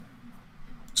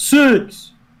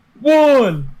6,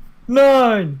 1,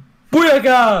 9,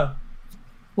 Booyaka!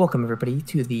 Welcome, everybody,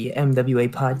 to the MWA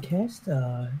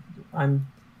Podcast. I'm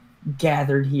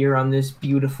gathered here on this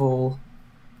beautiful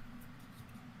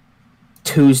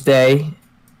Tuesday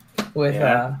with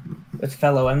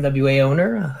fellow MWA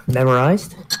owner,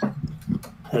 Memorized.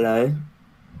 Hello.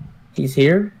 He's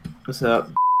here. What's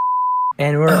up?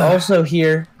 And we're also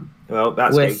here. Well,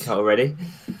 that's getting cut already.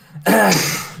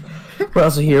 We're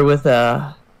also here with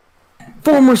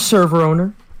former server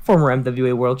owner, former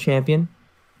MWA World Champion,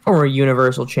 former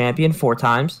Universal Champion 4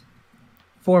 times,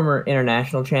 former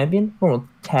International Champion, former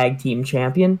Tag Team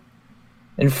Champion,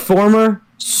 and former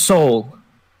Soul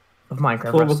of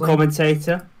Minecraft Former Wrestling.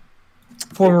 commentator.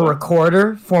 Former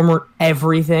recorder, former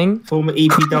everything. Former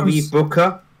EPW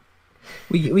booker.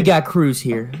 We got Crews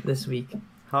here this week.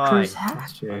 Hi. Crews,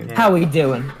 how we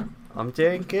doing? I'm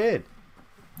doing good.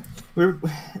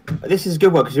 This is a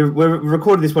good one because we're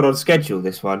recording this one on schedule.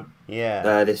 This one,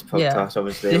 this podcast,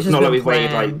 obviously. It's not like we've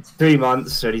waited like 3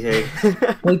 months or anything.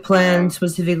 We planned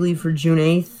specifically for June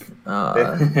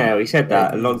 8th. Yeah, we said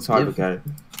that a long time ago.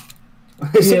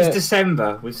 Since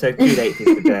December, we said June 8th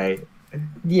is the day.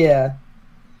 Yeah.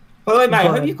 By the way, mate, I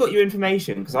hope you've got your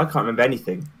information because I can't remember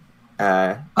anything.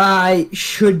 I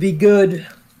should be good.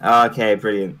 Okay,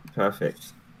 brilliant,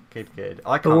 perfect. Good.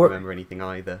 I can't remember anything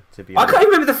either, to be I honest. can't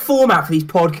even remember the format for these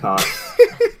podcasts.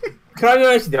 Can I be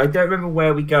honest with you? I don't remember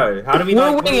where we go. How do we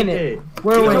We're winging it.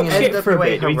 We're winging it. Shit for a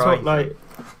bit. Do we talk like...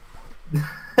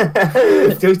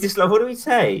 do we just, like, what do we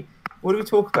say? What do we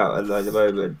talk about at the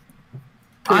moment?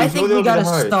 I think we gotta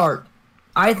start.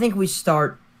 I think we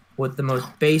start with the most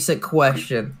basic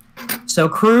question. So,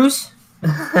 Crews,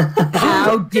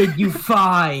 how did you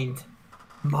find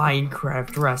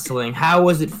Minecraft wrestling? How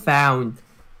was it found?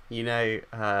 You know,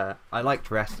 I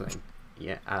liked wrestling,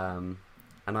 and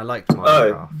I liked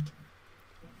Minecraft.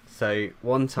 So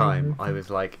one time I was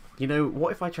like, you know,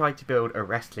 what if I tried to build a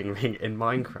wrestling ring in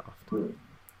Minecraft?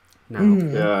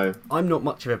 Now, I'm not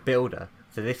much of a builder,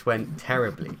 so this went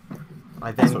terribly.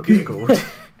 I then googled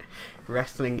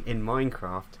wrestling in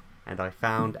Minecraft, and I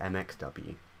found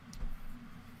MXW.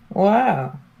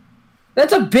 Wow.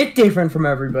 That's a bit different from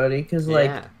everybody, because,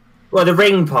 like... Well, the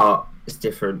ring part is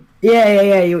different.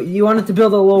 Yeah. You wanted to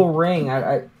build a little ring.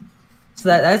 So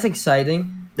that's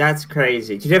exciting. That's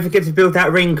crazy. Did you ever get to build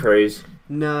that ring, Crews?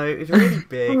 No, it was really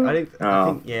big. I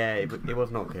think it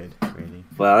was not good, really.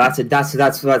 Well,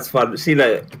 that's fun. See,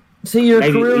 look. So your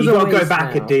career's you gotta go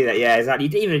back now. and do that. Yeah, exactly. You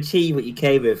didn't even achieve what you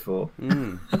came here for.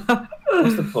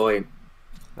 What's the point?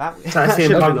 That should have have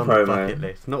been on on the bucket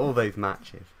list. Not all those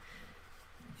matches.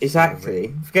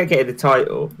 Exactly. Forget getting the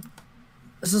title.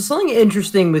 So something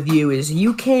interesting with you is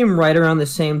you came right around the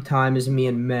same time as me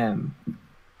and Mem.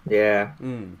 Yeah.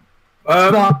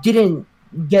 But didn't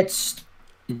get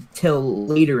till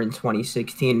later in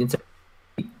 2016 into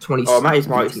 2017. Oh, Matty's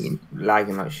mic's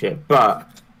lagging like shit. But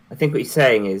I think what he's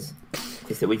saying is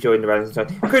that we joined around the same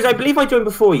time. Crews, I believe I joined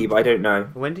before you, but I don't know.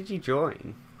 When did you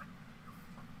join?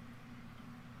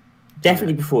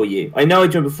 Definitely before you. I know I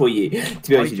joined before you. To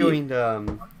be honest I joined,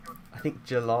 I think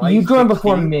July. You joined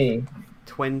before me.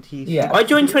 20. Yeah. I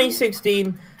joined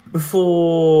 2016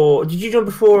 before. Did you join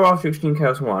before or after Xtreme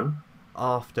Chaos 1?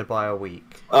 After by a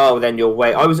week. Oh, then you're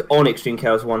way. I was on Xtreme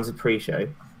Chaos 1's pre-show.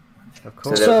 Of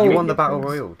course. So you won the Battle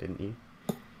Royal, didn't you?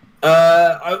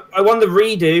 I won the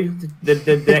redo the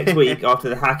next week after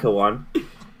the hacker one.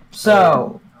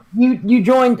 So you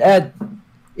joined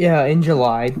in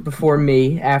July before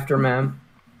me, after Mem,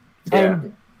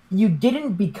 and you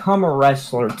didn't become a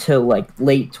wrestler till like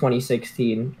late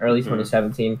 2016, early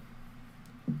 2017.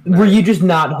 Were you just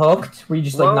not hooked? Were you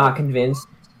just like not convinced?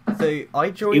 So I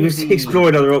joined. He was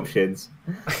exploring other options.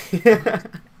 I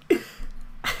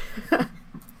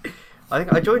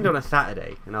think I joined on a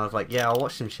Saturday, and I was like, "Yeah, I'll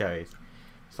watch some shows."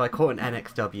 So I caught an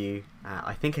NXW,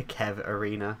 I think a Kev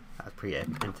Arena. That was pretty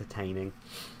entertaining.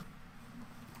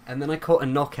 And then I caught a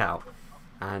Knockout,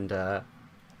 and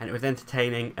it was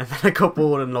entertaining. And then I got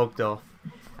bored and logged off.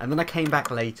 And then I came back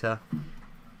later.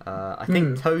 I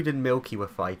think Toad and Milky were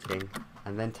fighting,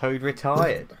 and then Toad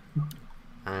retired.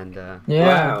 And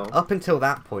up until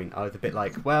that point, I was a bit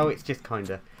like, well, it's just kind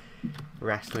of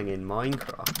wrestling in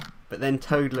Minecraft. But then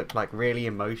Toad looked like really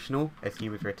emotional as he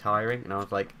was retiring, and I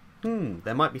was like,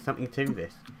 there might be something to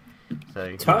this.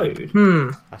 So Toad?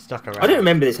 I stuck around. I don't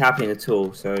remember this happening at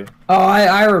all, so... Oh,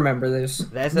 I remember this.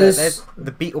 There's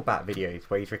the Beetlebat videos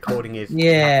where he's recording his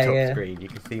laptop screen. You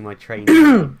can see my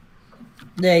training.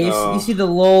 You see the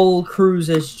LOL Crews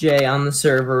SJ on the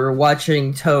server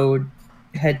watching Toad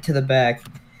head to the back.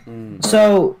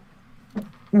 So,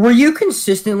 were you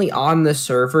consistently on the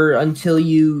server until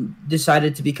you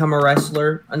decided to become a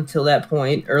wrestler until that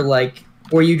point? Or, like,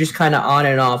 were you just kind of on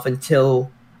and off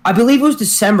until, I believe it was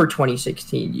December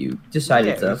 2016 you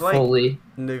decided to fully...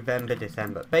 November,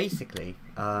 December. Basically,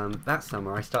 that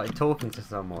summer I started talking to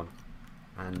someone.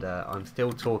 And I'm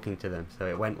still talking to them, so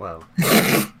it went well.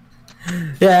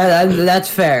 Yeah, that's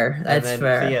fair. That's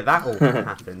fair. So yeah, that all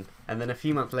happened. And then a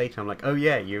few months later, I'm like, oh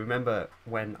yeah, you remember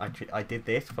when I did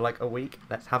this for like a week?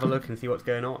 Let's have a look and see what's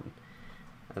going on.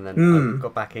 And then I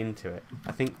got back into it.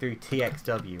 I think through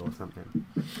TXW or something.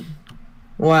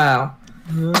 Wow.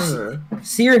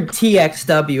 So you're in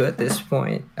TXW at this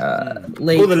point.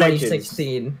 Late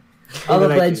 2016. All the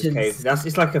legends.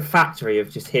 It's like a factory of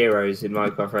just heroes in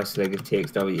Minecraft Wrestling of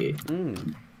TXW.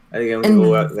 I think everyone who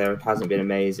worked there hasn't been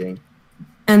amazing.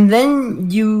 And then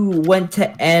you went to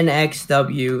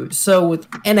NXW. So with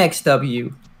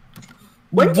NXW,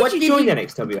 when did you join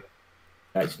NXW?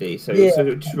 Actually, so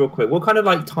just real quick, what kind of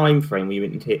like time frame were you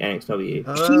in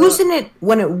NXW? He was in it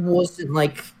when it wasn't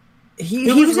like he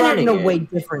was in it in a way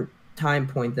different time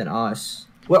point than us.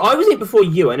 Well, I was in it before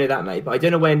you. I know that, mate, but I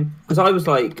don't know when because I was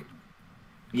like.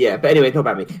 Yeah, but anyway, not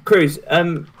about me. Crews,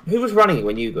 who was running it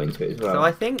when you got into it as well? So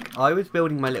I think I was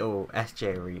building my little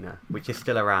SJ arena, which is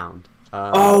still around.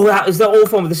 Is that all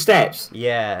from the steps?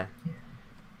 Yeah.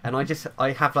 And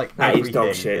I have like that everything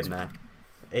dog shit. in there.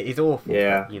 It is awful.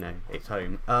 Yeah. But, it's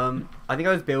home. I think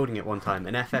I was building it one time,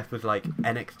 and FF was like,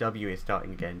 NXW is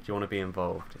starting again. Do you want to be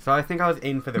involved? So I think I was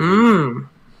in for the region.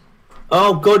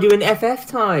 Oh god, you're in FF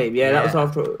time. Yeah, that was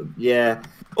after. Yeah.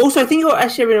 Also, I think your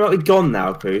SJ arena might be gone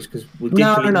now, Crews, because we did.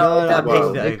 No,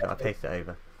 I pasted it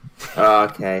over. Oh,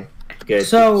 okay. Good.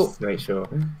 So just to make sure.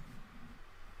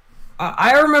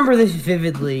 I remember this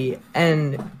vividly,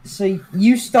 and so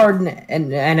you started in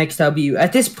NXW.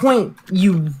 At this point,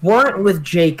 you weren't with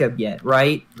Jacob yet,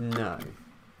 right? No.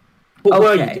 What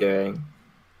were you doing?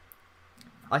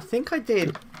 I think I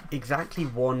did exactly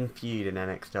one feud in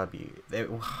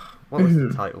NXW. What was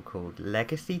the title called?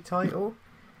 Legacy title?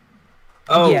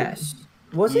 Oh, yes.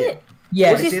 Was it?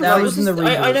 Yes, that was in the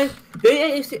reboot. I know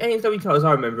the NXW titles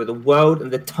I remember, the World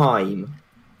and the Time.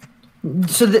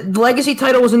 So the Legacy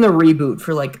title was in the reboot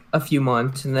for like a few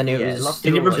months, and then it was...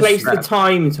 Did it replace the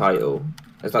Time title?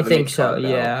 Like I think so,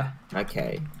 yeah.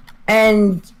 Okay.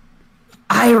 And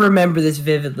I remember this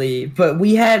vividly, but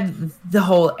we had the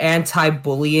whole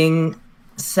anti-bullying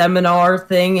seminar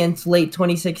thing in late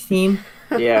 2016.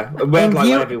 Yeah, it went like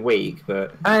every week,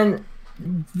 but... And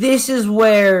this is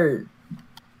where,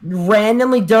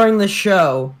 randomly during the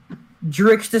show,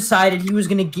 Drix decided he was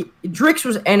going to get... Drix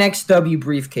was NXW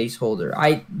briefcase holder.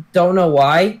 I don't know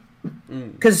why,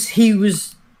 because he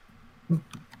was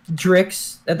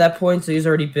Drix at that point, so he was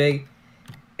already big.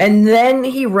 And then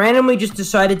he randomly just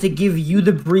decided to give you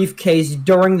the briefcase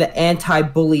during the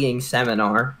anti-bullying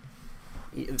seminar.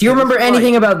 Do you remember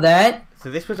anything about that?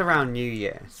 So this was around New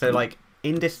Year. So like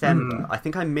in December, I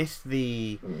think I missed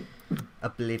the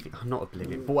not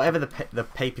Oblivion, but whatever the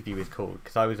pay-per-view is called,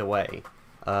 because I was away.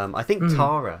 I think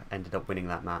Tara ended up winning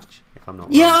that match, if I'm not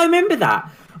wrong. Yeah, I remember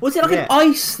that. Was it like an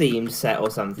ice-themed set or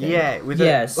something? Yeah, it was.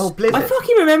 Yes. Blizzard. I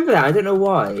fucking remember that. I don't know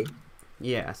why.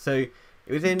 Yeah, so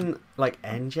it was in like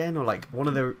Engen or like one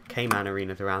of the K-Man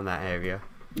arenas around that area.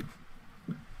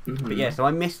 But yeah, so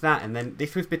I missed that, and then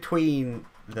this was between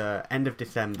the end of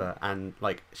December and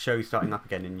like shows starting up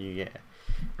again in New Year.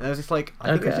 And there was just like I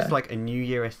think it was just like a New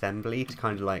Year assembly to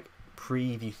kind of like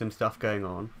preview some stuff going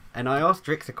on. And I asked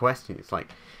Drix a question. It's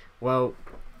like, well,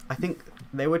 I think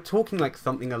they were talking like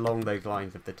something along those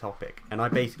lines of the topic, and I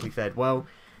basically said, well,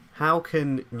 how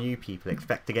can new people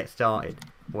expect to get started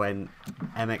when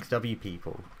MXW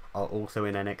people are also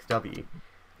in NXW?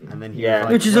 And then he was like,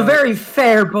 which is a very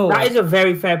fair point. That is a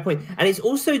very fair point. And it's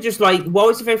also just like, while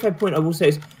it's a very fair point, I will say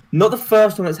it's not the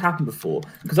first time that's happened before.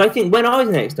 Because I think when I was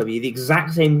in NXW, the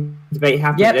exact same debate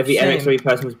happened that every NXW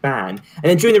person was banned. And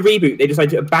then during the reboot, they decided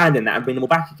to abandon that and bring them all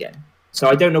back again. So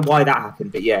I don't know why that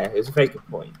happened, but yeah, it was a very good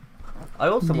point. I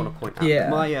also want to point out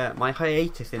that my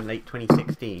hiatus in late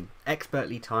 2016,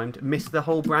 expertly timed, missed the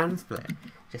whole brand split.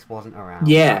 Just wasn't around.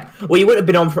 Yeah. Well, you would have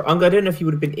been on for... I don't know if you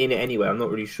would have been in it anyway. I'm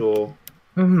not really sure.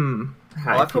 Well,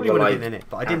 I probably would have been in it,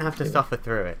 but I didn't have to suffer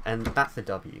through it, and that's a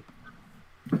W.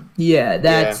 Yeah,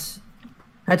 that's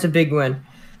a big win.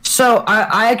 So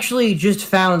I actually just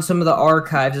found some of the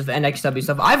archives of NXW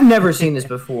stuff. I've never seen this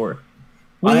before.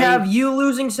 We have you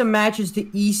losing some matches to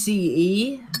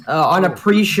ECE on a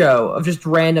pre-show of just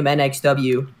random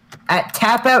NXW at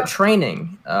Tap Out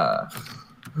Training.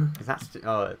 Is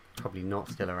that probably not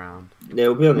still around? Yeah,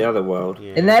 it'll be on the other world.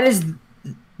 Yeah. And that is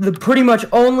the pretty much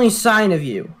only sign of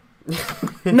you.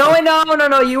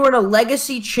 No. You were in a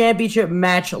Legacy Championship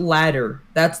match ladder.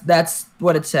 That's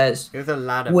what it says. It was a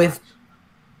ladder with, match.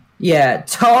 Yeah,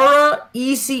 Tara,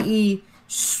 ECE,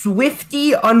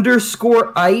 Swifty_Ice,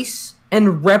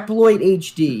 and Reploid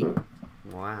HD.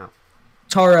 Wow.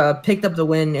 Tara picked up the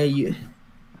win.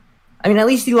 I mean, at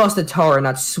least he lost to Tara,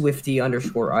 not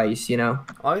Swifty_Ice. You know.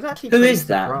 I was actually Who is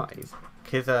that? surprised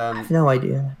because I have no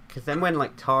idea. Because then when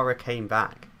like Tara came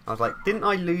back, I was like, didn't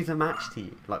I lose a match to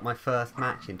you? Like my first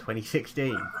match in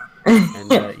 2016.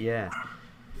 And yeah.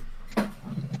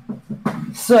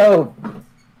 So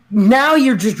now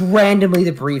you're just randomly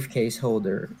the briefcase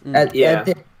holder at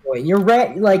this point. You're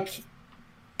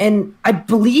and I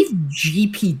believe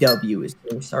GPW is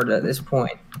being started at this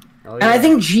point. Oh, and I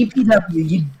think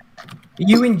GPW,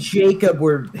 you and Jacob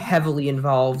were heavily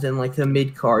involved in like the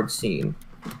mid card scene.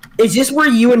 Is this where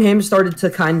you and him started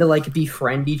to kind of like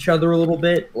befriend each other a little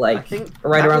bit, like I think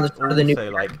right around the start of the new?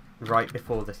 Like right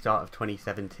before the start of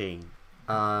 2017.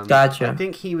 Gotcha. I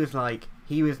think he was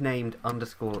named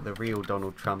 _ the real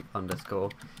Donald Trump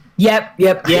 _ Yep.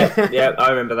 Yeah, I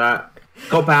remember that.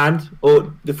 Got banned,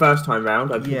 or the first time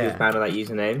round. I think he was banned on that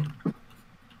username.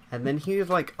 And then he was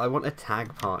like, "I want a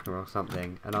tag partner or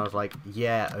something," and I was like,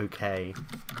 "Yeah, okay."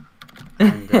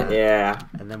 And,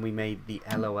 and then we made the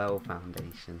LOL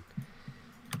Foundation.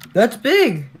 That's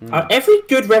big. Every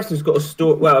good wrestler's got a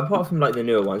story. Well, apart from like the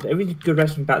newer ones, every good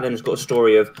wrestler back then has got a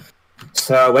story of.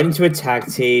 So I went into a tag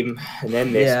team, and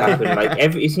then this happened. Like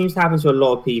it seems to happen to a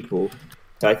lot of people.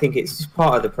 So I think it's just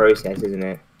part of the process, isn't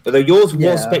it? Although yours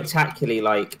was spectacularly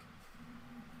like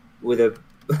with a.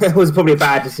 It was probably a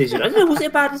bad decision. I don't know. Was it a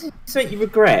bad decision? Something you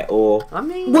regret, or I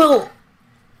mean, well.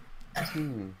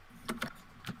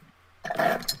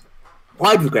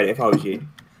 I'd regret it if I was you.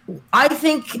 I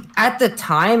think at the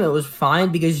time it was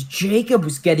fine because Jacob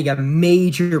was getting a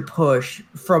major push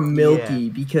from Milky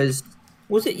because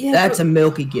was it? Yeah, that's a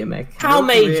Milky gimmick. How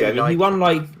Milky major? Really I mean, he won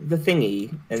like the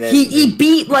thingy, and then he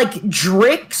beat like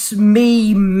Drix,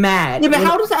 me, Matt. Yeah, but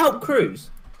how does that help Crews?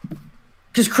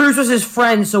 Because Crews was his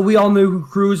friend, so we all knew who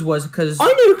Crews was. Because I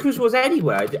knew who Crews was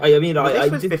anyway. I mean,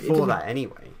 this was before that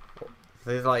anyway. So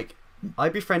there's like. I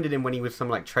befriended him when he was some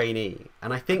like trainee,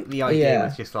 and I think the idea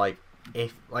was just like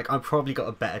if like I've probably got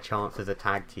a better chance as a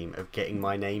tag team of getting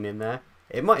my name in there.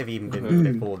 It might have even been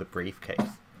before the briefcase,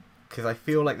 because I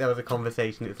feel like there was a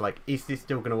conversation. It's like, is this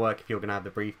still going to work if you're going to have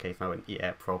the briefcase? And I went,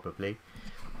 yeah, probably.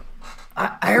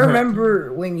 I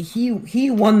remember when he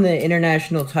won the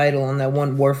international title on that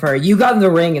one Warfare. You got in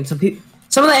the ring, and some of the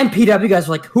MPW guys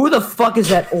were like, "Who the fuck is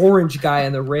that orange guy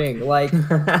in the ring?" Like,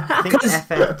 I think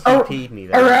FFTP'd me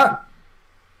there.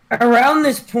 Around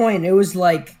this point, it was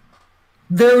like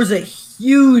there was a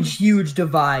huge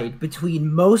divide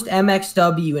between most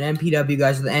MXW and MPW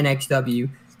guys with NXW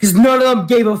because none of them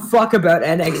gave a fuck about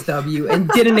NXW and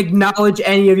didn't acknowledge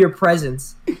any of your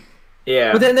presence.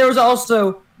 Yeah. But then there was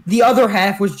also the other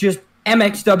half was just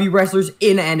MXW wrestlers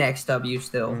in NXW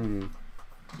still.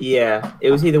 Yeah,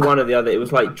 it was either one or the other. It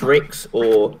was like Drix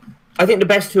or I think the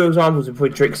best two examples were probably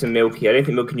Drix and Milky. I don't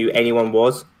think Milky knew anyone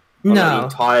was. On the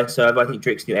entire server, I think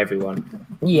Drix knew everyone.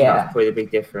 Yeah. That's probably the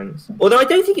big difference. Although I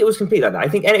don't think it was complete like that. I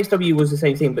think NXW was the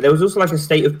same thing, but there was also like a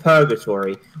state of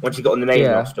purgatory once you got on the main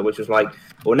roster, which was like,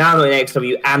 well, now I'm not in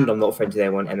NXW and I'm not friends with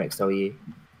anyone in MXW.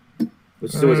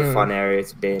 Which is always a fun area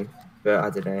to be in, but I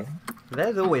don't know.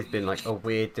 There's always been like a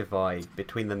weird divide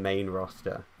between the main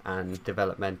roster and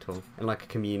developmental in like a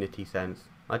community sense.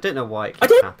 I don't know why it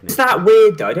keeps happening. It's that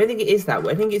weird though. I don't think it is that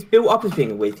way. I think it's built up as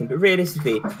being a weird thing, but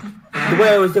realistically, the way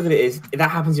I always look at it is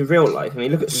that happens in real life. I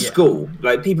mean, look at school.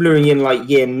 Like people who are in like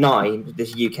year 9,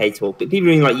 this is UK talk, but people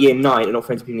who are in like year 9 are not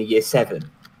friends with people in year 7,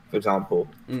 for example.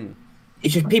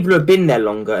 It's just people who have been there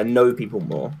longer and know people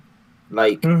more.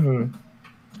 Like,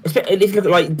 if you look at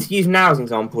like to use now as an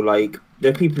example, like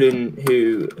there are people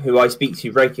who I speak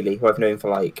to regularly who I've known for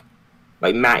like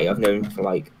Matty. I've known for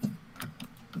like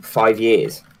 5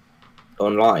 years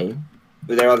online,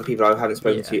 but there are other people I haven't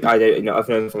spoken to. I don't know. I've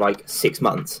known for like 6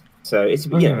 months, so it's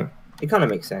it kind of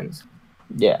makes sense.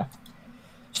 Yeah.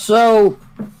 So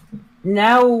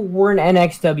now we're in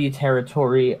NXW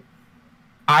territory.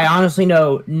 I honestly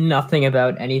know nothing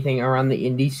about anything around the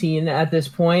indie scene at this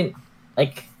point.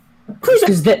 Like,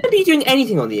 Crews, are you doing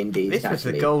anything on the indies? This was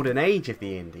the golden age of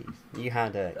the indies. You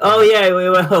had a. Oh yeah,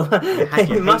 well,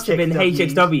 it must have been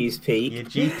HXW's peak. Your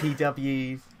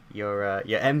GPWs, your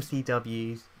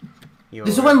MCWs.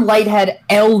 This is when Light had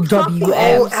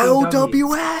LWF. Oh,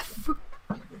 LWF!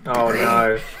 Oh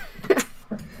no.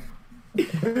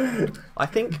 I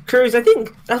think Crews. I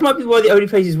think that might be one of the only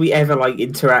places we ever like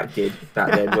interacted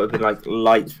back then. Would have been like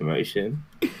Light's promotion.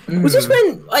 Was this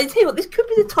when I tell you what? This could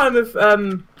be the time of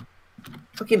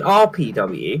fucking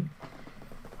RPW?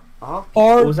 Oh,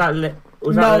 Or was that?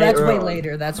 No, that's way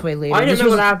later. That's way later. I don't know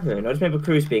what happened. I just remember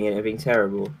Crews being in it being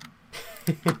terrible.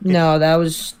 No, that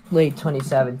was late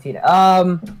 2017.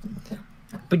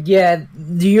 But yeah,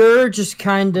 you're just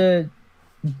kind of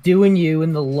doing you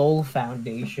in the LOL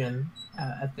Foundation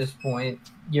at this point.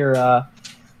 You're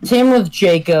team with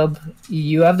Jacob.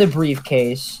 You have the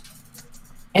briefcase,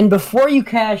 and before you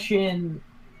cash in,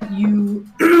 you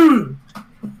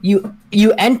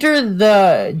you enter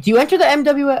the. Do you enter the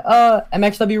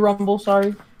MXW Rumble?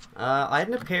 Sorry. I had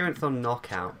an appearance on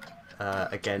Knockout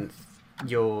against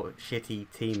your shitty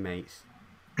teammates.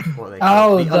 What are they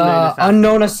called? The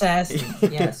Unknown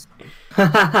Assassins. Yes.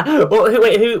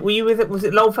 Wait, who were you with? Was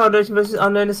it LOL Foundation versus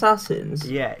Unknown Assassins?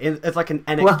 Yeah, it's like an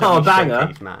NXT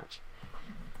showcase match.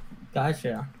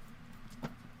 Gotcha.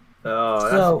 Oh,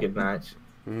 that's a good match.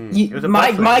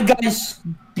 My guys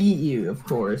beat you, of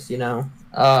course. You know,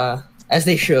 as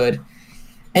they should.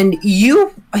 And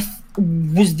you,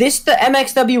 was this the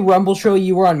MXW Rumble show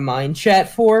you were on Mind Chat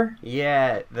for?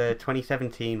 Yeah, the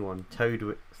 2017 one.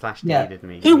 Toad/Dated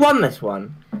me. Who won this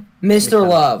one? Mr.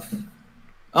 Love.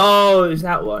 Oh, it was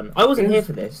that one. I wasn't here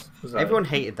for this. Everyone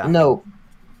hated that. No,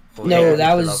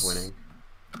 that was. Love winning.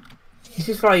 It's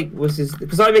just like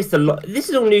because I missed a lot. This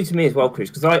is all new to me as well, Chris.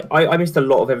 Because I missed a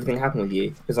lot of everything happened with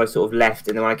you because I sort of left,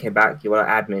 and then when I came back, you were like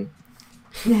admin.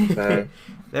 So.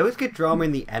 There was good drama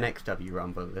in the NXW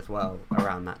Rumble as well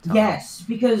around that time. Yes,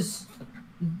 because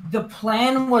the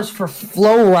plan was for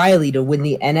Flo Riley to win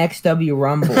the NXW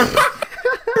Rumble,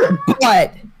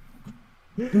 but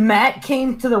Matt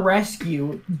came to the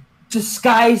rescue,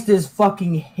 disguised as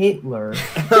fucking Hitler.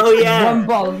 Oh yeah,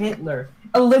 Rumble Hitler.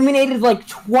 Eliminated like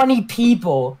 20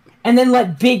 people and then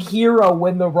let Big Hero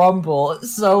win the Rumble.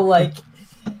 So like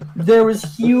there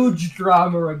was huge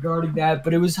drama regarding that,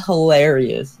 but it was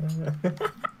hilarious.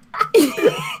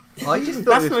 I just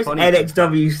thought that's it was the most funny.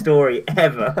 NXW story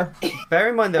ever. Bear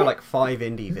in mind there are like 5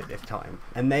 indies at this time,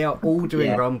 and they are all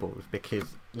doing Rumbles because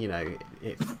you know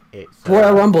it's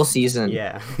Royal Rumble season.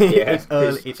 Yeah, yeah, it's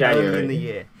early in the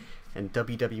year, and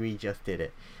WWE just did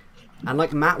it. And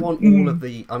like Matt won all of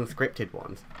the unscripted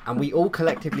ones, and we all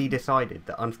collectively decided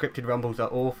that unscripted Rumbles are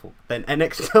awful. Then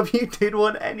NXW did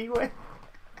one anyway.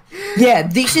 Yeah,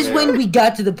 this is when we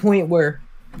got to the point where,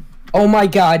 oh my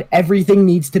god, everything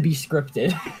needs to be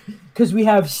scripted. Because we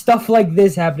have stuff like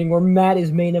this happening where Matt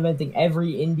is main eventing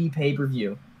every indie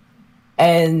pay-per-view.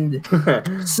 And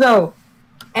so,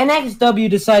 NXW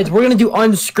decides we're going to do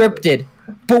unscripted,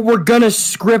 but we're going to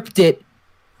script it,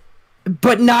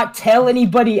 but not tell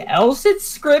anybody else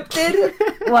it's scripted.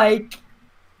 Like,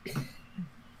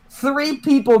 3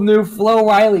 people knew Flo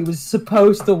Riley was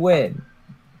supposed to win.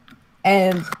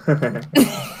 And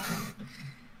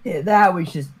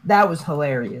that was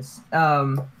hilarious.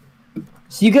 So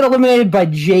you get eliminated by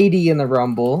JD in the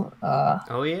Rumble.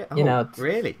 Oh yeah, you know,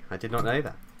 really? I did not know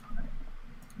that.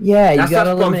 Yeah, you got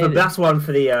eliminated. That's one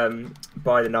for the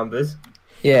by the numbers.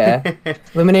 Yeah,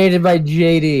 eliminated by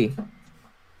JD,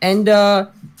 and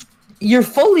you're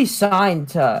fully signed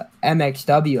to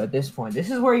MXW at this point.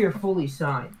 This is where you're fully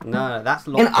signed. No, that's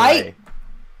locked away.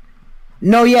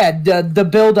 No, yeah, the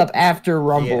build up after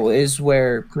Rumble is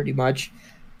where pretty much.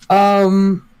 What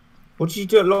did you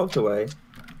do at Locked Away?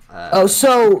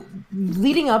 So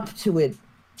leading up to it,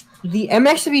 the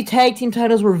MXW tag team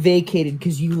titles were vacated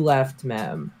because you left,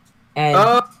 ma'am. And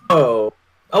I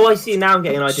see. Now I'm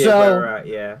getting an idea of where we're at.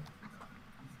 Yeah.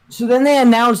 So then they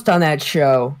announced on that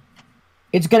show,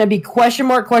 it's gonna be question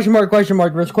mark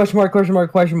versus question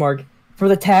mark for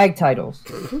the tag titles,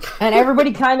 and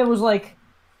everybody kind of was like,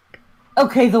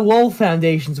 okay, the LOL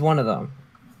Foundation's one of them,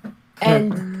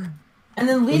 and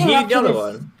then leading up to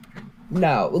this,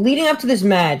 leading up to this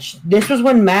match, this was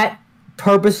when Matt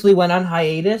purposely went on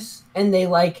hiatus, and they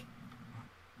like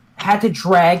had to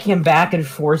drag him back and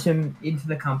force him into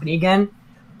the company again.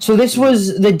 So this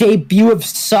was the debut of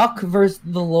Suck versus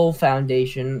the LOL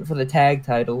Foundation for the tag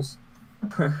titles.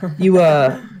 You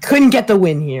couldn't get the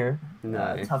win here.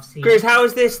 No. Tough scene. Chris, how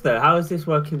is this though? How is this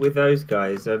working with those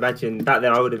guys? I imagine back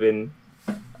then I would have been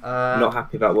not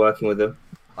happy about working with them.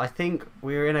 I think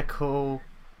we were in a call,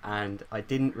 and I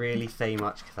didn't really say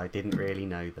much because I didn't really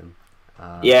know them.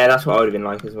 Yeah, that's what I would have been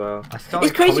like as well.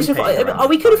 It's crazy.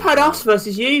 We could have had us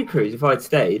versus you, Cruz, if I'd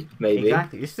stayed. Maybe.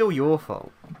 Exactly. It's still your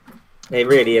fault. It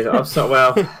really is. I'm so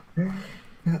well.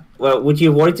 Would you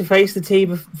have wanted to face the team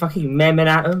of fucking Mem and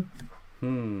Atom?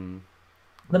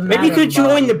 Maybe you could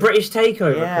join the British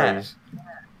Takeover. Yeah.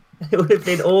 It would have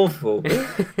been awful.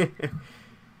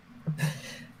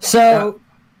 So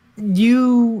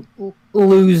you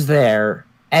lose there,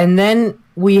 and then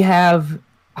we have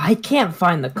I can't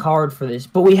find the card for this,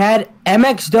 but we had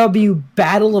MXW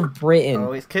Battle of Britain.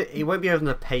 Oh, it won't be on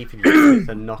the pay-per-view. It's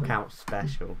a knockout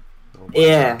special.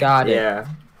 Yeah, got it. Yeah.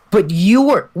 But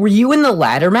were you in the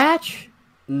ladder match?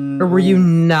 Or were you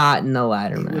not in the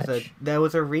ladder match? There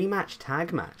was a rematch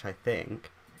tag match, I think.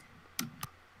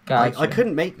 Gotcha. I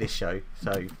couldn't make this show,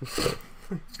 so...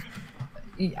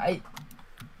 It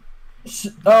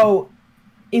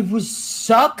was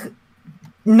Suck...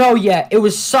 No, yeah, it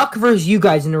was Suck versus you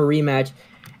guys in a rematch.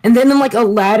 And then in, like, a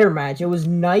ladder match, it was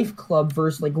Knife Club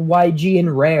versus, like, YG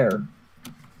and Rare.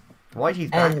 YG's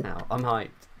back now. I'm hyped.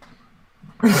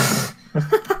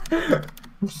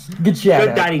 Good shout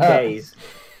Good daddy days.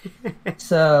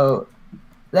 So,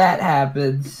 that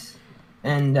happens.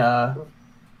 And,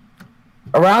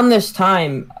 around this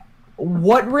time,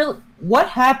 what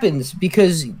happens?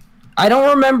 Because I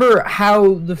don't remember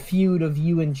how the feud of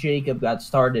you and Jacob got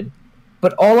started.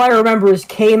 But all I remember is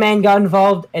K-Man got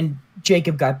involved and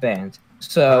Jacob got banned.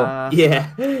 So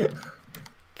yeah.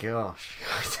 Gosh,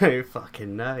 I don't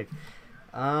fucking know.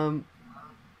 I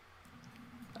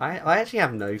actually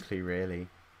have no clue really.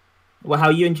 Well, how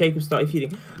you and Jacob started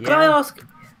feuding. Yeah. Can I ask?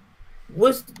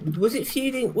 Was it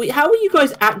feuding? Wait, how were you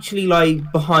guys actually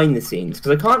like behind the scenes?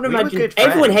 Because I can't imagine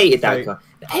everyone hated that guy.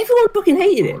 Everyone fucking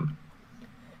hated him.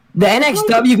 The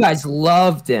NXW guys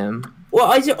loved him. Well,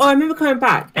 I remember coming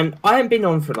back, and I hadn't been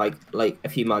on for like a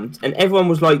few months, and everyone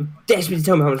was like desperate to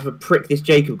tell me how much of a prick this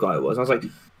Jacob guy was. I was like,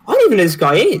 I don't even know who this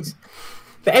guy is.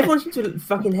 But everyone seemed to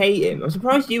fucking hate him. I'm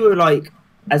surprised you were like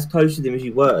as close to them as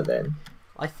you were then.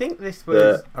 I think this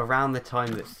was around the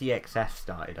time that CXF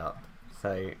started up.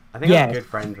 So I think I was good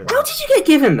friends with him. How did you get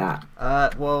given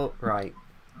that? Well, right.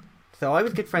 So I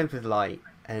was good friends with Light,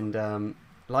 and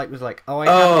Light was like, I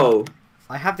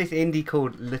have this indie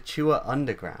called Lachua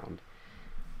Underground.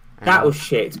 That was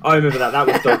shit. I remember that. That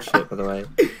was dog shit, by the way.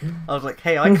 I was like,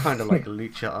 hey, I kind of like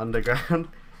Lucha Underground.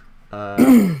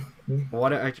 Why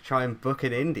don't I try and book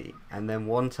an indie? And then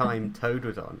one time Toad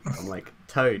was on. I'm like,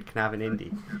 Toad, can I have an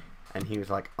indie? And he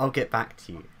was like, I'll get back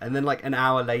to you. And then like an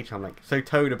hour later, I'm like, so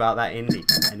Toad, about that indie?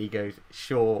 And he goes,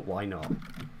 sure, why not?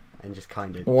 And just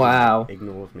kind of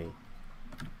ignores me.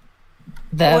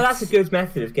 That's a good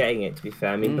method of getting it, to be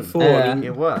fair. I mean, before,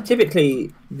 it worked.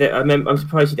 Typically, I'm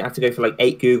surprised you didn't have to go for like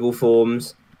 8 Google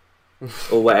forms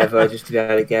or whatever just to be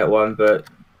able to get one, but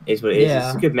it's what it is. Yeah.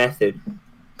 It's a good method.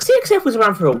 CXF was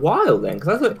around for a while then, because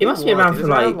I thought it must be around for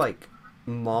like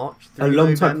March, a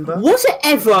long time. Was it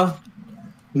ever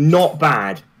not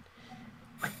bad?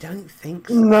 I don't think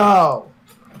so. No.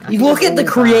 You look at the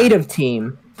creative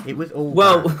team. It was all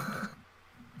bad.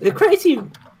 The creative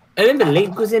team. I remember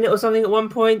Link was in it or something at one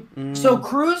point. So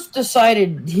Crews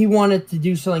decided he wanted to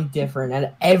do something different,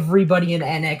 and everybody in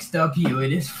NXW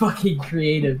in his fucking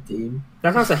creative team.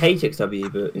 That sounds like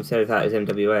HXW, but instead of that, it was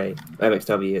MWA,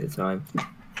 MXW at the time.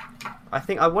 I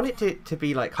think I wanted it to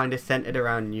be like kind of centered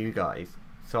around new guys,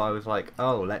 so I was like,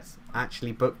 oh, let's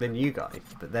actually book the new guys.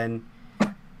 But then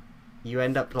you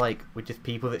end up like with just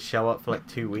people that show up for like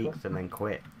 2 weeks and then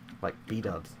quit, like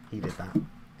B-Dubs. He did that.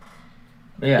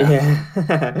 Yeah.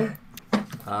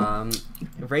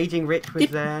 Raging Rich was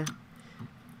there.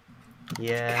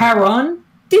 Yeah. Karan?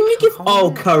 Didn't you give...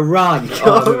 Karan.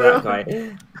 That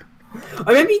guy. I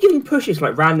remember you giving pushes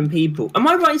like random people. Am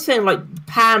I right in saying like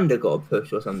Panda got a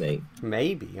push or something?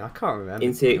 Maybe. I can't remember.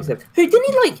 Who didn't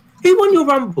he like... Who won your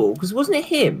Rumble? Because wasn't it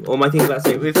him? Or am I thinking about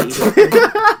something?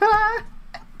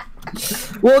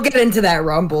 We'll get into that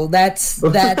Rumble. That's.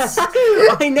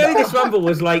 I know this Rumble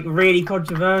was like really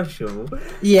controversial.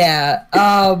 Yeah.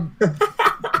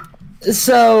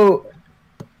 So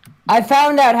I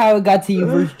found out how it got to you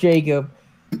versus Jacob.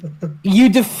 You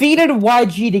defeated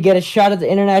YG to get a shot at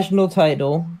the international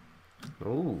title.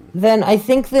 Ooh. Then I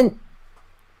think the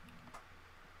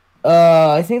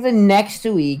next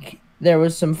week there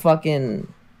was some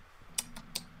fucking.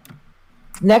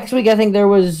 Next week, I think there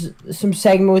was some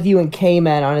segment with you and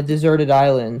K-Man on a deserted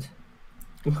island.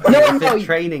 No,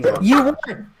 training. You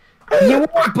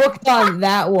weren't booked on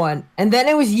that one. And then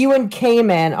it was you and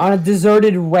K-Man on a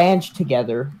deserted ranch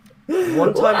together.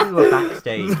 One time we were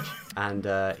backstage, and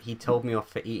he told me off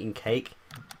for eating cake.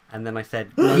 And then I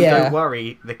said, no, don't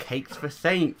worry, the cake's for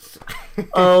saints.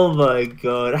 Oh my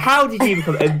god. How did you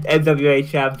become MWA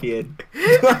champion?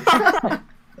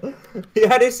 You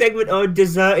had a segment on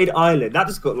Deserted Island. That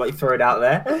just got like thrown out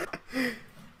there.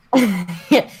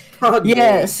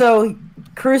 Yeah, so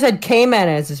Crews had K-Man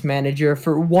as his manager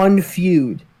for one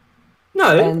feud.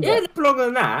 No, he had longer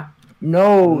than that.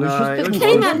 No,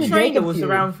 K-Man Trainer was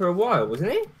around for a while,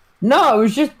 wasn't he? No, it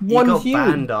was just one feud. He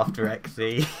got banned after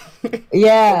XC.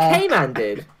 Yeah. K-Man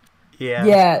did. Yeah.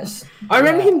 Yes. I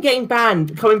remember him getting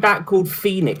banned, coming back called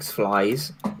Phoenix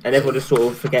Flies, and everyone just sort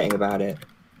of forgetting about it.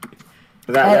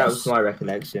 But that was my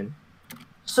recollection.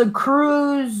 So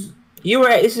Crews...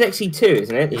 This is XC2,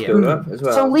 isn't it? This build-up as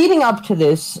well. So leading up to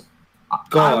this,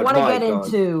 I want to get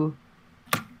into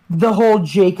the whole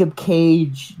Jacob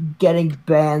Cage getting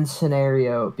banned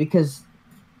scenario, because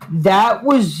that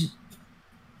was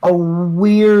a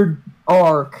weird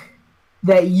arc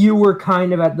that you were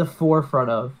kind of at the forefront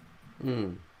of.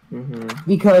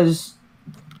 Because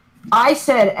I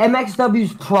said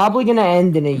MXW's probably going to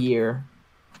end in a year.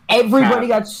 Everybody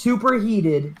got super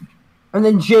heated, and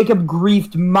then Jacob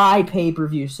griefed my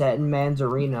pay-per-view set in Man's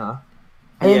Arena.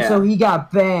 And so he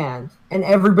got banned, and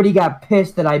everybody got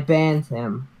pissed that I banned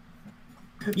him.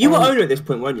 You were owner at this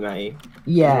point, weren't you, Matty?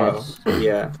 Yes. Well,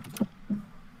 yeah.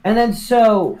 And then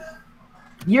so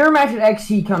your match at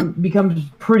XC becomes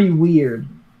pretty weird.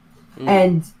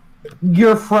 And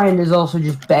your friend is also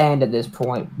just banned at this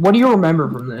point. What do you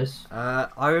remember from this?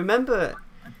 I remember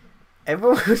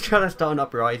everyone was trying to start an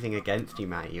uprising against you,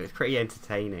 Matty. It was pretty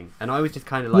entertaining. And I was just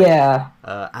kind of like,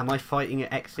 am I fighting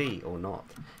at XC or not?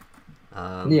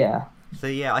 So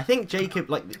yeah, I think Jacob,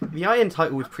 like, the Iron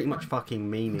title was pretty much fucking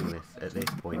meaningless at this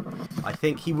point. I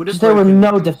think he would have... There were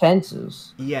no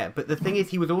defenses. Yeah, but the thing is,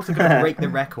 he was also going to break the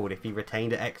record if he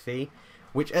retained at XC,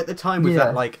 which at the time was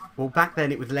that, like, well, back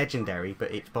then it was legendary,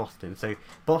 but it's Boston. So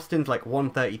Boston's, like,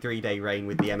 133-day reign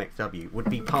with the MXW would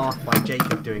be passed by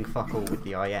Jacob doing fuck all with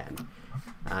the IN.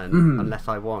 And unless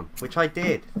I won, which I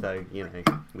did, so, you know,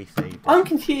 we saved it. I'm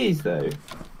confused, though.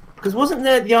 Because wasn't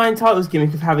there the Iron Titles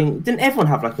gimmick of having... Didn't everyone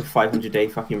have, like, a 500-day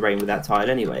fucking reign with that title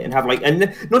anyway? And have, like...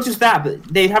 And not just that, but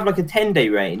they'd have, like, a 10-day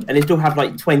reign, and they'd still have,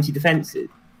 like, 20 defenses.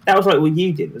 That was, like, what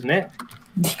you did, wasn't it?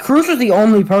 Crews was the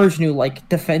only person who, like,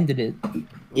 defended it.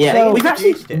 Yeah, so, we've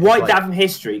actually wiped that from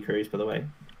history, Crews, by the way.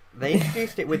 They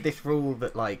introduced it with this rule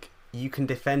that, like, you can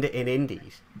defend it in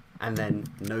indies, and then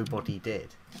nobody did,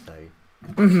 so...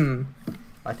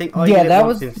 I think I did it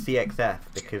once in CXF,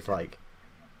 because, like...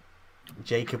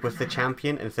 Jacob was the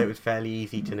champion, and so it was fairly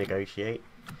easy to negotiate.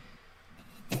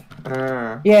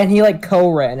 Yeah, and he like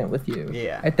co-ran it with you.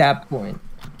 Yeah. At that point.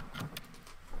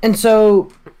 And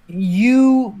so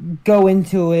you go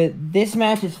into it. This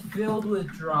match is filled with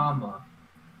drama,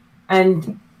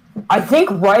 and I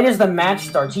think right as the match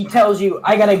starts, he tells you,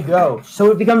 "I gotta go." So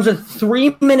it becomes a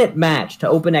 3-minute match to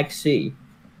open XC.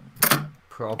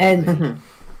 Probably.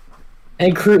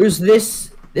 And Crews,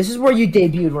 This is where you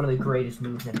debuted one of the greatest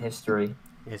moves in history.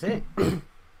 Is it?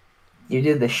 You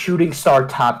did the shooting star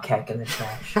top kick in this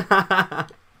match.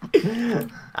 That's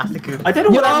a good one. I don't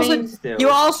know what that means still.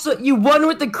 You won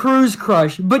with the Crews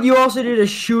Crush, but you also did a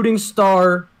shooting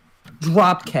star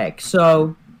drop kick.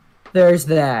 So there's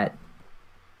that.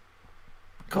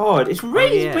 God, it's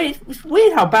really it's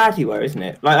weird how bad you were, isn't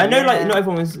it? Like I know, like not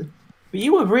everyone was, but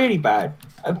you were really bad.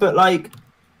 But like.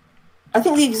 I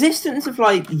think the existence of,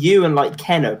 like, you and, like,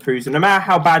 Kenner proves that no matter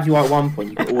how bad you are at one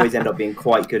point, you can always end up being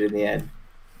quite good in the end.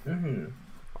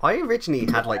 I originally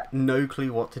had, like, no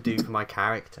clue what to do for my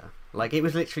character. Like, it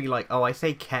was literally like, oh, I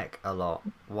say Keck a lot.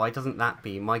 Why doesn't that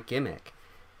be my gimmick?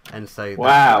 And so that's what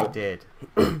I did.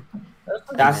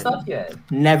 That's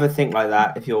never think like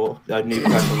that if you're a new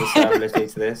person on the server listening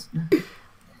to this.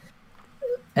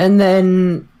 And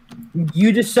then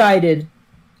you decided...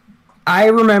 I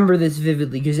remember this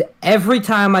vividly because every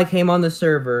time I came on the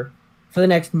server for the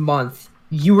next month,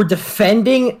 you were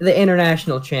defending the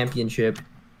international championship.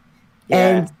 Yeah.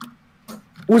 And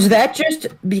was that just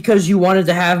because you wanted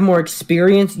to have more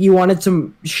experience? You wanted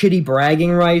some shitty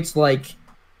bragging rights? Like,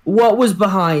 what was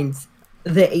behind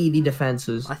the 80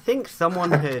 defenses? I think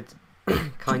someone had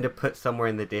kind of put somewhere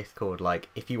in the Discord, like,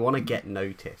 if you want to get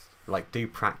noticed, like, do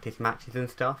practice matches and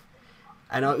stuff.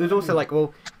 And it was also like,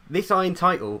 well, this Iron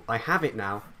title, I have it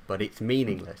now, but it's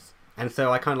meaningless. And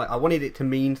so I kind of like, I wanted it to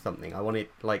mean something. I wanted,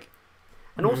 like...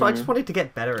 And also, I just wanted to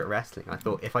get better at wrestling. I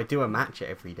thought, if I do a match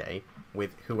every day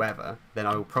with whoever, then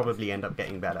I will probably end up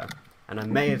getting better. And I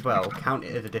may as well count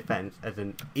it as a defense, as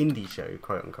an indie show,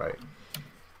 quote-unquote.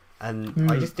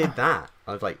 And I just did that.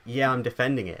 I was like, yeah, I'm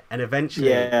defending it. And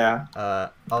eventually... and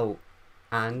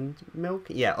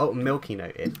Milky? Yeah, Milky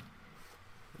noticed.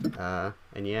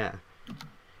 And yeah...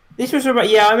 This was around,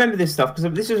 I remember this stuff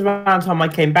because this was around the time I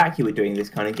came back. You were doing this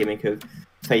kind of gimmick of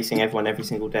facing everyone every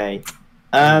single day.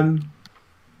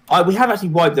 We have actually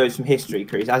wiped those from history,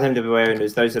 Crews. As MWA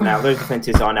owners, those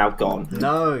defenses are now gone.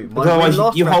 No, otherwise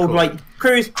you hold like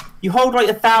Crews. You hold like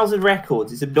 1,000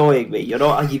 records. It's annoying me. You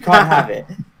can't have it.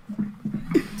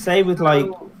 Same with like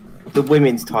the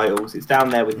women's titles. It's down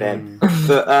there with them.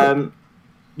 But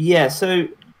so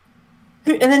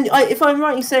And then, if I'm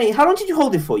right in saying, how long did you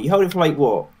hold it for? You held it for like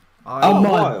what? A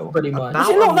month, pretty much. Was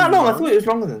it not that long? I thought it was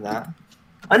longer than that.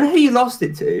 I know who you lost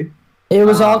it to. It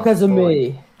was all because of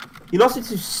me. You lost it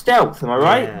to Stealth, am I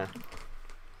right? Yeah.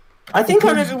 I think I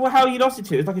remember how you lost it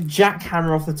to. It was like a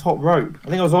jackhammer off the top rope. I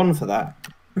think I was on for that.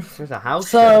 It was a house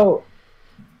show.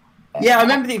 Yeah, I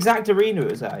remember the exact arena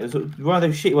it was at. It was one of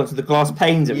those shitty ones with the glass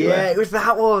panes everywhere. Yeah, it was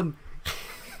that one.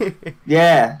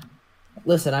 Yeah.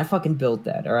 Listen, I fucking built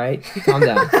that, alright? Calm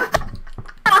down.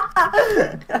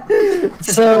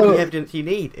 So the evidence you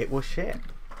need. It was shit.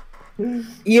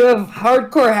 You have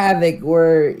Hardcore Havoc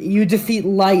where you defeat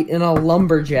Light in a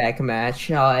lumberjack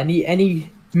match.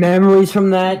 Any memories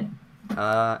from that?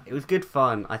 It was good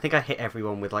fun. I think I hit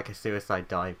everyone with like a suicide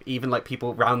dive, even like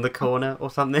people round the corner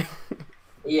or something.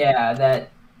 Yeah, that.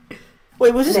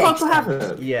 Wait, was this Hardcore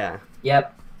Havoc? Yeah.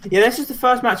 Yep. Yeah, this is the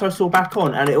first match I saw back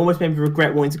on, and it almost made me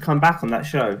regret wanting to come back on that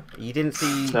show. You didn't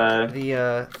see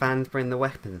the fans bring the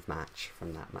weapons match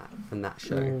from that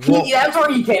show. That's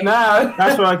where he came out.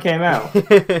 That's where I came out.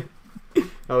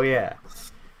 Oh yeah.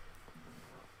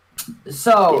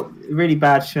 So really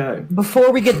bad show.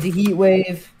 Before we get to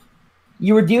Heatwave,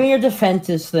 you were doing your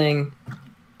defenses thing,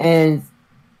 and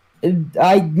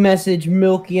I messaged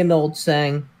Milky and Old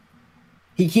saying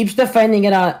he keeps defending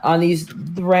it on these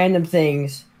random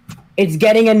things. It's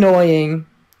getting annoying.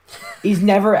 He's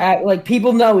never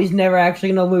people know he's never actually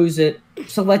gonna lose it.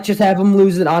 So let's just have him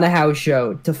lose it on a house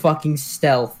show to fucking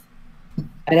Stealth.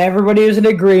 And everybody was in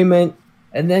agreement.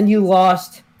 And then you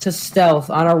lost to Stealth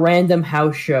on a random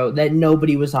house show that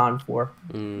nobody was on for.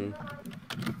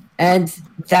 And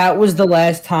that was the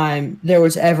last time there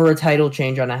was ever a title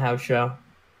change on a house show.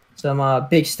 Some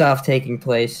big stuff taking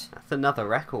place. That's another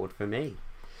record for me.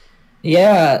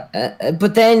 Yeah,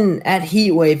 but then at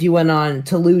Heatwave, you went on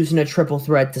to lose in a triple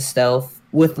threat to Stealth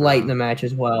with Light in the match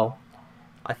as well.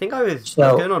 I think I was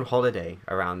going on holiday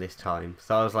around this time,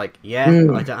 so I was like, yeah,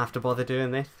 I don't have to bother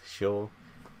doing this, sure.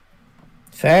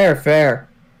 Fair.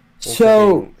 Also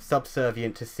so being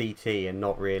subservient to CT and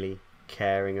not really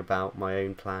caring about my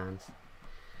own plans.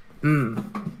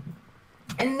 And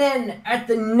then at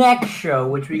the next show,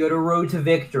 which we go to Road to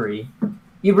Victory,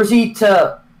 you proceed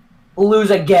to lose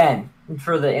again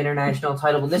for the international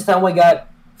title. But this time we got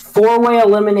 4-way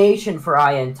elimination for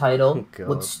IN title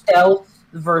with Stealth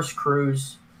versus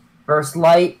Crews versus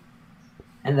Light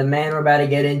and the man we're about to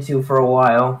get into for a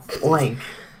while, Link.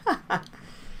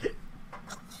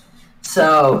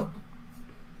 So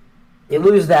you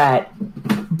lose that.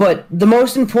 But the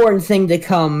most important thing to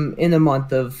come in the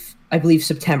month of, I believe,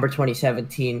 September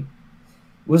 2017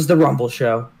 was the Rumble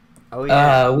show. Oh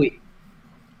yeah.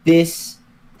 This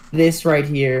right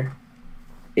here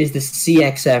is the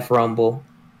CXF Rumble.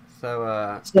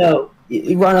 So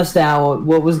you run us down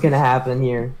what was going to happen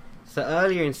here. So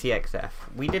earlier in CXF,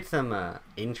 we did some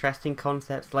interesting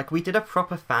concepts. Like, we did a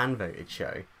proper fan-voted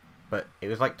show, but it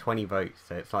was like 20 votes,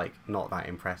 so it's like not that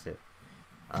impressive.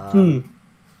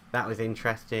 That was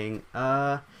interesting.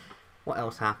 What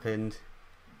else happened?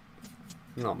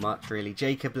 Not much, really.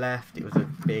 Jacob left. It was a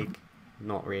big,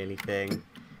 not really thing.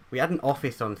 We had an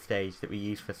office on stage that we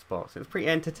used for spots. It was pretty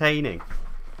entertaining.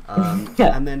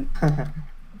 And then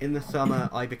in the summer,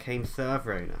 I became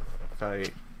server owner. So,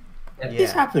 yeah.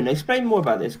 This happened. Explain more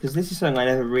about this, because this is something I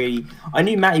never really... I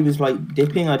knew Matty was like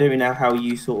dipping. I don't even know how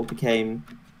you sort of became...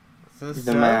 So the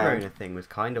server owner thing was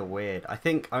kind of weird. I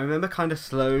remember kind of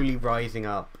slowly rising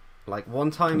up. Like,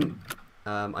 one time,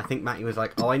 I think Matty was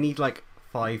like, I need like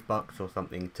 $5 or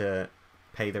something to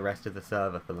pay the rest of the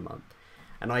server for the month.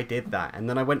 And I did that. And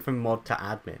then I went from mod to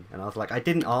admin. And I was like, I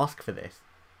didn't ask for this.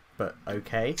 But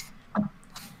okay.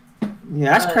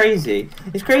 Yeah, that's crazy.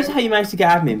 It's crazy how you managed to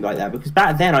get admin like that. Because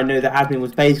back then, I know that admin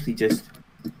was basically just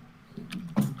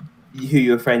who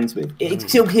you were friends with. It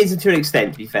still is to an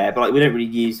extent, to be fair. But like, we don't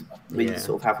really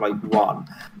sort of have like one.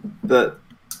 But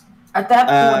at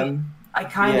that point, I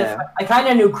kind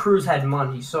of knew Crews had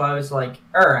money, so I was like,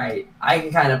 all right, I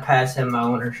can kind of pass him my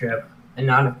ownership and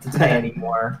not have to pay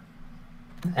anymore.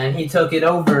 And he took it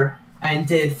over and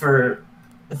did for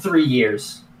 3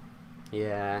 years.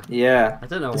 Yeah. I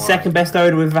don't know why. The second best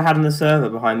owner we've ever had on the server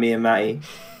behind me and Matty.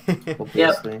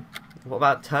 Obviously. Yep. What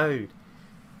about Toad?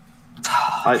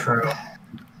 True.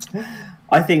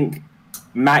 I think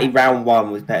Matty round 1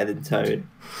 was better than Toad.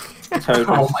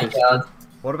 Oh my god.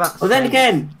 What about... Well, then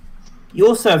again,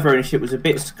 your server ownership was a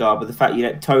bit scarred by the fact you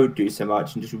let Toad do so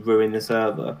much and just ruin the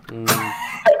server.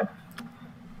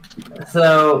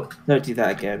 So... Don't do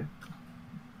that again.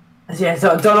 Yeah,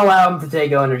 so don't allow him to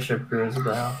take ownership, Crews,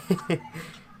 though.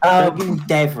 Don't give him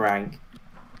dev rank.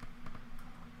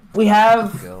 We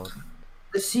have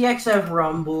the CXF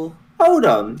Rumble. Hold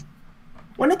on.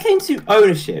 when it came to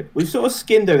ownership, we sort of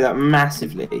skimmed over that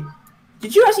massively.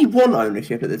 Did you actually want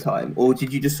ownership at the time, or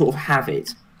did you just sort of have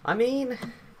it? I mean,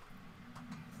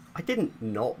 I didn't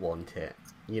not want it.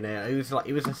 You know,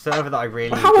 it was a server that I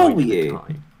really enjoyed. How old were you?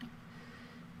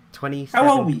 27,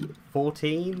 How old were you?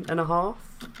 14 and a half.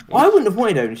 I wouldn't have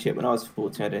wanted ownership when I was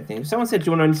 14, I don't think. If someone said,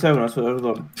 do you want to own a server? I was sort of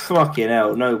like, fucking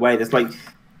hell, no way. There's like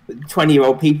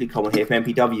 20-year-old people who come on here from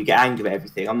MPW, get angry at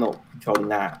everything. I'm not controlling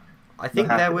that. I think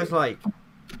there was like...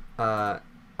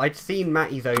 I'd seen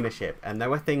Matty's ownership, and there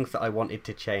were things that I wanted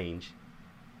to change.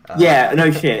 Yeah,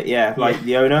 no shit, yeah. Like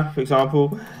the owner, for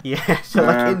example. Yeah, so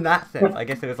like in that sense, I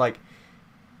guess it was like,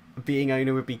 being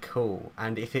owner would be cool,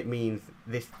 and if it means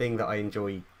this thing that I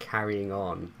enjoy carrying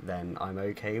on, then I'm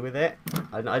okay with it.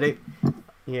 I don't...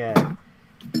 Yeah.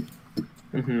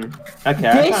 Mm-hmm. Okay,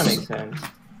 that kind of makes sense.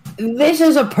 This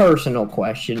is a personal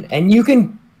question, and you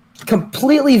can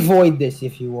completely void this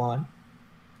if you want.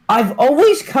 I've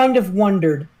always kind of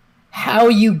wondered how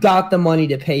you got the money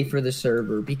to pay for the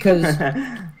server, because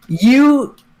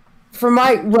you, from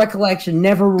my recollection,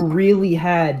 never really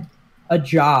had a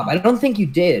job. I don't think you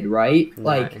did, right? No.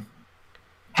 Like,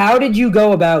 how did you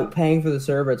go about paying for the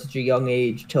server at such a young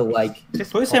age till, like,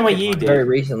 Just the same way you did. very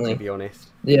recently? To be honest.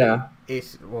 Yeah.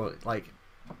 It's, well, like,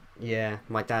 yeah,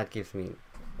 my dad gives me,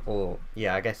 or,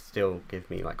 yeah, I guess still gives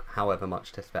me, like, however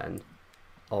much to spend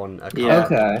on a card. Yeah.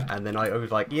 Okay. And then I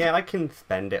was like, yeah, I can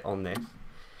spend it on this.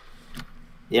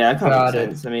 Yeah, that kind Got of it.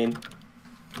 makes sense.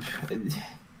 I mean,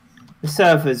 the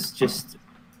server's just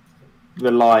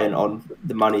reliant on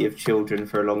the money of children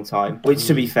for a long time, which,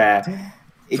 to be fair,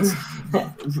 it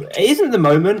isn't at the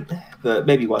moment, but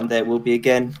maybe one day it will be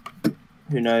again.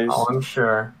 Who knows? Oh, I'm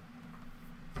sure.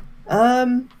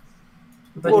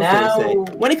 But What now, was I gonna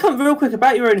say? When it comes real quick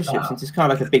about your ownership, since it's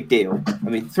kind of like a big deal. I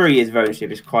mean, 3 years of ownership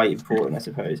is quite important, I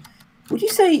suppose. Would you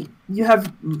say you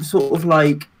have sort of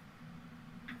like,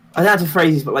 I don't have to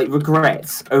phrase this, but like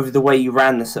regrets over the way you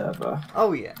ran the server?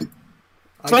 Oh, yeah.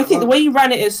 So I think the way you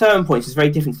ran it at certain points is very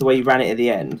different to the way you ran it at the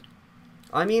end.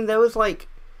 I mean, there was like,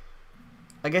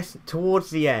 I guess towards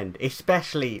the end,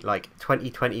 especially like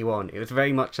 2021, it was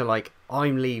very much a like,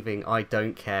 I'm leaving, I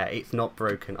don't care, it's not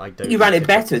broken, I don't. You ran it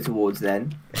better towards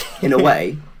then, in a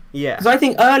way. Yeah. Because I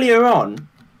think earlier on,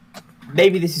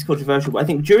 maybe this is controversial, but I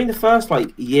think during the first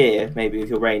like year, maybe of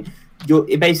your reign,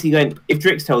 it basically going, if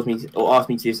Drix tells me or asks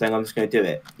me to do something, I'm just going to do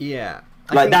it. Yeah.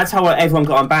 Like that's how everyone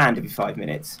got unbanned every 5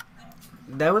 minutes.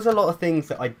 There was a lot of things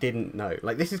that I didn't know.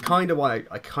 Like, this is kind of why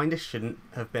I kind of shouldn't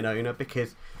have been owner,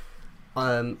 because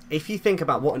if you think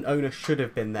about what an owner should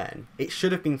have been then, it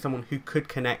should have been someone who could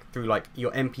connect through, like,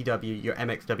 your MPW, your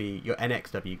MXW, your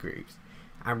NXW groups,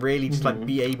 and really just, like,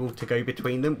 be able to go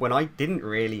between them, when I didn't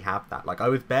really have that. Like, I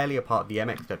was barely a part of the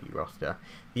MXW roster.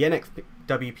 The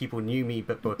NXW people knew me,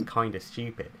 but were kind of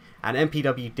stupid. And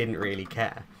MPW didn't really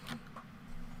care.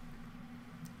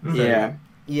 Yeah.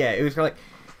 Yeah, it was like...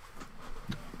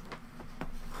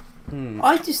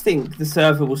 I just think the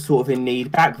server was sort of in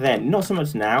need back then, not so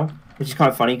much now, which is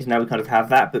kind of funny because now we kind of have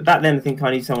that. But back then, I think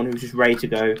I need someone who was just ready to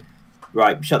go,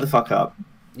 right, shut the fuck up,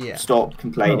 stop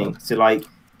complaining to like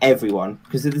everyone.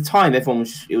 Because at the time, everyone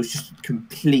was just, it was just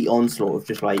complete onslaught of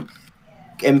just like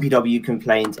MPW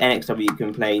complaints, NXW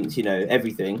complaints, you know,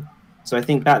 everything. So I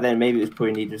think back then maybe it was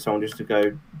probably needed someone just to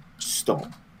go, stop.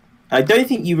 I don't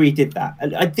think you really did that.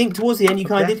 I think towards the end you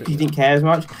kind of did because you didn't care as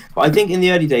much. But I think in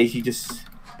the early days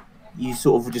you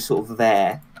sort of just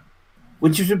there,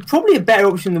 which was probably a better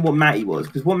option than what Matty was,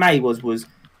 because what Matty was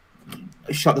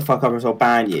shut the fuck up or I'll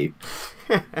ban you,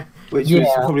 which was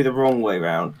probably the wrong way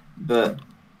around. But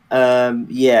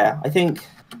yeah, I think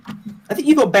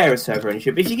you got better at server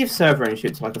ownership. If you give server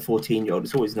ownership to like a 14-year-old,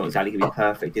 it's always not exactly going to be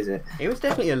perfect, is it? It was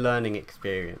definitely a learning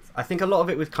experience. I think a lot of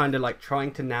it was kind of like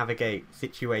trying to navigate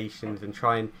situations and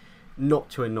trying not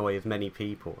to annoy as many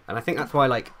people. And I think that's why,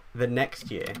 like, the next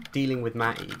year, dealing with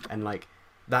Matty and, like,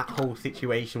 that whole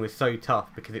situation was so tough,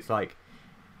 because it's like,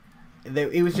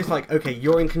 it was just like, okay,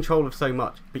 you're in control of so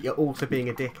much, but you're also being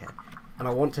a dickhead. And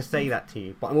I want to say that to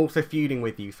you, but I'm also feuding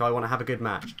with you, so I want to have a good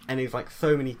match. And it's like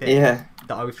so many things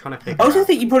that I was trying to pick I also out.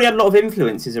 think you probably had a lot of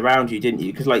influences around you, didn't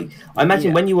you? Because, like, I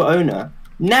imagine when you were owner,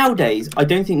 nowadays, I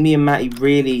don't think me and Matty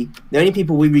really, the only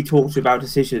people we really talk to about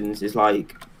decisions is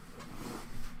like,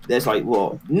 there's like,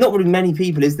 what? Not really many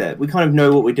people, is there? We kind of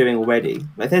know what we're doing already.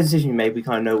 Like, if there's a decision you made, we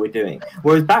kind of know what we're doing.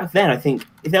 Whereas back then, I think,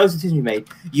 if there was a decision you made,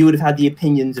 you would have had the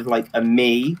opinions of, like, a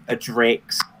me, a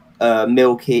Drix,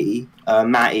 Milky,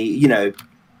 Matty, you know,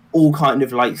 all kind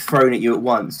of, like, thrown at you at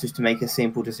once just to make a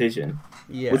simple decision.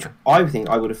 Yeah. Which I think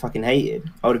I would have fucking hated.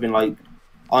 I would have been like,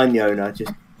 I'm the owner,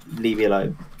 just leave me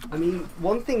alone. I mean,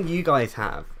 one thing you guys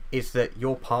have is that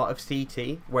you're part of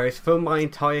CT, whereas for my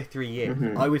entire 3 years,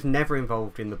 I was never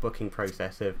involved in the booking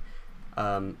process of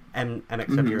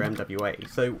MXW or MWA.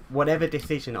 So whatever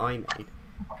decision I made,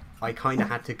 I kind of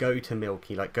had to go to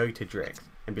Milky, like go to Drix,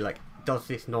 and be like, does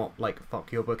this not like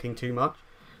fuck your booking too much?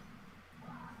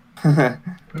 So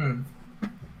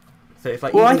it's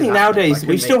like, well, I think nowadays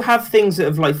we still have things that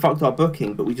have like fucked our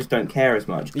booking, but we just don't care as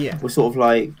much. Yeah, we're sort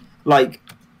of like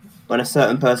when a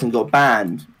certain person got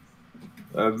banned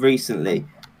recently,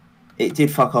 it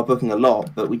did fuck our booking a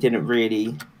lot, but we didn't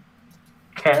really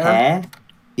care.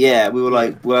 Yeah, we were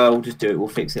like, well, just do it. We'll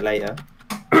fix it later.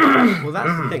 Well,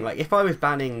 that's the thing. Like, if I was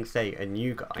banning, say, a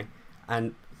new guy,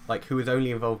 and like who was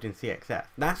only involved in CXF,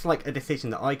 that's like a decision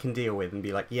that I can deal with and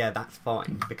be like, yeah, that's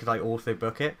fine because I also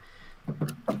book it.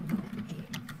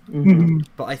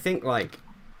 But I think like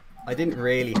I didn't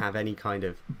really have any kind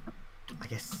of, I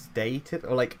guess, stated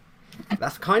or like.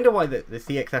 That's kind of why the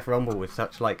CXF Rumble was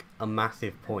such like a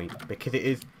massive point, because it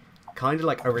is kind of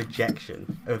like a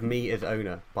rejection of me as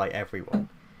owner by everyone,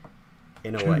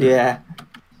 in a way. Yeah.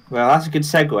 Well, that's a good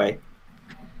segue.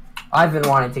 I've been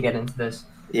wanting to get into this.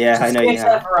 Yeah, so I know you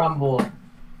have. CXF Rumble.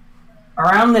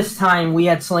 Around this time, we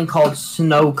had something called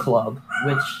Snow Club,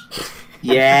 which...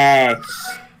 Yes.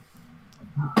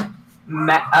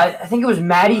 I think it was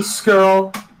Matty,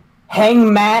 Skrull,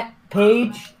 Hang Matt,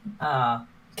 Page,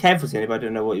 Kev was in it, but I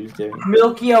don't know what he was doing.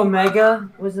 Milky Omega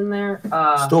was in there.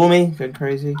 Stormy, going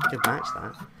crazy. Good match,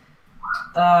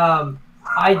 that.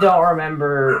 I don't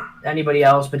remember anybody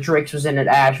else, but Drix was in it,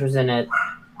 Ash was in it.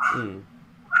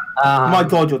 My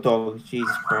God, your dog.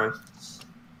 Jesus Christ.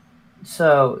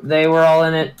 So, they were all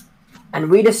in it,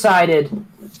 and we decided...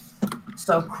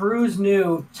 So, Crews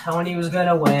knew Tony was going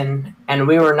to win, and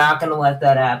we were not going to let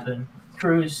that happen.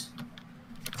 Crews,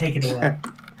 take it away.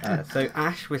 So,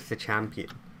 Ash was the champion.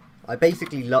 I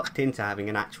basically lucked into having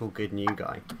an actual good new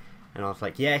guy. And I was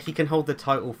like, yeah, he can hold the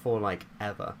title for, like,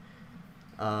 ever.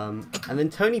 And then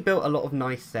Tony built a lot of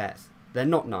nice sets. They're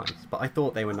not nice, but I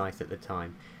thought they were nice at the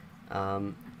time.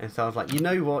 And so I was like, you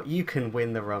know what? You can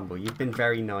win the Rumble. You've been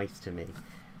very nice to me.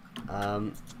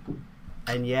 And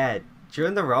yeah,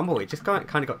 during the Rumble, it just kind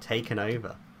of got taken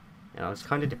over. And I was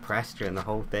kind of depressed during the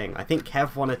whole thing. I think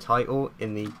Kev won a title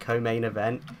in the co-main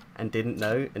event and didn't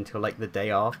know until like the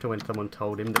day after when someone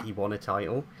told him that he won a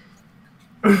title.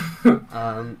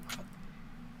 So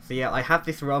yeah, I have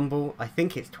this Rumble. I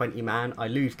think it's 20 man. I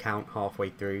lose count halfway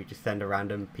through. Just send a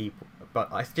random people, but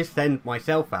I just send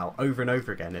myself out over and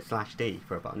over again as /D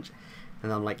for a bunch.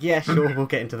 And I'm like, yeah, sure, we'll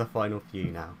get into the final few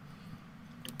now.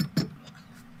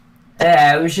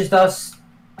 Yeah, it was just us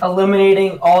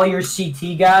eliminating all your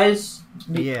CT guys.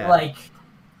 Yeah. Like,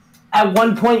 at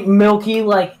one point, Milky,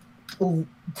 like,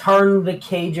 turned the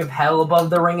cage of hell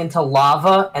above the ring into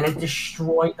lava, and it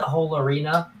destroyed the whole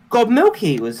arena. God,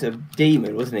 Milky was a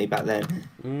demon, wasn't he, back then?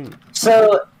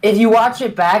 So, if you watch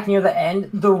it back near the end,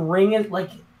 the ring,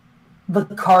 like, the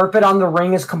carpet on the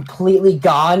ring is completely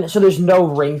gone, so there's no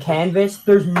ring canvas.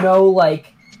 There's no,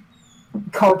 like,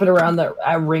 carpet around the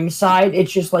ringside.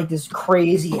 It's just, like, this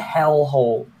crazy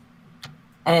hellhole.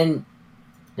 And,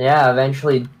 yeah,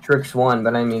 eventually Drix won,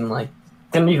 but I mean, like,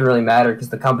 didn't even really matter because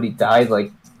the company died,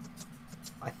 like,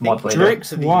 I think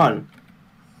Drix won.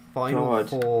 Final God.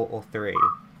 4 or 3.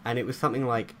 And it was something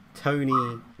like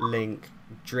Tony, Link,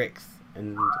 Drix,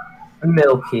 and...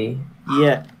 Milky.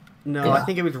 Yeah. No, yeah. I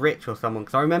think it was Rich or someone,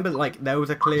 because I remember, like, there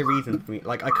was a clear reason for me.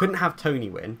 Like, I couldn't have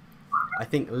Tony win. I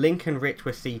think Link and Rich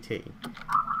were CT.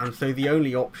 And so the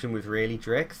only option was really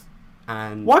Drix.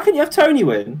 And why couldn't you have Tony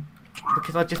win?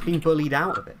 Because I'd just been bullied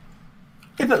out of it.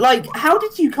 Yeah, but, like, how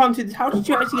did you actually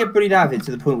get bullied out of it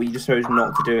to the point where you just chose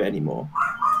not to do it anymore?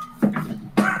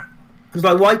 Because,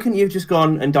 like, why couldn't you have just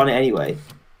gone and done it anyway?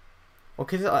 Well,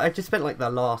 because I just spent, like, the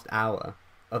last hour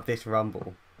of this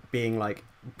Rumble being, like,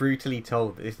 brutally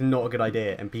told that it's not a good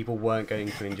idea and people weren't going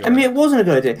to enjoy it. I mean, it wasn't a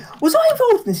good idea. Was I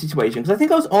involved in this situation? Because I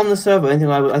think I was on the server. I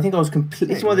think I was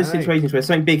completely... It's one of those situations where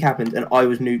something big happened and I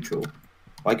was neutral.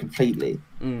 Like, completely.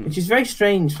 Which is very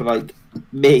strange for, like,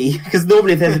 me. Because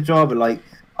normally if there's a drama, like,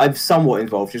 I'm somewhat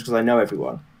involved just because I know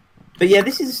everyone. But yeah,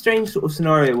 this is a strange sort of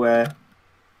scenario where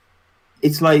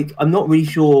it's like, I'm not really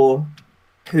sure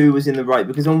who was in the right.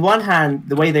 Because on one hand,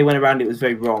 the way they went around it was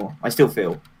very wrong. I still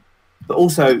feel. But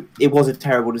also, it was a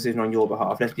terrible decision on your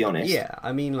behalf, let's be honest. Yeah,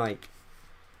 I mean, like,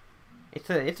 it's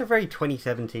a very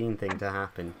 2017 thing to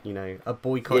happen, you know, a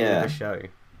boycotting of a show.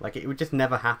 Like, it would just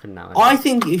never happen now. I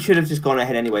think you should have just gone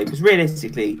ahead anyway, because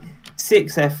realistically,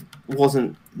 6F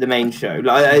wasn't the main show.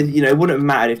 Like, you know, it wouldn't have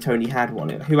mattered if Tony had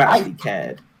won it. Who actually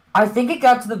cared? I think it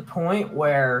got to the point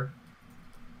where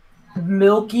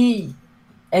Milky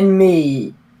and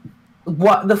me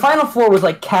what the final four was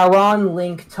like Caron,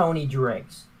 Link, Tony,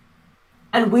 Driggs.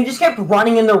 And we just kept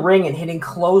running in the ring and hitting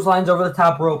clotheslines over the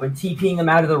top rope and TPing them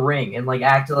out of the ring and like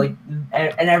acting like,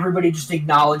 and everybody just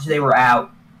acknowledged they were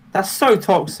out. That's so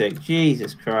toxic.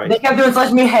 Jesus Christ. They kept doing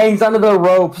such me hangs onto the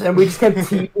ropes and we just kept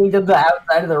TPing to the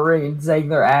outside of the ring and saying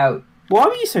they're out. Why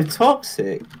were you so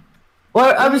toxic?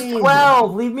 Well, I was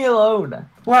 12. Leave me alone.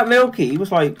 What, Milky? He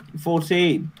was like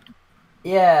 14.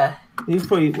 Yeah. He was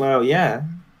probably, well, yeah.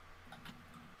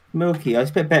 Milky, I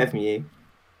expect better from you.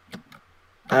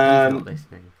 He's not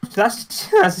listening. So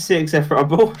that's a 6 for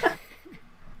Rumble.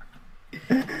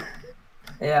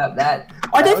 Yeah, that.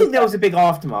 I don't think there was a big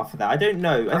aftermath for that. I don't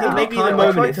know. I think maybe in the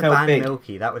moment it felt big.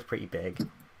 Milky, that was pretty big.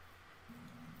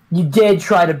 You did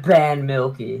try to ban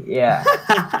Milky, yeah.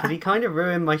 Because he kind of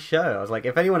ruined my show. I was like,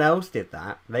 if anyone else did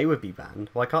that, they would be banned.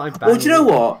 Why can't I ban Well, do you know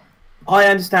what? I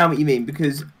understand what you mean,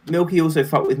 because Milky also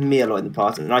fucked with me a lot in the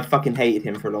past, and I fucking hated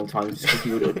him for a long time, just because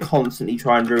he would constantly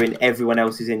try and ruin everyone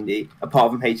else's indie,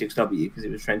 apart from HXW, because it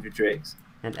was friends with Driggs.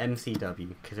 And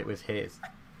MCW, because it was his.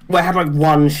 Well, I had like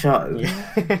one show.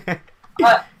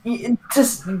 Yeah.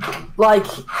 Just, like,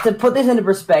 to put this into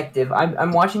perspective,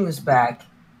 I'm watching this back,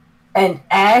 and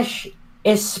Ash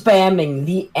is spamming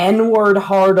the N-word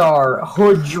hard R,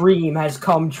 Hood Dream has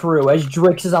come true, as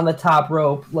Drix is on the top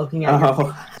rope looking at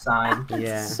your sign.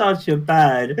 Yeah. Such a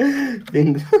bad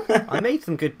thing. I made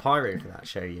some good pyro for that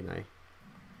show, you know.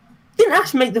 Didn't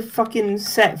Ash make the fucking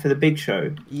set for the big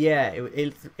show? Yeah,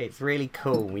 it's really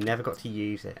cool. We never got to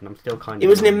use it, and I'm still kind of... It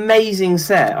was an amazing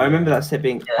set. I remember that set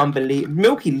being unbelievable.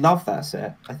 Milky loved that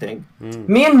set, I think.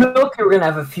 Me and Milky were going to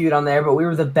have a feud on there, but we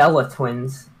were the Bella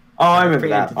twins. Oh, I remember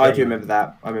that. I do remember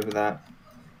that. I remember that.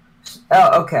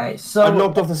 Oh, okay. So I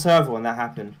logged off the server when that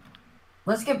happened.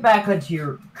 Let's get back onto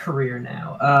your career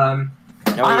now. I'm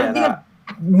going to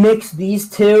mix these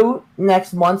two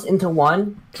next month into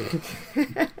one.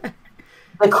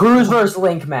 The Crews vs.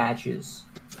 Link matches.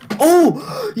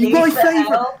 Oh, you my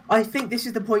favourite. I think this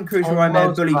is the point, Crews, where I may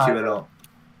have bullied you a lot.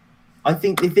 I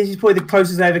think this is probably the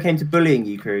closest I ever came to bullying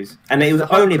you, Crews. And it was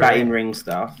only about in-ring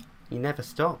stuff. You never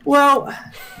stopped. Well,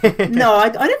 no, I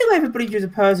don't think I ever bullied you as a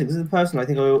person. Because as a person, I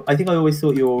think I always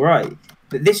thought you were all right.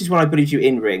 But this is when I bullied you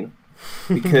in-ring.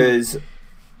 Because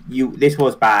this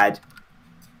was bad.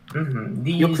 Mm-hmm.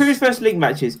 Your Crews vs. Link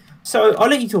matches. So I'll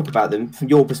let you talk about them from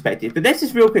your perspective. But let's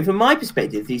just real quick, from my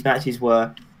perspective, these matches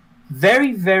were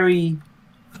very, very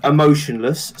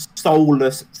emotionless,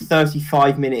 soulless,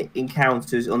 35-minute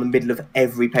encounters on the middle of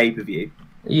every pay-per-view.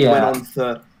 Yeah. Went on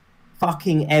for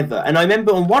fucking ever. And I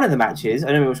remember on one of the matches, I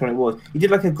don't remember which one it was, you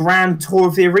did like a grand tour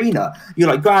of the arena. You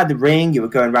like got out of the ring, you were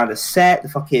going around the set, the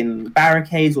fucking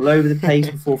barricades all over the place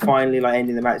before finally like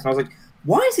ending the match. And I was like,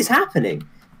 why is this happening?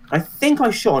 I think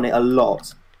I shot on it a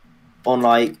lot on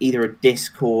like either a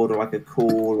Discord or like a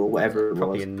call or whatever it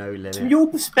Probably was. a no limit. From your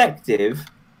perspective,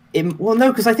 well,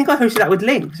 no, because I think I hosted that with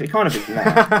Link, so it can't have been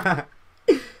that.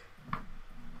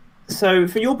 So,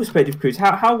 from your perspective, Crews,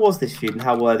 how was this feud and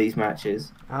how were these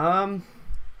matches? Gosh,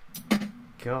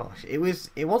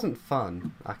 it wasn't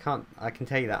fun. I can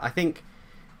tell you that. I think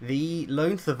the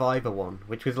Lone Survivor one,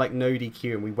 which was like no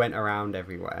DQ and we went around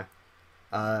everywhere.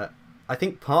 I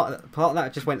think part of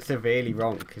that just went severely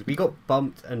wrong because we got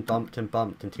bumped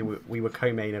until we were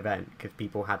co-main event because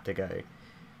people had to go.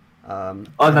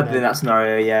 I've had been in that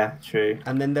scenario, yeah, true.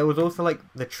 And then there was also like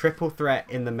the triple threat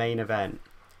in the main event,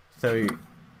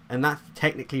 and that's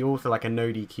technically also like a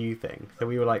no DQ thing. So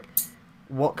we were like,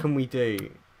 what can we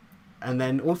do? And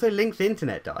then also Link's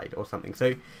internet died or something.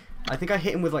 So I think I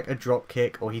hit him with like a drop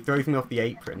kick or he throws me off the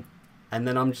apron, and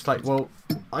then I'm just like, well,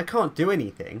 I can't do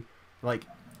anything. Like,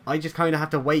 I just kind of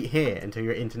have to wait here until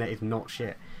your internet is not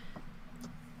shit.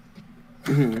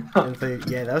 And so,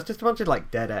 yeah, that was just a bunch of,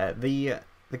 like, dead air. The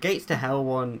Gates to Hell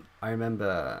one, I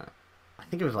remember, I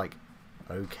think it was, like,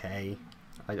 okay.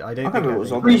 I don't think it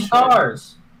was on 3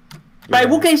 stars. Yeah. Right,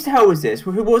 what Gates to Hell was this?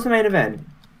 What was the main event?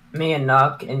 Me and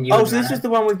Nuck and you. Oh, so this was the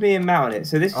one with me and Matt on it.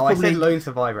 So this is probably... I said Lone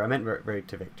Survivor. I meant Road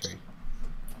to Victory.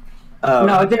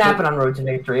 No, it didn't happen on Road to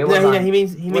Victory. It was he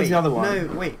means the other one.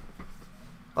 No, wait.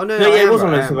 Oh, no, it was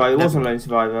on Lone Survivor. It was on Lone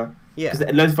Survivor. Yeah.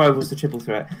 Because Lone Survivor was the triple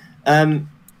threat.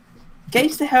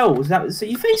 Gates to Hell, was that... So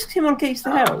you faced him on Gates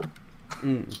to Hell?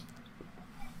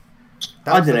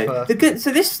 I don't know.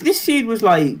 So this feud was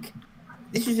like...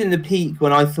 This was in the peak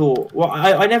when I thought... Well,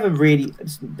 I never really...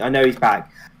 I know he's back,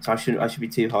 so I should be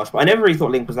too harsh. But I never really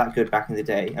thought Link was that good back in the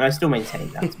day. And I still maintain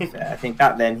that, to be fair. I think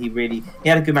back then he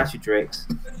had a good match with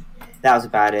Drix. That was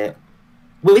about it.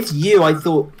 With you,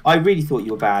 I really thought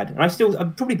you were bad.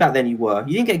 And probably back then you were.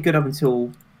 You didn't get good up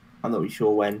until... I'm not really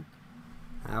sure when.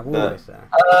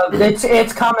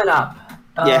 It's coming up.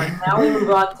 Now we move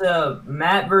on to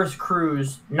Matt versus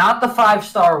Crews. Not the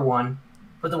 5-star one,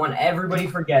 but the one everybody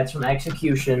forgets from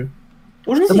Execution.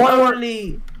 Wasn't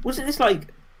this like...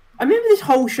 I remember this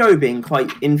whole show being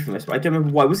quite infamous, but I don't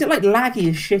remember why. Was it like laggy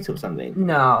as shit or something?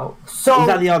 No. So was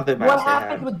that the other match what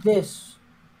happened with this?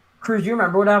 Crews, do you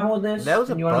remember what happened with this? There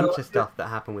was a bunch of stuff that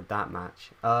happened with that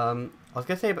match. I was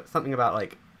going to say something about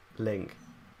like Link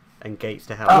and Gates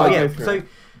to Hell. Oh, yeah. So,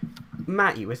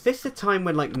 Matty, was this the time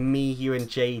when like me, you, and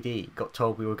JD got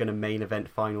told we were going to main event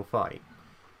Final Fight?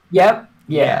 Yep.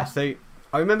 Yeah. So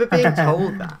I remember being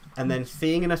told that, and then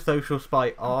seeing in a social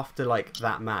spy after like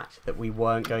that match that we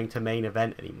weren't going to main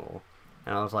event anymore,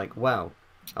 and I was like, well,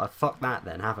 I fucked that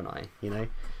then, haven't I? You know.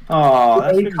 Oh,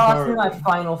 that's it cost me my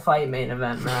Final Fight main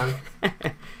event, man.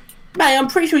 Mate, I'm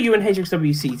pretty sure you were in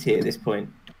HXWCT at this point.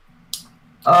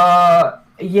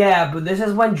 Yeah, but this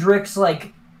is when Drix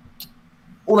like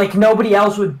nobody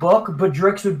else would book, but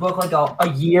Drix would book like a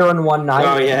year and one night.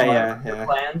 Oh yeah.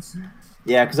 Plans.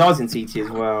 Yeah, because I was in CT as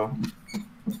well.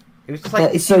 It was just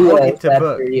like if you wanted to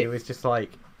book, it was just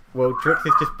like, well, Drix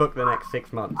has just booked the next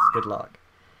 6 months. Good luck.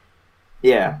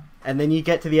 Yeah. And then you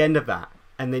get to the end of that,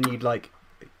 and then you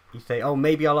say, oh,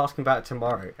 maybe I'll ask him about it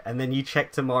tomorrow, and then you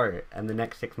check tomorrow, and the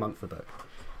next 6 months are booked.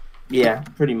 Yeah,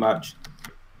 pretty much.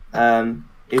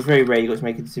 It's very rare you got to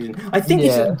make a decision. I think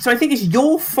it's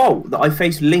your fault that I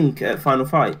faced Link at Final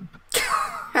Fight.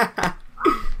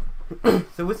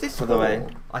 So was this 4? By the way,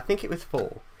 I think it was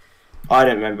 4. I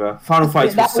don't remember. Final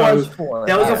Fights were so... 4.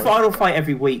 There was a Final Fight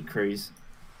every week, Crews.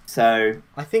 So...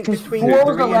 I think between 3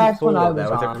 and 4 there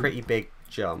was a pretty big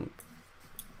jump.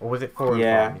 Or was it 4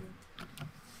 and 5?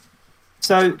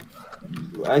 So...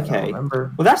 Okay.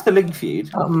 Well, that's the Link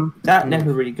feud. That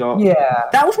never really got... Yeah.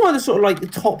 That was one of the sort of like the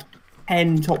top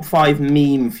 10, top 5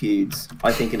 meme feuds,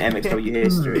 I think, in MXW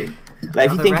history. Like,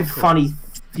 if you think of funny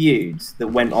feuds that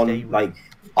went on, like...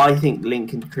 I think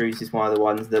Link and Crews is one of the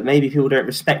ones that maybe people don't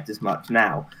respect as much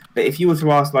now. But if you were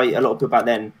to ask like a lot of people back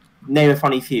then, name a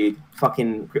funny feud, I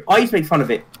used to make fun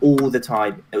of it all the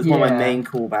time. It was one of my main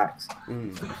callbacks.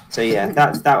 So yeah,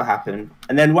 that happened.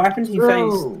 And then what happened?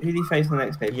 Who did he face on the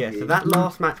next pay-per-view? Yeah, so that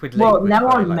last match with Link. Well, now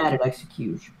I'm mad at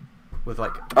Execution. Was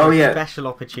like a special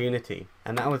opportunity,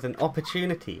 and that was an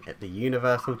opportunity at the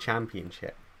Universal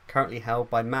Championship, currently held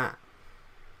by Matt.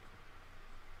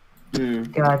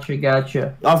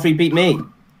 Gotcha. After he beat me.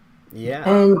 Yeah.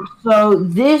 And so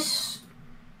this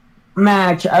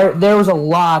match, there was a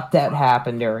lot that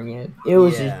happened during it. It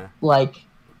was just, like,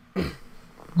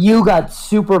 you got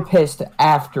super pissed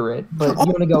after it, but you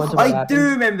want to go into what happened? I do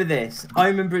remember this. I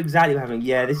remember exactly what happened.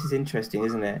 Yeah, this is interesting,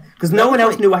 isn't it? Because no one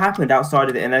else knew what happened outside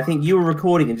of it, and I think you were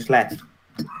recording and just left.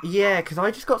 Yeah, because I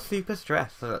just got super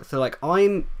stressed. So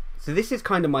this is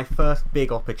kind of my first big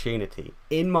opportunity,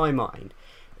 in my mind.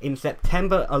 In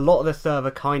September, a lot of the server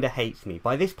kind of hates me.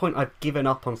 By this point, I've given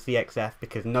up on CXF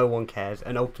because no one cares,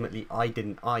 and ultimately, I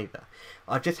didn't either.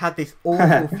 I've just had this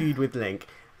awful feud with Link,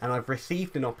 and I've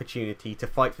received an opportunity to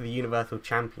fight for the Universal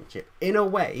Championship. In a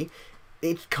way,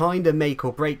 it's kind of make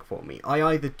or break for me. I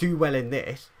either do well in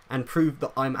this and prove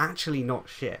that I'm actually not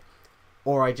shit,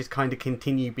 or I just kind of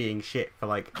continue being shit for,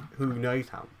 like, who knows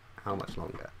how much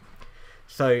longer.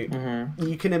 So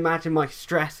you can imagine my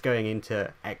stress going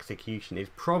into Execution is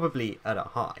probably at a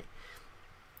high.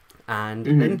 And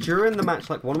then during the match,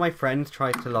 like, one of my friends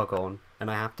tries to log on,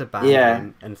 and I have to ban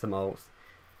him and some ults.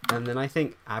 And then I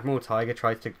think Admiral Tiger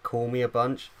tries to call me a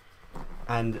bunch,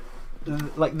 and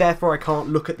like therefore I can't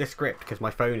look at the script because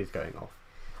my phone is going off.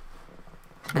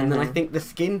 And then I think the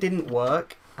skin didn't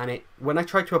work, and when I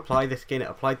tried to apply the skin, it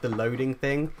applied the loading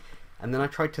thing. And then I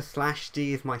tried to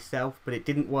 /D as myself, but it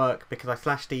didn't work because I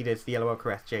 /D'd as the LOL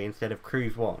SJ instead of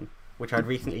Crews1, which I'd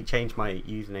recently changed my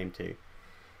username to.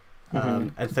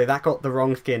 And so that got the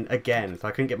wrong skin again, so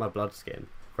I couldn't get my blood skin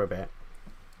for a bit.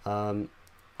 And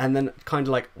then kind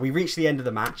of like, we reached the end of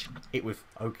the match. It was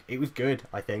good,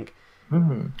 I think.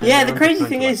 Yeah, the crazy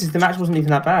thing is the match wasn't even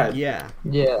that bad. Yeah.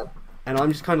 And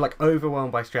I'm just kind of like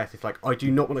overwhelmed by stress. It's like, I do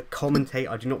not want to commentate,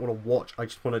 I do not want to watch, I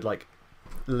just want to like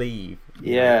leave.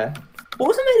 Yeah. What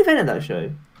was the main event of that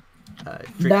show?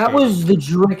 That was the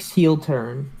Drix heel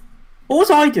turn. What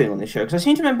was I doing on this show? Because I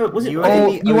seem to remember, was it... You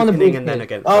won the briefcase. And then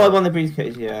against I won the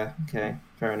briefcase, yeah. Okay,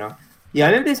 fair enough. Yeah, I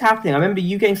remember this happening. I remember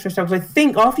you getting stressed out because I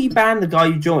think after you banned the guy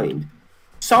you joined,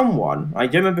 someone, I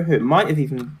don't remember who,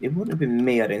 it wouldn't have been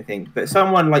me, I don't think, but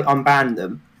someone like unbanned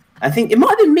them. I think it might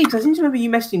have been me because I seem to remember you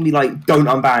messaging me like, don't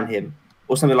unban him.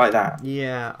 Or something like that.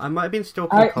 Yeah, I might have been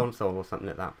stalking console or something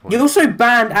at that point. You also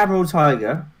banned Admiral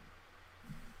Tiger.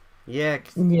 Yeah,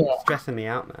 it's stressing me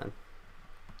out, man.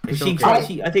 I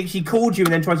think she called you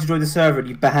and then tried to join the server and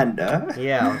you banned her.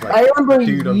 Yeah, I was like, I remember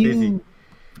dude, I'm busy.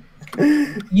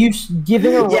 You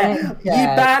giving a Yeah, rant, you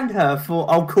banned her for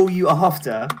 "I'll call you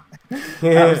after."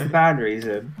 That was the ban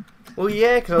reason. Well,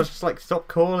 yeah, because I was just like, stop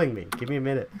calling me. Give me a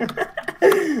minute.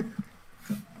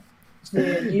 So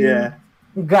you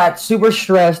got super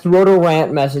stressed, wrote a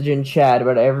rant message in chat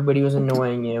about everybody was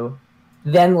annoying you,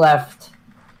 then left,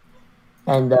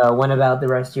 and went about the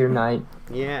rest of your night.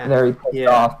 Yeah. Very pissed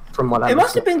off from what I It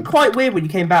must have been quite weird when you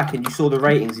came back and you saw the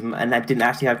ratings and that didn't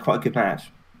actually have quite a good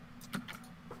match.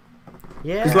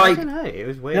 Yeah, like, I don't know. It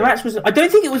was weird. The match was. I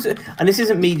don't think it was. And this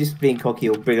isn't me just being cocky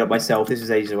or bringing up myself. This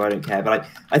is ages ago. I don't care. But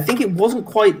I think it wasn't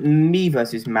quite me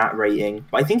versus Matt rating.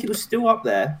 But I think it was still up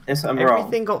there. Unless I'm wrong.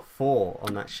 Everything got 4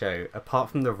 on that show,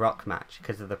 apart from the Rock match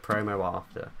because of the promo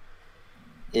after.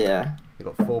 Yeah. It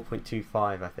got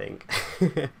 4.25, I think.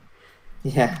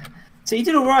 Yeah. So you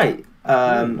did all right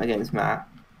against Matt.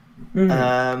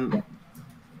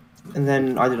 And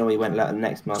then, I don't know, we went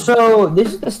next month. So,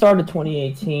 this is the start of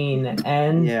 2018,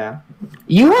 and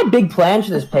you had big plans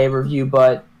for this pay-per-view,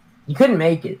 but you couldn't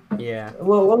make it. Yeah.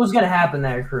 Well, what was going to happen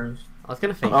there, Crews? I was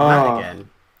going to face Matt again,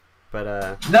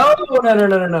 but...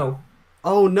 No.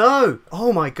 Oh, no!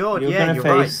 Oh, my God, you're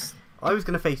right. I was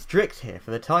going to face Drix here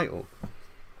for the title.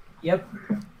 Yep.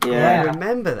 Yeah. I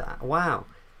remember that. Wow.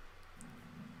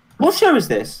 What show is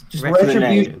this? Just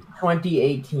Retribution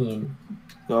 2018.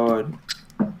 God.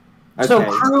 Okay. So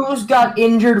Crews got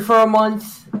injured for a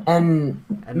month, and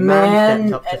Man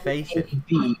stepped up to face it.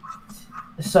 beat.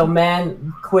 So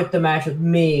Man quit the match with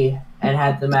me and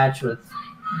had the match with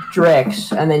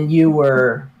Drix, and then you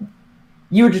were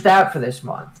just out for this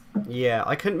month. Yeah,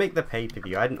 I couldn't make the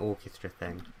pay-per-view. I had an orchestra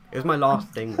thing. It was my last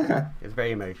thing. It was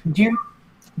very emotional. Do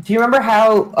you remember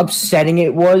how upsetting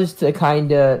it was to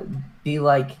kind of be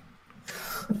like,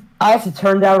 I have to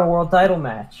turn down a world title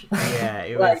match? Yeah,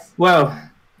 it like, was. Well,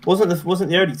 wasn't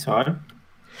the only time.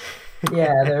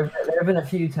 Yeah, there have been a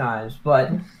few times,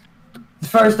 but the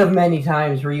first of many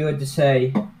times where you had to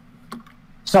say,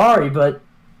 "Sorry, but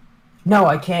no,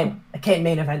 I can't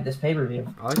main event this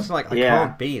pay-per-view." I was just like, I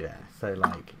can't be there, so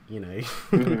like, you know.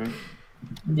 Mm-hmm.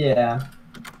 Yeah.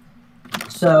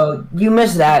 So you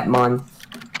missed that month,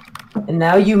 and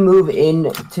now you move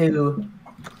into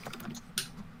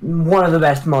one of the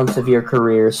best months of your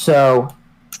career. So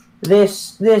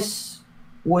this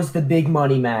was the big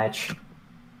money match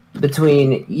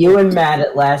between you and Matt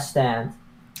at Last Stand.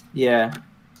 Yeah.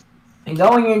 And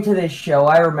going into this show,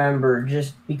 I remember,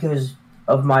 just because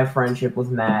of my friendship with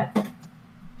Matt,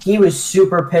 he was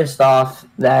super pissed off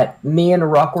that me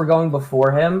and Ruck were going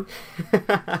before him.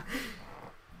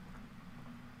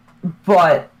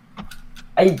 But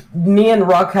me and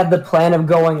Ruck had the plan of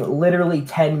going literally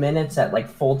 10 minutes at like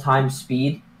full-time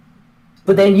speed.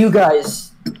 But then you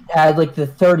guys had like the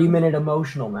 30-minute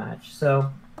emotional match,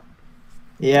 so...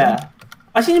 Yeah.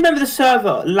 I seem to remember the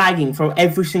server lagging from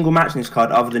every single match in this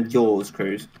card other than yours,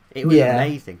 Crews. It was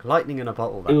amazing. Lightning in a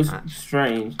bottle, that It was match.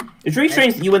 strange. It was really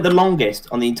strange that you went the longest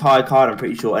on the entire card, I'm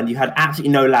pretty sure, and you had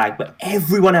absolutely no lag, but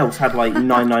everyone else had like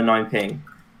 999 ping.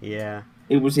 Yeah.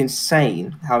 It was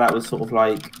insane how that was sort of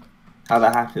like... how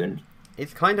that happened.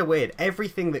 It's kind of weird.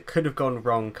 Everything that could have gone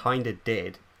wrong kind of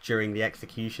did during the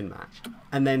execution match.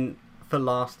 And then for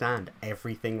Last Stand,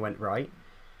 everything went right.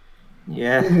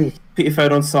 Yeah. Put your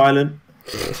phone on silent.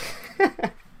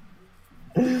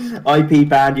 IP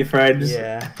banned your friends.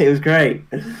 Yeah. It was great.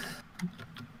 But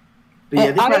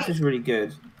yeah, this match was really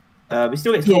good. We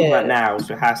still get to talk about now,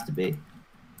 so it has to be.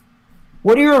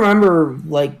 What do you remember,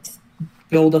 like,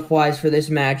 build-up wise for this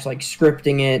match, like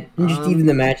scripting it, and just even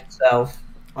the match itself?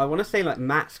 I want to say, like,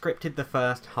 Matt scripted the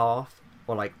first half,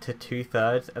 or like to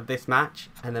 2/3 of this match,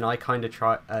 and then I kind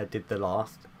of did the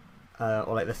last,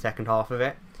 or like the second half of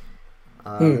it.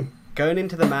 Going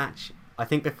into the match, I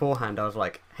think beforehand I was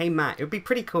like, "Hey Matt, it would be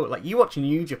pretty cool. Like, you watch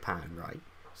New Japan, right?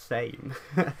 Same."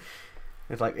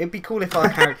 It's like it'd be cool if our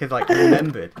characters like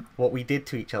remembered what we did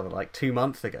to each other like 2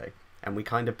 months ago, and we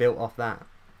kind of built off that.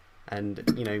 And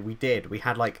you know, we did. We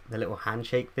had like the little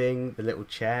handshake thing, the little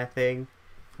chair thing,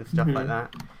 and stuff like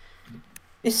that.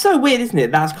 It's so weird, isn't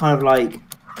it? That's kind of like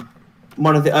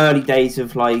one of the early days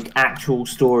of like actual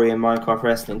story in Minecraft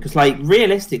wrestling. Because like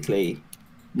realistically,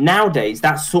 nowadays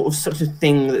that's sort of such a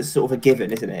thing that's sort of a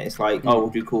given, isn't it? It's like, oh, we'll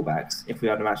do callbacks if we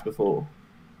had a match before.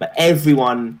 But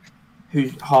everyone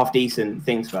who's half decent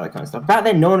thinks about that kind of stuff. Back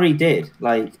then, no one really did.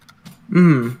 Like,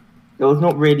 there was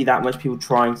not really that much people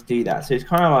trying to do that. So it's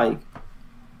kind of like,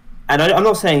 and I'm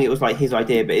not saying it was like his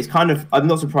idea, but it's kind of, I'm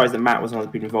not surprised that Matt wasn't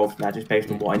been involved in that, just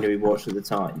based on what I knew he watched at the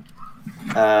time.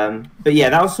 But yeah,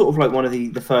 that was sort of like one of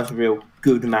the first real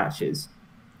good matches.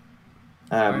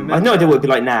 I have no idea what it'd be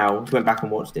like now. I went back and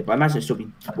watched it, but I imagine it'd still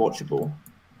be watchable.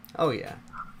 Oh yeah.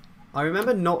 I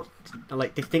remember not,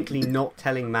 like, distinctly not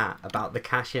telling Matt about the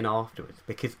cash-in afterwards,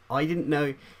 because I didn't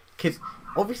know, because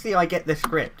obviously I get the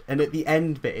script, and at the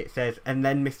end bit it says, and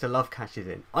then Mr. Love cashes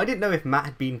in. I didn't know if Matt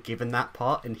had been given that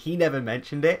part, and he never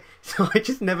mentioned it, so I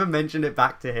just never mentioned it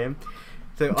back to him.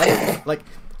 So I, like,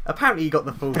 apparently he got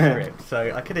the full script,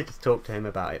 so I could have just talked to him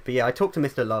about it. But yeah, I talked to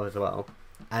Mr. Love as well,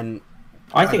 and...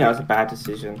 I think that was a bad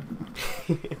decision.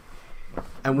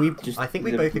 And I think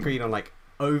we both agreed on, like,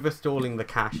 over-stalling the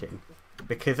cash-in,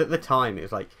 because at the time it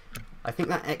was like, I think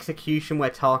that execution where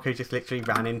Taco just literally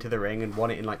ran into the ring and won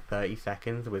it in like 30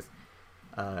 seconds was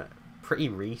pretty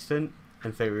recent,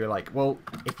 and so we were like, well,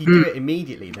 if you do it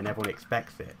immediately then everyone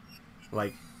expects it.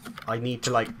 Like, I need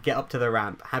to like get up to the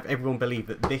ramp, have everyone believe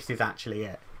that this is actually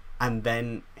it, and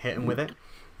then hit them with it.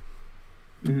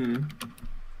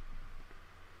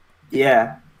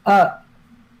 Yeah.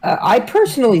 I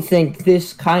personally think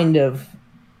this kind of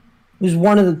was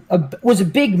was a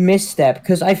big misstep,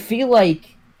 because I feel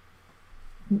like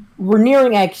we're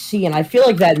nearing XC, and I feel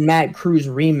like that Matt Crews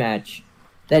rematch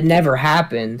that never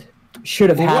happened should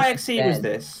have happened. What XC was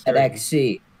this? At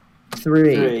XC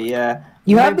 3. Yeah.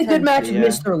 You had the good match with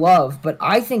Mr. Love, but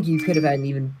I think you could have had an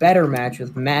even better match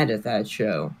with Matt at that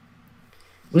show.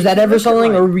 Was that ever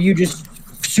something, or were you just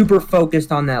super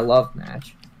focused on that Love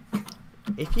match?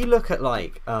 If you look at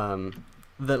like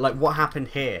what happened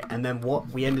here, and then what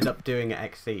we ended up doing at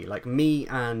XC, like me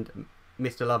and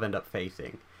Mr. Love end up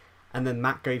facing, and then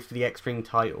Matt goes for the Xtreme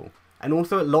title, and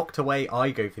also at Locked Away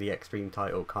I go for the Xtreme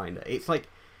title, kinda. It's like,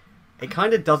 it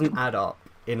kinda doesn't add up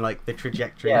in like the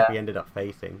trajectory that we ended up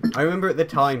facing. I remember at the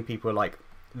time people were like,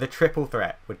 the triple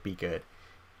threat would be good,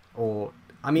 or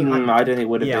I mean, I don't think it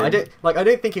would have been. I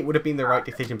don't think it would have been the right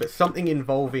decision, but something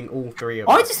involving all three of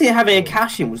I us. just think having a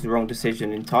cash-in was the wrong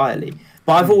decision entirely.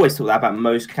 But I've always thought that about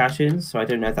most cash-ins, so I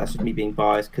don't know if that's just me being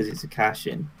biased because it's a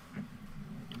cash-in.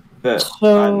 But, I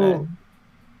don't know.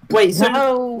 Wait,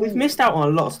 so we've missed out on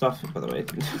a lot of stuff, by the way.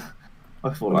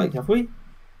 I feel like, have we?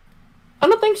 I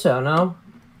don't think so, no.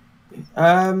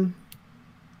 How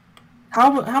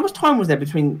much time was there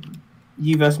between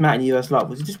you versus Matt and you versus Love?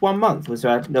 Was it just 1 month? Was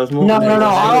there was more? No.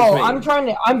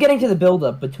 I'm getting to the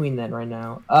build-up between then right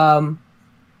now.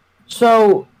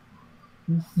 So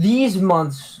these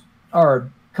months are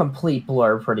complete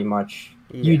blur, pretty much.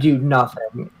 Yeah. You do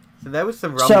nothing. So there was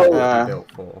some rumble that we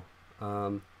built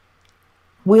for.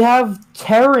 We have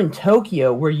Terror in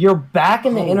Tokyo, where you're back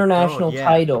in the international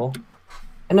title.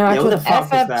 And then after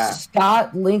FF,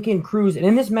 Scott, Link, and Crews. And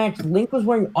in this match, Link was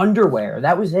wearing underwear.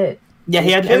 That was it. Yeah,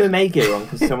 he had MMA gear on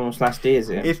because someone slashed ears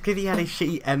in. It's because he had a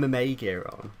shitty MMA gear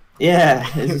on. Yeah,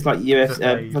 it's just like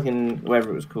fucking whatever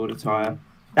it was called, attire.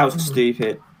 That was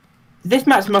stupid. This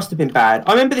match must have been bad.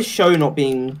 I remember this show not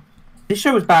being... This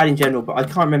show was bad in general, but I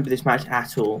can't remember this match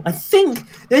at all. I think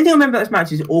the only thing I remember about this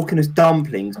match is Orkana's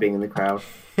dumplings being in the crowd.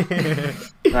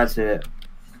 That's it.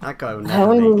 That guy will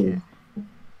never make it.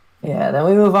 Yeah, then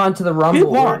we move on to the Rumble. Who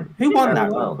won? Who won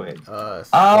that real quick?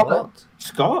 Scott?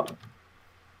 Scott?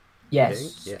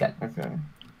 Yes. Yeah. Okay.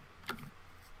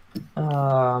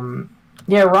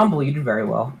 Yeah, Rumble, you did very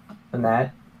well in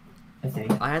that, I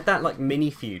think. I had that like mini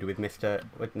feud with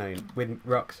with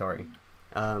Ruck,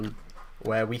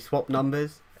 where we swapped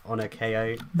numbers on a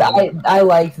KO. I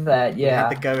liked that, yeah. We had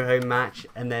the go home match,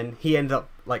 and then he ends up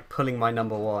like pulling my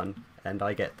number one, and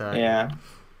I get third.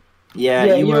 Yeah,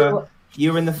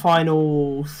 you were in the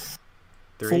final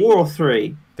 4 or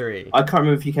 3? 3. I can't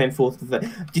remember if you came fourth or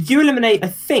third. Did you eliminate? I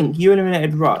think you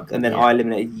eliminated Ruck, and then I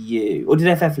eliminated you, or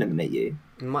did FF eliminate you?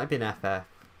 It might have been FF.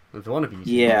 It was one of you.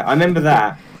 Yeah, I remember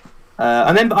that. I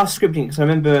remember us scripting because I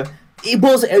remember it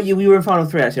was we were in final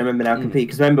 3 actually. I remember now complete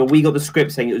because I remember we got the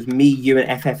script saying it was me, you,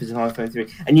 and FF as in final 3,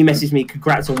 and you messaged me,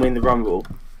 "Congrats on winning the Rumble."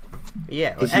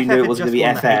 Yeah, because you knew it was going to be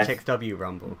FF. HXW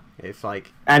Rumble. It's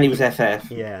like, and he was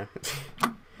FF. Yeah.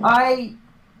 I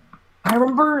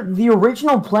remember the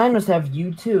original plan was to have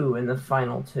you two in the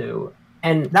final 2,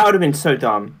 and that would have been so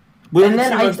dumb. We were the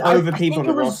most over people on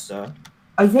the roster.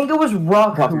 I think it was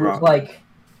Ruck who was like,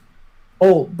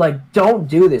 "Oh, like don't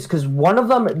do this," because one of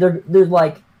them, there's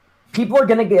like, people are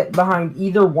gonna get behind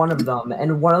either one of them,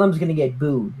 and one of them's gonna get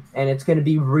booed, and it's gonna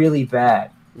be really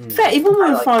bad. Fair, even when we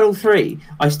were in final 3,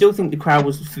 I still think the crowd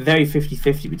was very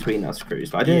 50-50 between us,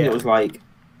 Crews. But I don't think it was like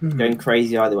going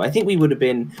crazy either way. I think we would have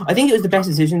been. I think it was the best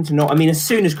decision to not. I mean, as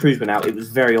soon as Crews went out, it was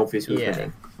very obvious who was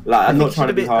winning. Like, I'm not trying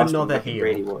to be harsh, but it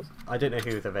really was. I don't know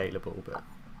who was available, but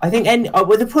I think. And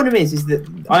well, the problem is that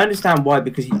I understand why,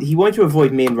 because he wanted to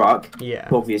avoid me and Ruck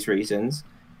for obvious reasons.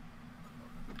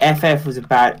 FF was a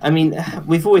bad. I mean,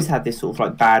 we've always had this sort of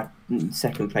like bad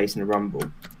second place in a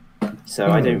Rumble,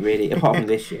 so I don't really, apart from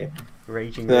this year.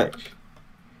 Raging Rich.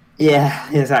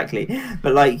 Yeah, exactly.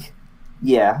 But like,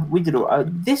 yeah, we did.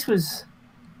 This was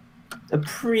a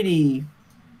pretty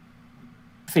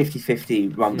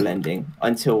 50-50 Rumble ending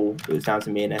until it was down to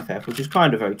me and FF, which was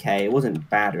kind of okay. It wasn't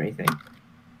bad or anything.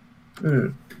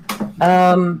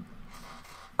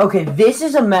 Okay, this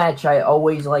is a match I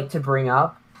always like to bring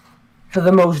up for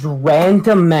the most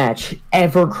random match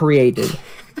ever created.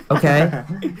 Okay?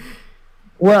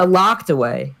 We're locked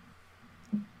away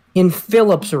in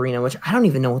Phillips Arena, which I don't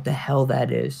even know what the hell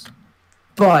that is.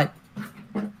 But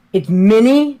it's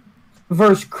Minnie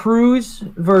versus Crews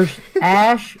versus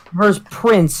Ash versus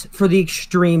Prince for the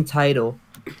Xtreme title.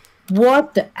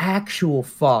 What the actual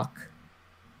fuck?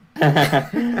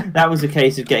 That was a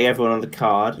case of getting everyone on the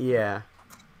card. Yeah.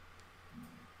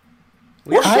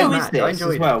 What show is this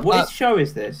as well? What show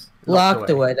is this?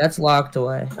 Locked away. That's Locked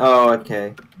Away. Oh,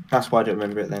 okay. That's why I don't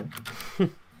remember it then.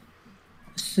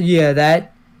 So yeah,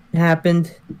 that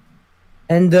happened.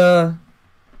 And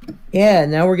yeah,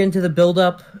 now we're getting to the build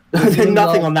up.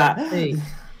 Nothing on that.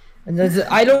 And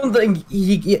I don't think Do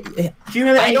you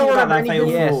remember anything about that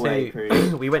fatal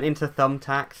four-way? We went into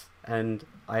thumbtacks and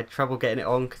I had trouble getting it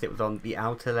on because it was on the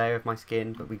outer layer of my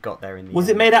skin, but we got there in the end. Was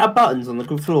it made out of buttons on the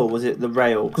floor? Was it the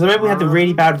rail? Because I remember we had the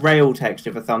really bad rail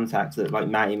texture for thumbtacks that like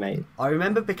Matty made. I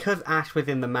remember because Ash was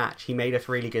in the match, he made us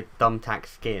really good thumbtack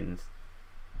skins.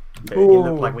 So it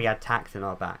looked like we had tacks in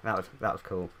our back. That was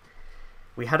cool.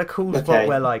 We had a cool spot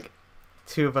where like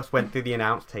two of us went through the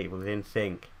announce tables in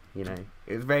sync. You know,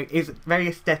 it was very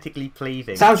aesthetically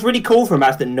pleasing. Sounds really cool for a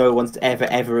match that no one's ever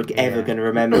going to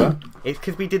remember. It's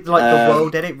because we did like the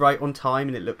world edit right on time,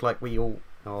 and it looked like we all.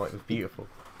 Oh, it was beautiful.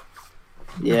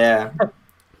 Yeah.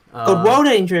 God, world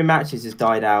editing during matches has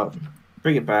died out.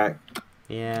 Bring it back.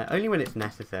 Yeah, only when it's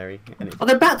necessary.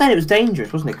 Although back then it was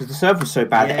dangerous, wasn't it? Because the server was so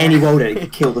bad that any world edit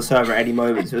could kill the server at any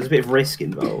moment, so there was a bit of risk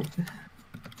involved.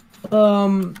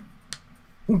 Do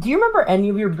you remember any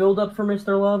of your build up for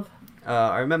Mr. Love?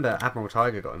 I remember Admiral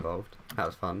Tiger got involved. That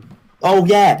was fun. Oh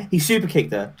yeah, he super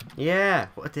kicked her. Yeah,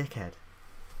 what a dickhead.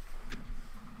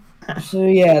 So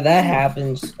yeah, that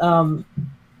happens.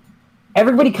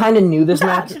 Everybody kind of knew this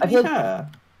match. I feel her.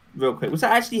 Real quick, was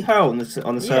that actually her on the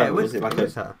server? Yeah, was it like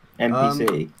a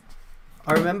NPC?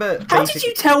 I remember. How did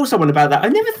you tell someone about that? I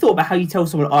never thought about how you tell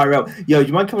someone IRL. Yo, do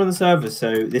you mind coming on the server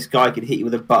so this guy could hit you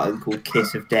with a button called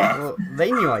Kiss of Death? Well,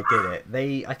 they knew I did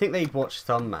it. I think they'd watched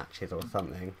some matches or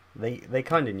something. They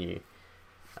kind of knew.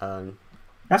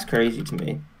 That's crazy to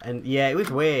me. And yeah, it was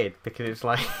weird because it's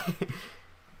like,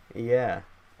 yeah.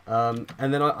 And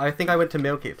then I think I went to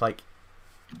Milk. It's like,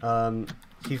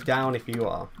 she's down if you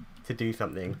are to do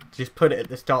something. Just put it at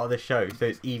the start of the show so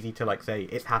it's easy to like say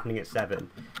it's happening at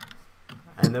 7.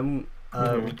 And then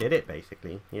we did it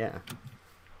basically. Yeah.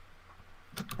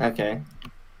 Okay.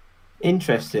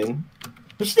 Interesting.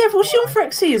 Was she on for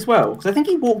XC as well? Because I think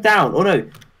he walked down. Or no,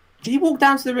 did he walk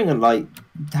down to the ring and like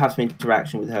have some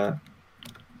interaction with her?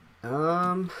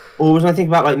 Or was I thinking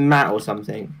about like Matt or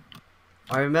something?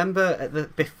 I remember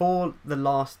before the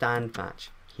Last Stand match,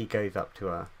 he goes up to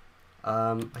her.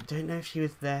 I don't know if she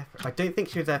was there. I don't think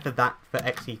she was there for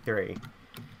XE3.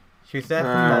 She was there for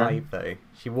live though.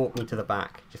 She walked me to the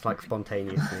back, just like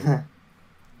spontaneously.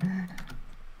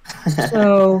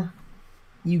 So,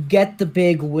 you get the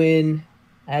big win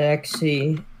at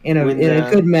XC in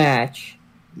a good match.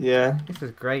 Yeah. This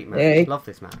was great, man. I love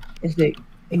this match.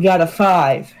 It got a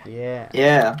 5. Yeah.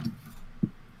 Yeah.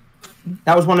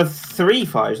 That was one of 3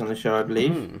 5s on the show, I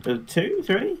believe. 2,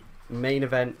 3? Main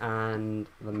event and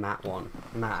the Matt one.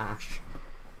 Matt Ash.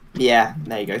 Yeah,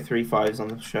 there you go. 3 5s on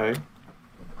the show.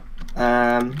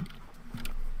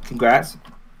 Congrats.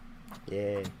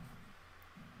 Yeah.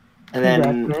 And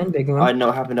then man, big one. I know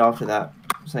what happened after that.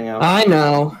 Something else. I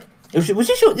know. Was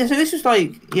this your, so this was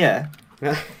like, yeah.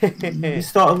 The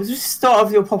start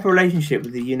of your proper relationship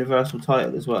with the Universal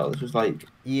title as well. This was like,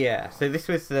 yeah. So this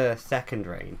was the second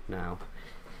reign now.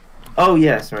 Oh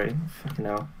yeah, sorry. Fucking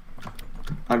hell.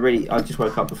 I just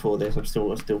woke up before this. I'm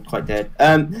still quite dead.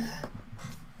 And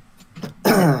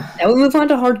we move on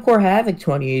to Hardcore Havoc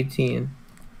 2018.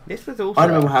 This was also I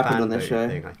don't know what happened on this show.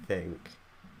 Thing, I think.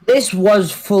 This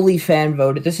was fully fan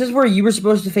voted. This is where you were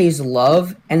supposed to face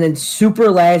Love, and then super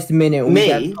last minute we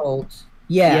got told.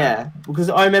 Yeah. Yeah, because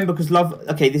I remember Love.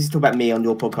 Okay, this is talking about me on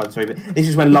your podcast, sorry, but this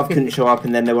is when Love couldn't show up,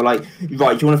 and then they were like,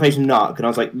 "Right, do you want to face Nuck?" And I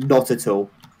was like, "Not at all."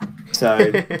 So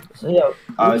yeah,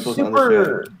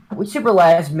 we super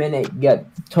last minute got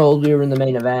told we were in the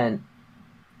main event,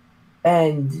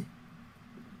 and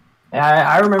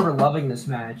I remember loving this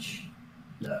match.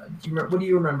 What do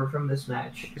you remember from this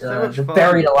match? So much fun.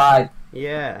 Buried Alive.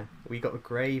 Yeah, we got a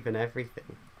grave and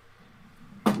everything.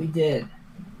 We did.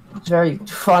 It's a very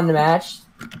fun match.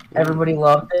 Everybody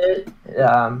loved it.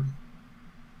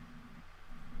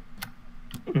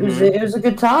 It was a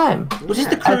good time. Was this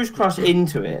the Crews Crush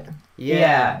into it?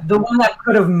 Yeah, the one that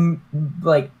could have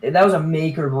that was a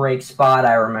make or break spot.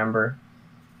 I remember,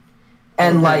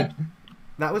 and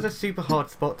that was a super hard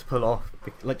spot to pull off,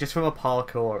 like just from a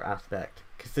parkour aspect,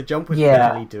 because the jump was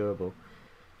barely doable.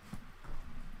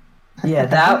 Yeah,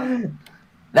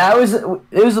 that was it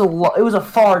was a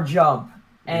far jump,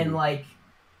 and I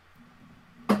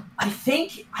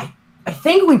think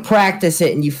we practiced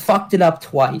it, and you fucked it up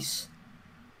twice,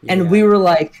 and we were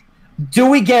like, do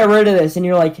we get rid of this? And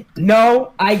you're like,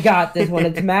 no, I got this. When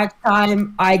it's max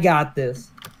time, I got this.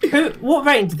 What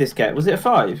rating did this get? Was it a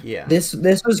 5? Yeah. This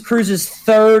was Crews'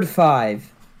 third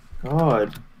 5.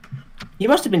 God. You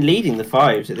must have been leading the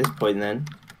 5s at this point then.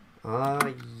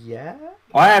 Yeah.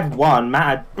 I had 1,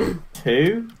 Matt had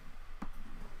 2,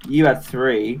 you had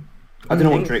 3. I don't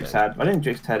know what Drix had. I didn't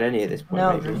think Drix had any at this point.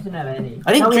 No, maybe. Drix didn't have any.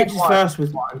 I think Drix's first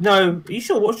was 1. No, are you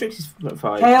sure? What's Drix's 5?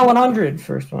 KL 100,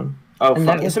 first one. Oh,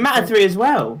 fuck. So Matt had 3 as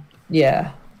well?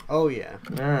 Yeah. Oh, yeah.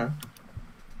 Yeah.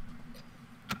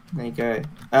 There you go.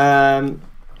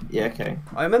 Yeah, okay.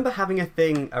 I remember having a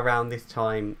thing around this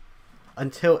time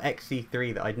until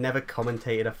XC3 that I'd never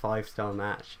commentated a 5-star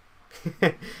match.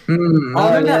 I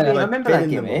remember that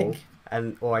gimmick.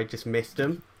 Or I just missed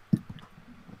them.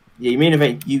 Yeah, you mean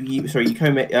you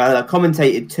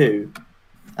commentated 2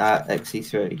 at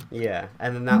XC3. Yeah,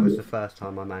 and then that was the first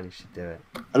time I managed to do it.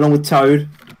 Along with Toad.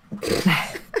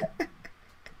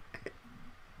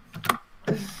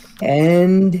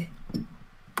 And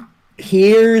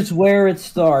here's where it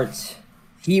starts.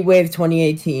 Heatwave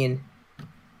 2018.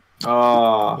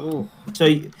 Oh, so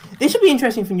this would be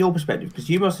interesting from your perspective because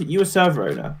you were server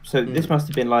owner, so this must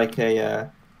have been like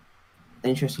an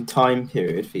interesting time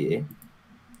period for you.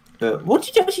 But what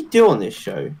did you actually do on this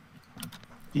show?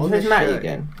 Did you play Matty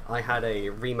again? I had a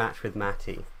rematch with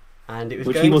Matty, and it was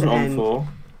which going he wasn't to on end for.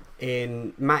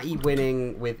 In Matty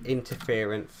winning with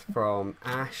interference from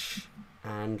Ash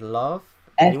and Love.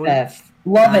 FF.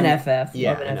 Love and FF.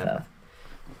 Yeah, Love and FF.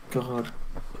 God.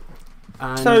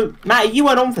 And so, Matty, you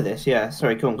weren't on for this, yeah?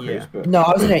 Sorry, go on, Crews. Yeah. But... No,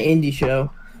 I was in an indie show.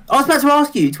 I was about to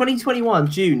ask you, 2021,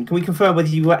 June, can we confirm whether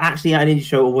you were actually at an indie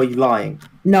show or were you lying?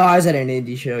 No, I was at an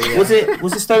indie show, yeah. Was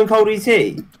it Stone Cold ET?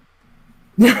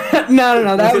 No,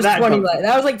 that was that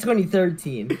was like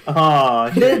 2013.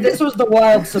 Oh, this was the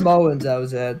Wild Samoans I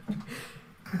was at.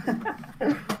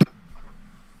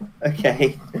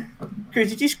 Okay. Crews,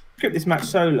 did you script this match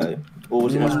solo? Or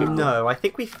was it not scripted? No, I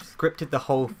think we scripted the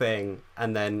whole thing,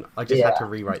 and then I just had to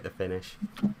rewrite the finish.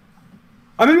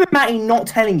 I remember Matty not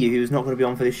telling you he was not going to be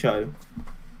on for this show.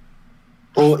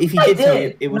 Or if he did tell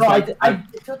you, it was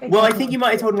I think you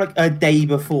might have told him like a day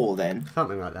before then.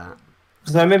 Something like that.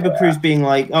 Because I remember Crews being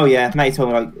like, oh yeah, Matty told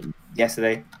me like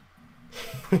yesterday.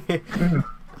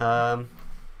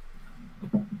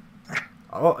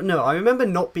 Oh, no, I remember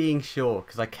not being sure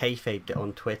because I kayfabed it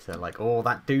on Twitter, like, oh,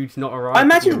 that dude's not arrived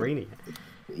at the arena yet.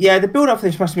 Yeah, the build-up for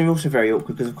this must have been also very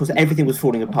awkward because, of course, everything was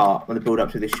falling apart on the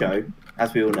build-up to this show,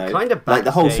 as we all know. Kind of like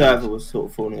the whole server was sort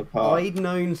of falling apart. I'd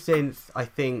known since, I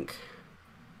think,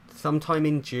 sometime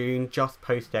in June, just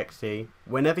post-XC,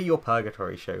 whenever your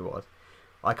Purgatory show was,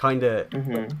 I kind of,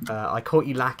 I caught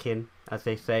you lacking, as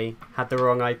they say, had the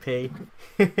wrong IP.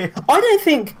 I don't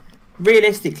think...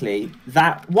 Realistically,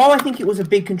 that while I think it was a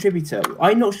big contributor,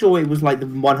 I'm not sure it was like the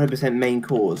 100% main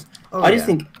cause. I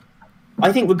think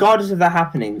regardless of that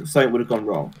happening, something would have gone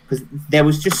wrong because there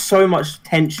was just so much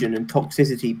tension and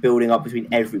toxicity building up between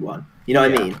everyone. You know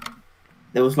what I mean?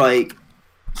 There was like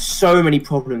so many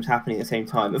problems happening at the same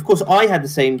time. Of course, I had the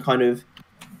same kind of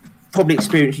probably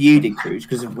experience you did, Crews,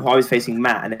 because I was facing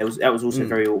Matt, and that was also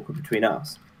very awkward between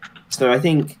us. So I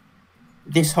think.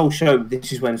 This whole show,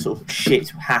 this is when sort of shit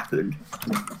happened.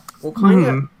 Well, kind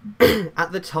of,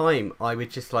 at the time, I would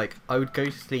just I would go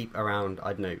to sleep around,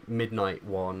 I don't know, midnight,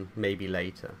 1, maybe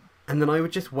later. And then I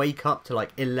would just wake up to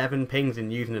 11 pings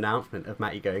and use an announcement of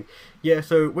Matty going, yeah,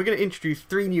 so we're going to introduce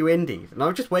 3 new indies. And I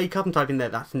would just wake up and type in there,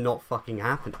 that's not fucking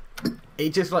happening. I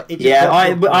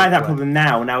have that problem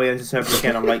now. Now we have to server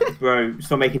again. I'm like, bro,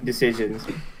 stop making decisions.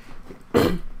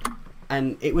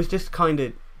 And it was just kind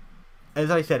of,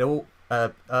 as I said,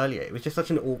 earlier, it was just such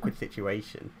an awkward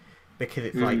situation because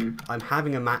it's like I'm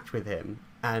having a match with him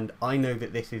and I know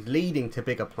that this is leading to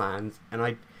bigger plans and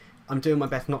I'm doing my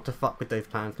best not to fuck with those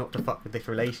plans, not to fuck with this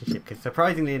relationship because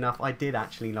surprisingly enough I did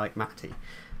actually like Matty.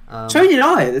 So did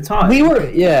I at the time. We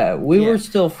were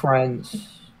still friends.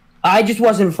 I just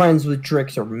wasn't friends with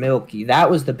Drix or Milky.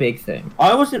 That was the big thing.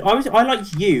 I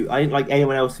liked you. I didn't like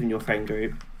anyone else in your friend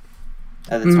group.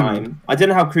 at the time. I don't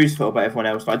know how Crews felt about everyone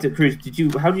else. Like, Crews,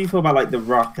 how did you feel about like the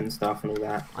Ruck and stuff and all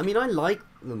that? I mean, I liked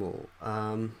them all.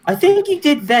 I think you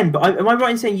did then, but am I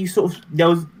right in saying you sort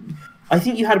of I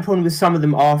think you had a problem with some of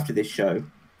them after this show.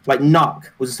 Like Nuck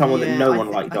was someone that no one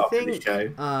liked after this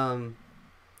show.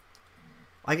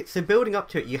 So building up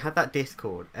to it, you had that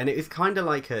Discord, and it was kind of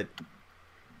like I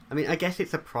mean, I guess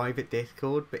it's a private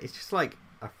Discord, but it's just like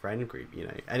a friend group, you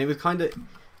know. And it was kind of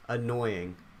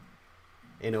annoying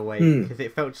in a way because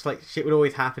it felt just like shit would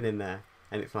always happen in there,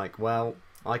 and it's like, well,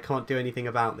 I can't do anything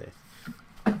about this.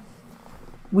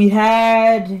 We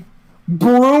had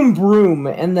Broom,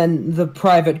 and then the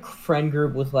private friend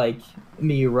group with like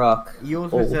me, Ruck.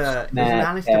 Yours was an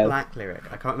Alistair Black lyric.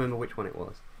 I can't remember which one it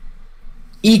was.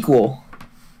 Equal.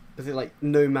 Was it like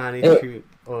no man is true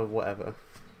or whatever?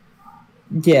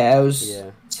 Yeah, it was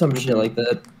some shit like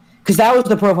that. Because that was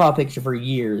the profile picture for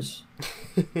years.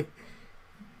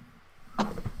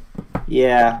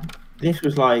 Yeah, this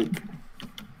was like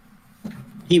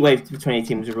Heatwave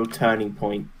 2018 was a real turning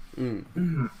point on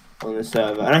the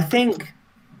server, and I think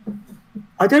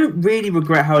I don't really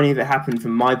regret how any of it happened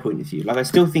from my point of view. Like, I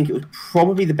still think it was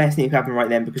probably the best thing that happened right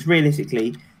then, because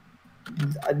realistically,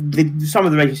 some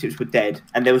of the relationships were dead,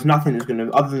 and there was nothing that was going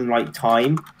to, other than like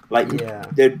time, like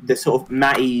the sort of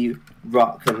Matty,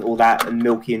 Ruck, and all that, and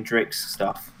Milky and Drix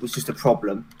stuff was just a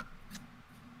problem.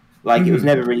 Like, it was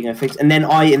never really going to fix. And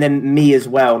then me as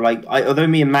well. Like, although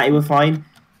me and Matty were fine,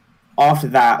 after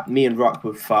that, me and Ruck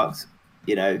were fucked.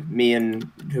 You know, me and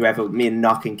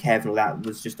Nuck and Kev and all that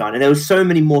was just done. And there was so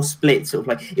many more splits. Sort of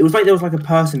like, it was like there was like a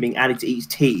person being added to each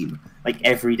team, like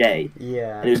every day.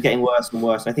 Yeah. And it was getting worse and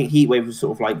worse. And I think Heatwave was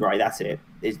sort of like, right, that's it.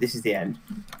 This is the end.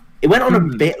 It went on a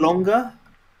bit longer,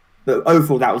 but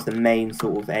overall that was the main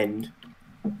sort of end.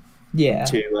 Yeah.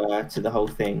 To the whole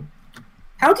thing.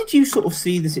 How did you sort of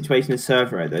see the situation as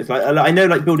server though? Like, I know,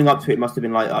 like, building up to it must have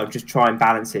been like, I'll just try and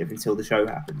balance it until the show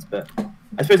happens. But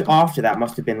I suppose after that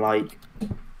must have been like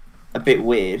a bit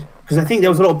weird, because I think there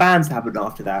was a lot of bans that happened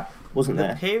after that, wasn't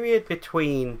there? The period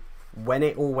between when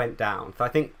it all went down. So I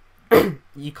think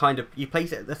you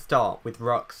place it at the start with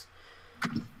Ruck's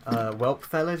Whelp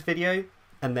Fellas video,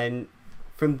 and then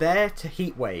from there to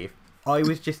Heatwave, I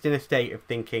was just in a state of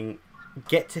thinking,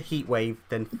 get to Heatwave,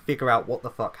 then figure out what the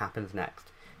fuck happens next.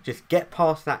 Just get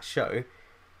past that show.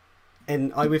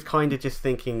 And I was kind of just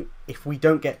thinking, if we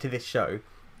don't get to this show,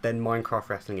 then Minecraft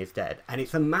Wrestling is dead. And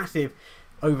it's a massive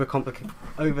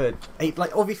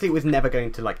like, obviously it was never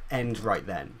going to like end right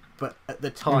then, but at the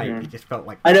time it just felt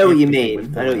like I know what you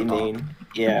mean.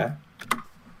 Yeah.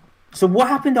 So what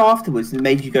happened afterwards that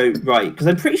made you go right? Because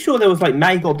I'm pretty sure there was like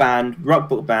May got banned, Ruck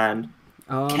got banned,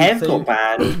 Kev got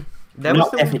banned,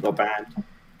 Nuck definitely got banned.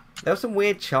 There was some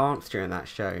weird chants during that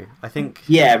show. I think.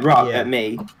 Yeah, Ruck at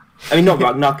me. I mean, not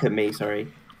Ruck, Nuck at me.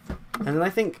 Sorry. And then I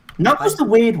think Nuck was the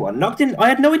weird one. Nuck didn't. I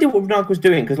had no idea what Nuck was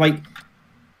doing, because like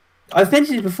I've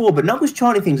mentioned it before, but Nuck was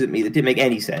chanting things at me that didn't make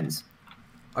any sense.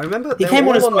 I remember he came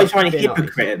on as like trying to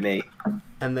hypocrite at me.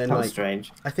 And then that like was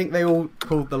strange. I think they all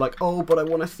pulled the like, oh, but I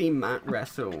want to see Matt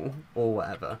wrestle or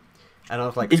whatever. And I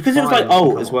was like, it's because it was like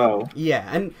Ult as well. Yeah,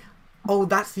 and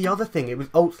that's the other thing. It was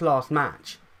Ult's last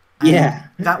match. Yeah,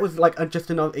 that was like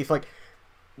just another. It's like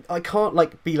I can't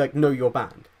like be like, no, you're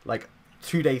banned. Like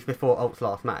 2 days before Ult's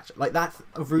last match. Like, that's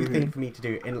a rude thing for me to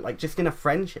do in like just in a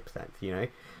friendship sense, you know.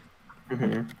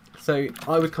 So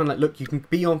I was kind of like, look, you can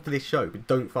be on for this show, but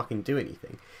don't fucking do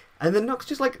anything. And then Nuck's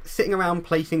just like sitting around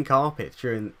placing carpets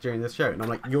during the show, and I'm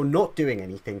like, you're not doing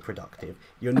anything productive.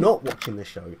 You're not watching the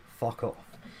show. Fuck off.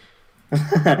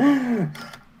 One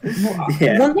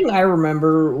thing I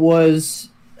remember was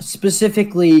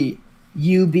specifically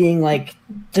you being like,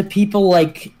 the people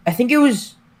like, I think it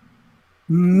was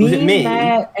me?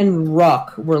 Matt, and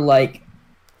Ruck were like,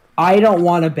 I don't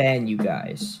want to ban you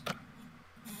guys.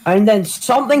 And then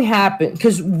something happened,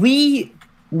 because we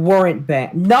weren't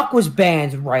banned. Nuck was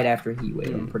banned right after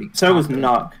Heatwave, I'm pretty So was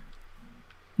Nuck.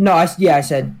 No, I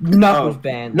said Nuck was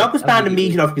banned. Nuck was banned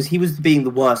immediately because he was being the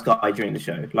worst guy during the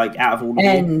show, like, out of all of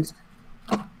them.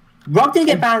 Ruck didn't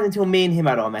get banned until me and him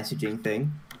had our messaging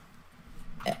thing.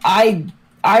 I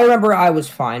remember I was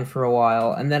fine for a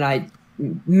while, and then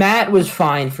Matt was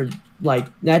fine for, like,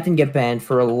 Matt didn't get banned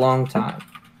for a long time.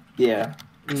 Yeah.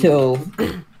 Till,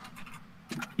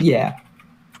 yeah.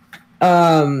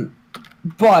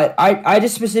 But I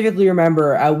just specifically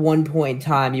remember at one point in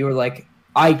time you were like,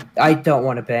 I don't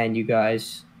want to ban you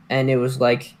guys, and it was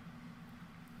like,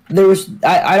 there was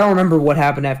I don't remember what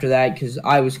happened after that because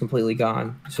I was completely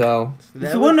gone. So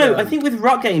I think with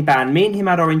Ruck getting banned, me and him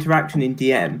had our interaction in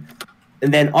DM,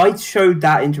 and then I showed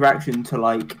that interaction to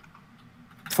like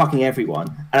fucking everyone,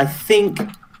 and I think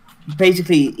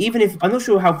basically, even if I'm not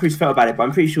sure how Crews felt about it, but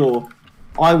I'm pretty sure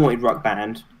I wanted Ruck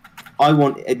banned.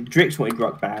 Drix wanted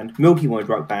Ruck banned. Milky wanted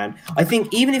Ruck banned. I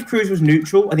think even if Crews was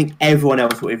neutral, I think everyone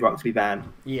else wanted Ruck to be banned.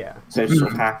 Yeah. So it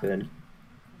sort of happened.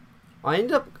 I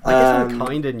guess I'm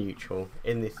kind of neutral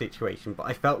in this situation, but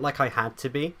I felt like I had to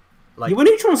be. Like, you were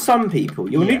neutral on some people.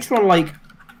 You were neutral on, like...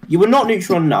 You were not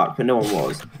neutral on Nuck, but no one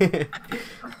was.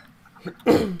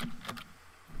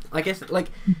 I guess, like,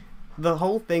 the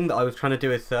whole thing that I was trying to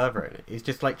do as server owner is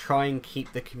just, like, try and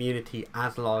keep the community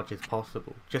as large as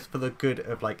possible, just for the good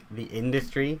of, like, the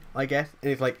industry, I guess.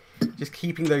 And it's, like, just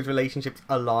keeping those relationships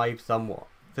alive somewhat.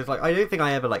 So it's, like, I don't think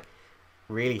I ever, like,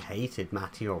 really hated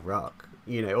Matty or Ruck,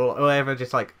 you know, or ever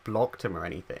just, like, blocked him or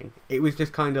anything. It was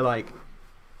just kind of, like,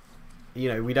 you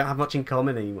know, we don't have much in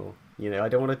common anymore. You know, I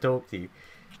don't want to talk to you.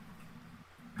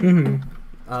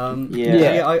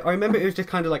 I remember it was just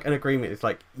kind of like an agreement. It's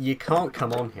like, you can't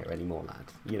come on here anymore,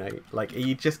 lads. You know, like,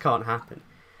 it just can't happen.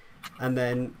 And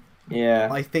then,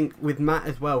 I think with Matt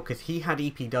as well, because he had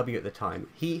EPW at the time,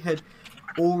 he had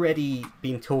already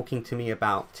been talking to me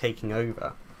about taking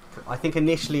over. I think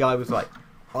initially I was like,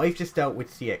 I've just dealt with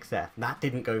CXF. That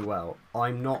didn't go well.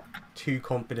 I'm not too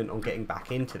confident on getting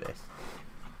back into this.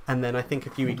 And then I think a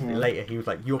few weeks later, he was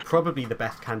like, you're probably the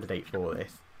best candidate for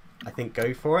this. I think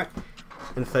go for it.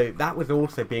 And so that was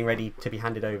also being ready to be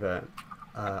handed over,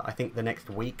 I think, the next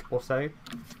week or so.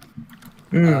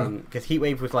 Because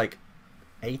Heatwave was like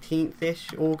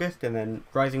 18th-ish August, and then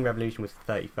Rising Revolution was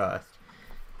 31st.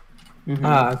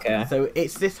 Okay. So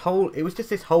it was just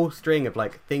this whole string of,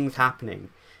 like, things happening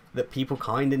that people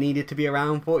kind of needed to be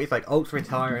around for. It's like, Ult's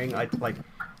retiring, I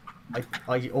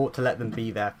ought to let them be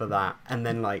there for that. And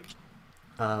then, like,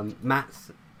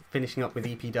 Matt's finishing up with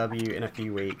EPW in a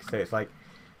few weeks, so it's like...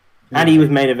 And he was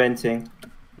main eventing.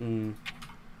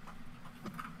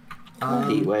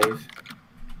 Heatwave.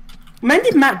 When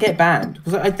did Matt get banned?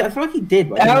 Because I feel like he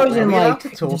did. That was in, like, to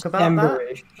talk about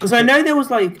that? Because I know there was,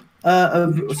 like...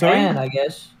 sorry? I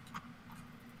guess.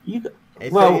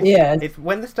 It's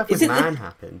when the stuff with Man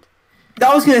happened.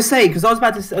 I was going to say, because I was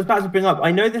about to bring up,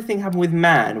 I know the thing happened with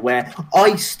Man, where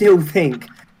I still think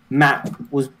Matt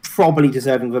was probably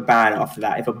deserving of a ban after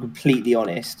that, if I'm completely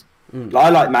honest. I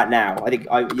like Matt now. I think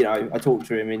I talked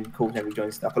to him in calls and every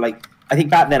joint stuff. But, like, I think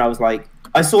back then I was like,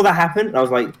 I saw that happen, and I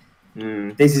was like,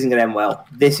 this isn't going to end well.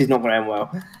 This is not going to end well.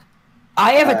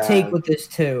 I have a take with this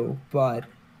too, but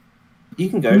you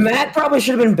can go. Matt probably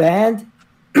should have been banned,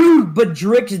 but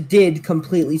Drix did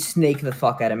completely snake the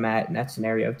fuck out of Matt in that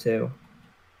scenario too.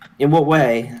 In what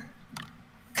way?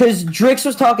 Because Drix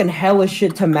was talking hella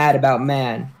shit to Matt about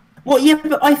Man. Well, yeah,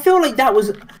 but I feel like that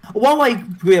was... While I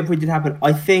agree that did happen,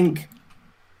 I think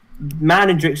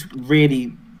Man and Drix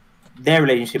really... Their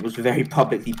relationship was very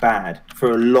publicly bad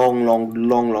for a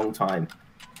long time.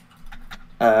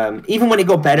 Even when it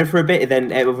got better for a bit,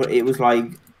 then it was like...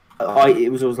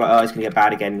 it was always like, oh, it's going to get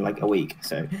bad again in like a week,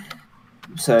 So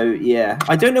yeah.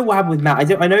 I don't know what happened with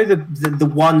Matt. I know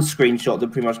the one screenshot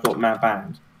that pretty much got Matt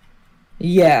banned.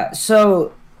 Yeah,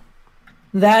 so...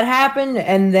 That happened,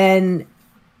 and then...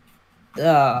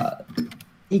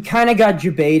 he kind of got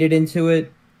debated into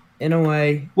it in a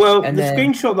way. Well, and the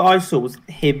screenshot that I saw was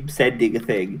him sending a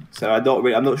thing, so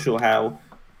I'm not sure how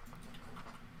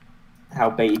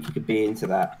bait you could be into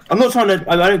that. I'm not trying to.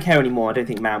 I don't care anymore. I don't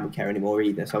think Man would care anymore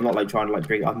either. So I'm not like trying to like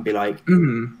bring it up and be like.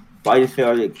 But I just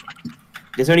feel like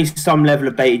there's only some level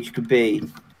of bait you could be.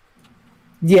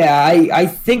 Yeah, I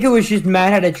think it was just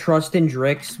Matt had a trust in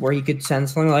Drix where he could send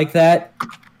something like that,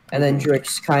 and then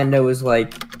Drix kind of was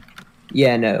like,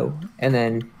 yeah, no, and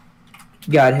then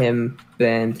got him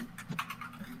banned.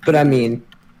 But I mean,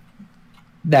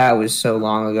 that was so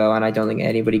long ago, and I don't think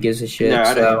anybody gives a shit. No,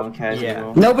 I don't care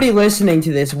anymore. Nobody listening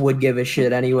to this would give a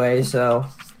shit anyway, so...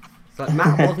 So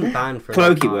Matt wasn't banned for a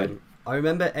Clokey would. I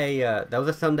remember there was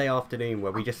a Sunday afternoon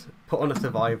where we just put on a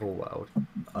survival world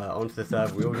onto the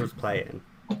server. We all just playing.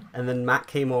 And then Matt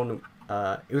came on,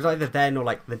 it was either then or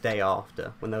like the day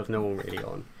after, when there was no one really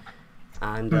on.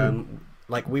 And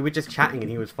like we were just chatting and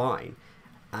he was fine.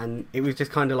 And it was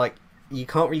just kind of like, you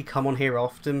can't really come on here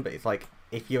often, but it's like,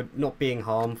 if you're not being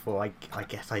harmful, I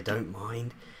guess I don't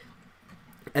mind.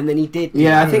 And then he did.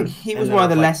 Yeah, I think he was one of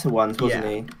the lesser ones, wasn't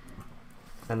he?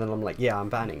 And then I'm like, yeah, I'm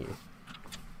banning you.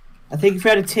 I think if you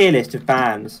had a tier list of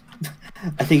bans,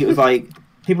 I think it was like,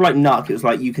 people like Nuck, it was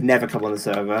like, you could never come on the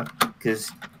server,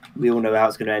 because we all know how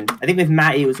it's going to end. I think with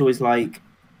Matty, it was always like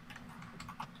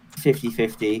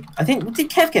 50-50. I think, did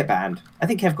Kev get banned? I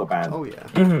think Kev got banned. Oh,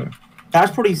 yeah. That's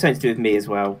probably something to do with me as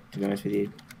well, to be honest with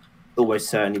you. Almost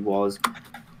certainly was.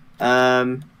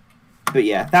 But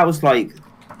yeah, that was like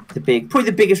probably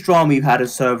the biggest drama you've had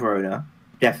as server owner.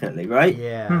 definitely, right?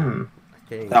 Yeah, I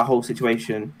think that whole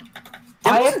situation.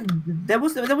 There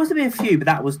must have been a few, but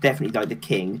that was definitely like the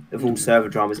king of all server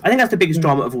dramas. I think that's the biggest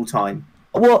drama of all time.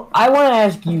 Well, I want to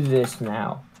ask you this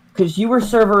now, because you were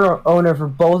server owner for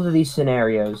both of these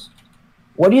scenarios.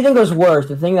 What do you think was worse,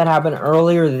 the thing that happened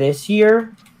earlier this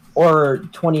year, or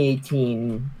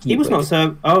 2018? He was not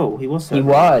server. Oh, he was server. He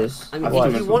was. I mean,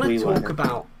 if you want to talk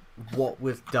about what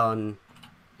was done,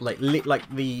 like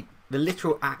the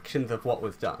literal actions of what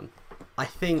was done, I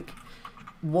think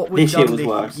what was done this year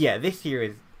was worse. Yeah, this year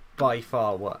is by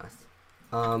far worse.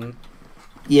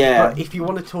 Yeah. But if you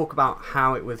want to talk about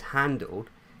how it was handled,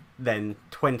 then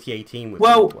 2018 was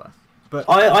worse. But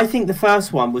I think the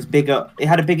first one was bigger. It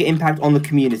had a bigger impact on the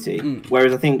community,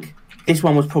 whereas I think this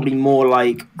one was probably more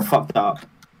like fucked up.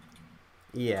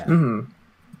 Yeah.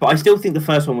 But I still think the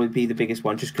first one would be the biggest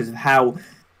one, just because of how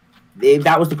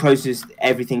that was the closest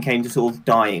everything came to sort of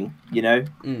dying, you know?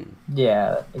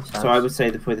 Yeah. So I would say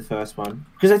probably the first one,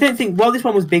 because I don't think while this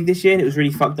one was big this year and it was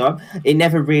really fucked up, it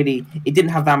didn't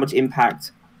have that much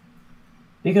impact.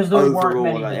 Because there overall, weren't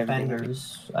many like,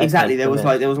 defenders. Exactly, there was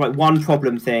like one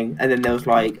problem thing, and then there was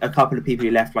like a couple of people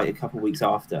who left like a couple of weeks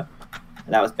after,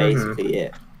 and that was basically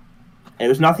it. And it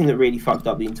was nothing that really fucked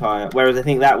up the entire. Whereas I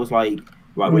think that was like,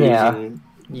 right, we're losing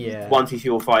 1, 2, 3,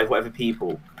 or 5, whatever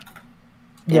people.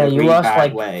 Yeah, you lost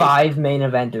like way. 5 main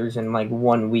eventers in like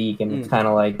 1 week, and it's kind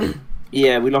of like.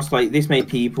 Yeah, we lost like this many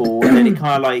people, and then it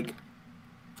kind of like.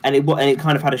 And it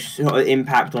kind of had a sort of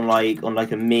impact on like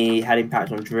a me, had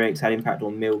impact on Drix, had impact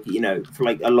on Milky, you know, for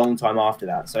like a long time after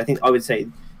that. So I think I would say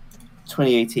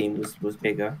 2018 was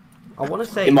bigger. I want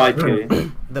to say, in my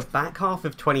opinion, the back half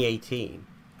of 2018,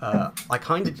 I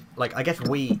kind of like. I guess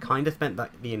we kind of spent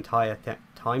the entire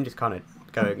time just kind of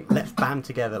going, let's band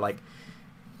together. Like,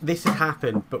 this has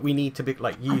happened, but we need to be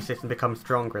like use this and become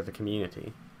stronger as a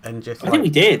community. And just I think we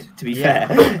did. To be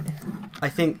fair, I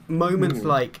think moments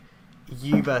like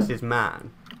you versus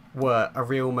Man were a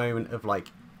real moment of like,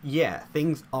 yeah,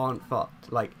 things aren't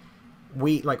fucked. Like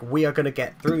we are gonna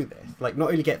get through this. Like not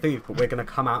only get through, but we're gonna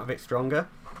come out of it stronger.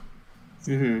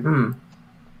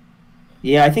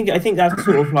 Yeah, I think that's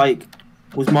sort of like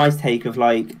was my take of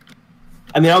like.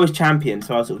 I mean, I was champion,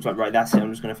 so I was sort of like, right, that's it.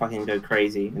 I'm just gonna fucking go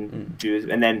crazy and do it.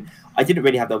 And then I didn't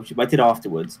really have the opportunity, but I did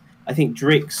afterwards. I think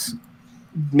Drix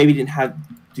maybe didn't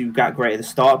do that great at the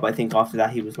start, but I think after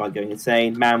that he was like going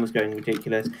insane. Man was going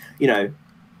ridiculous. You know,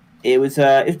 it was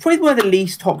probably one of the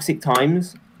least toxic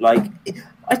times. Like,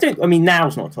 I mean,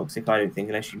 now's not toxic. I don't think,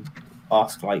 unless you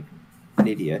ask like an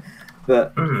idiot.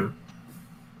 But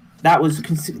that was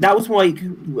like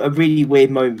a really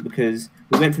weird moment because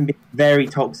we went from being very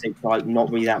toxic to like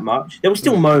not really that much. There were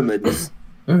still moments,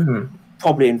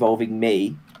 probably involving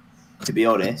me, to be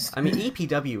honest. I mean,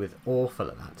 EPW was awful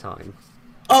at that time.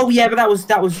 Oh yeah, but that was.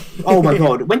 Oh my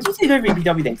god, when did you take over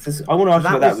EPW then? Cause I want to ask you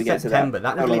about that. We get to that. September.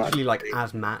 That was literally like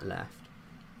as Matt left.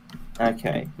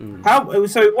 Okay. How?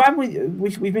 So why have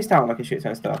we've missed out on like a shit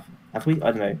ton of stuff? Have we?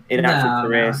 I don't know. In actual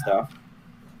career stuff.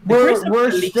 We're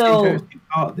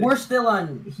still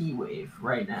on Heatwave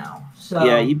right now. So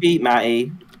yeah, you beat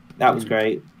Matty. That was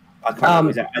great. I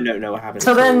can't I don't know what happened.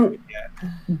 So then,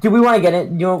 do we want to get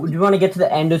it? Do you want to get to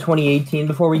the end of 2018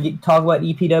 before we talk about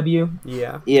EPW?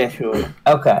 Yeah. Yeah, sure.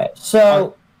 Okay,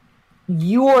 so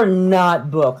you are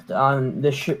not booked on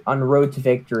on Road to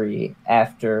Victory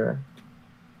after.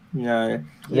 No.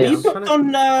 Are you booked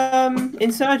on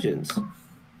Insurgents?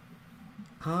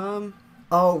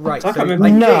 Oh right. I So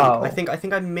no. I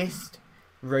think I missed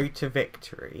Road to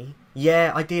Victory.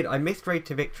 Yeah, I did. I missed Road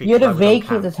to Victory. You had to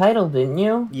vacate the title, didn't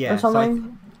you? Yeah. Or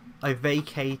something? So I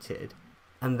vacated,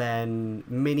 and then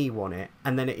Mini won it,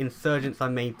 and then at Insurgents I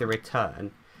made the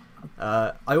return.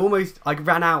 I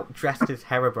ran out dressed as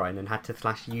Herobrine and had to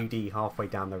slash UD halfway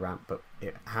down the ramp, but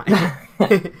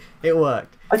it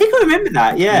worked. I think I remember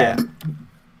that. Yeah.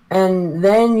 And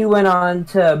then you went on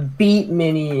to beat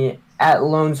Mini at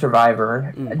Lone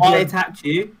Survivor. I attacked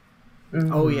you.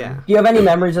 Oh yeah. Do you have any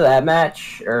memories of that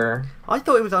match, or? I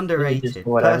thought it was underrated.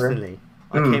 Personally,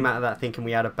 I came out of that thinking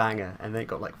we had a banger, and then it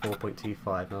got like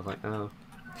 4.25, and I was like, oh.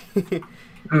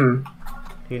 Who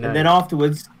knows? And then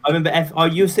afterwards, I remember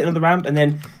you were sitting on the ramp, and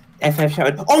then FF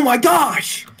shouted, "Oh my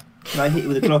gosh!" And I hit you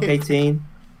with a Glock 18.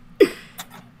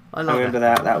 I remember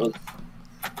that. That was,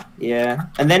 yeah.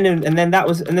 And then the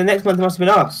next month it must have been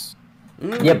us.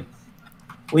 Yep.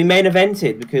 We main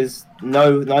evented because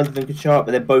neither of them could show up,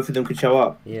 but then both of them could show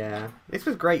up. Yeah, this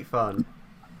was great fun.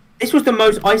 This was the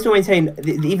most. I still maintain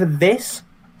either this,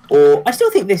 or I still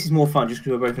think this is more fun just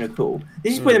because we're both in a call.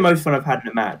 This is probably the most fun I've had in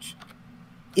a match.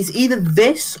 It's either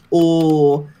this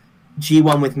or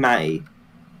G1 with Matty.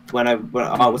 When I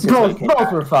was both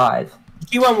were 5.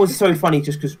 Q1 was so funny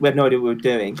just because we had no idea what we were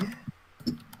doing.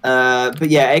 But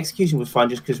yeah, Execution was fun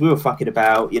just because we were fucking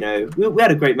about. You know, we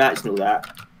had a great match and all that.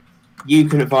 You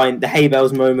couldn't find the hay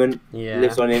bells moment. Yeah.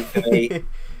 Lives on infamy.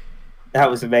 That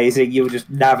was amazing. You were just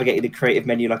navigating the creative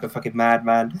menu like a fucking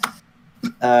madman.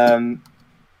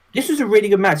 This was a really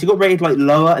good match. It got rated like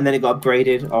lower, and then it got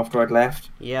upgraded after I'd left.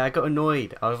 Yeah, I got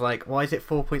annoyed. I was like, "Why is it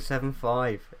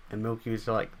 4.75?" And Milky was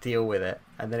like, "Deal with it."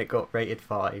 And then it got rated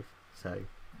 5. So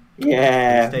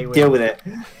yeah, deal with it.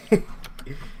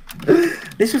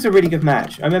 This was a really good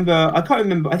match. I can't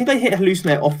remember. I think I hit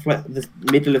Hallucinate off like the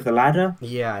middle of the ladder.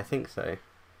 Yeah, I think so.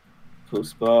 Cool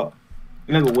spot.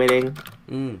 I remember winning.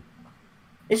 Mm.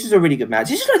 This was a really good match.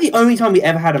 This is like the only time we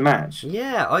ever had a match.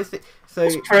 Yeah, I think so.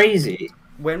 It's crazy.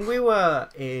 When we were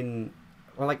in,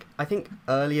 well, like I think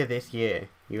earlier this year,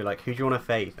 you were like, "Who do you want to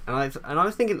face?" And I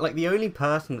was thinking like the only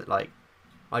person that like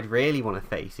I'd really want to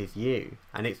face is you,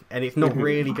 and it's not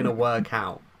really gonna work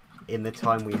out in the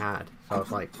time we had. So I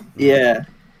was like, yeah,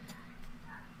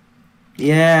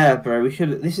 bro. We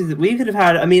could have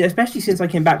had. I mean, especially since I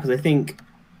came back, because I think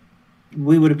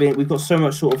we've got so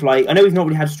much sort of like. I know we've not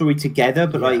really had a story together,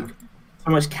 but like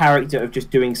so much character of just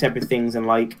doing separate things and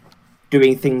like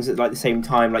doing things at like the same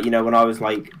time. Like, you know, when I was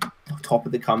like top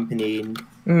of the company and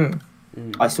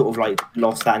I sort of like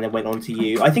lost that and then went on to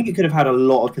you. I think it could have had a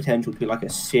lot of potential to be like a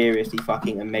seriously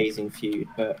fucking amazing feud,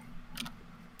 but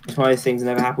it's one of those things that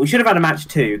never happened. We should have had a match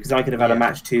 2, because I could have had a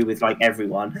match 2 with like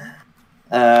everyone,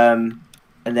 and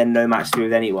then no match 3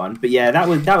 with anyone. But yeah, that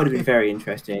would have been very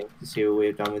interesting to see what we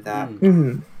have done with that.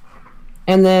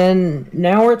 And then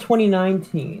now we're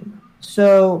 2019.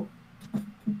 So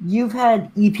you've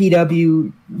had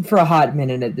EPW for a hot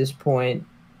minute at this point,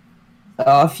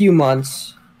 a few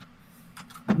months.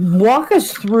 Walk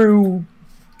us through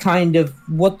kind of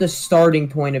what the starting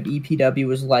point of EPW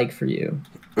was like for you.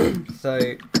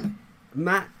 So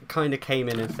Matt kind of came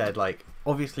in and said, like,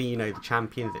 obviously, you know, the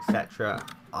champions, etc.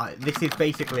 This is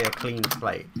basically a clean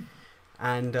slate.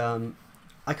 And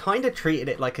I kind of treated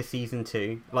it like a season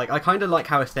 2. Like, I kind of like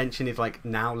how Ascension is, like,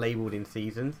 now labelled in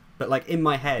seasons. But, like, in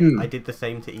my head, I did the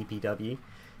same to EPW.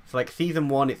 So, like, season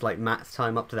 1, it's, like, Matt's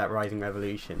time up to that Rising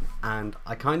Revolution. And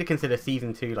I kind of consider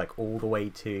season 2, like, all the way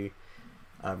to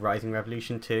Rising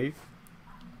Revolution 2.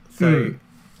 So,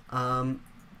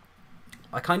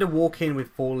 I kind of walk in with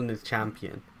Fallen as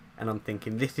champion. And I'm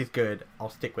thinking, this is good, I'll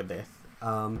stick with this.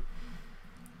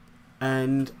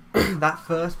 And that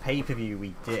first pay-per-view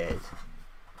we did,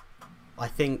 I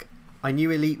think I knew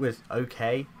Elite was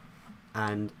okay.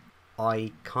 And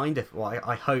I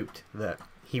hoped that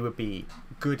he would be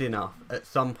good enough at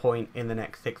some point in the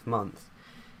next 6 months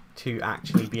to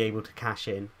actually be able to cash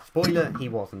in. Spoiler, he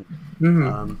wasn't.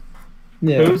 Who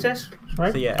was this?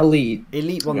 Right? So yeah,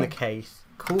 Elite won the case.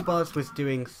 Cool Buzz was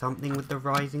doing something with the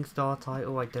Rising Star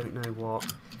title. I don't know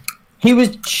what. He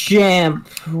was champ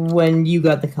when you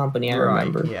got the company, I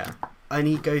remember. Yeah. And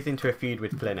he goes into a feud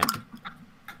with Clinic.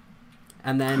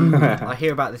 And then I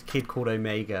hear about this kid called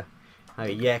Omega. Oh,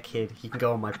 yeah, kid, he can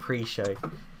go on my pre-show.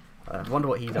 I wonder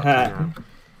what he's up to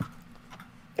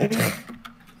now.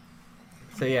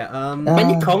 So yeah, when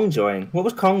did Kong join? What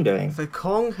was Kong doing? So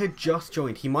Kong had just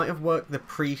joined. He might have worked the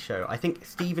pre-show. I think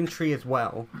Stephen Tree as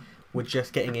well were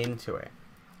just getting into it.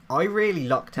 I really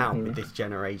lucked out with this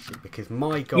generation because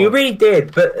my god, you really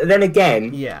did. But then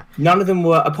again, none of them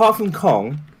were, apart from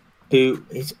Kong, who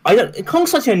is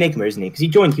Kong's such an enigma, isn't he? Because he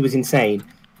joined, he was insane.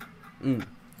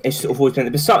 It's sort of always been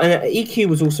there. But EQ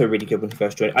was also really good when he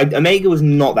first joined. Omega was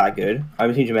not that good. I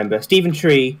seem to remember. Stephen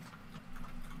Tree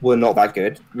were not that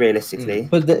good, realistically.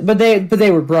 But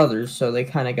they were brothers, so they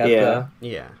kind of got the...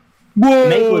 Yeah. Whoa!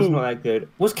 Omega was not that good.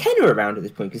 Was Kenna around at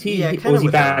this point? Because he was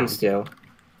banned still.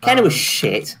 Kenna was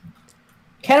shit.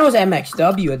 Kenna was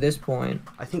MXW at this point.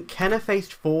 I think Kenna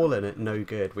faced Fallen at No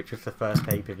Good, which was the first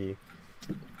pay-per-view.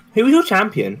 Who was your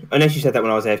champion? Unless you said that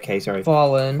when I was AFK, sorry.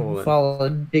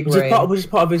 Fallen. Big Ray. Which is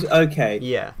part of his... Okay.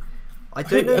 Yeah. I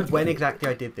don't know when exactly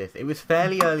I did this. It was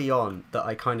fairly early on that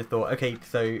I kind of thought, okay,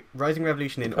 so Rising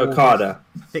Revolution in Okada.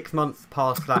 August, 6 months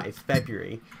past that is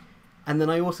February. And then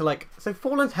I also so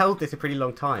Fallen's held this a pretty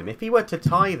long time. If he were to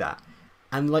tie that,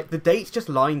 and like the dates just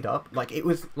lined up, like it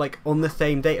was like on the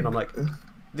same date, and I'm like,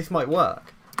 this might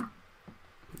work.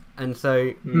 And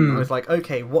so I was like,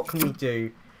 okay, what can we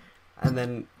do? And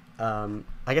then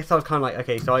I guess I was kind of like,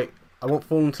 okay, so I want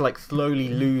Fallen to like slowly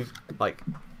lose like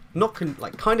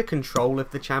kind of control of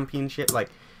the championship. Like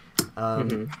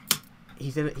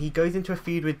he goes into a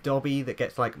feud with Dobby that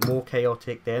gets like more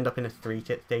chaotic. They end up in a 3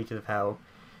 stages of hell.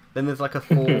 Then there's like a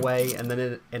 4-way and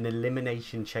then an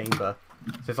elimination chamber.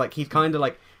 So it's like he's kind of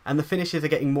like And the finishes are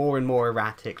getting more and more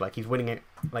erratic. Like, he's winning it,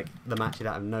 like, the matches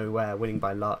out of nowhere, winning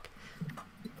by luck.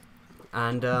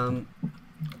 And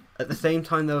at the same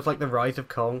time, there was, like, the rise of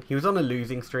Kong. He was on a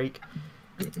losing streak.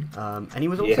 And he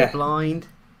was also blind.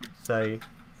 So,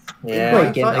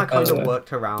 yeah, I kind of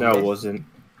worked around No, it. it wasn't.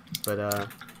 But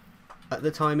at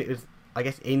the time, it was, I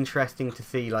guess, interesting to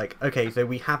see, like, okay, so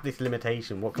we have this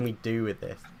limitation. What can we do with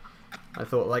this? I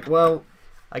thought, like, well,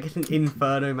 I guess an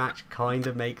Inferno match kind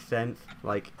of makes sense.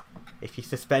 Like, if you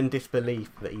suspend disbelief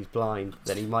that he's blind,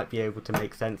 then he might be able to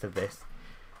make sense of this.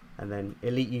 And then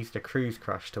Elite used a Crews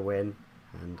Crush to win,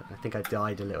 and I think I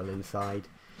died a little inside.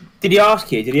 Did he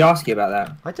ask you? Did he ask you about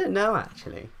that? I don't know,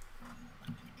 actually.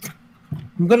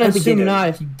 I'm gonna Hope he assume didn't. not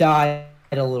if you died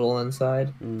a little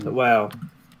inside. Well,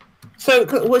 so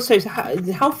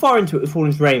how far into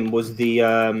Fallen's reign was the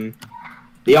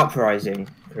uprising,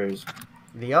 Crews?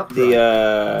 The uprising?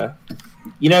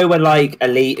 You know when like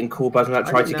Elite and Cool Buzz and that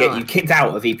tried to get you actually. kicked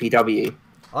out of EPW?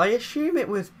 I assume it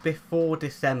was before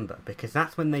December, because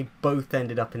that's when they both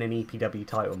ended up in an EPW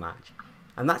title match.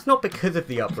 And that's not because of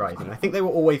the uprising. I think they were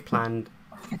always planned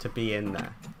to be in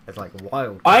there as like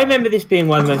wild. I remember this being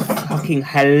one of the most fucking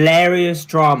hilarious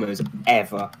dramas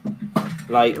ever.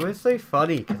 Like, It was so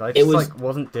funny because I just like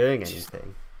wasn't doing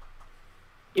anything.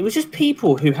 it was just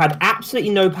people who had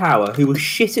absolutely no power, who were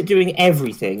shit at doing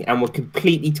everything and were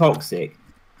completely toxic,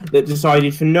 that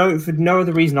decided for no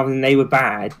other reason other than they were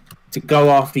bad to go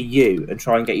after you and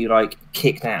try and get you like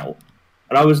kicked out.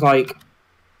 And I was like,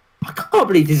 I can't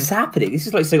believe this is happening. This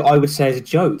is like something I would say as a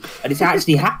joke, and it's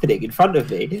actually happening in front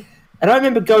of me. And I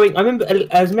remember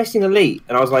I was messaging Elite,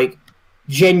 and I was like,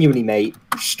 genuinely, mate,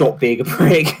 stop being a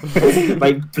prick.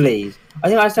 Like, please. I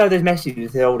think I started those messages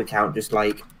with the old account, just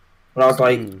like, when I was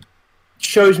like,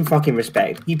 show some fucking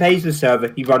respect. He pays the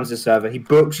server, he runs the server, he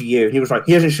books you. And he was like,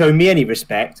 he hasn't shown me any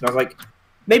respect. And I was like,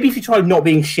 maybe if you tried not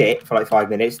being shit for like 5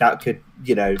 minutes, that could,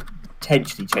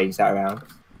 potentially change that around.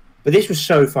 But this was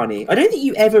so funny. I don't think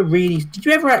you ever really... Did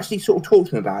you ever actually sort of talk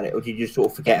to him about it, or did you just sort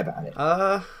of forget about it?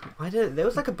 I don't... There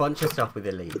was like a bunch of stuff with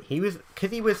Elite. Because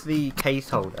he was the case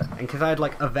holder, and because I had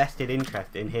like a vested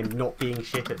interest in him not being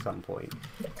shit at some point,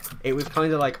 it was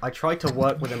kind of like I tried to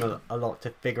work with him a lot to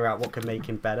figure out what could make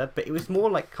him better, but it was more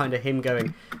like kind of him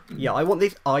going, yeah, I want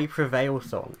this I Prevail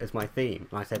song as my theme.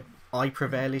 And I said, I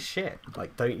Prevail is shit.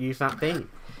 Like, don't use that theme.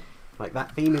 Like,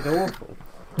 that theme is awful.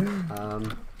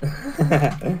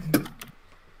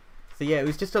 So yeah, it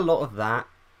was just a lot of that,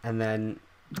 and then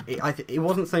it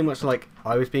wasn't so much like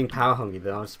I was being power hungry,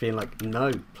 that I was being like,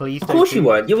 no, please don't. Of course you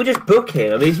weren't. You were just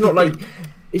booking. I mean, it's not like...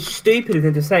 It's stupid of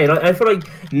him to say. Like, I feel like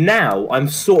now I'm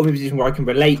sort of in a position where I can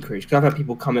relate, Crews, because I've had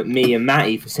people come at me and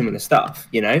Matty for similar stuff,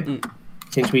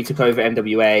 Since we took over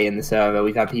MWA and the server,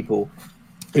 we've had people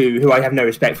who I have no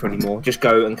respect for anymore just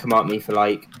go and come at me for,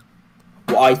 like,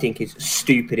 what I think is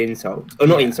stupid insults. Or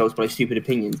not insults, but like stupid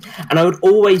opinions. And I would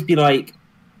always be like...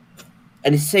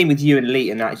 And it's the same with you and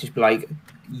Elite and that. It's just be like,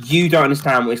 you don't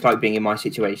understand what it's like being in my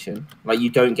situation. Like,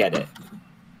 you don't get it.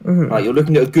 Mm-hmm. Like, you're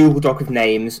looking at a Google Doc of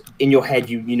names. In your head,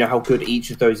 you know how good each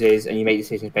of those is, and you make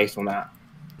decisions based on that.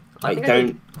 Like, I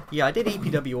did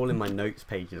EPW all in my notes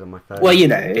pages on my phone. Well,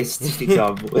 it's just an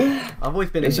example. I've always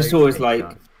been. It's just always like,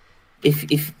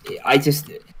 if I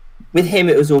just with him,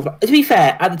 it was all. To be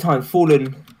fair, at the time,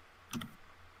 Fallen.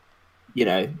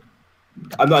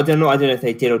 I don't know if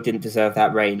they did or didn't deserve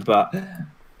that reign, but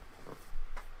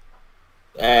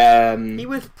he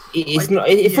was. It's not.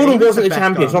 If Fallen wasn't the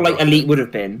champion, it's not like Elite would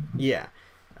have been. Yeah,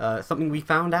 something we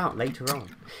found out later on.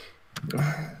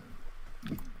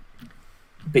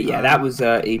 But yeah, that was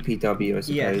EPW, I suppose.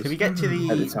 Yeah, so we get to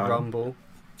the Rumble,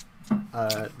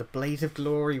 the Blaze of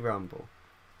Glory Rumble.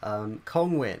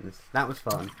 Kong wins. That was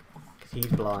fun because he's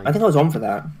blind. I think I was on for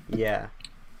that. Yeah.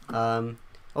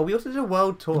 We also did a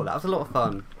world tour. That was a lot of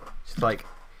fun. Just like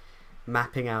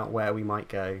mapping out where we might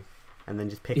go, and then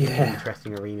just picking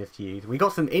interesting arenas to use. We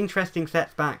got some interesting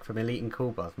sets back from Elite and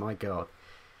Cool Buzz. My God.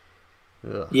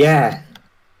 Ugh. Yeah.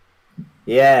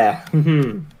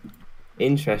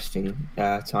 Interesting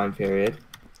time period.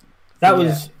 That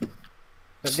was.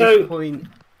 At this point,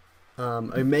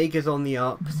 Omega's on the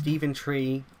up. Steve and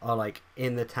Tree are like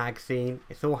in the tag scene.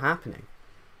 It's all happening.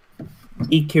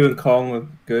 EQ and Kong were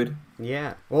good.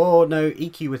 Yeah. Oh no,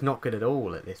 EQ was not good at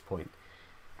all at this point.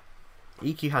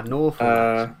 EQ had an awful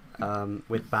match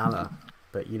with Balor,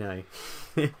 but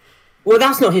Well,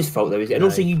 that's not his fault though, is it? And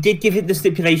also, you did give it the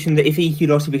stipulation that if EQ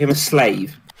lost, he became a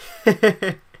slave,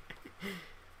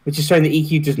 which is something that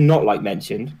EQ does not like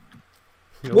mentioned.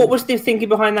 What was the thinking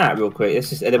behind that, real quick?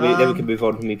 Then we can move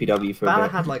on from EPW for a bit. Balor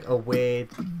had like a weird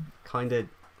kind of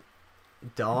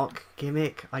dark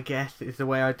gimmick, I guess is the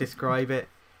way I'd describe it.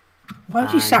 Why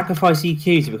would you sacrifice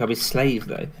EQ to become his slave,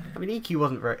 though? I mean,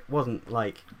 EQ wasn't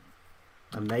like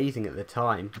amazing at the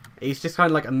time. It's just kind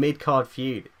of like a mid-card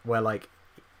feud where, like,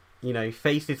 you know,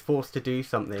 face is forced to do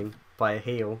something by a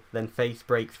heel, then face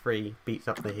breaks free, beats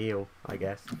up the heel, I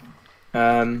guess.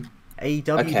 AEW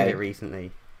did it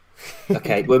recently.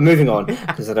 Okay, we're moving on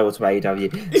because I don't want to talk about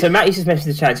AEW. So Matty just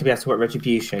mentioned the chance to be able to work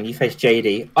Retribution. You faced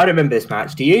JD. I don't remember this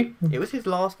match. Do you? It was his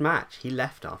last match. He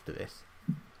left after this.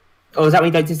 Oh, is that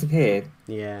when he disappeared?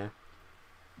 Yeah.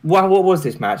 What was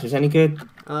this match? Was it any good?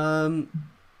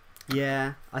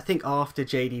 Yeah. I think after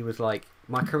JD was like,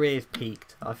 my career's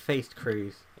peaked. I've faced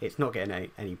Crews. It's not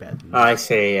getting any better than that. I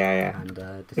see. Yeah. And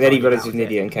then he got as an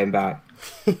idiot and came back.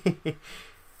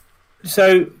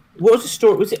 So. What was the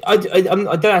story? Was it? I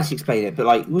don't actually explain it, but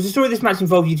like, was the story of this match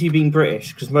involve you two being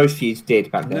British? Because most feuds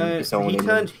did back then. No, he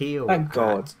turned heel. Thank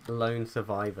God. Lone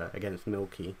Survivor against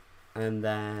Milky, and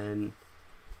then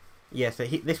so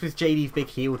this was JD's big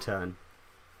heel turn,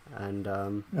 and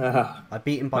I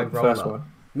beat him by roller.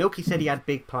 Milky said he had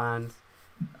big plans.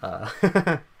 Have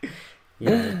fun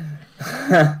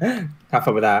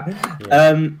with that.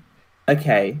 Yeah.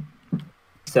 Okay.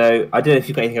 So, I don't know if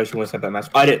you've got anything else you want to say about that match.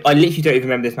 I literally don't even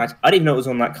remember this match. I didn't even know it was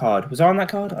on that card. Was I on that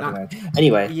card? I don't know.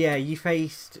 Anyway. Yeah, you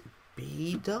faced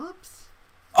B-dubs?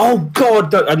 Oh,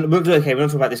 God! Okay, we're not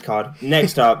talking about this card.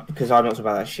 Next up, because I'm not talking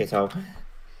about that shithole.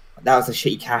 That was a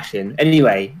shitty cash-in.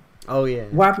 Anyway. Oh, yeah.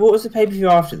 What was the pay-per-view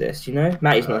after this, do you know?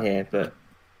 Matty's not here, but...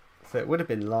 So it would have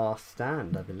been Last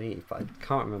Stand, I believe, but I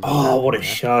can't remember. Oh, what a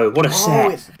show. What a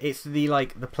set. It's the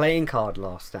playing card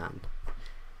Last Stand.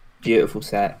 Beautiful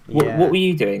set. Yeah. What were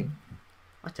you doing?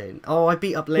 I don't. Oh, I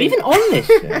beat up Link. Even on this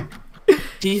show?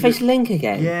 Did you face Link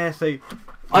again? Yeah, so...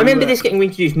 I remember this getting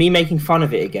reintroduced, me making fun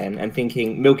of it again, and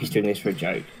thinking, Milky's doing this for a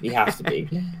joke. He has to be.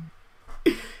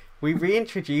 We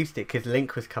reintroduced it because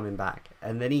Link was coming back,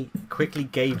 and then he quickly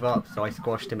gave up, so I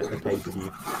squashed him at the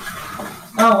pay-per-view.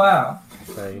 Oh, wow.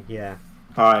 So, yeah.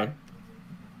 Hi.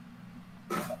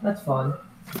 That's fun.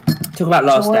 Talk about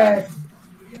Last Stand.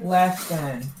 Last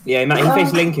Stand. Yeah, Matt, you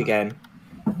faced Link again.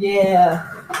 Yeah.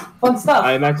 Fun stuff.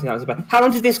 I imagine that was about... How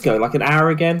long did this go? Like an hour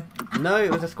again? No,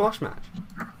 it was a squash match.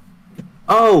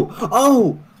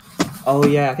 Oh,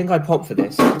 yeah, I think I popped for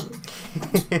this.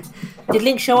 Did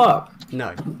Link show up?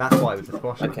 No, that's why it was a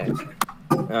squash match.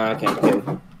 Okay,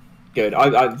 good.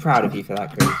 I'm proud of you for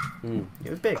that, Crews. It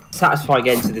was big. Satisfying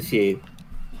end to the feud.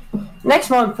 Next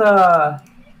month,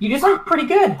 you just look pretty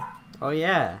good. Oh,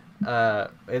 yeah. It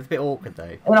was a bit awkward,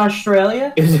 though. In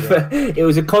Australia? It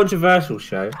was a controversial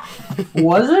show.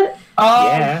 Was it? Oh,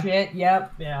 yeah. Shit,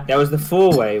 yep, yeah. There was the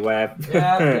four-way where...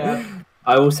 Yeah.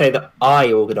 I will say that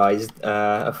I organised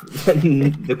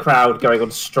the crowd going on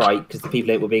strike because the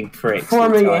people were being pricks.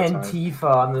 Forming Antifa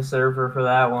on the server for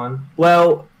that one.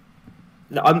 Well,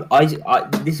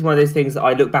 this is one of those things that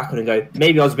I look back on and go,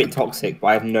 maybe I was a bit toxic, but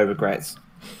I have no regrets.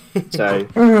 So,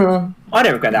 I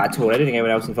don't regret that at all. I don't think anyone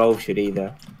else involved should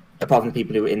either, apart from the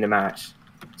people who were in the match.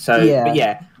 So, but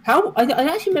yeah. I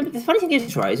actually remember, the funny thing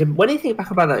is, right, is when I think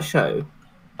back about that show,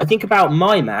 I think about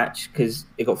my match, because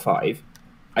it got 5.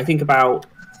 I think about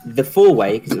the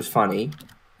four-way, because it was funny.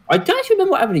 I don't actually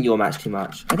remember what happened in your match too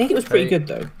much. I think it was pretty good,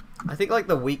 though. I think, like,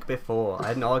 the week before, I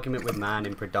had an argument with Man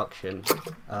in production.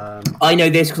 I know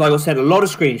this because I got sent a lot of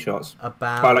screenshots.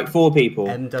 About by, like, 4 people.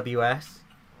 MWS.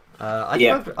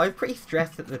 I was pretty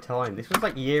stressed at the time. This was,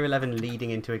 like, year 11 leading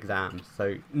into exams,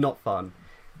 so not fun.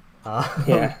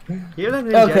 Yeah. Year 11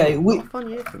 in general, not a fun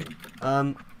year for me.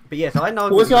 But, yeah, so I had an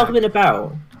argument. What was the argument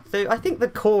about? So, I think the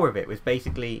core of it was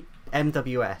basically...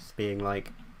 MWS being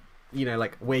like, you know,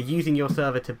 like, we're using your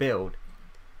server to build,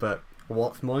 but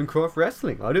what's Minecraft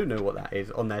Wrestling? I don't know what that is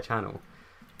on their channel.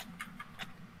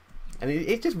 And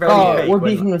it's just very vague. We're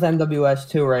beefing with MWS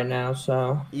too right now,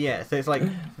 so... Yeah, so it's like,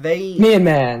 they... Me and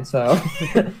Man, so...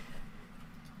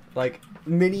 like,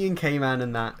 Mini and K-Man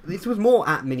and that... This was more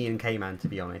at Mini and K-Man, to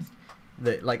be honest.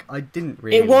 That, like, I didn't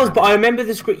really... It was, but I remember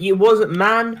the script... It wasn't...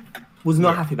 Man was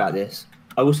not happy about this.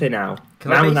 I will say now.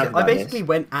 I basically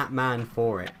went at Man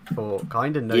for it, for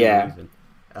kind of no reason.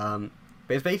 But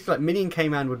it's basically like Mini and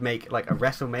K-Man would make like a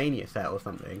WrestleMania set or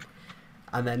something,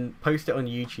 and then post it on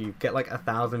YouTube, get like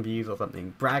 1,000 views or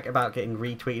something, brag about getting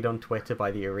retweeted on Twitter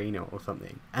by the arena or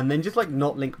something, and then just like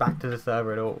not link back to the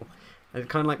server at all. And it's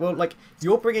kind of like, well, like,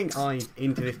 you're bringing eyes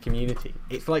into this community.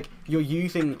 It's like you're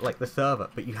using like the server,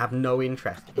 but you have no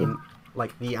interest in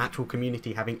like the actual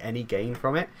community having any gain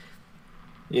from it.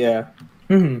 Yeah.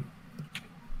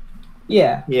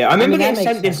 Yeah. Yeah, I remember getting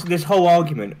sent this whole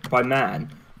argument by Man.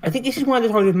 I think this is one of the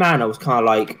times with Man I was kind of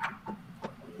like...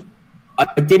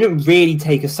 I didn't really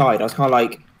take a side. I was kind of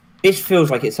like, this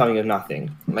feels like it's something of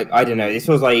nothing. Like, I don't know. This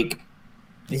feels like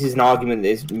this is an argument that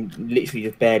is literally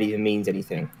just barely even means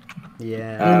anything.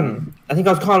 Yeah. I think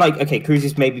I was kind of like, okay, Crews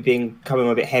is maybe coming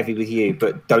a bit heavy with you,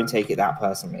 but don't take it that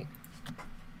personally.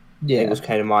 Yeah, it was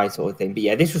kind of my sort of thing. But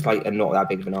yeah, this was like not that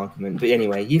big of an argument. But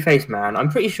anyway, you faced Man. I'm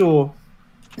pretty sure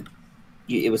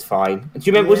it was fine. Do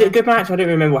you remember? Yeah. Was it a good match? I don't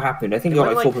remember what happened. I think it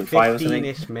got like 4.5 or something.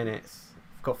 15-ish minutes.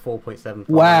 Got 4.7.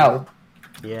 Wow.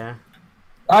 Yeah.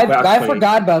 I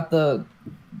forgot about the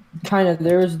kind of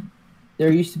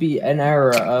there used to be an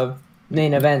era of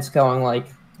main events going like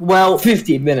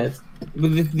 15 minutes.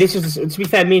 This was, to be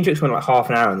fair, me and Drix went like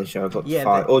half an hour on the show. Got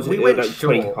 5, or we went like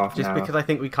short, 20, half an hour. because I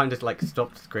think we kind of like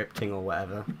stopped scripting or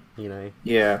whatever, you know.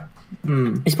 Yeah,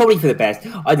 it's probably for the best.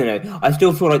 I don't know. I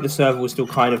still feel like the server was still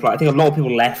kind of like, I think a lot of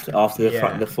people left after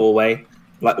the 4-way,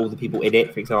 like all the people in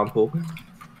it, for example.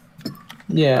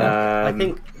 Yeah, I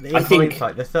think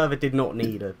hindsight, the server did not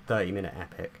need a 30-minute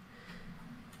epic.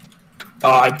 Oh,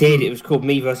 I did. It was called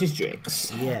Me versus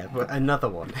Drix. Yeah, but another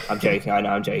one. I'm joking. I know.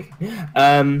 I'm joking.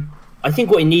 I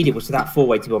think what it needed was that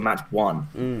 4-way to go match 1.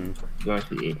 To be honest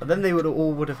with you. But then they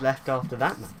would have left after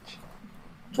that match.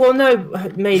 Well, no,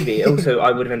 maybe. Also,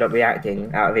 I would have ended up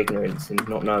reacting out of ignorance and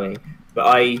not knowing.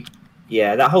 But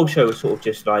that whole show was sort of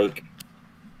just like,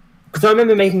 because I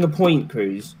remember making a point,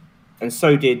 Crews, and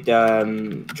so did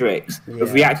Drix,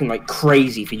 of reacting like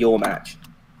crazy for your match.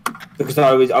 Because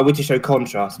I would just show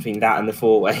contrast between that and the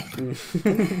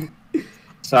 4-way.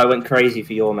 So I went crazy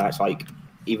for your match, like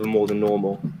even more than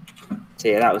normal. So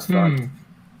yeah, that was fun.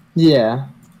 Yeah.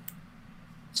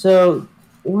 So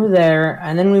we're there,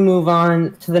 and then we move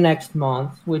on to the next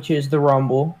month, which is the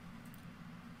Rumble.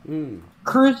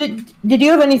 Crews, did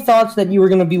you have any thoughts that you were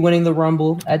going to be winning the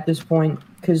Rumble at this point?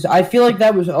 Because I feel like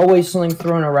that was always something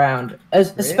thrown around,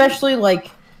 especially like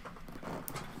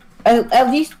at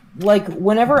least like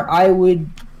whenever I would,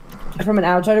 from an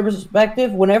outsider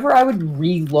perspective, whenever I would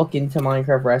re-look into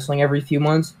Minecraft wrestling every few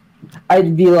months,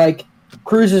 I'd be like,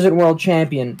 Crews isn't world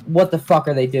champion. What the fuck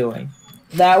are they doing?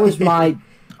 That was my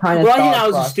kind of. Well, I think that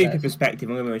was a stupid perspective.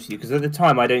 I'm going to be honest with you, because at the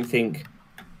time, I think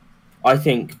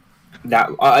that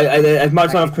as much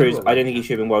as I love Crews, I don't think he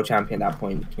should have been world champion at that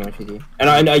point. To be honest with you, and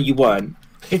I know you weren't,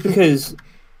 just because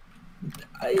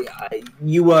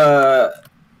you were.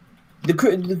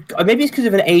 Maybe it's because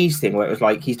of an age thing where it was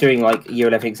like he's doing like year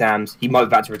 11 exams. He might be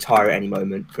about to retire at any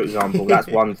moment, for example. That's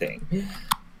one thing.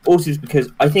 Also, just because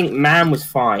I think Man was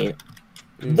fine.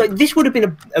 Like, this would have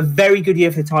been a very good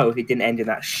year for the title if it didn't end in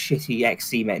that shitty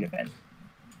XC main event.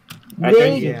 I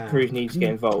don't think Crews needs to get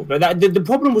involved. But the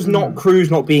problem was not Crews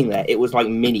not being there. It was like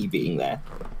Mini being there.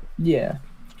 Yeah.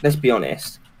 Let's be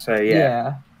honest. So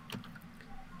yeah.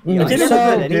 I didn't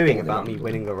know anything about me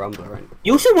winning the Rumble, right?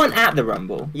 You also weren't at the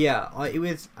Rumble. Yeah, it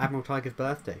was Admiral Tiger's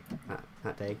birthday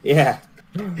that day. Yeah.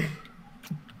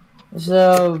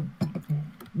 So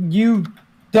you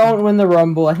don't win the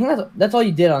Rumble. I think that's all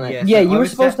you did on it. Yeah, you were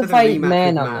supposed to fight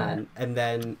Man on that. And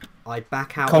then I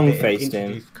back out Kong of it faced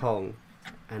and introduced Kong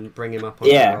and bring him up on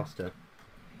the roster.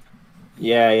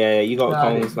 Yeah. You got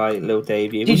Kong's like little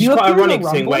debut. Which is quite ironic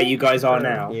seeing where you guys are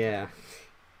now. Yeah.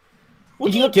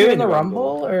 What did you do in the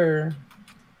Rumble, or?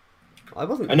 I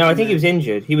wasn't. No, I think he was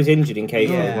injured. He was injured in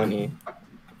case, wasn't he?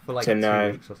 For like 2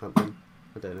 weeks or something.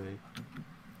 I don't know.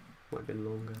 Might have been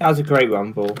longer. That was a great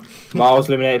Rumble. Miles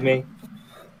eliminated me.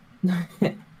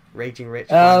 Raging Rich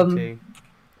too.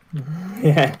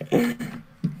 Yeah.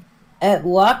 At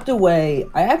Locked Away,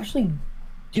 I actually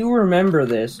do remember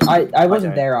this. I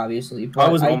wasn't there, obviously. But I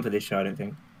wasn't on for this show, I don't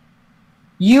think.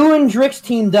 You and Drix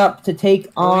teamed up to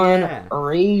take on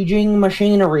Raging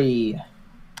Machinery.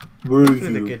 This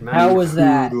was a good match. How was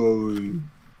that?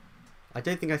 I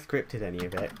don't think I scripted any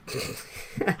of it.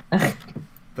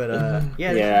 But this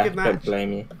was a good match. Don't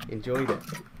blame you. Enjoyed it.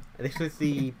 This was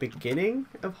the beginning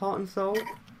of Heart and Soul.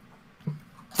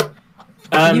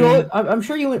 I'm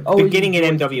sure you would always beginning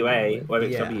in MWA or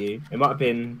XW. It might have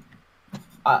been.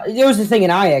 There was a thing in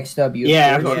IXW.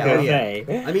 Yeah, I was gonna say.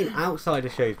 I mean, outside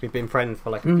of shows, we've been friends for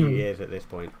like a few years at this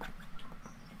point.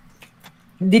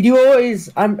 Did you always?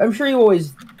 I'm sure you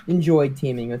always enjoyed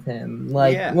teaming with him.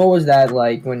 Like, what was that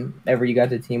like whenever you got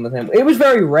to team with him? It was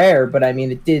very rare, but I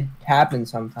mean, it did happen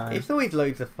sometimes. It's always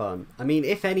loads of fun. I mean,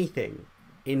 if anything,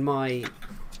 in my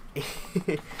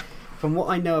from what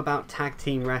I know about tag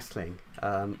team wrestling,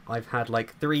 I've had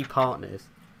like 3 partners.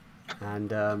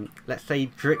 And let's say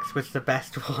Drix was the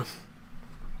best one.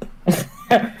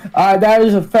 That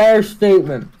is a fair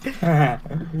statement.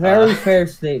 Very fair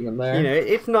statement there. You know,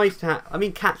 it's nice to have. I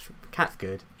mean, Cat's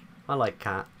good. I like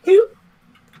Cat.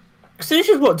 So this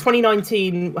is what,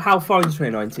 2019? How far into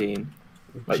 2019?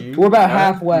 Like, we're about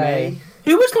halfway. May.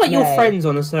 Who was like your friends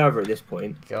on the server at this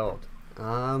point? God.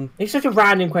 It's such a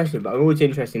random question, but I'm always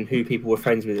interested in who people were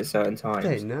friends with at certain times.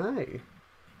 I don't know.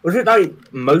 Was it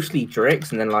like mostly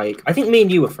Drix, and then like I think me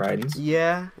and you were friends?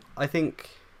 Yeah, I think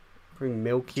probably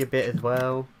Milky a bit as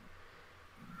well.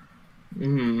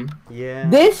 Yeah.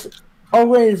 This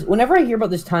always, whenever I hear about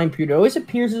this time period, it always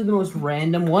appears as the most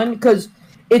random one because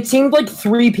it seemed like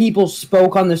 3 people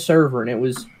spoke on the server, and it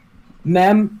was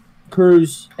Mem,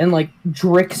 Crews, and like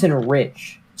Drix and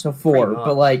Rich. So 4,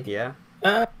 but like yeah.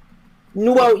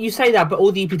 No, well, you say that, but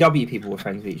all the EPW people were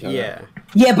friends with each other. Yeah.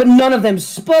 Yeah, but none of them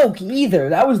spoke either.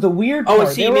 That was the weird part. Oh,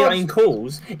 I see. You mean like in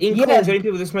calls? In calls, the only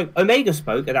people that spoke, Omega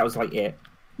spoke, and that was like it.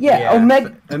 Yeah.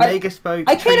 Omega spoke.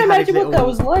 I can't imagine what that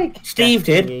was like. Steve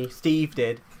did. Steve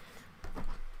did.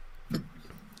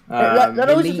 That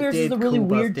always appears as a really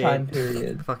weird time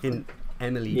period. Fucking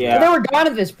Emily. Yeah. But they were gone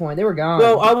at this point. They were gone.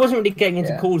 Well, I wasn't really getting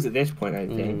into calls at this point, I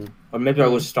don't think. Or maybe I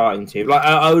was starting to. Like,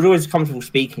 I was always comfortable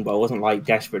speaking, but I wasn't like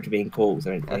desperate to be in calls.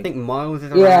 I think Miles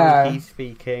is around. He's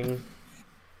speaking.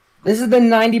 This is the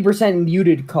 90%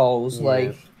 muted calls,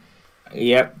 like.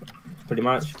 Yep, pretty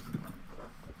much.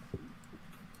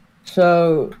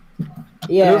 So,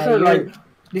 yeah.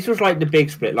 This was like the big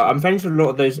split. Like, I'm friends with a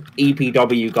lot of those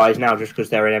EPW guys now, just because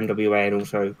they're in MWA, and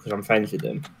also because I'm friends with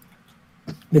them.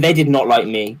 But they did not like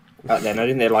me back then. I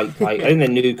didn't think I think they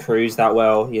knew Crews that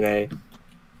well, you know.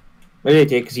 Maybe they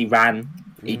did because he ran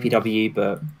EPW,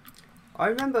 but I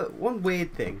remember one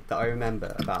weird thing that I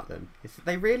remember about them is that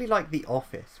they really like The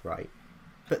Office, right?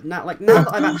 But now that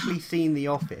I've actually seen The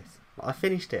Office, I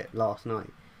finished it last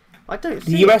night. I don't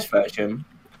see the US version.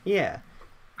 Yeah,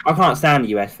 I can't stand the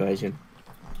US version.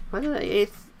 I don't know.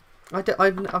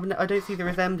 I don't see the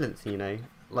resemblance. You know,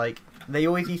 like they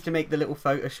always used to make the little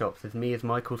photoshops of me as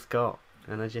Michael Scott,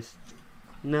 and I just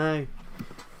no.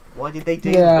 Why did they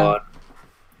do that?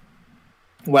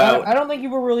 Well, I don't think you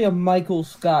were really a Michael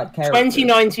Scott character.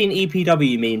 2019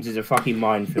 EPW memes is a fucking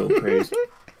minefield, Crews.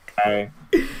 I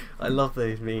love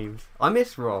those memes. I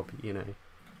miss Rob, you know.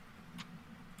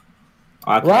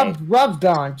 Okay. Rob's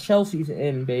gone. Chelsea's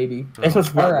in, baby. Let's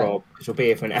just Rob, because we'll be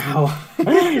here for an hour.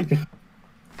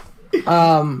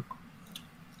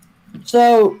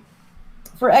 So,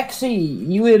 for XC,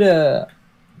 you had a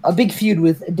big feud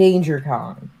with Danger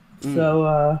Kong.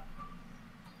 So,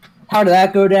 how did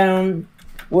that go down?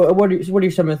 What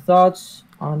are some of the thoughts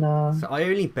on So I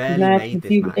only barely made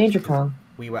this match. Danger Kong.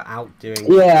 We were out doing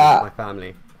my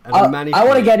family. And I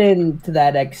want to get into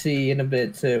that XC in a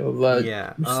bit too. But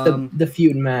the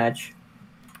feud match.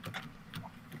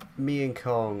 Me and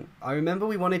Kong. I remember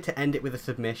we wanted to end it with a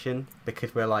submission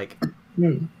because we're like,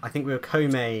 I think we were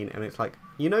co-main, and it's like,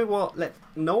 you know what?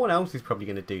 No one else is probably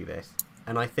going to do this,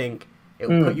 and I think it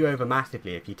will put you over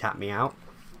massively if you tap me out.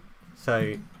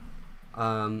 So,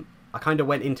 I kind of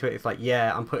went into it. It's like,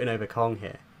 yeah, I'm putting over Kong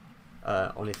here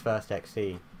on his first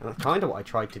XC, and that's kind of what I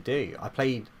tried to do. I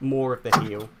played more of the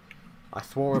heel. I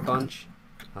swore a bunch.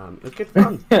 It was good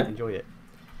fun. I enjoyed it.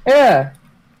 Yeah,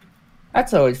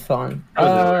 that's always fun.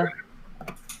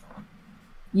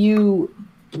 You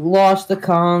lost the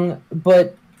Kong,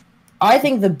 but I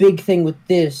think the big thing with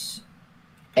this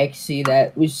XC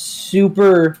that was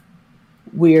super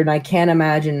weird, and I can't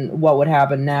imagine what would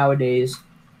happen nowadays,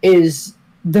 is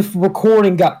the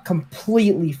recording got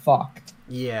completely fucked.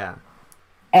 Yeah.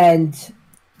 And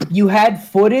you had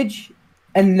footage,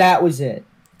 and that was it.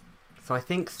 So I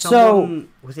think someone...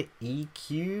 was it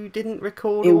EQ didn't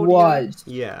record audio? It was.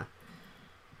 Yeah.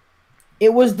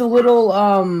 It was the little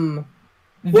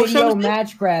video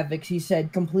match graphics, he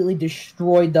said, completely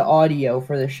destroyed the audio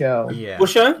for the show. Yeah. What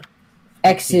show?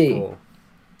 XC.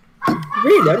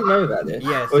 Really? I didn't know about this.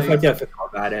 Yeah, so I forgot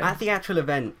about it. At the actual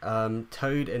event,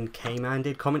 Toad and K-Man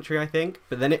did commentary, I think,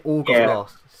 but then it all got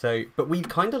lost. So, but we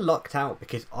kind of lucked out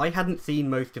because I hadn't seen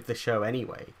most of the show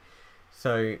anyway.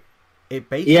 So it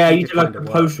basically you did like a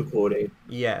post recording.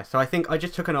 Yeah, so I think I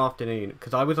just took an afternoon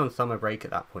because I was on summer break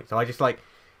at that point. So I just like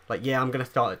I'm gonna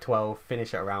start at 12,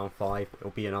 finish at around 5.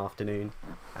 It'll be an afternoon,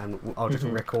 and I'll just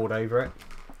record over it.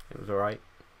 It was alright.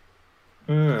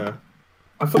 I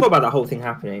forgot about that whole thing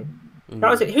happening.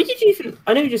 That was it. Who did you even?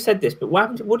 I know you just said this, but what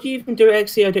happened? What do you even do at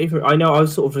XC? I don't even. I know I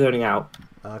was sort of zoning out.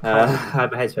 I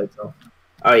had my headphones off.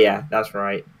 Oh yeah, that's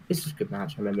right. This is a good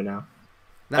match. I remember now.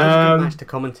 That was a good match to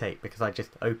commentate because I just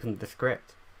opened the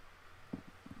script.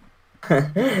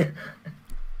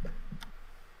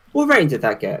 What rating did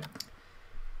that get?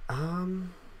 I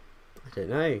don't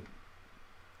know.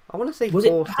 I want to say was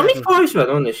 4. How many fives were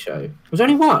there on this show? Was there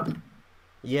only one?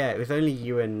 Yeah, it was only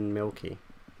you and Milky.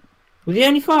 Was it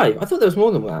only 5? I thought there was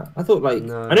more than that. I thought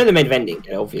no. I know the main event didn't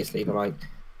get it, obviously, but like.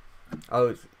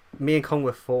 Oh, me and Kong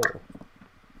were 4.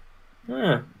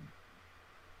 Yeah.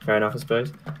 Fair enough, I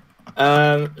suppose.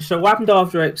 So what happened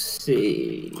after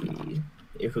XC?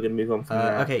 If we're gonna move on from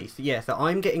there. Okay, so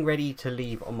I'm getting ready to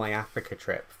leave on my Africa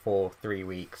trip for 3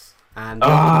 weeks, and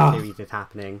the series is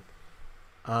happening.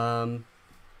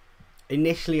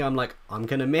 Initially, I'm like, I'm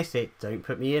gonna miss it. Don't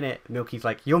put me in it. Milky's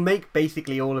like, you'll make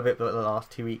basically all of it for the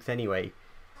last 2 weeks anyway.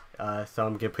 So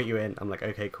I'm gonna put you in. I'm like,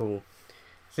 okay, cool.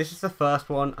 So this is the first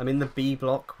one. I'm in the B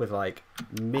block with like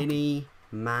Mini,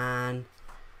 Man.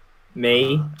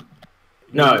 Me?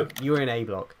 No. You were in A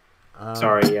block.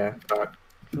 Sorry, yeah. Fuck.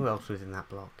 Who else was in that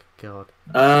block? God.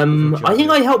 I think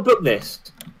I helped book this.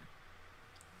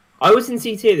 I was in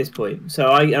CT at this point,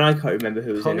 so I can't remember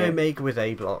who was in it. Omega was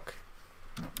A block.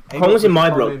 Kong was in my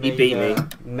block. He beat me.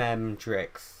 Mem,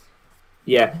 Drix.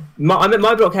 Yeah,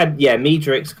 my block had me,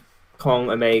 Drix, Kong,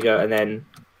 Omega, and then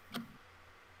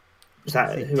was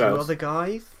that who two else? Other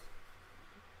guys.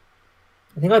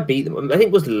 I think I beat them. I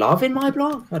think was Love in my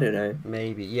block. I don't know.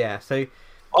 Maybe, yeah. So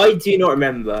I do not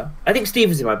remember. I think Steve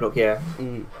was in my block. Yeah.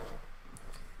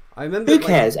 I remember. Who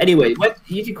cares? Anyway,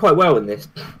 you did quite well in this.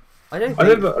 I don't. I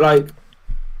remember like.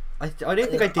 I don't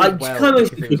think I did well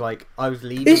because it was like I was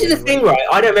leading. This is the thing, right?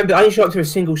 I don't remember. I didn't show up to a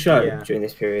single show during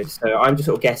this period, so I'm just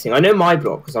sort of guessing. I know my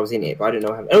block because I was in it, but I don't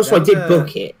know how. And also, I did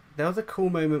book it. There was a cool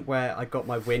moment where I got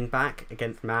my win back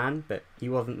against Man, but he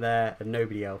wasn't there and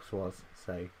nobody else was.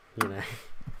 So you know.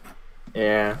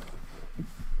 Yeah.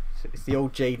 It's the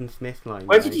old Jaden Smith line.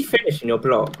 Where did you finish in your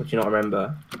block? Or do you not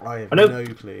remember? I have no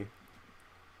clue.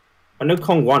 I know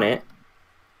Kong won it.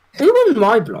 Who won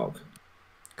my block?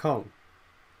 Kong.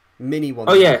 Mini won.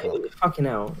 Oh yeah, fucking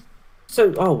hell.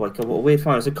 So, oh my god, what a weird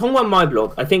final. So Kong won my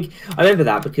block. I think I remember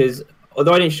that because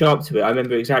although I didn't show up to it, I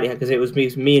remember exactly because it was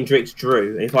me and Drix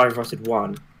drew, and if either of us had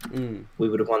won, we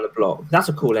would have won the block. That's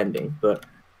a cool ending, but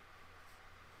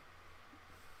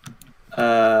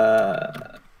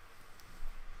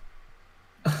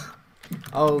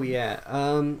oh yeah.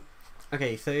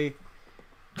 Okay, so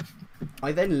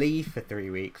I then leave for 3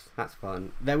 weeks. That's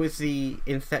fun. There was the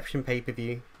Inception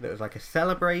pay-per-view that was like a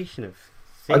celebration of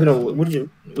 6 I don't know.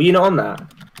 Were you not on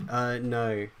that?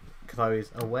 No, because I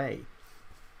was away.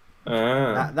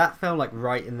 Ah. That fell like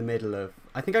right in the middle of.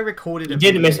 I think I recorded. You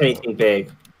didn't miss anything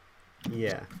big.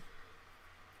 Yeah.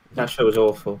 That show was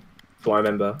awful. That's what I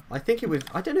remember. I think it was.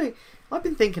 I don't know. I've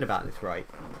been thinking about this, right?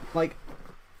 Like,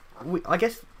 I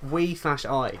guess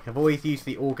we/I have always used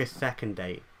the August 2nd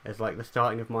date as like the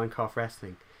starting of Minecraft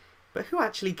Wrestling, but who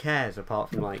actually cares apart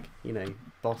from like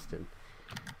Boston?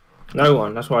 No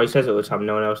one. That's why he says it all the time.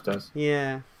 No one else does.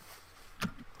 Yeah.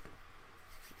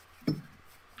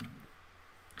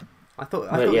 I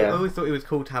always thought it was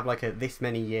cool to have like this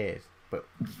many years, but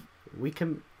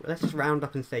let's just round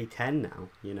up and say 10 now.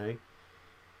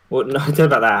 Well, no, I don't know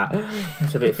about that.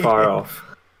 It's a bit far off.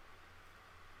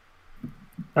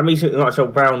 That means you might as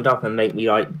round up and make me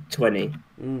like 20.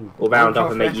 Or round up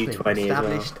and make you 20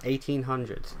 established as well.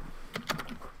 1800s.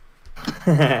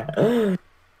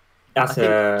 That's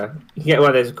you get one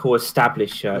of those cool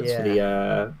established shirts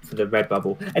for the red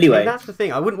bubble. Anyway, that's the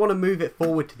thing. I wouldn't want to move it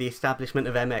forward to the establishment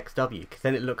of MXW because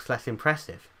then it looks less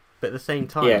impressive. But at the same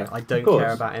time, I don't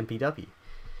care about MPW.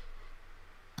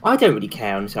 I don't really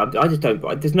care, honestly. I just don't.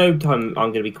 There's no time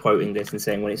I'm going to be quoting this and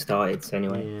saying when it started. So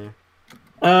anyway,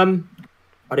 I don't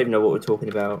even know what we're talking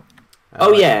about.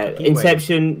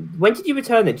 Inception. When did you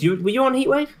return then? Were you on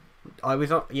Heatwave? I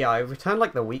was on. Yeah, I returned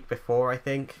like the week before, I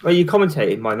think. Well, you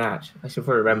commentated my match. I should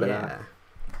probably remember that.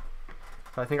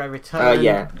 So I think I returned.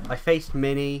 I faced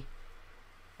Mini.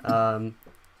 I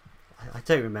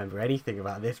don't remember anything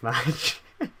about this match.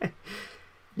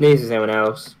 Neither does anyone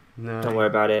else. No. Don't worry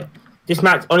about it. This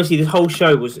match, honestly, this whole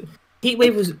show was...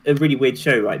 Heatwave was a really weird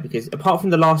show, right? Because apart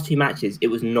from the last 2 matches, it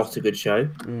was not a good show.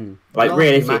 Like,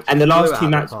 realistic. And the last 2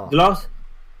 matches...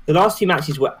 The last 2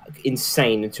 matches were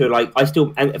insane. And for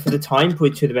the time, probably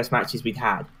 2 of the best matches we'd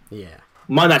had. Yeah.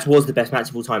 My match was the best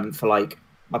match of all time for, like,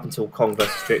 up until Kong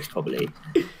versus Strix, probably.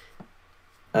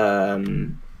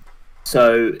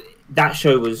 So, that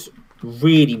show was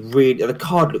really, really... The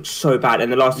card looked so bad.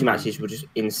 And the last 2 matches were just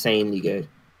insanely good.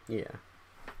 Yeah.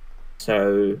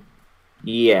 So,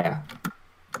 yeah.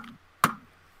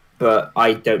 But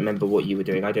I don't remember what you were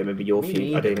doing. I don't remember your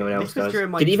feud. I don't know anyone else does.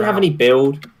 Did you even have any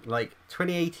build? Like,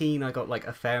 2018, I got, like,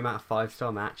 a fair amount of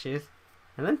 5-star matches.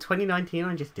 And then 2019,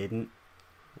 I just didn't.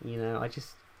 I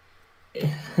just...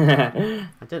 I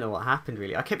don't know what happened,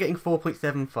 really. I kept getting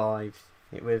 4.75s.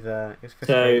 It was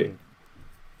frustrating.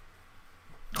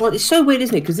 God, it's so weird,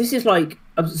 isn't it? Because this is like...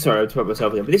 I'm sorry, I'll talk about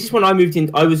myself again. But this is when I moved in...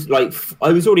 I was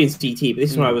already in CT, but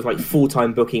this is when I was, like,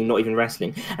 full-time booking, not even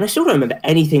wrestling. And I still don't remember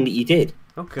anything that you did.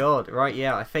 Oh, God. Right,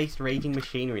 yeah. I faced Raging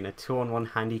Machinery in a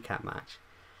 2-on-1 handicap match.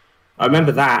 I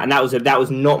remember that, and that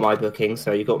was not my booking.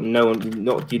 So you got no one.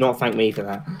 Do not thank me for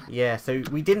that. Yeah, so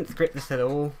we didn't script this at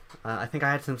all. I think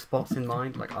I had some spots in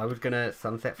mind. Like I was gonna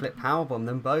sunset flip powerbomb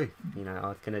them both. You know, I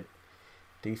was gonna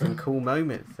do some cool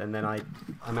moments, and then I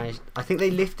managed. I think they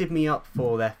lifted me up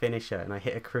for their finisher, and I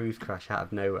hit a cruise crush out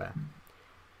of nowhere.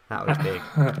 That was big.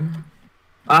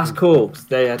 That's cool, because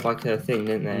they had like a thing,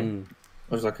 didn't they? Mm.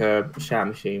 It was like a shout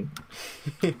machine.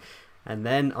 And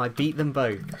then I beat them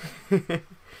both.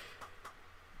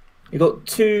 It got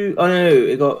 2. Oh no,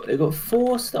 it got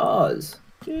 4 stars.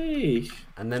 Jeez.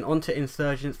 And then on to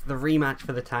Insurgents, the rematch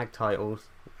for the tag titles.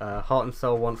 Heart and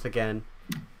Soul once again.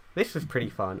 This was pretty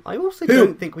fun. I also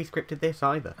don't think we scripted this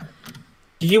either.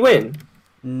 Did you win?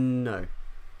 No.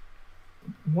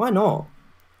 Why not?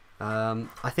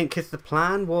 I think because the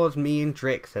plan was me and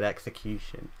Drix at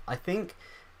Execution. I think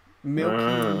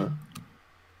Milky...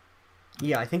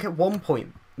 Yeah, I think at one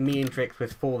point me and Drix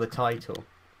was for the title.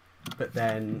 But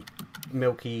then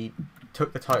Milky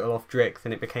took the title off Drix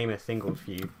and it became a singles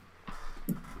feud.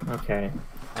 Okay.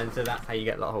 And so that's how you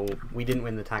get the whole... We didn't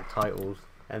win the tag titles.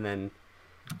 And then...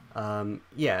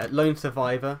 yeah, Lone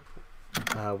Survivor.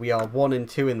 We are 1 and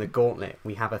 2 in the gauntlet.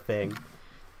 We have a thing.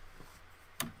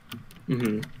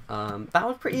 Mm-hmm. That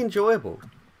was pretty enjoyable.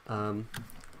 So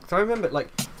I remember, like...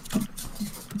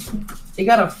 It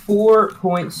got a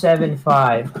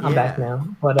 4.75. I'm back now.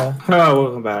 But, Oh,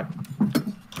 welcome back.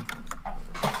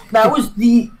 that was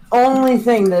the only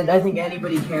thing that I think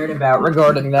anybody cared about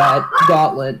regarding that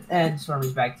gauntlet. And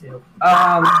Stormy's back too.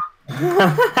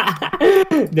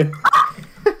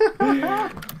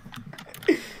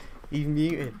 He's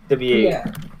muted.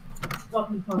 Yeah.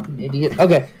 Fucking idiot.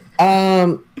 Okay.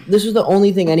 This was the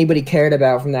only thing anybody cared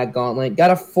about from that gauntlet.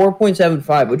 Got a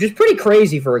 4.75, which is pretty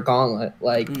crazy for a gauntlet.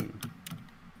 Like,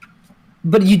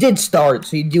 but you did start,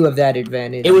 so you do have that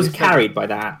advantage. It was carried by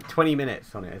that. 20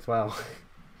 minutes on it as well.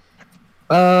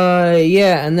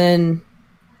 Yeah, and then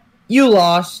you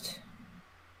lost,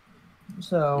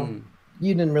 so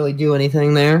you didn't really do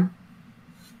anything there.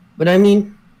 But I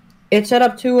mean, it set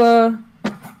up to a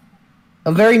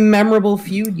very memorable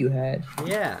feud you had.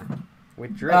 Yeah,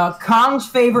 with Drix. Kong's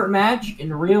favorite match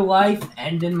in real life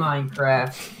and in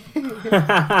Minecraft.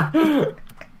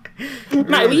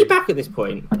 Matt, were you back at this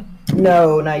point?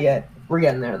 No, not yet. We're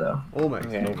getting there though. Almost,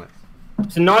 Okay. almost.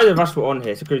 So neither of us were on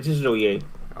here, so Crews, this is all you.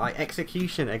 Right,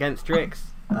 Execution against Drix.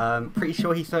 Pretty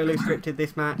sure he solo scripted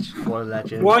this match. What a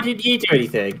legend. Why did you do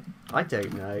anything? I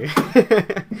don't know.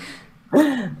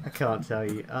 I can't tell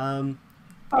you. It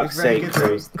was very good.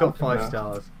 Crews. Got 5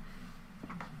 stars.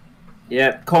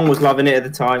 Yeah, Kong was loving it at the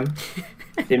time.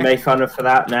 Been made fun of for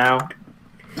that now.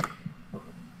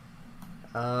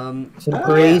 Some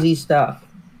crazy stuff.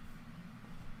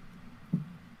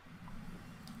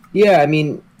 Yeah, I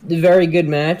mean, the very good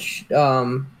match.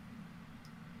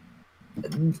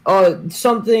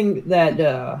 Something that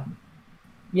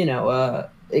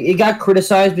it got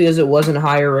criticized because it wasn't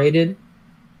higher rated,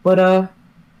 but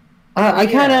I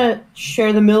kind of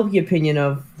share the Milky opinion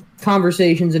of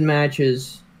conversations and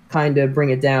matches kind of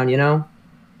bring it down, you know.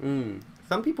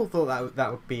 Some people thought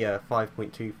that would be a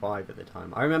 5.25 at the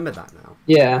time. I remember that now.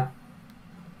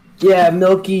 Yeah,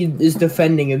 Milky is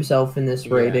defending himself in this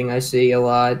rating. I see a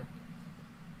lot.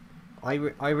 I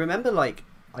remember, like,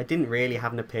 I didn't really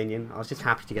have an opinion. I was just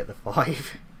happy to get the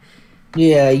 5.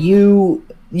 Yeah, you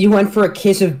went for a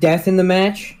kiss of death in the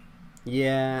match.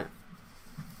 Yeah.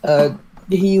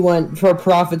 He went for a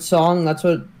Prophet song. That's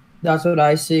what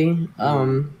I see.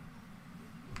 I'm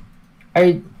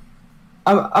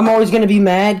always gonna be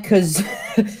mad because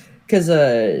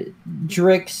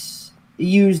Drix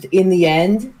used "In the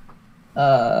End,"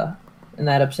 and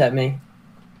that upset me.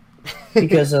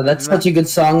 Because that's such a good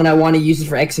song, and I want to use it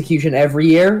for Execution every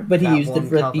year. But he used it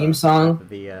for a theme song.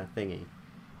 The thingy,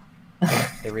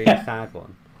 the really sad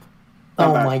one.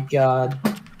 Oh my god!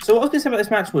 So what I was going to say about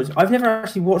this match was I've never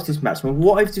actually watched this match. But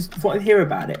what I hear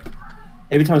about it,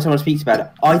 every time someone speaks about it,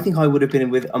 I think I would have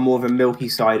been with a more of a Milky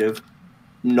side of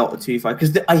not a 2-5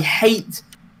 because I hate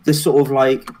the sort of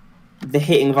like the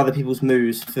hitting of other people's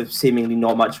moves for seemingly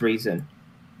not much reason.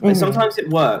 Like, sometimes it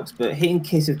works, but hitting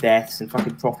Kiss of Deaths and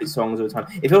fucking Prophet songs all the time,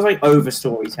 it feels like over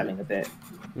storytelling a bit.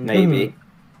 Maybe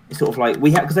it's sort of like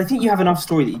because I think you have enough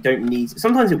story that you don't need.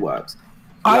 Sometimes it works.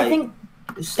 I think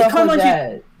stuff like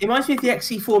that. It reminds me of the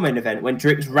XC4 main event when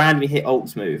Drix randomly hit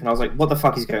Ult's move, and I was like, "What the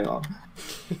fuck is going on?"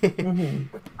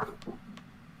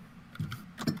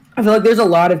 I feel like there's a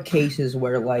lot of cases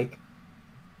where like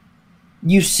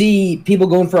you see people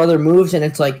going for other moves, and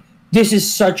it's like, this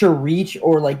is such a reach,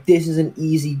 or like this is an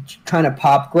easy kind of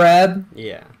pop grab.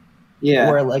 Yeah.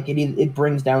 where like it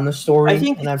brings down the story. I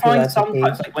think and it's fine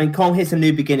sometimes. Like when Kong hits a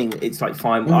new beginning, it's like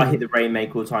fine. I hit the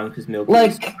Rainmaker all the time because Milky.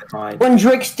 Like when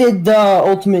Drix did the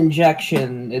ultimate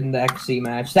injection in the XC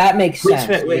match, that makes sense.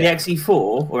 The XC4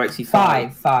 or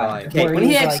XC5? Five. Okay, when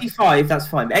he hit XC5, that's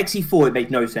fine. But XC4, it made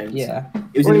no sense. Yeah,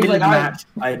 it was in the middle of the match.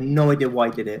 I had no idea why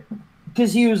he did it.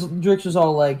 Because Drix was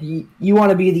all like, "You want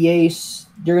to be the ace?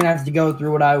 You're gonna have to go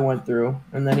through what I went through,"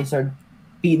 and then he started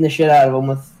beating the shit out of him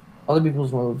with other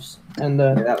people's moves. And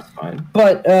that's fine.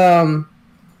 But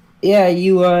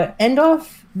you end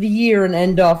off the year and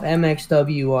end off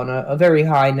MXW on a very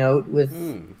high note with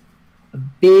a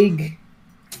big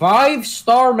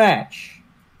 5-star match.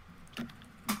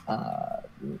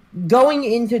 Going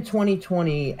into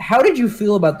 2020, how did you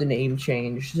feel about the name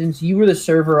change? Since you were the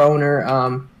server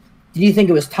owner, did you think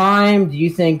it was time? Do you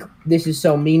think this is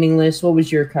so meaningless? What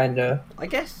was your kind of,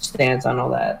 stance on all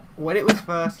that? When it was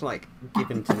first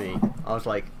given to me, I was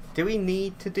like, do we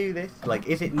need to do this? Like,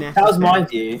 is it necessary? That was my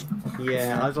view.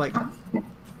 Yeah, I was like,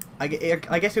 I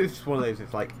guess it was just one of those.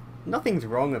 It's like nothing's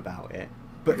wrong about it,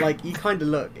 but you kind of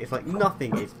look. It's like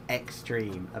nothing is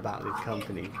extreme about this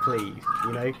company. Please,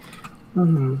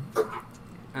 Mm-hmm.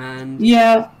 And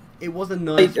it was a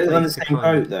nice. On the same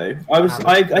boat though.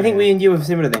 I think me and you were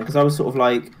similar then because I was sort of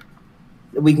like,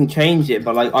 we can change it,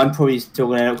 but I'm probably still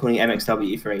going to end up calling it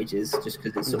MXW for ages just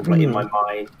because it's sort of in my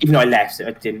mind. Even though I left, so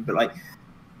I didn't. But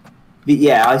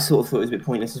I sort of thought it was a bit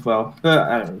pointless as well. But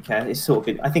I don't really care. It's sort of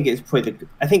been. I think it's probably.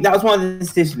 I think that was one of the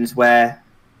decisions where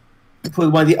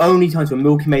probably one of the only times when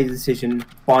Milky made a decision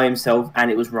by himself and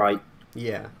it was right.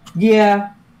 Yeah.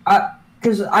 Yeah.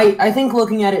 Because I think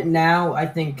looking at it now, I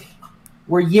think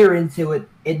we're a year into it.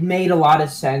 It made a lot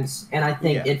of sense, and I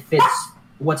think it fits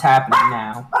what's happening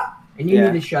now. And you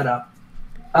need to shut up.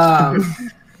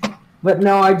 But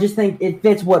no, I just think it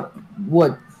fits what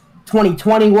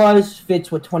 2020 was,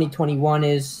 fits what 2021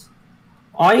 is.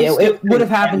 It would have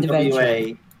happened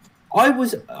eventually. I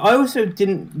also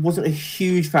wasn't a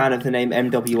huge fan of the name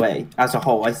MWA as a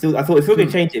whole. I thought if we were going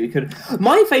to change it, we could.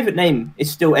 My favourite name is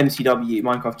still MCW,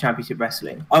 Minecraft Championship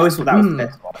Wrestling. I always thought that was the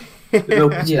best one.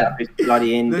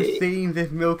 Bloody indie. The scenes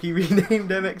if Milky renamed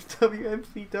MXW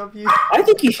MCW. I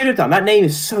think he should have done. That name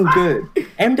is so good.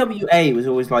 MWA was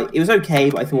always it was okay,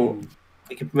 but I thought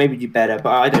we could maybe do better.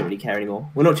 But I don't really care anymore.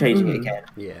 We're not changing it again.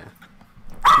 Yeah.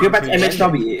 Go back to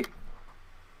MXW.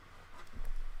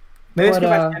 Maybe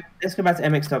let's go back to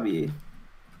MXW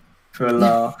for a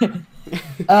laugh.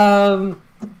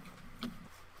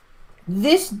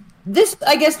 This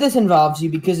I guess this involves you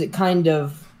because it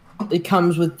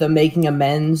comes with the making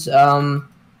amends.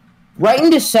 Right in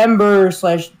December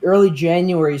 / early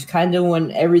January is kind of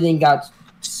when everything got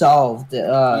solved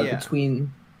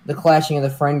between the clashing of the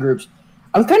friend groups.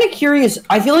 I'm kind of curious.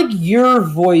 I feel like your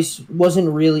voice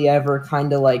wasn't really ever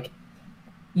kind of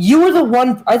you were the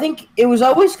one. I think it was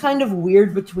always kind of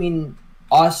weird between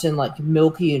us and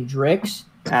Milky and Drix.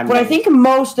 But I think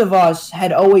most of us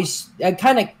had always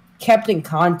kind of kept in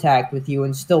contact with you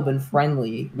and still been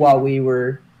friendly while we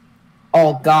were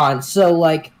all gone. So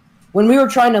when we were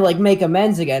trying to make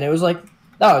amends again, it was oh,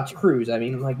 it's Crews. I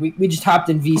mean, we just hopped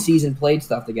in VCs and played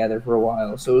stuff together for a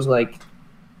while. So it was what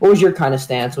was your kind of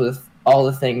stance with all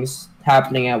the things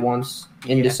happening at once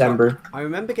in December? I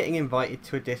remember getting invited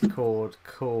to a Discord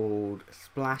called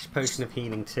Splash Potion of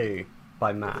Healing 2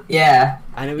 by Matt. Yeah.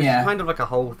 And it was kind of a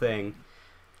whole thing.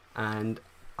 And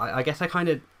I guess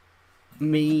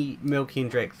me, Milky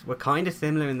and Drix were kind of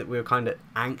similar in that we were kind of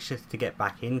anxious to get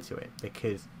back into it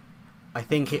because I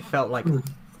think it felt like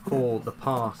for the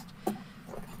past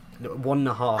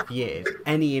 1.5 years,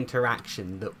 any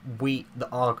interaction that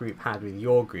our group had with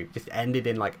your group just ended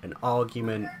in an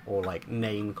argument or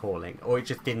name calling, or it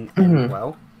just didn't end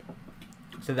well.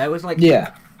 So there was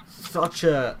such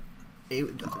a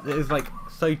it was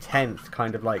so tense,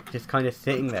 kind of just kind of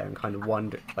sitting there and kind of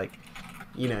wondering,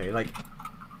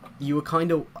 you were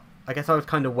kind of. I guess I was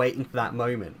kind of waiting for that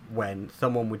moment when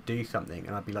someone would do something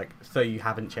and I'd be like, so you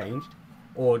haven't changed,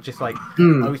 or just I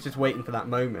was just waiting for that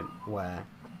moment where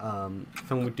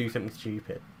someone would do something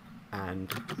stupid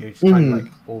and it would just kind of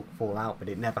all fall out, but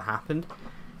it never happened.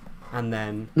 And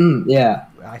then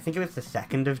I think it was the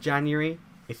 2nd of January.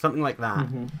 It's something like that,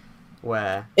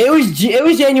 where it was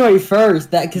January 1st.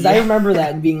 Because I remember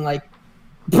that and being like,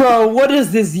 bro, what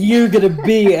is this year gonna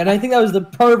be? And I think that was the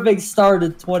perfect start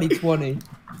of 2020.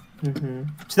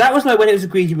 So that was when it was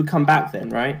agreed you would come back then,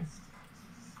 right?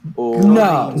 Or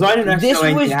no, because I didn't know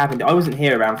anything happened. I wasn't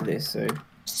here around for this,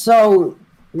 so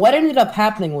what ended up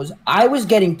happening was I was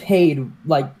getting paid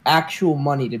actual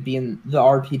money to be in the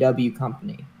RPW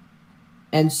company.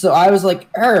 And so I was like,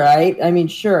 all right, I mean,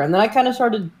 sure. And then I kind of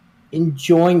started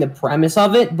enjoying the premise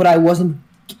of it, but I wasn't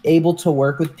able to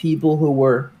work with people who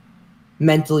were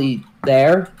mentally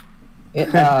there.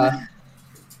 Yeah.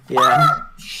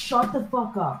 Shut the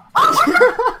fuck up.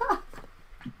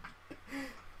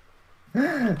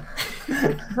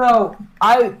 So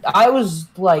I was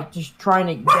like just trying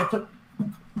to get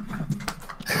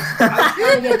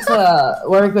to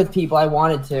work with people I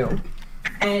wanted to,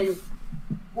 and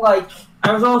like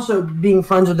I was also being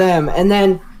friends with them. And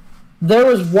then there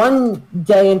was one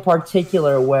day in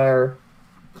particular where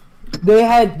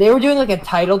they were doing like a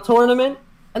title tournament,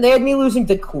 and they had me losing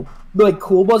to Cool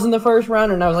Buzz in the first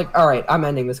round, and I was like, all right, I'm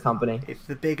ending this company. It's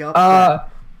the big upset.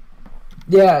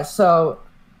 Yeah. So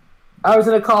I was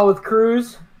in a call with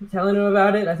Crews, telling him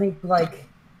about it. I think like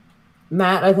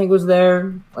Matt, was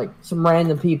there. Like some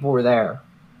random people were there,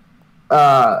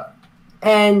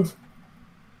 and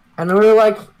we were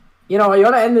like, you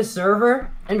want to end this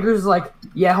server? And Crews was like,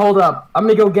 yeah, hold up, I'm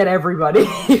gonna go get everybody.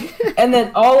 And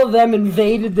then all of them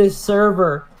invaded this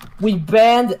server. We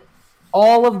banned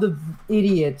all of the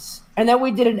idiots, and then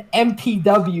we did an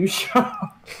MPW show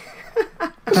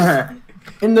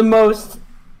in the most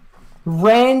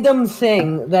random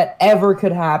thing that ever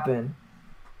could happen.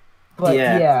 But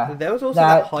yeah. There was also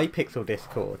that Hypixel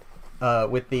Discord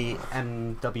with the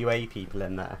MWA people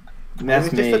in there. It was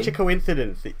just such a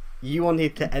coincidence that you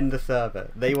wanted to end the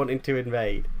server, they wanted to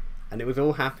invade, and it was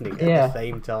all happening at the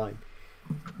same time.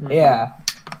 Yeah.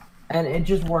 And it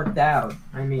just worked out.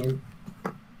 I mean,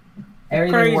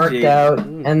 everything worked out,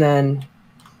 and then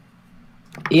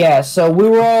so we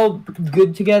were all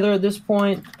good together at this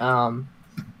point.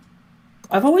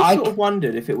 I've always sort of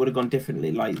wondered if it would have gone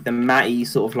differently, like the Matty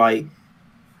sort of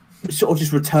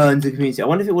just returned to the community. I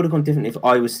wonder if it would have gone differently if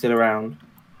I was still around,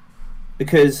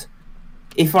 because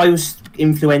if I was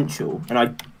influential, and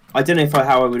I don't know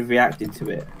how I would have reacted to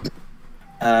it.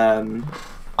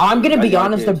 I'm gonna be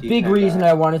honest. The big reason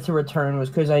I wanted to return was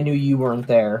because I knew you weren't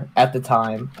there at the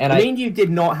time, and I mean, you did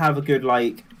not have a good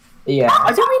Yeah.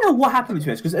 I don't really know what happened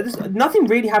between us, because nothing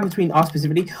really happened between us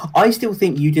specifically. I still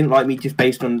think you didn't like me just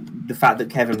based on the fact that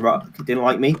Kevin Ruck didn't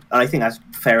like me, and I think that's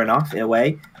fair enough in a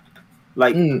way.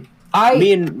 Like me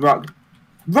and Ruck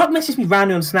messaged me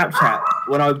randomly on Snapchat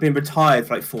when I'd been retired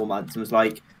for like 4 months and was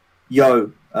like,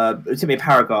 "Yo," it sent me a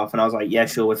paragraph, and I was like, "Yeah,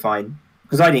 sure, we're fine,"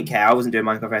 because I didn't care. I wasn't doing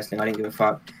Minecraft wrestling. I didn't give a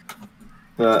fuck.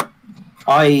 But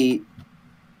I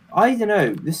don't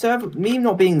know. The server, me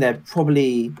not being there,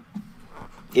 probably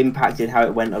impacted how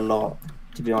it went a lot,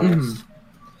 to be honest.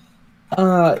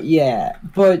 Yeah,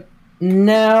 but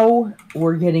now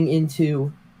we're getting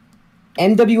into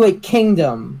MWA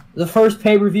Kingdom, the first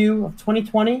pay-per-view of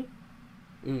 2020.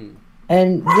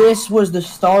 And this was the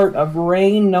start of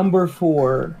reign number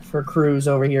 4 for Crews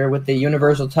over here with the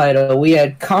Universal title. We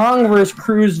had Kong versus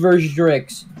Crews versus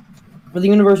Drix for the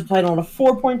Universal title in a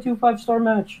 4.25 star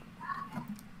match.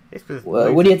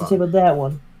 What do you have to say about that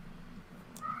one?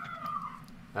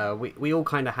 We all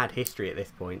kind of had history at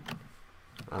this point.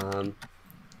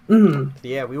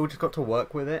 Yeah, we all just got to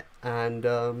work with it, and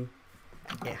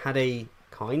it had a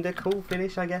kind of cool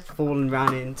finish, I guess. Fallen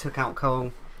ran in, took out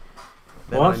Kong.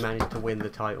 Then I managed to win the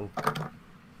title.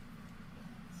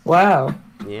 Wow.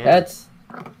 Yeah. That's...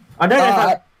 I don't know if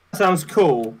that sounds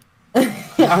cool. I'm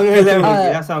going to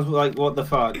that sounds like, what the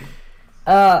fuck?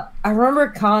 I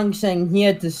remember Kong saying he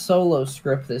had to solo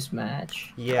script this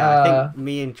match. Yeah, I think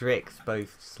me and Drix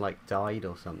both died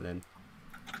or something.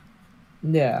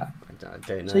 Yeah. I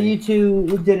don't know. So you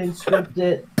two didn't script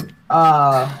it.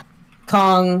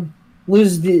 Kong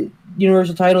loses the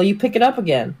Universal title. You pick it up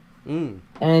again.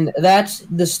 And that's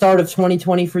the start of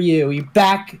 2020 for you. You're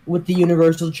back with the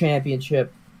Universal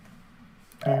Championship.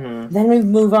 Then we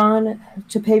move on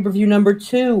to pay-per-view number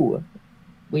 2.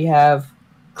 We have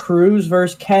Crews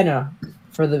versus Kenna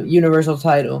for the Universal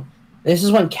title. This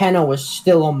is when Kenna was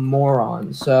still a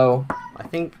moron, so... I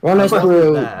think... run us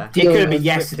through... It could have been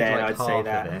yesterday, I'd say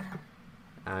that.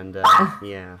 And,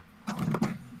 yeah.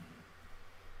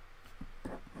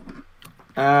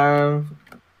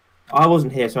 I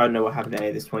wasn't here, so I don't know what happened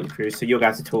at this point, Crews, so you're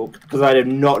going to have to talk, because I did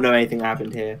not know anything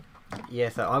happened here. Yeah,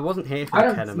 so I wasn't here for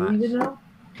the Kenna match. Know?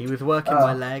 He was working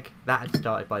my leg. That had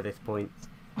started by this point.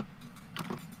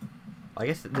 I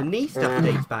guess the knee stuff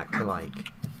dates back to,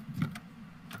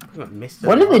 Mr.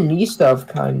 One of the knee stuff,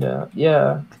 kinda,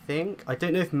 yeah. I think. I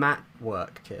don't know if Matt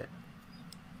worked it.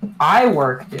 I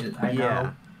worked it, I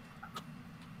know.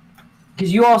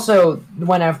 Because you also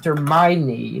went after my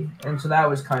knee, and so that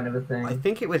was kind of a thing. I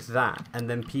think it was that, and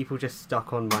then people just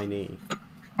stuck on my knee.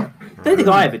 I don't think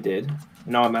I ever did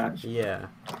in our match. Yeah.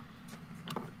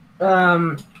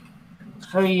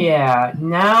 So yeah,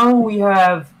 now we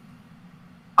have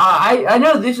I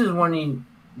know this is one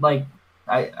of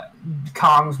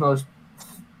Kong's most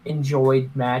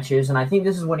enjoyed matches, and I think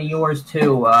this is one of yours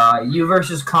too. You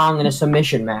versus Kong in a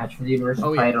submission match for the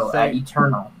Universal title at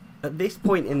Eternal. At this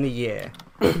point in the year,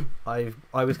 I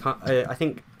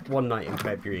think one night in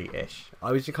February-ish,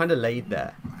 I was just kind of laid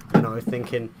there, and I was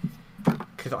thinking,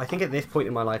 because I think at this point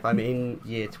in my life, I'm in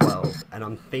year 12, and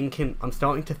I'm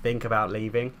starting to think about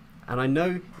leaving. And I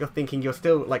know you're thinking you're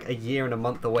still like a year and a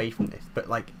month away from this, but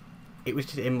like, it was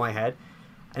just in my head.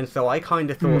 And so I kind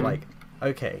of thought like,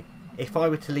 okay, if I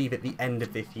were to leave at the end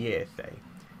of this year, say,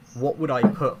 what would I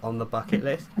put on the bucket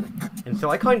list? And so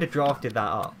I kind of drafted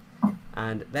that up,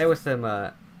 and there were some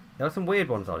weird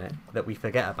ones on it that we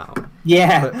forget about.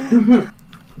 Yeah.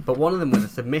 But one of them was a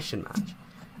submission match,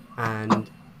 and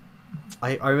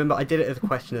I remember I did it as a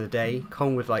question of the day.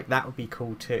 Kong was like, that would be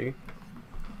cool too.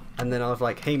 And then I was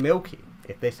like, hey Milky,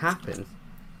 if this happens,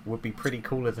 would be pretty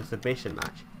cool as a submission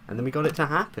match. And then we got it to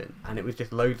happen, and it was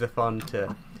just loads of fun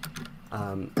to,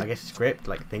 I guess, script,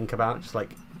 like, think about, just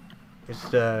like,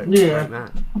 it's a great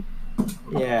match.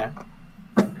 Yeah.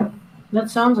 That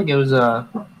sounds like it was a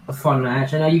fun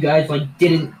match. I know you guys, like,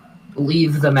 didn't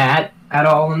leave the mat at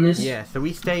all in this. Yeah, so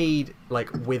we stayed,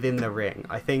 like, within the ring.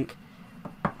 I think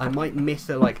I might miss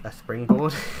a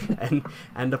springboard and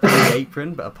end up on the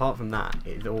apron, but apart from that,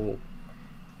 it's all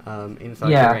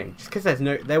inside the ring. Just because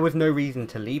there was no reason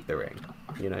to leave the ring,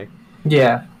 you know?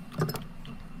 Yeah.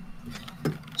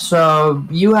 So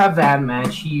you have that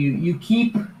match. You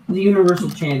keep the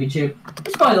Universal Championship.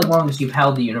 It's probably the longest you've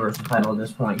held the Universal title at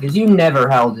this point, because you never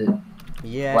held it.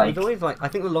 Yeah, it's always I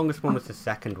think the longest one was the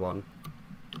second one.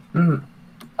 Mm-hmm.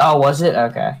 Oh, was it?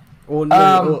 Okay. Or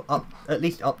no, or at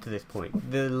least up to this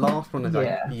point. The last one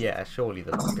is surely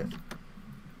the longest.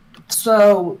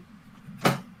 So,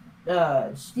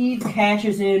 Steve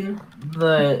cashes in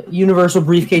the Universal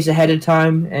briefcase ahead of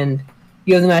time, and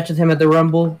you have the match with him at the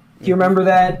Rumble. Do you remember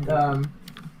that?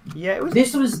 Yeah, it was.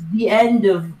 This was the end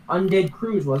of Undead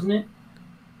Crews, wasn't it?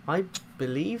 I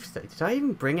believe so. Did I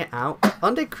even bring it out?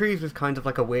 Undead Crews was kind of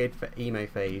like a weird emo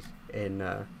phase in.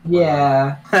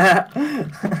 Yeah. I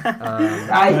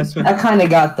kind of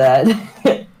got that.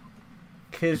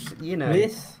 Because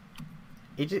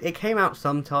it came out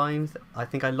sometimes. I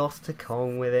think I lost to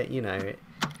Kong with it. You know.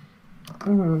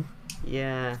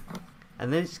 Yeah,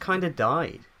 and then it just kind of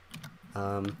died.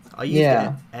 I used it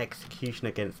at Execution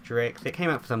against Drix. It came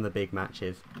out for some of the big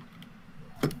matches.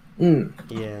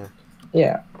 Yeah.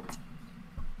 Yeah.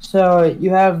 So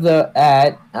you have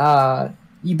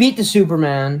you beat the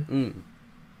Superman,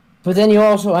 but then you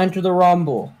also enter the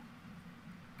Rumble.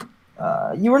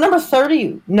 You were number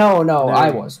 30. No,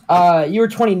 I was. You were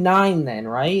 29 then,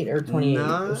 right? Or 28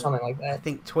 or something like that. I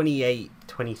think 28,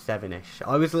 27-ish.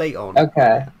 I was late on.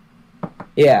 Okay.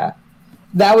 Yeah.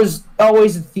 That was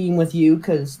always a theme with you,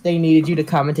 because they needed you to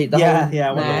commentate the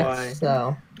whole match.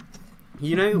 So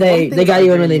they got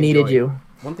you in when they needed you.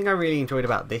 One thing I really enjoyed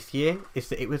about this year is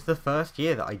that it was the first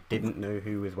year that I didn't know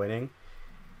who was winning.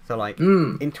 So, like,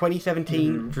 in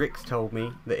 2017, Drix told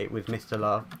me that it was Mr.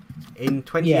 Love. In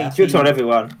 2018... Drix told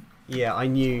everyone. Yeah, I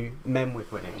knew Mem was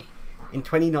winning. In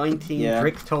 2019,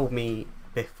 Drix told me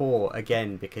before,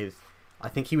 again, because I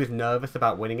think he was nervous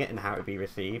about winning it and how it would be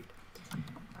received.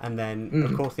 And then,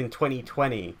 of course, in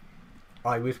 2020,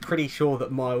 I was pretty sure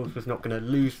that Miles was not going to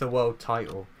lose the world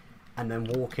title and then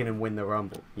walk in and win the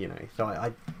Rumble, you know. So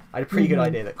I had a pretty good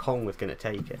idea that Kong was going to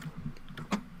take it.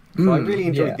 So I really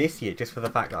enjoyed this year just for the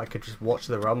fact that I could just watch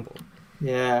the Rumble.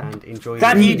 Yeah. And enjoy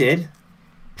that you did.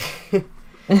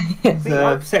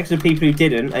 The section of people who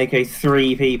didn't, aka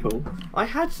 3 people. I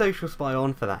had Social Spy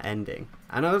on for that ending,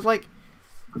 and I was like,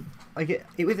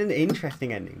 it was an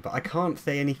interesting ending, but I can't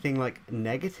say anything like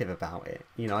negative about it.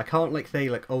 You know, I can't like say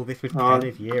like, oh, this was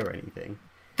Kenner's year or anything.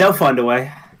 They'll find a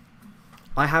way.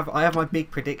 I have my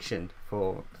big prediction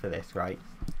for this, right?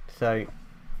 So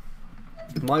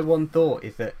my one thought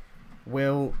is that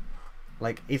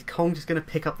is Kong just going to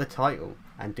pick up the title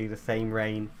and do the same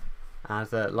reign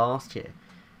as last year?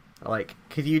 Like,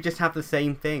 could you just have the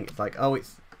same thing? It's like, oh,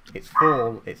 it's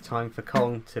fall, it's time for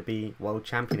Kong to be world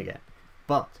champion again.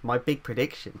 But my big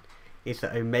prediction is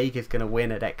that Omega's going to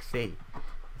win at XC.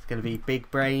 It's going to be big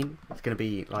brain. It's going to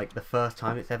be like the first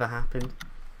time it's ever happened.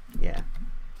 Yeah.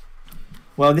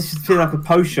 Well, this is feeling like a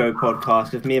post-show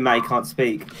podcast if me and Matty can't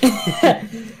speak.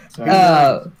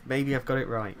 Maybe I've got it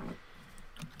right.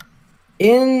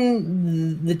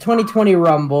 In the 2020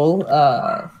 Rumble,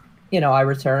 I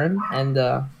return, and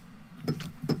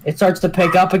it starts to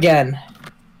pick up again.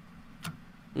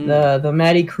 The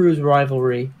Matty Crews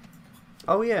rivalry.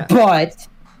 Oh, yeah. But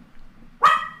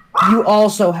you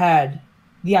also had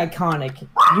the iconic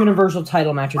Universal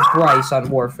title match with Bryce on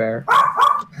Warfare?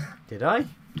 Did I?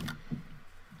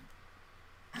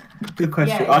 Good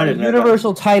question. Yeah, I don't know.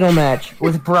 Universal title match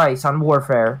with Bryce on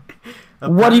Warfare.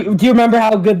 What do you remember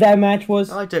how good that match was?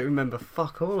 I don't remember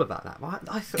fuck all about that.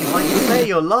 I say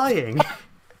you're lying.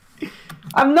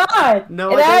 I'm not.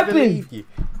 No, it I happened. don't believe you.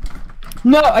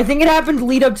 No, I think it happened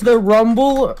lead up to the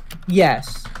Rumble.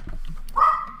 Yes.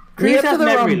 Crews has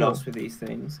memory loss with these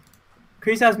things.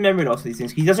 Crews has memory loss with these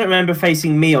things. He doesn't remember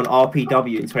facing me on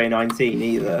RPW in 2019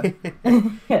 either.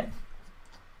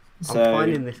 So, I'm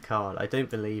finding this card. I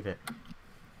don't believe it.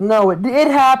 No,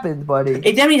 it happened, buddy.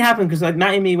 It definitely happened because like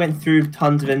Matty and me went through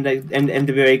tons of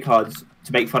MWA cards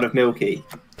to make fun of Milky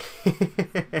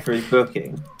for his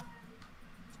booking.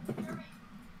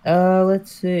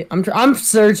 Let's see. I'm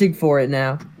searching for it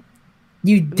now.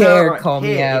 You dare call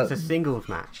me out? It's a singles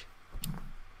match.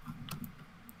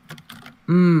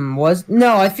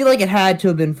 No, I feel like it had to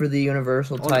have been for the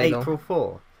Universal title. On April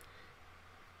 4.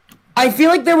 I feel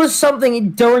like there was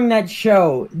something during that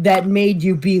show that made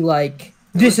you be like,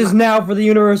 this is now for the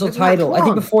Universal title. I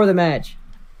think before the match.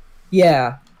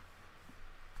 Yeah.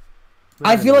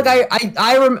 I feel like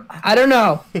I don't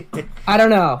know. I don't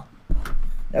know.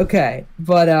 Okay,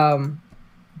 but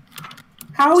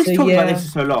how are we talking about this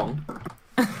for so long?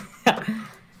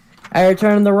 I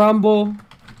return the Rumble.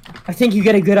 I think you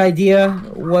get a good idea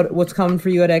what's coming for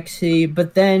you at XC,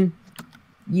 but then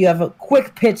you have a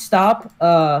quick pit stop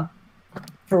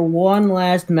for one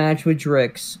last match with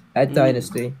Drix at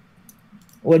Dynasty.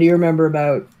 What do you remember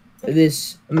about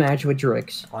this match with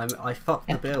Drix? I fucked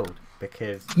the build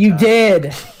because you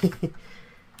did.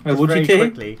 Very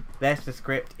quickly, there's the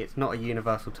script. It's not a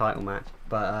Universal title match,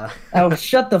 but oh,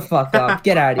 shut the fuck up!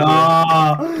 Get out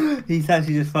of here! Oh, he's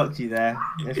actually just fucked you there.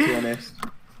 Let's be honest.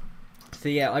 So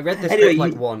yeah, I read the script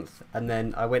like once, and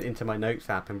then I went into my notes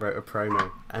app and wrote a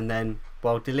promo, and then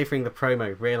while delivering the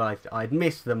promo, realised I'd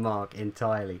missed the mark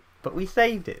entirely. But we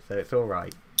saved it, so it's all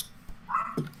right.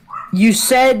 You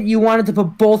said you wanted to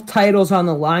put both titles on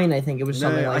the line. I think it was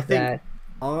something like that.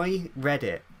 I read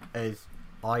it as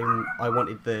I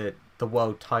wanted the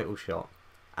world title shot,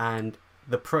 and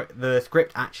the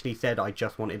script actually said I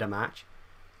just wanted a match.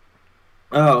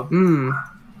 Oh.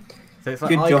 So it's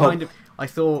like I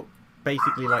thought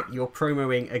basically like you're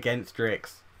promoing against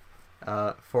Drix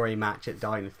for a match at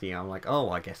Dynasty. I'm like, oh,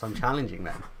 I guess I'm challenging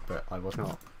them, but I was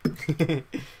not.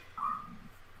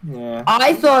 Yeah.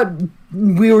 I thought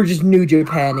we were just New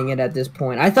Japanning it at this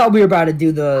point. I thought we were about to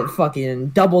do the fucking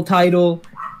double title,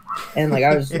 and like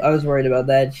I was worried about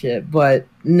that shit. But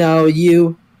no,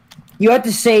 you had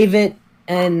to save it,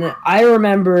 and I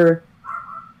remember,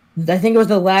 I think it was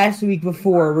the last week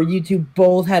before where you two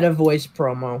both had a voice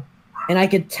promo, and I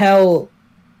could tell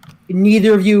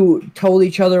neither of you told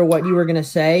each other what you were gonna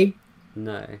say.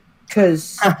 No.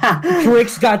 Because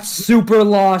Drix got super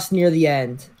lost near the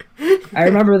end. I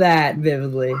remember that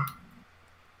vividly.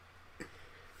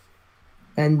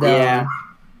 And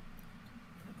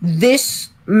this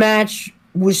match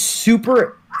was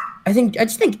super, I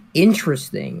just think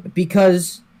interesting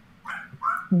because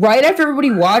right after everybody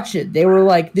watched it, they were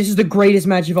like, this is the greatest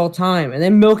match of all time. And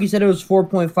then Milky said it was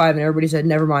 4.5 and everybody said,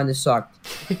 never mind, this sucked.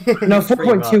 No,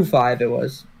 4.25 it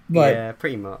was. But yeah,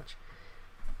 pretty much.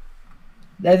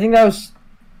 I think that was...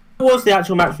 What was the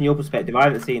actual match from your perspective? I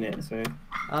haven't seen it, so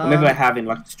maybe I have in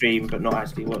like a stream, but not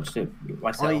actually watched it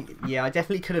myself. I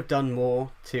definitely could have done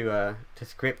more to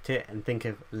script it and think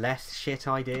of less shit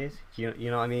ideas. You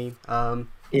know what I mean?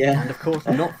 Yeah. And of course,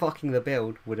 not fucking the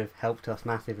build would have helped us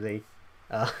massively.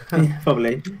 Yeah,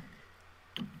 probably.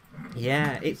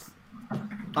 Yeah,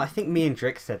 I think me and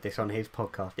Drix said this on his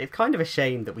podcast. It's kind of a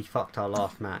shame that we fucked our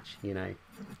last match. You know.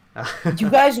 You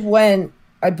guys went,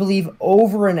 I believe,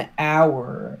 over an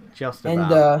hour. Just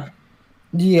about. And,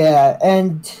 yeah,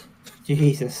 and...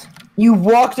 Jesus. You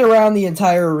walked around the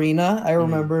entire arena, I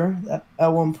remember, at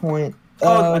one point.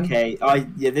 Oh, okay.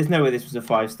 There's no way this was a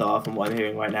 5-star from what I'm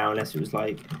hearing right now, unless it was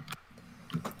like...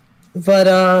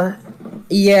 But,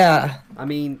 yeah. I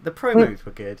mean, the promos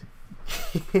were good.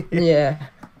 Yeah.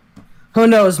 Who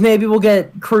knows, maybe we'll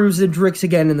get Crews and Drix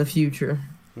again in the future.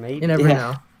 Maybe. You never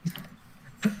know.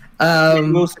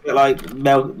 We also get like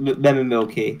them and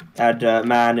Milky had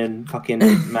Man and fucking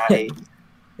Matty.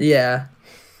 Yeah.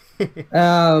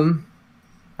 That'd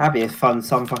be a fun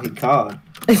some fucking card.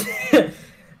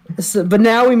 So, but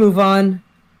now we move on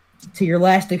to your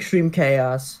last Xtreme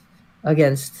Chaos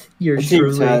against yours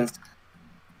truly.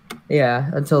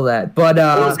 Yeah, until that. But we're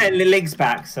also getting the links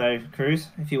back, so Crews,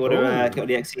 if you want to get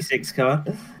the XC6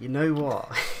 card. You know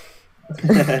what?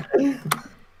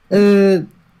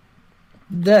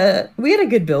 We had a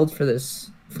good build for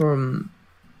this from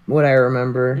what I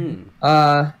remember.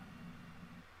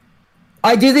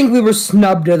 I do think we were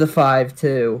snubbed to the 5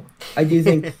 too. I do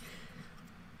think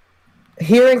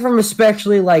hearing from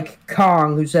especially like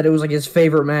Kong, who said it was like his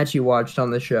favorite match he watched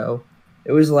on the show.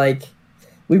 It was like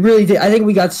we really did. I think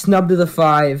we got snubbed to the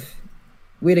 5.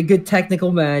 We had a good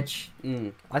technical match.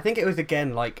 I think it was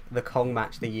again like the Kong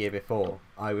match the year before.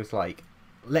 I was like,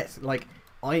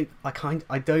 I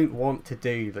don't want to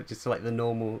do just like the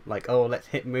normal like, oh, let's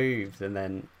hit moves and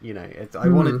then I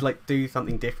wanted to like do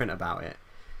something different about it.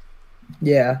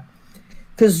 Yeah,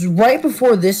 because right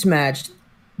before this match,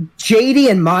 JD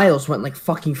and Miles went like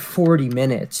fucking 40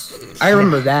 minutes. I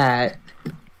remember that.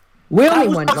 We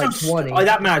only went like 20.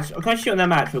 That match. Can I shoot on that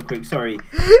match real quick? Sorry.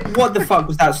 What the fuck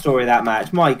was that story of that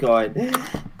match? My God.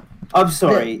 I'm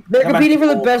sorry. They're competing for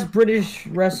the best British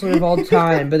wrestler of all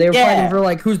time, but they were fighting for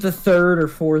like who's the 3rd or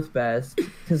 4th best.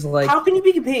 Because like, how can you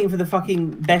be competing for the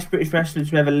fucking best British wrestler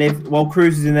to ever live while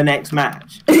Crews is in the next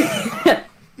match?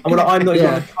 I'm not even on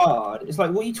the card. It's like,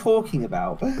 what are you talking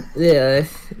about? Yeah,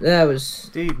 that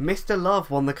was... Dude, Mr. Love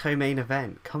won the co-main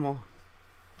event. Come on.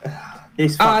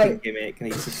 This fucking gimmick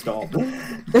needs to stop.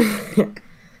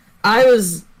 I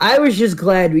was just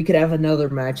glad we could have another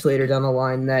match later down the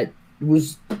line that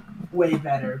was way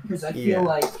better. Because I feel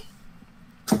like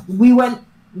we went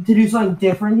to do something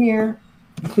different here.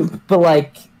 But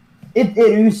like,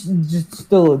 it was just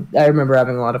still... I remember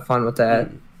having a lot of fun with that.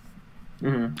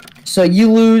 So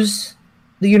you lose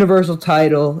the Universal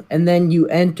title, and then you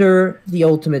enter the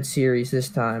Ultimate Series this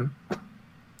time.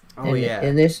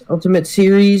 In this Ultimate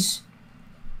Series,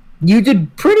 you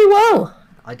did pretty well.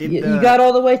 I did. You got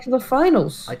all the way to the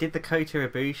finals. I did the Kota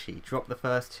Ibushi, drop the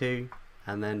first 2,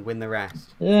 and then win the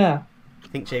rest. Yeah. I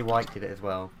think Jay White did it as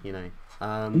well. I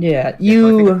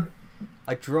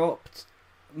dropped.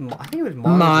 I think it was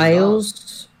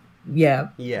Miles. Yeah.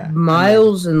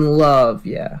 Miles and Love.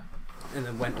 Yeah. And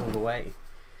then went all the way.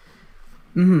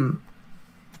 Yeah,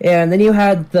 and then you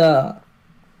had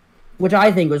which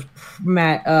I think was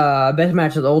best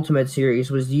match of the Ultimate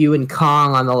Series was you and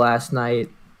Kong on the last night.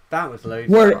 That was loads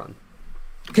of fun.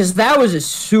 Because that was a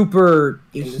super,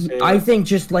 I think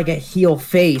just like a heel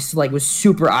face, like was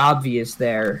super obvious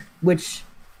there. Which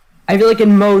I feel like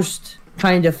in most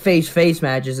kind of face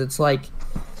matches, it's like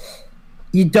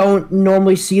you don't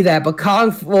normally see that. But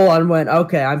Kong full on went,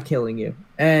 okay, I'm killing you.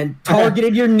 And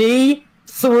targeted your knee,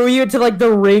 threw you to like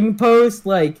the ring post,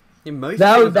 like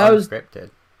that was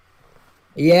scripted.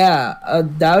 Yeah,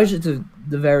 that was just a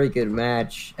very good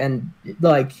match, and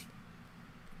like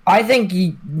I think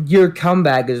your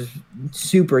comeback is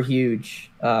super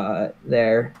huge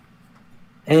there,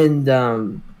 and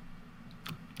then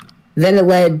it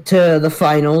led to the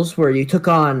finals where you took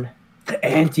on the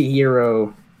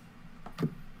Anti-Hero.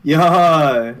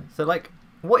 Yo. So like,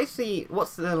 what's the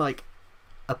like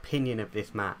opinion of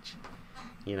this match?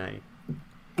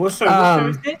 What show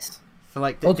is this? So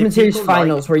like Ultimate Series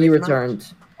Finals where you returned.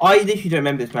 Match? I literally don't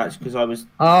remember this match because I was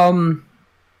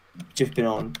just been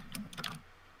on.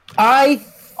 I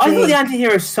thought the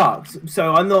Anti-Hero sucked,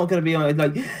 so I'm not going to be on it.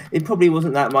 Like, it probably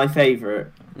wasn't that my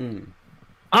favorite.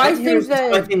 I think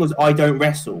that my thing was I don't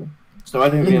wrestle, so I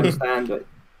don't really understand it.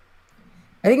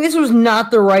 I think this was not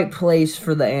the right place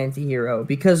for the Anti-Hero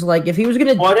because, like, if he was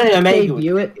going to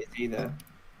debut it either,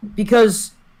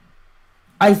 because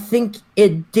I think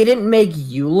it didn't make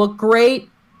you look great,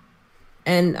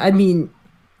 and I mean,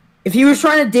 if he was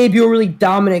trying to debut a really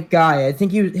dominant guy, I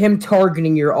think him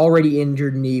targeting your already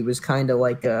injured knee was kind of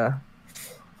like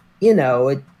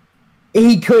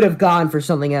he could have gone for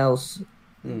something else,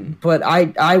 but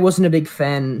I wasn't a big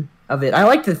fan of it. I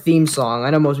like the theme song. I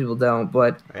know most people don't,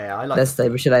 but yeah, I like that's the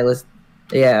type of shit I listen.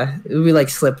 Yeah, it would be like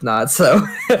Slipknot. So,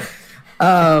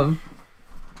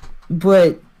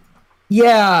 but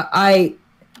yeah, I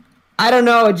don't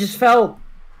know. It just felt.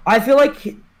 I feel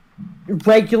like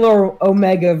regular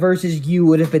Omega versus you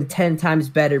would have been 10 times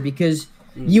better because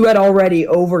you had already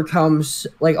overcome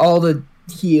like all the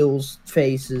heels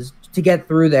faces to get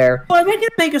through there. Well, regular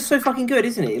Omega's so fucking good,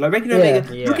 isn't he? Like regular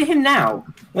Omega. Yeah. Look at him now.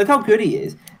 Look how good he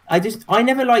is. I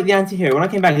never liked the Anti-Hero. When I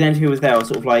came back, the Anti-Hero was there. I was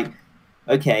sort of like,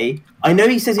 okay, I know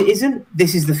he says it isn't.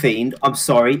 This is the Fiend. I'm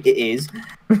sorry, it is.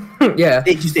 Yeah,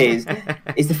 it just is.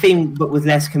 It's the Fiend, but with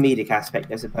less comedic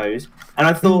aspect, I suppose. And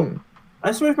I thought,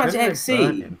 I saw his match at XC,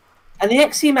 and the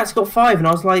XC match got 5, and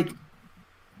I was like,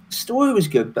 story was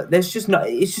good, but there's just not.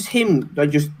 It's just him like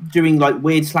just doing like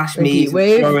weird slash me's,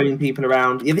 throwing people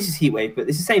around. Yeah, this is Heatwave, but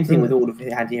it's the same thing with all of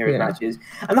the Anti-Hero matches.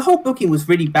 And the whole booking was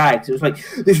really bad. Cause it was like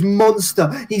this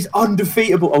monster, he's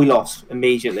undefeatable. Oh, we lost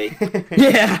immediately.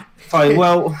 Yeah. Fine.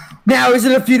 Well, now he's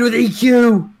in a feud with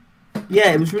EQ.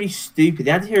 Yeah, it was really stupid.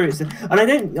 The anti-hero is, and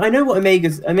I know what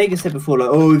Omega said before, like,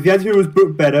 oh, the anti-hero was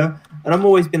booked better, and I've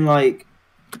always been like,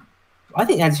 I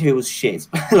think the anti-hero was shit.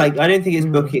 Like, I don't think it's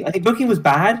booking. I think booking was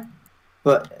bad,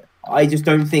 but I just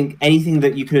don't think anything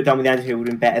that you could have done with the anti-hero would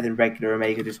have been better than regular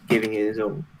Omega just giving it his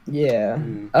all. Yeah.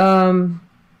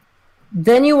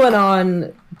 Then you went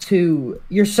on to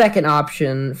your second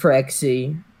option for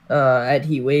XC at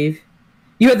Heatwave.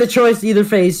 You had the choice to either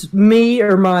face me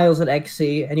or Miles at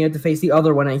XC, and you had to face the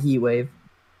other one at Heatwave.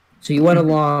 So you went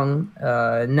along.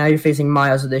 Now you're facing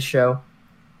Miles at this show.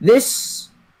 This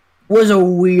was a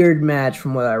weird match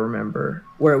from what I remember,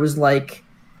 where it was like,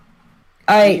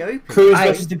 Crews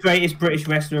versus the greatest British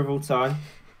wrestler of all time.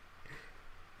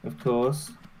 Of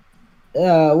course.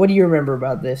 What do you remember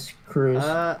about this, Crews?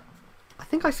 I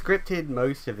think I scripted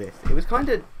most of this. It was kind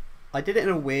of... I did it in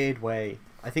a weird way.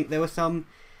 I think there were some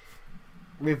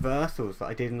reversals that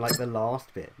I did in, like, the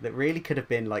last bit that really could have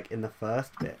been, like, in the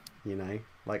first bit, you know?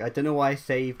 Like, I don't know why I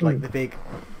saved, like, the big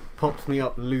pops me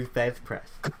up Lou Thez press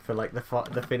for, like,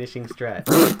 the finishing stretch.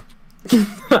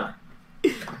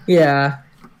 Yeah.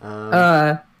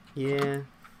 Yeah.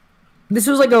 This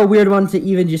was, like, a weird one to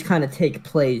even just kind of take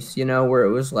place, you know, where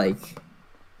it was, like...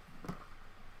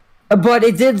 But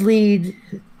it did lead,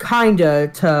 kinda,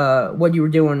 to what you were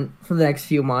doing for the next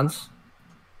few months.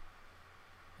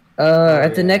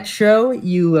 At the next show,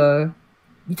 you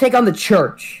take on the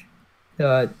Church,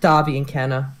 Dobby and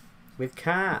Kenna. With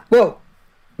Kat. Well,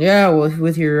 yeah,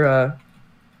 with your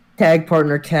tag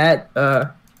partner Kat.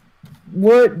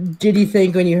 What did you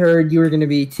think when you heard you were going to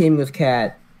be teaming with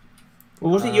Kat?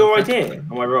 Well, was it your idea?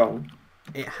 Am I wrong?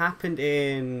 It happened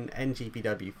in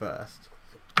NGPW first.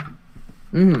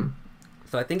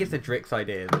 So I think it's the Drix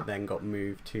idea that then got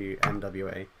moved to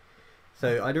MWA.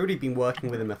 So I'd already been working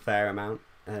with him a fair amount,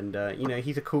 and you know,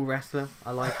 he's a cool wrestler.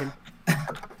 I like him.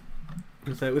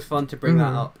 And so it was fun to bring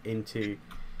that up into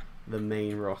the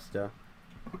main roster.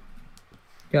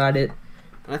 Got it.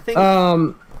 And I think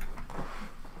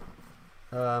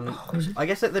I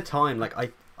guess at the time, like,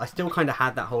 I still kind of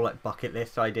had that whole, like, bucket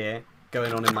list idea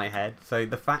going on in my head. So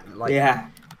the fact that, like,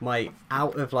 my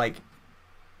out of, like,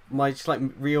 my just, like,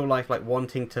 real life, like,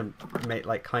 wanting to make,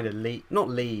 like, kind of not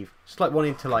leave, just, like,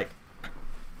 wanting to, like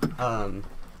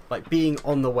being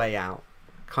on the way out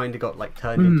kind of got, like,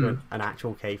 turned into an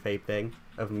actual kayfabe thing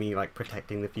of me, like,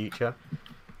 protecting the future.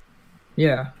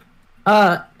 Yeah.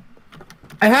 I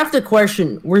have to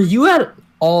question, were you at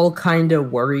all kind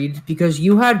of worried because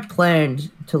you had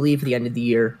planned to leave at the end of the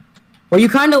year? Were you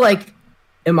kind of like,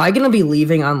 am I going to be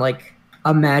leaving on, like,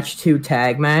 a match 2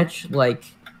 tag match? Like,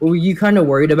 were you kind of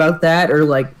worried about that? Or,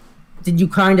 like, did you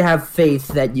kind of have faith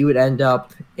that you would end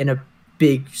up in a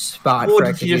big spot? Or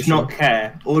did you just not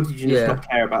care? Or did you just not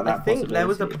care about that? I think there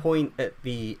was a point at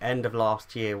the end of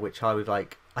last year which I was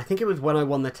like, I think it was when I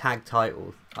won the tag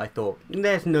titles, I thought,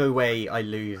 there's no way I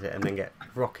lose it and then get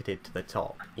rocketed to the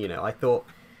top. You know, I thought,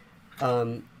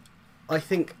 I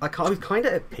think I was kind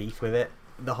of at peace with it,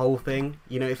 the whole thing.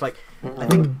 You know, it's like, I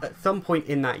think at some point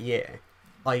in that year,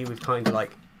 I was kind of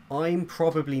like, I'm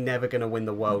probably never going to win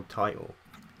the world title.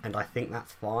 And I think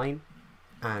that's fine.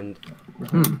 And,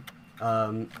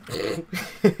 so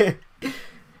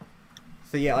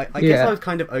yeah, I guess I was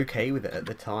kind of okay with it at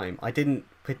the time. I didn't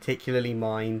particularly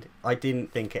mind. I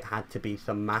didn't think it had to be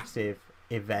some massive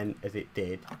event as it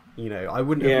did. You know, I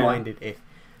wouldn't have minded if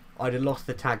I'd have lost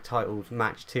the tag titles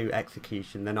match 2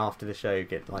 execution, then after the show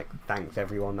get like, thanks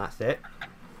everyone, that's it.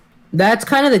 That's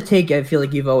kind of the take I feel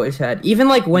like you've always had. Even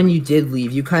like when you did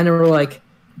leave, you kind of were like,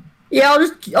 yeah, I'll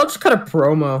just cut a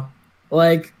promo.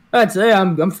 Like, that's it,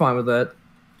 I'm fine with that.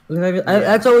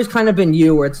 That's always kind of been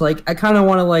you, where it's like, I kind of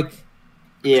want to like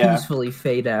peacefully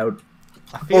fade out.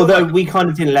 Although we kind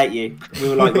of didn't let you. We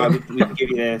were like, right, we can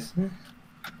give you this.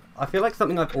 I feel like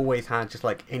something I've always had, just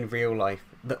like in real life,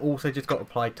 that also just got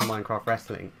applied to Minecraft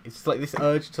wrestling. It's just like this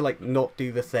urge to like not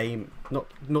do the same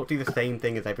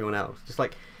thing as everyone else. Just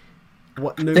like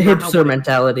the hipster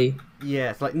mentality.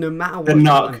 Yeah, it's like no matter what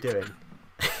I'm doing.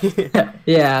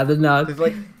 Yeah, the nug. It's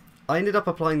like I ended up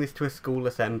applying this to a school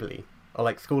assembly. Or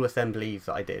like school assemblies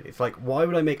that I did. It's like, why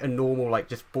would I make a normal, like,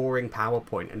 just boring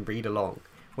PowerPoint and read along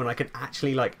when I could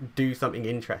actually like do something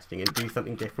interesting and do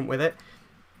something different with it?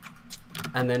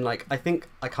 And then like I think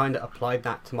I kind of applied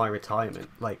that to my retirement.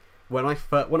 Like when I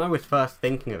was first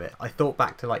thinking of it, I thought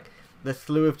back to like the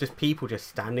slew of just people just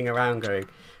standing around going,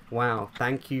 "Wow,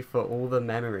 thank you for all the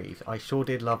memories. I sure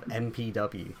did love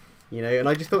MPW," you know. And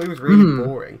I just thought it was really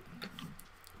boring.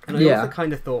 And I also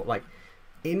kind of thought like,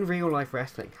 in real life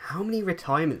wrestling, how many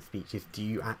retirement speeches do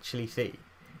you actually see?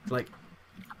 Like,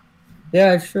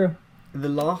 yeah, it's true. The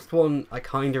last one I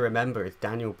kind of remember is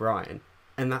Daniel Bryan,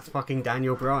 and that's fucking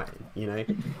Daniel Bryan, you know?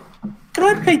 Can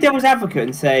I play devil's advocate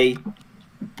and say,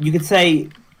 you could say,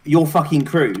 you're fucking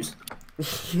Crews?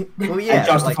 Well, yeah, and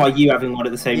justify you having one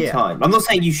at the same time. I'm not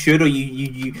saying you should, or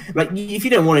you like if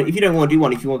you don't want to do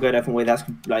one, if you want to go a different way,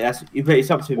 it's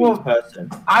up to each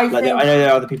person. I know there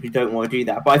are other people who don't want to do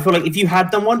that, but I feel like if you had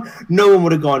done one, no one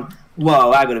would have gone,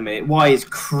 whoa, hang on a minute, why is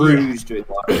Crews doing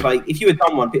one? Like if you had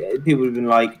done one, people would have been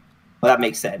like, well, that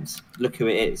makes sense. Look who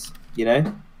it is, you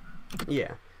know?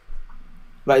 Yeah.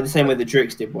 Like the same way that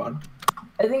Drix did one.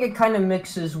 I think it kind of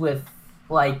mixes with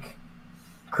like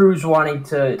Crews wanting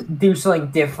to do something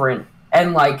different,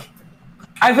 and like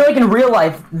I feel like in real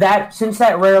life that since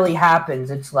that rarely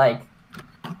happens, it's like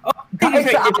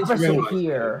it's the opposite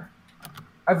here.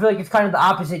 I feel like it's kind of the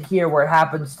opposite here, where it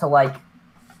happens to like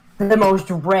the most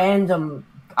random.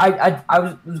 I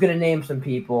was gonna name some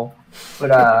people,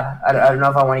 but I don't know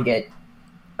if I want to get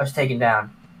us taken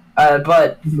down.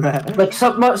 But like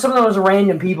some of those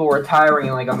random people retiring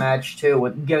in like a match too,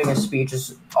 with giving a speech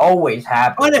is always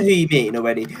happens. I know who you mean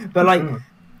already, but like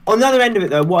on the other end of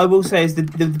it though, what I will say is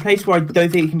the place where I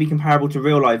don't think it can be comparable to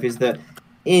real life is that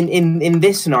in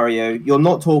this scenario, you're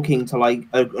not talking to like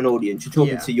an audience, you're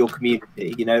talking to your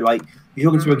community. You know, like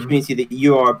you're talking to a community that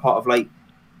you are a part of. Like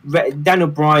Daniel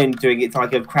Bryan doing it to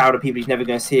like a crowd of people he's never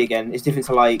going to see again is different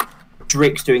to like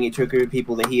Drix doing it to a group of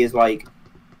people that he is like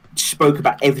spoke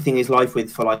about everything in his life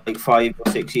with for like 5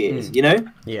 or 6 years, you know?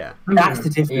 Yeah. That's the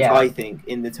difference, I think,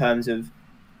 in the terms of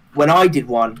when I did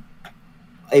one,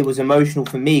 it was emotional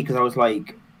for me because I was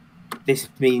like, this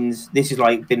is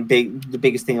like been the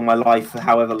biggest thing in my life for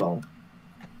however long.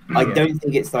 I don't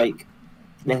think it's like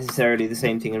necessarily the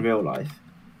same thing in real life.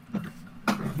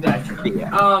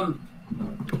 Gotcha.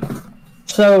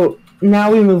 So now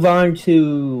we move on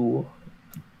to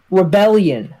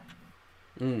Rebellion.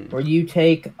 Where you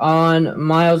take on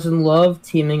Miles and Love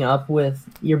teaming up with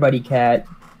your buddy Cat.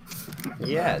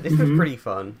 Yeah, this was pretty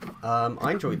fun.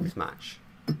 I enjoyed this match.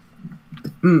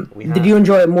 Did you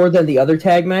enjoy it more than the other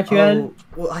tag match you had?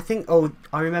 Well,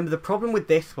 I remember the problem with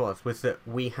this was that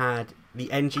we had the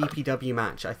NGPW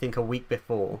match, I think, a week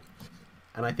before.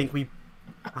 And I think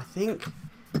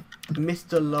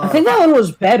Mr. Love... I think that one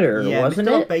was better, wasn't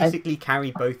Mr. Love it? basically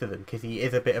carried both of them, because he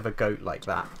is a bit of a goat like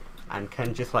that. And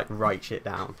can just like write shit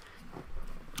down.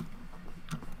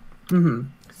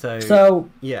 So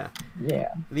yeah.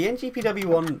 The NGPW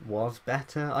one was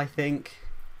better, I think.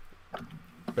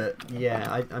 But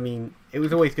yeah, I mean, it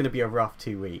was always going to be a rough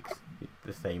 2 weeks.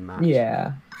 The same match.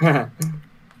 Yeah. Yeah,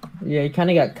 you kind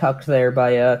of got cucked there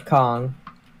by Kong.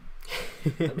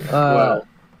 Well.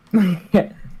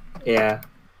 Yeah.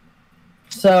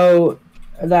 So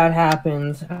that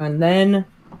happens, and then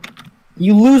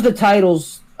you lose the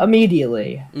titles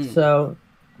immediately. So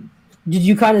did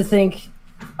you kind of think,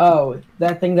 oh,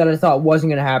 that thing that I thought wasn't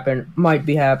going to happen might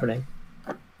be happening?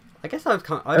 I guess I've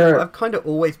kind of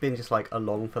always been just like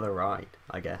along for the ride,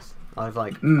 I guess. I was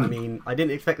like, I mean, I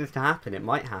didn't expect this to happen. It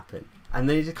might happen. And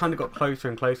then it just kind of got closer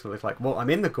and closer. It's like, well, I'm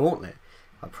in the gauntlet.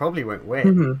 I probably won't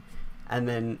win. And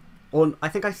then I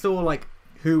think I saw like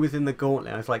who was in the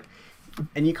gauntlet. I was like,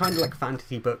 and you kind of like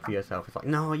fantasy book for yourself. It's like,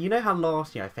 no, you know how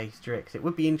last year I faced Drix? It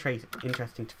would be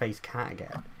interesting to face Cat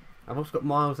again. I've also got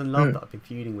Miles and Love that I've been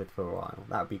feuding with for a while.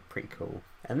 That would be pretty cool.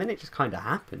 And then it just kind of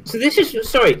happened. So this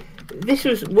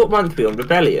was what month we on?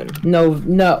 Rebellion?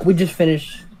 No, we just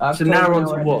finished. So now we're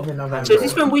on to what? So is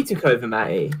this when we took over,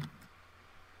 Matty?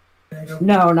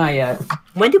 No, not yet.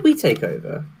 When did we take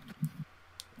over?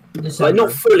 Like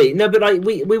not fully, no, but like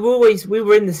we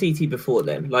were in the CT before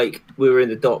then, like we were in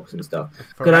the docks and stuff.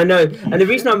 Because I know, and the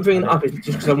reason I'm bringing it up is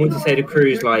just because I want to say to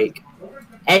Crews, like,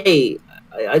 I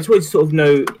just wanted to sort of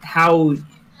know how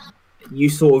you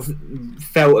sort of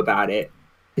felt about it,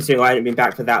 considering I hadn't been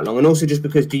back for that long, and also just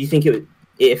because do you think it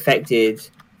affected?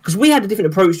 Because we had a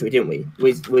different approach to it, didn't we?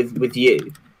 With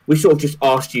you, we sort of just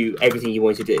asked you everything you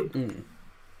wanted to do,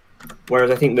 whereas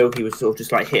I think Milky was sort of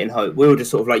just like hit and hope. We were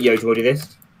just sort of like, yo, do you want to do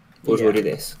this? Or do you want to do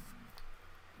this?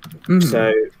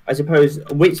 So I suppose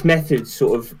which method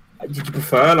sort of did you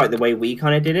prefer, like the way we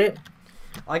kind of did it?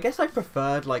 I guess I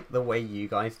preferred like the way you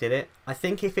guys did it. I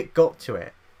think if it got to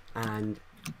it, and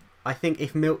I think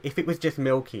if it was just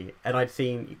Milky and I'd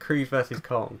seen Crews versus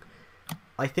Kong,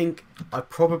 I think I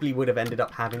probably would have ended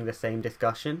up having the same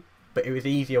discussion. But it was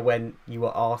easier when you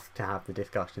were asked to have the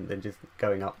discussion than just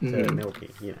going up to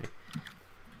Milky, you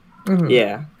know.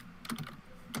 Yeah.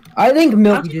 I think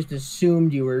Milky just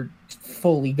assumed you were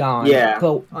fully gone. Yeah.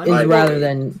 Rather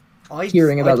than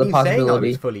hearing about the possibility.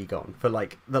 I was fully gone for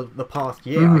like the past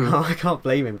year. I can't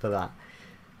blame him for that.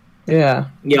 Yeah.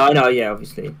 Yeah, I know. Yeah,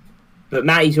 obviously. But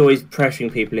Matty's always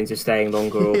pressuring people into staying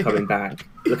longer or coming back.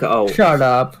 Look at Ult. Shut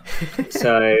up.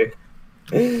 So,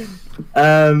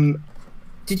 how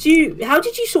did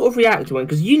you sort of react when?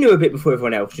 Because you knew a bit before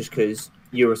everyone else, just because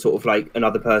you were sort of like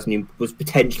another person who was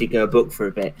potentially going to book for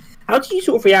a bit. How did you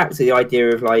sort of react to the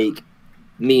idea of like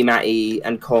me, Matty,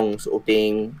 and Kong sort of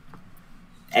being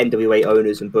MWA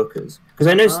owners and bookers? Because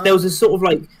I know there was a sort of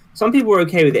like some people were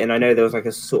okay with it, and I know there was like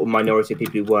a sort of minority of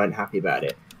people who weren't happy about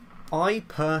it. I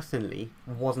personally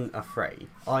wasn't afraid.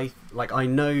 I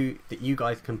know that you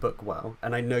guys can book well,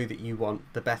 and I know that you want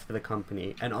the best for the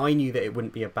company, and I knew that it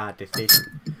wouldn't be a bad decision.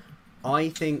 I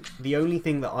think the only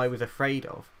thing that I was afraid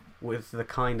of was the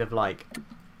kind of like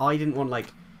I didn't want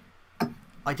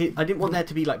there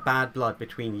to be like bad blood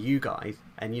between you guys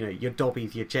and your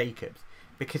Dobbies, your Jacobs,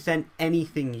 because then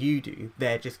anything you do,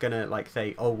 they're just gonna like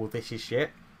say, oh well, this is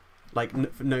shit, like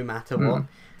no matter what,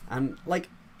 and like.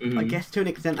 I guess to an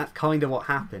extent that's kind of what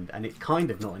happened, and it's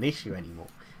kind of not an issue anymore.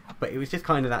 But it was just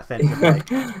kind of that sense of like,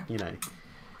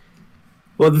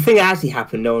 Well, the thing that actually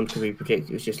happened, no one could really predict.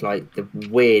 It was just like the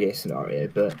weirdest scenario,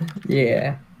 but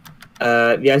yeah,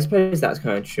 I suppose that's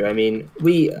kind of true. I mean,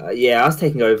 us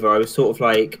taking over, I was sort of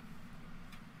like,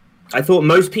 I thought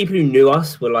most people who knew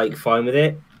us were like fine with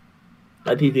it.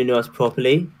 Like people who knew us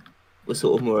properly were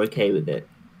sort of more okay with it.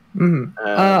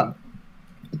 But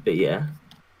yeah.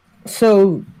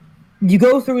 So you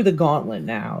go through the gauntlet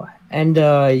now, and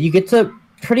you get to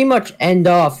pretty much end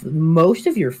off most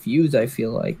of your feuds. I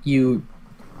feel like you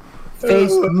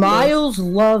face Miles,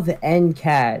 Love, and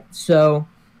Cat. So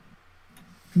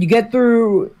you get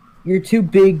through your two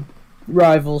big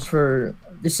rivals for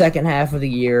the second half of the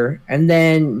year, and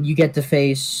then you get to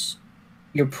face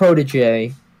your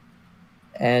protege,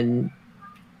 and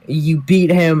you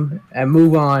beat him and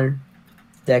move on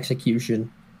to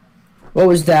execution. What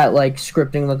was that like,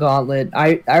 scripting the gauntlet?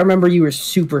 I remember you were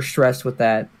super stressed with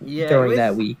that during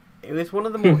that week. It was one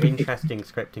of the more interesting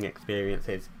scripting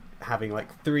experiences, having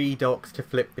like 3 docs to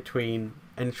flip between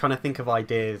and trying to think of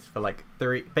ideas for like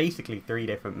basically three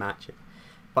different matches.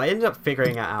 But I ended up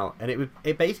figuring it out, and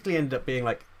it basically ended up being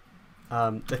like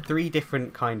the 3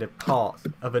 different kind of parts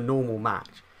of a normal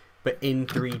match, but in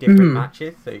 3 different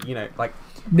matches. So like.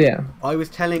 Yeah. I was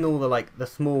telling all the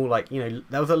small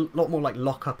there was a lot more like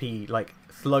lock-up-y like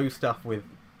slow stuff with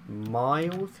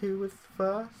Miles, who was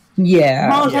first. Yeah.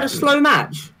 Miles had a slow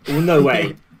match. Well, no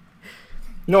way.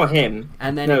 Not him.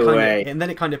 And then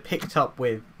it kind of picked up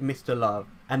with Mr. Love,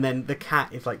 and then the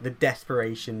Cat is like the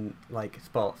desperation like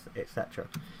spots, etc.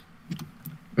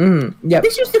 Yeah.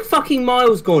 This was the fucking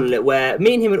Miles gauntlet where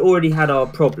me and him had already had our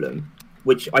problem,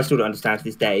 which I still don't understand to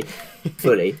this day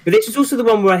fully. But this is also the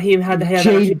one where he had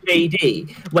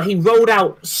JD, where he rolled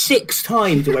out 6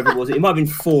 times or whatever it was. It might have been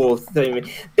 4 or 30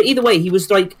 minutes. But either way, it was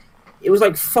like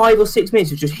 5 or 6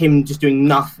 minutes of just him just doing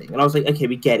nothing. And I was like, okay,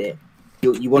 we get it.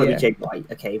 You want to be Jake White.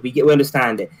 Okay, we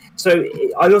understand it. So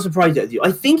I'm not surprised at you.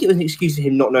 I think it was an excuse of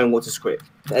him not knowing what to script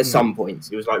at some points.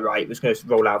 It was like, right, we're just going to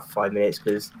roll out for 5 minutes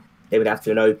because they would have to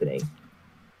do an opening.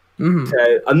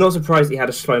 So I'm not surprised he had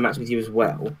a slow match with you as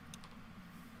well.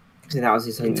 So that was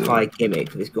his entire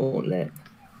gimmick for this gauntlet.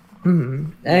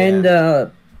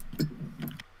 And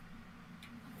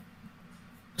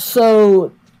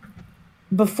so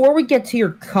before we get to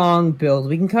your Kong build,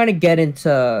 we can kind of get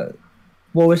into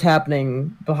what was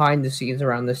happening behind the scenes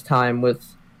around this time with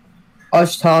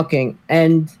us talking.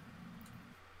 And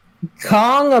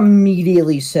Kong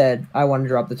immediately said, I want to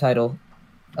drop the title.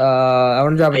 I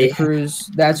want to drop it to Crews.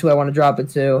 That's who I want to drop it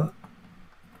to.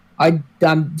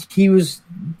 He was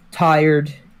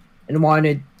tired and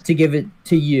wanted to give it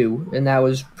to you, and that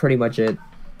was pretty much it.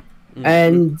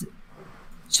 And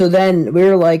so then we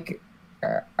were like,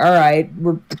 all right,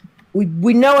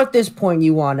 we know at this point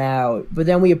you want out, but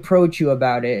then we approach you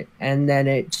about it, and then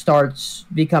it starts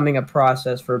becoming a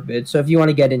process for a bit. So if you want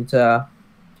to get into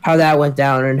how that went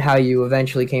down and how you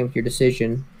eventually came to your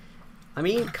decision. I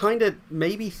mean, kind of,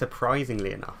 maybe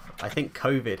surprisingly enough, I think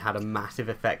COVID had a massive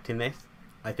effect in this.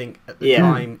 I think at the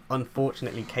time,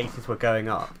 unfortunately, cases were going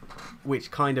up,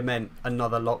 which kind of meant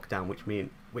another lockdown, which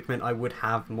meant I would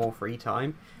have more free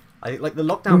time. I think like the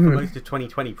lockdown for most of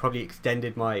 2020 probably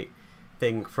extended my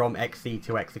thing from XC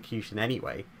to execution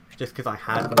anyway, just because I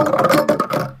had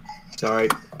more. Sorry.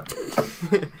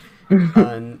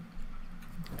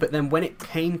 But then when it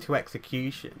came to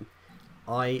execution,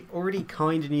 I already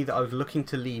kind of knew that I was looking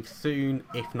to leave soon,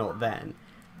 if not then,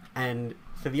 and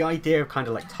so the idea of kind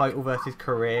of like title versus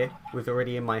career was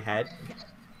already in my head.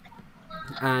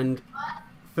 And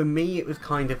for me, it was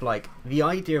kind of like the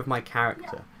idea of my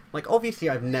character. Like,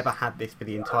 obviously, I've never had this for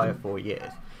the entire 4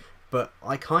 years, but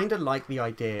I kind of like the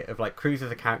idea of like Crews as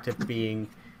a character being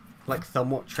like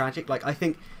somewhat tragic. Like I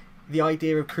think the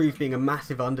idea of Crews being a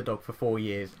massive underdog for 4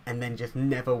 years and then just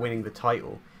never winning the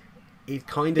title is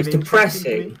kind of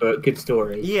depressing, but good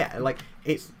story. Yeah, like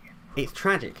it's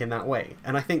tragic in that way,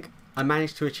 and I think I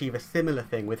managed to achieve a similar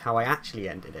thing with how I actually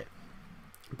ended it.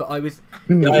 But I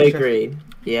agree.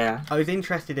 Yeah, I was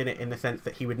interested in it in the sense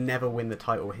that he would never win the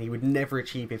title, he would never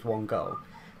achieve his one goal.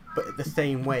 But at the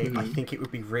same way, I think it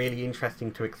would be really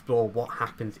interesting to explore what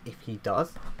happens if he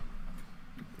does.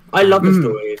 I love the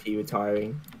story of he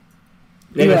retiring.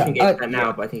 Maybe I can get that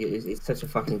now, but I think it's such a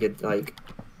fucking good, like,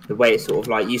 the way it's sort of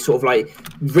like, you sort of like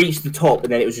reached the top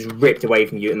and then it was just ripped away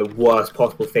from you and the worst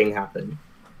possible thing happened.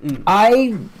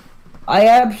 I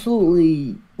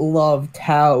absolutely loved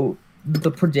how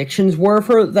the predictions were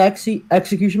for the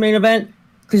Execution main event,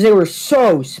 because they were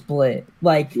so split.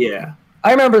 Like, yeah.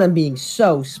 I remember them being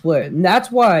so split, and that's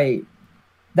one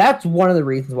of the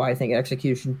reasons why I think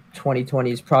Execution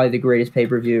 2020 is probably the greatest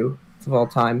pay-per-view of all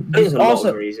time. There's a lot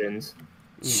of reasons.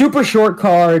 Super short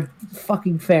card,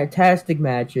 fucking fantastic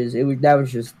matches. That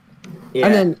was just,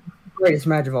 and then greatest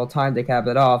match of all time to cap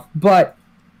it off. But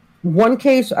one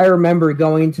case I remember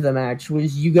going into the match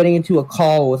was you getting into a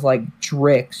call with like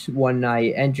Drix one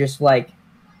night and just like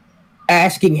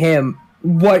asking him,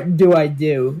 what do I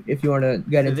do, if you want to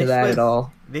get into that at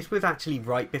all? This was actually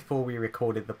right before we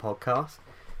recorded the podcast.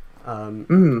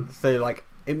 So like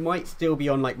it might still be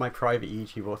on like my private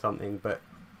YouTube or something, but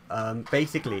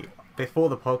basically before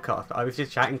the podcast I was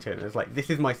just chatting to him. I was like,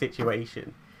 this is my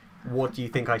situation, what do you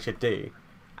think I should do?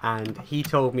 And he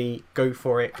told me, go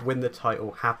for it, win the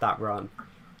title, have that run.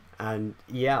 And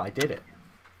yeah, I did it.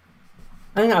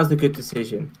 I think that was a good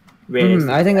decision.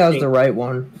 I think that was the right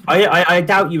one. I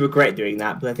doubt you regret doing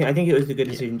that, but I think it was a good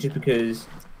decision just because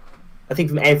I think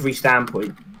from every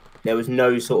standpoint there was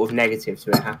no sort of negative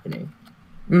to it happening.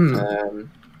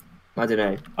 I don't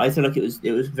know. I feel like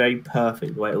it was very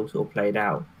perfect the way it all sort of played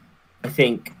out. I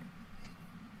think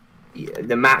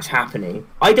the match happening,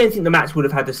 I don't think the match would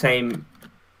have had the same.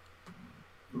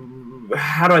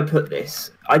 How do I put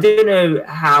this? I don't know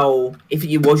how, if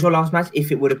it was your last match,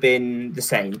 if it would have been the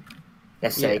same,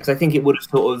 let's say, because I think it would have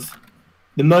sort of,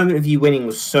 the moment of you winning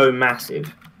was so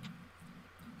massive.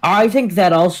 I think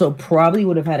that also probably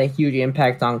would have had a huge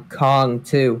impact on Kong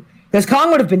too, because Kong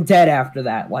would have been dead after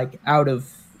that, like out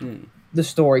of the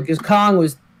story, because Kong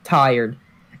was tired,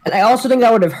 and I also think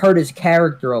that would have hurt his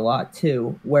character a lot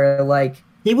too, where like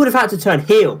he would have had to turn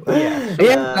heel.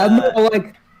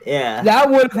 Yeah, that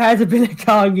would have had to be a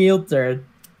Kong heel turn.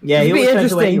 Yeah, it'd be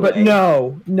interesting, but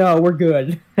no, we're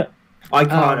good. I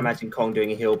can't imagine Kong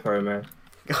doing a heel promo.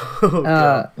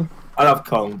 I love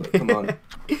Kong, but come on.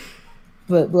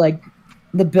 But like,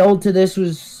 the build to this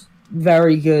was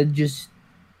very good. Just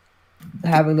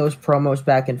having those promos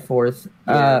back and forth,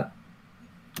 and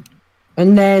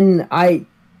then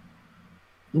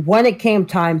when it came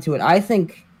time to it, I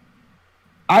think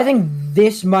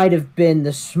this might have been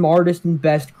the smartest and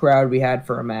best crowd we had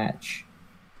for a match.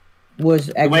 Was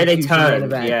the way they turned,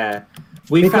 yeah.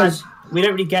 We don't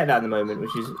really get that at the moment,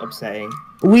 which is upsetting.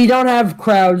 We don't have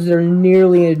crowds that are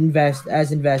nearly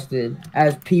as invested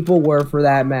as people were for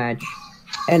that match,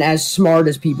 and as smart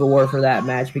as people were for that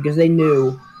match, because they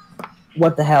knew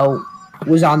what the hell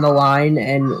was on the line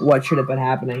and what should have been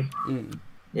happening.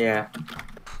 Yeah.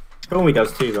 Stormy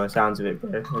does too, by the sounds of it,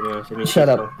 bro. Shut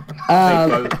up. Very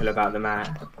vocal about the match.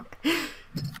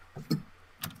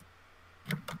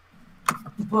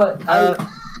 But,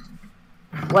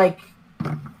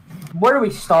 where do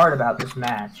we start about this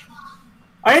match?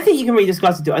 I don't think you can really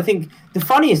discuss it. I think the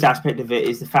funniest aspect of it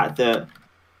is the fact that,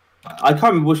 I can't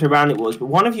remember which round it was, but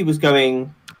one of you was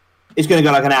going, it's going to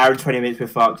go like an hour and 20 minutes, we're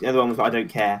fucked. The other one was like, I don't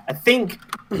care. I think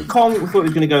Kong thought it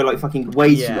was going to go like fucking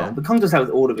way too long, but Kong does that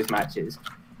with all of his matches.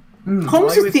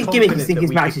 Kong's just gimmick is think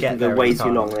his matches can go way too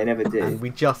long, and they never did.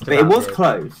 But it was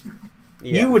close.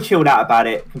 Yeah. You were chilled out about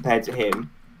it compared to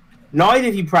him. Neither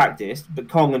of you practiced, but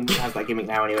Kong has that gimmick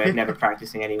now anyway, never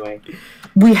practicing anyway.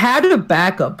 We had a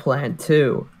backup plan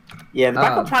too. Yeah, the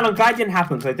backup plan I'm glad didn't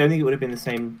happen, because I don't think it would have been the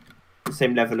same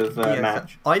level of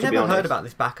match. I never heard about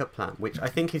this backup plan, which I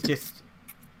think is just...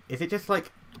 Is it just like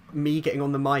me getting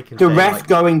on the mic and the saying, ref like,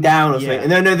 going down or something?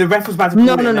 No, the ref was about to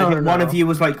call it. No. One of you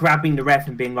was like grabbing the ref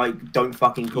and being like, don't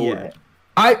fucking call it.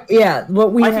 I think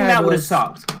that would have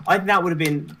sucked. I think that would have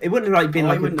been... It wouldn't have been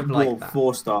like a raw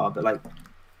 4-star, but like...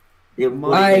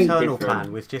 My internal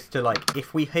plan was just to, like,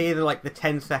 if we hear the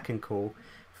 10-second call,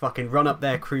 fucking run up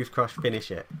there, Crews Crush,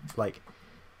 finish it. It's like...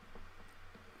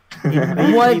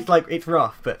 It's like, it's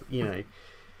rough, but, you know...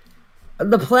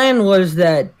 The plan was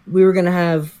that we were going to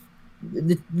have...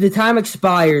 The time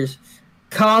expires,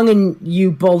 Kong and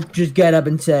you both just get up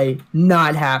and say,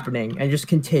 not happening, and just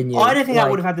continue. I don't think that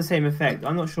would have had the same effect.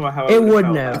 I'm not sure how it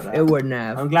wouldn't have. It wouldn't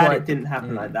have. I'm glad it didn't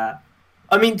happen like that.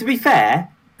 I mean, to be fair,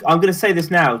 I'm going to say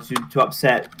this now to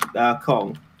upset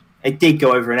Kong. It did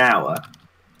go over an hour.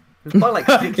 It was by like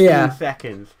 16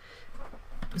 seconds.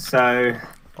 So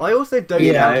I also don't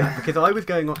know because I was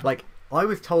going on like I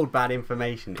was told bad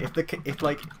information. If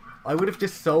I would have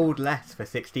just sold less for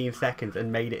 16 seconds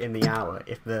and made it in the hour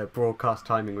if the broadcast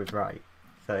timing was right.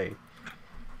 So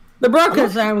the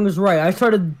broadcast timing was right. I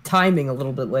started timing a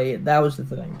little bit late. That was the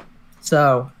thing.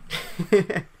 So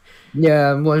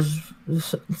yeah, was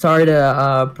sorry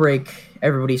to break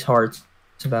everybody's hearts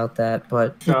about that,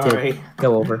 but it did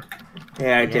go over.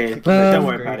 Yeah, I did. Don't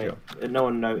worry about it. No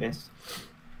one noticed.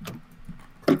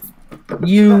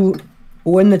 You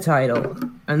win the title,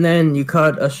 and then you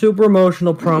cut a super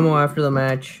emotional promo after the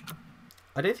match.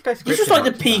 I don't think I scripted. This was like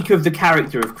the peak of the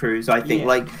character of Crews, I think. Yeah.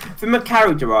 Like, from a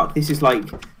character arc, this is like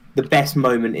the best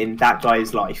moment in that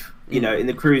guy's life. You know, in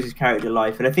the Crews' character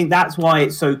life. And I think that's why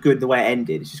it's so good the way it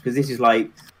ended. It's just because this is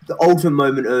like the ultimate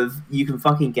moment of you can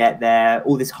fucking get there,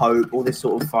 all this hope, all this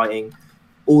sort of fighting,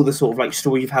 all the sort of like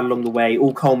story you've had along the way,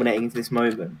 all culminating into this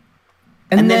moment.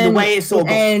 And then the way it sort of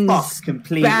ends fucked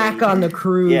completely back on the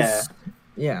Crews.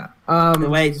 Yeah. The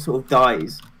way it just sort of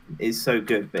dies is so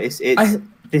good. But this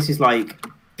is like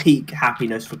peak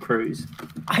happiness for Crews.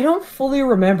 I don't fully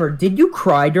remember. Did you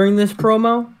cry during this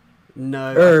promo?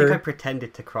 No, I think I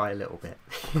pretended to cry a little bit.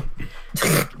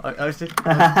 I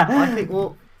think,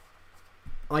 well,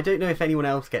 I don't know if anyone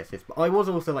else gets this, but I was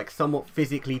also like somewhat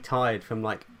physically tired from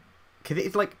like, because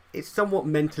it's somewhat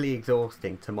mentally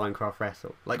exhausting to Minecraft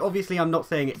wrestle. Like, obviously I'm not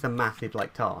saying it's a massive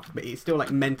like task, but it's still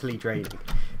like mentally draining.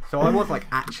 So I was like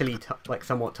actually like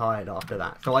somewhat tired after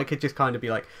that. So I could just kind of be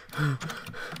like,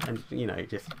 and you know,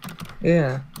 just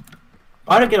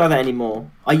I don't get like that anymore.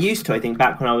 I used to, I think,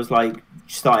 back when I was like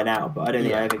starting out, but I don't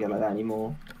think I ever get like that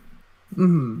anymore.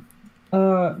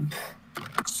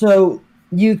 So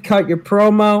you cut your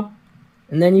promo,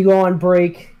 and then you go on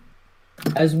break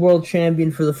as world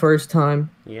champion for the first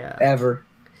time ever.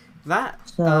 That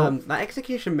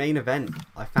execution main event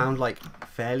I found like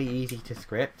fairly easy to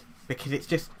script because it's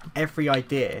just every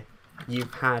idea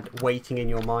you've had waiting in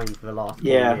your mind for the last 4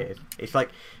 years. It's like,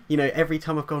 you know, every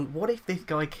time I've gone, what if this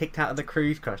guy kicked out of the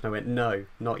Crews crush? And I went, no,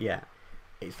 not yet.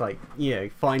 It's like, you know,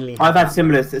 finally. I've had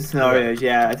similar scenarios,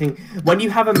 I think when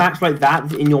you have a match like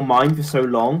that in your mind for so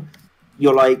long,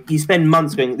 you're like, you spend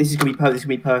months going, this is going to be perfect, this is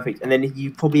going to be perfect. And then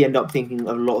you probably end up thinking of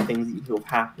a lot of things that you sort of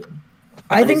happen.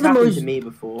 I think the most, to me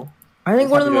before. I think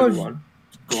one of the most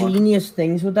genius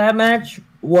things with that match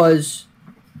was,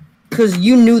 because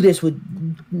you knew this would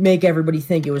make everybody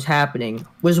think it was happening,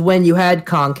 was when you had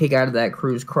Kong kick out of that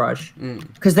Crews crush.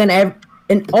 Because then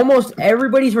in almost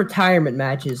everybody's retirement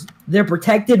matches, their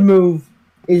protected move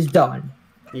is done.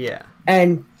 Yeah.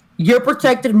 And your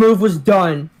protected move was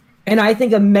done, and I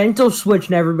think a mental switch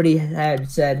in everybody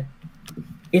had said,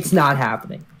 it's not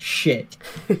happening. Shit.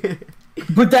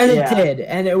 But then it did,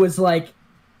 and it was like,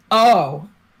 oh,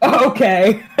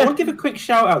 okay. I want to give a quick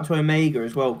shout out to Omega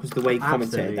as well, because the way he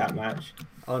commentated that match.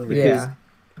 Unreal.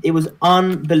 It was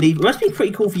unbelievable. It must be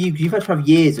pretty cool for you, because you've had to have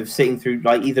years of sitting through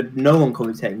like either no one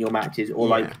commentating your matches or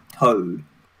like Toad.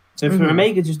 So for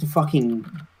Omega just to fucking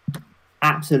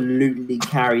absolutely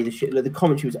carry the shit, like, the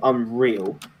commentary was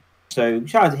unreal. So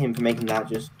shout out to him for making that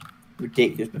just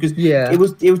ridiculous, because it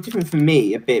was different for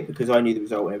me a bit because I knew the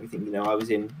result and everything. You know, I was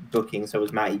in booking, so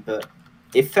was Matty, but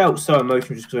it felt so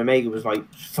emotional just because Omega was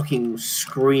like fucking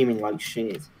screaming like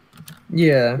shit.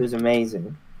 Yeah, it was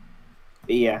amazing.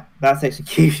 But yeah, that's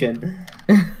execution.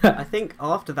 I think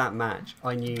after that match,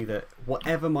 I knew that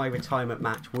whatever my retirement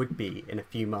match would be in a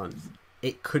few months,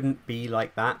 it couldn't be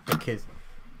like that, because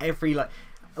every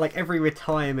every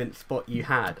retirement spot you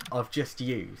had, I've just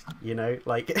used, you know,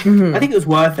 like. I think it was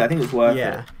worth it.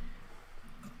 Yeah.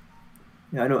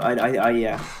 Yeah, I know.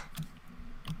 Yeah.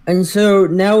 And so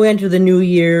now we enter the new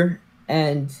year,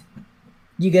 and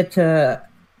you get to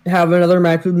have another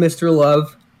match with Mr.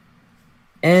 Love,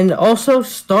 and also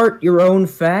start your own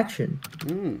faction.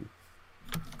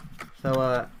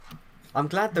 So, I'm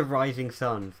glad the Rising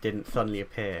Suns didn't suddenly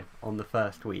appear on the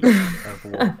first week of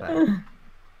Warfare.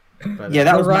 But,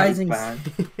 that was Rising Plan.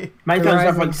 Matty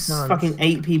have like fucking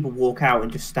 8 people walk out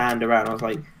and just stand around. I was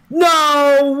like,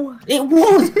 no, it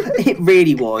was. It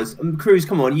really was. Crews,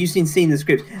 come on, you've seen the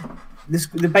script.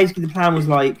 Basically the plan was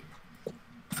like,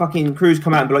 fucking Crews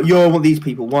come out and be like, yo, I want these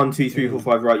people. 1, 2, 3, 4,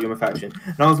 5. Right, you're my faction.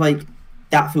 And I was like,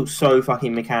 that feels so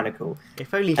fucking mechanical.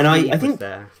 If only. And I think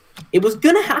there. It was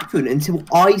gonna happen until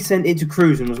I sent it to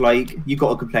Crews and was like, you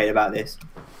got to complain about this.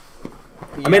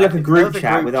 I made like a group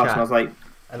chat with us, and I was like,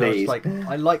 and I was like,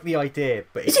 I like the idea,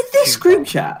 but is it this group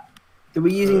chat that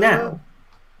we're using now?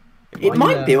 It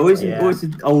might be, or is it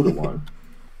an older one?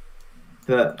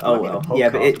 But oh well, yeah.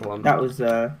 But that was.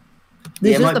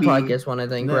 This is the podcast one, I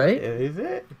think, right? Is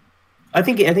it? I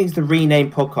think it's the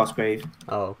renamed podcast grave.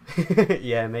 Oh,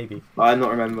 yeah, maybe. I don't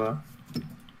remember.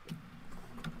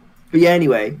 But yeah,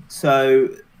 anyway, so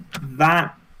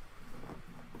that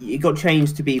it got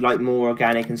changed to be like more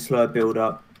organic and slower build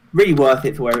up. Really worth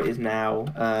it for where it is now.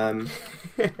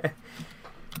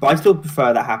 But I still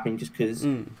prefer that happening just because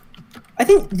I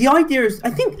think the idea is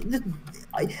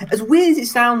as weird as it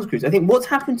sounds, Cruz, I think what's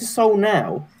happened to Soul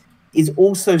now is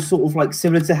also sort of like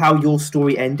similar to how your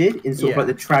story ended in sort of like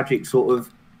the tragic sort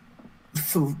of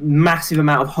massive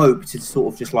amount of hope to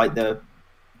sort of just like the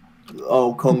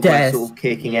conquest sort of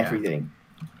kicking everything.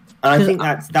 And I think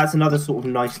that's another sort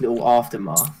of nice little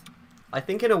aftermath. I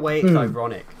think in a way it's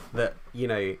ironic that, you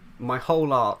know, my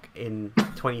whole arc in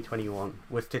 2021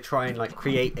 was to try and like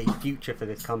create a future for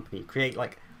this company, create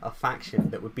like a faction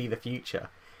that would be the future.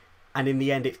 And in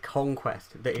the end it's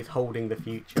Conquest that is holding the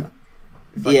future.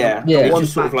 Like the one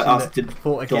just sort of like us to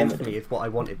fought against me is what I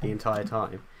wanted the entire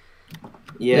time.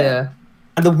 Yeah.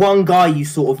 And the one guy you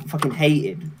sort of fucking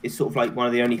hated is sort of like one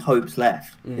of the only hopes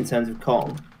left in terms of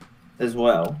Kong as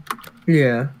well.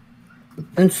 Yeah.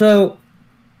 And so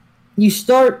you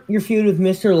start your feud with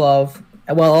Mr. Love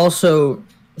while also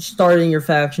starting your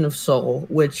faction of Soul,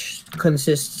 which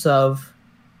consists of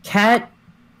Cat,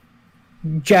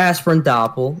 Jasper, and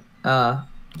Doppel.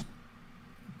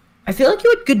 I feel like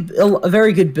you had a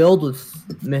very good build with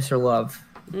Mr. Love.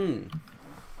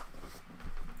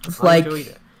 Like,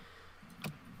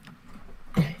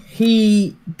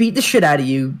 he beat the shit out of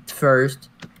you first.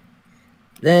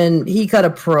 Then he cut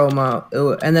a promo,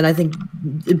 and then I think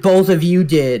both of you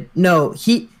did. No,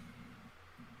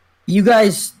 you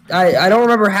guys, I don't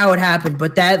remember how it happened,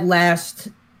 but that last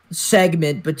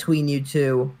segment between you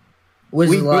two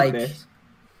was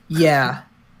yeah.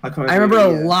 I remember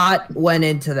a lot went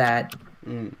into that.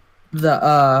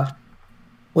 The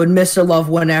when Mr. Love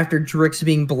went after Drix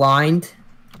being blind.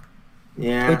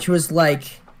 Yeah. Which was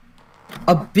like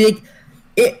a big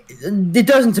it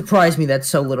doesn't surprise me that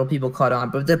so little people caught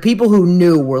on, but the people who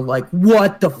knew were like,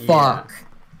 what the fuck?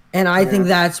 And I think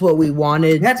that's what we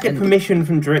wanted. You had to get permission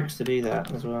from Drix to do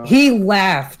that as well. He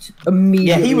laughed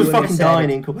immediately. Yeah, he was fucking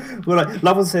dying. We're like,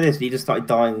 Love will say this, and he just started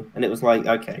dying, and it was like,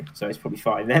 okay, so it's probably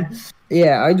fine then.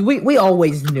 Yeah, we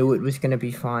always knew it was going to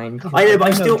be fine. I know,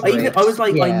 but I was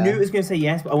like, I knew it was going to say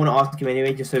yes, but I want to ask him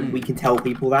anyway, just so we can tell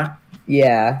people that.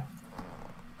 Yeah.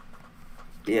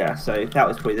 Yeah, so that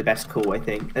was probably the best call, I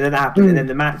think. And then that happened, and then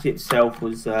the match itself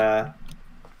was...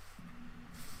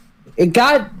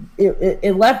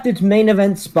 It left its main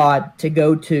event spot to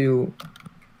go to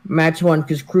match one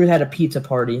because Crew had a pizza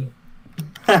party.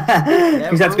 He's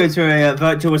had to go to a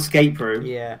virtual escape room.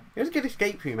 Yeah, it was a good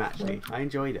escape room actually. I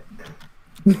enjoyed it.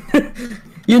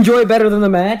 You enjoy it better than the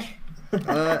match?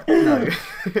 No.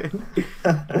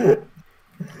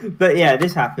 But yeah,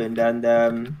 this happened,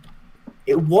 and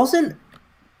it wasn't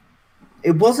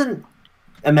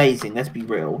amazing. Let's be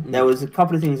real. There was a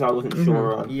couple of things I wasn't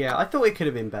sure on. Yeah, I thought it could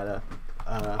have been better.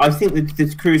 I think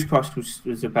the Cruise Cross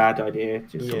was a bad idea.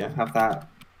 Just sort of have that.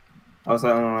 I was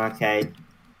like, oh, okay.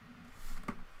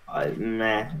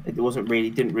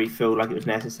 It didn't really feel like it was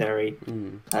necessary.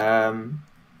 There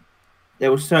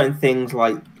were certain things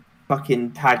like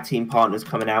fucking tag team partners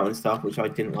coming out and stuff, which I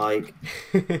didn't like.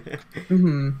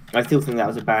 I still think that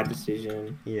was a bad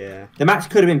decision. Yeah. The match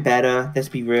could have been better. Let's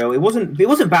be real. It wasn't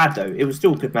bad though. It was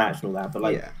still a good match and all that. But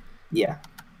like, yeah.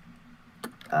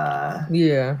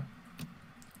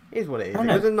 It is what it is. It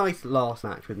was a nice last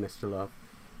match with Mr. Love.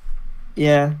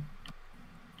 Yeah.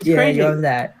 You have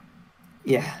that.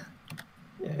 Yeah.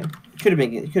 Yeah. It could have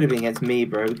been against me,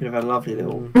 bro. We could have had a lovely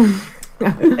little.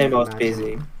 I was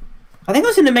busy. I think I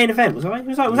was in the main event. Was I?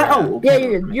 Was that? Oh. Yeah.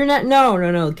 You're not.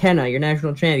 No. Kenna, you're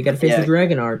national champ. You got to face the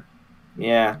Dragonheart.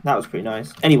 Yeah, that was pretty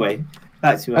nice. Anyway,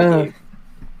 back to you.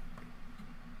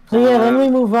 So then we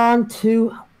move on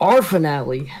to our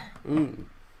finale.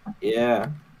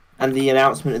 Yeah. And the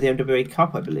announcement of the MWA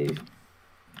Cup, I believe.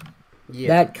 Yeah.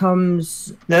 That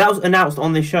comes... No, that was announced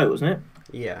on this show, wasn't it?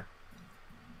 Yeah.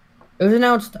 It was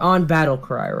announced on Battle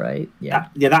Cry, right? Yeah.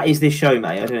 That is this show,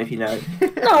 mate. I don't know if you know.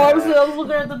 No, I was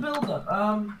looking at the build-up.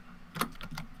 I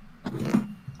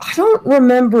don't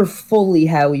remember fully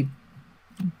how we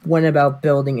went about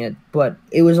building it, but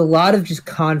it was a lot of just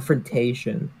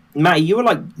confrontation. Matty, you were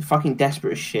like fucking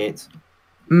desperate as shit.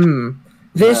 Going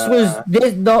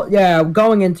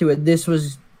into it, this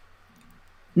was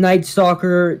Night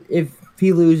Stalker. If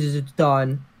he loses, it's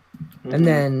done. and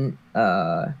then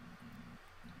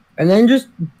just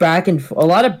a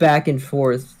lot of back and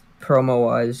forth promo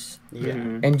wise,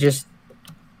 and just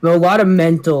a lot of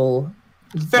mental,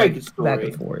 very good story back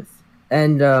and forth,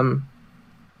 and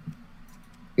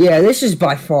this is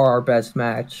by far our best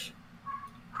match,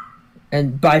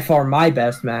 and by far my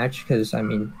best match because I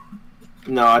mean,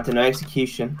 no, I don't know,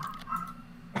 execution.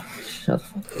 Shut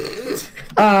the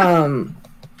fuck.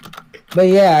 But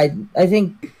yeah, I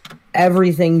think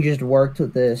everything just worked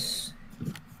with this.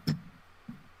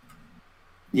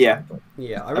 Yeah.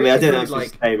 Yeah, I mean, I don't know what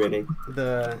to say, really.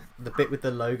 The bit with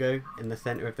the logo in the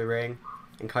center of the ring,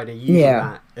 and kind of using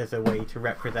that as a way to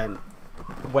represent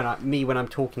when I'm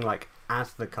talking like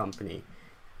as the company,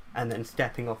 and then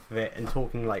stepping off of it and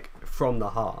talking like from the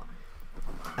heart,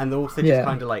 and also just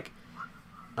kind of like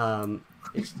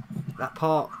it's that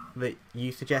part that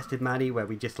you suggested, Matty, where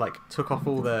we just like took off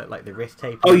all the like the wrist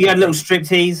tape. Oh, you had a little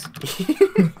striptease.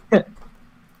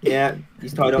 Yeah, you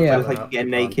started off like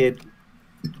getting naked.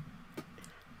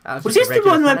 Was this the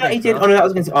one that he did? Oh no, that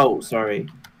was against. Oh, sorry.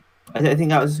 I think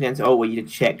that was against. Oh, where you did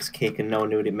checks kick and no one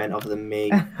knew what it meant other than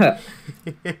me.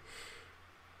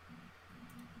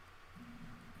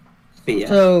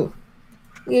 So,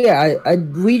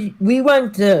 we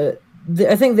went to.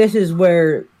 I think this is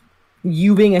where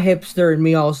you being a hipster and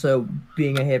me also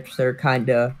being a hipster kind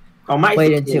of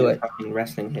played into it. Fucking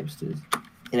wrestling hipsters.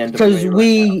 Because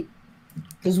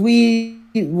we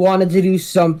wanted to do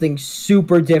something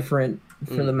super different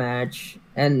for the match,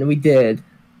 and we did.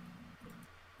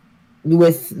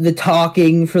 With the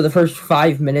talking for the first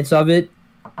 5 minutes of it.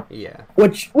 Yeah.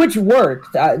 Which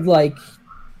worked. I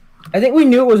think we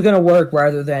knew it was going to work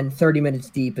rather than 30 minutes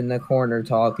deep in the corner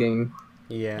talking.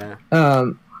 Yeah.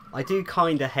 I do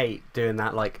kind of hate doing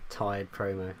that, like, tired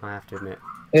promo, I have to admit.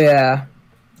 Yeah.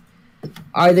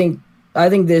 I think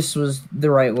this was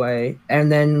the right way.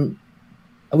 And then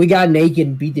we got naked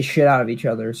and beat the shit out of each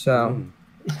other, so...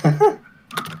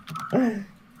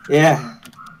 Yeah.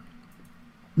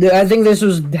 I think this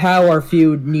was how our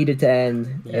feud needed to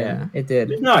end. Yeah. It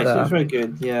did. It was nice, it was very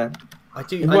good, yeah. I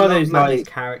love Matty's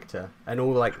character and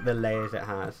all, like, the layers it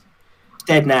has.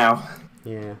 Dead now.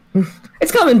 Yeah.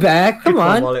 It's coming back, come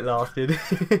on. While it lasted.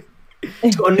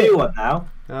 It's got a new one now.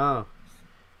 Oh.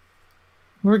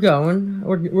 We're going.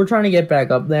 We're trying to get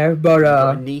back up there, but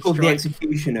called the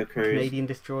Executioner Crews. Canadian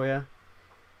Destroyer.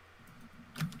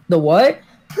 The what?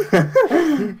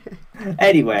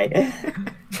 Anyway.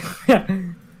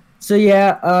 So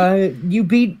you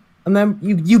beat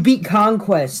you beat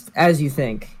Conquest as you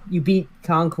think. You beat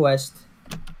Conquest.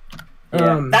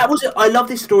 Yeah. I love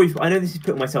this story. I know this is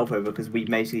putting myself over because we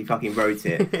basically fucking wrote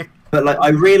it, but like I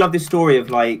really love this story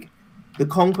of like the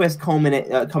Conquest coming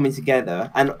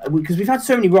together, and because we've had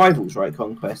so many rivals, right?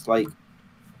 Conquest, like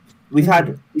we've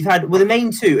had the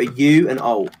main two are you and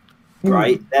Ult,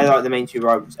 right? They're like the main two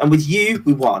rivals, and with you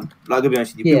we won. Like I'll be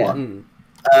honest with you, we won.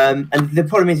 And the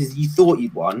problem is you thought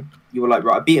you'd won. You were like,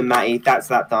 right, I beat Matty. That's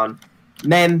that done.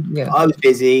 Mem, I was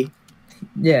busy.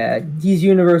 Yeah, he's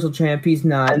Universal Champ. He's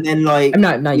not. And then like I'm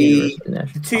not Universal.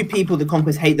 The two people the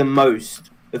Conquest hate the most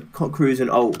are Crews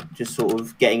and Ult, just sort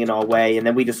of getting in our way, and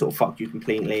then we just sort of fucked you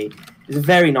completely. It's a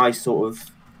very nice sort of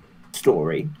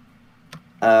story.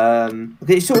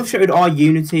 It sort of showed our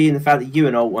unity and the fact that you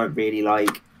and Ult weren't really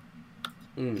like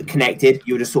connected.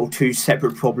 You were just sort of two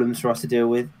separate problems for us to deal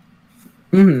with.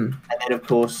 And then of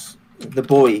course the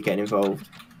boy getting involved.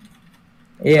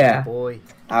 Yeah. The boy.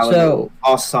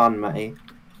 Our son, Matty.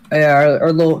 Yeah,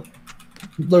 our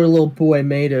little boy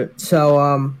made it.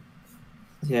 So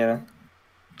yeah,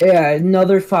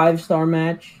 another 5-star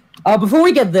match. Before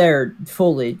we get there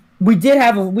fully, we did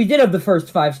have the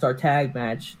first 5-star tag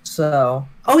match. So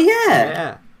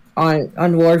yeah.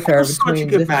 On Warfare between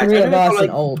the three of us and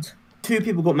Ult. 2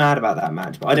 people got mad about that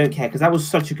match, but I don't care because that was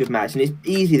such a good match, and it's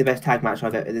easily the best tag match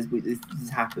I've ever this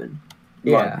happened.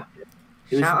 Yeah.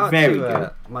 It was Shout out very to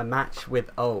good. My match with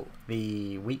Ult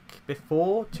the week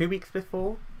before, 2 weeks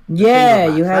before. Yeah,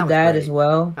 you had that as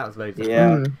well. That was loads of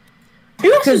fun.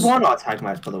 Who else won our tag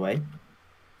match, by the way?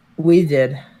 We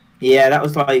did. Yeah, that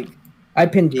was like I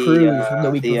pinned Crews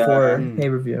the week before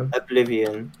pay-per-view.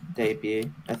 Oblivion debut,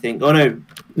 I think. Oh no,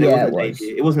 it wasn't a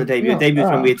debut. It wasn't a debut. No, a debut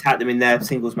was when we attacked them in their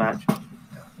singles match.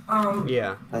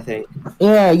 Yeah, I think.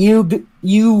 Yeah, you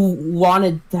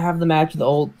wanted to have the match with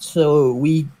Ult, so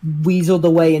we weaseled the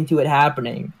way into it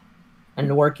happening,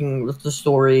 and working with the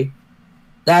story.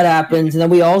 That happens, and then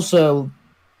we also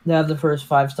have the first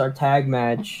 5-star tag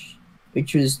match,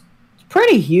 which was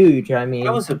pretty huge. I mean,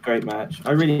 that was a great match.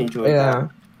 I really enjoyed that.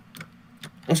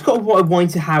 It's kind of what I wanted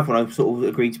to have when I sort of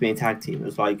agreed to be in tag team. It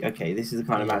was like, okay, this is the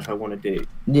kind of match I want to do.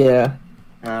 Yeah.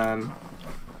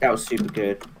 That was super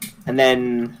good. And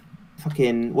then,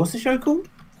 fucking, what's the show called?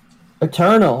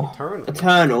 Eternal.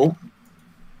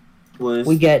 Was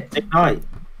we get Ignite.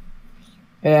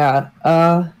 Yeah.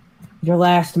 Your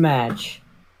last match.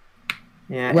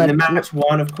 Yeah. In the match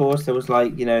one, of course, there was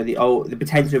like the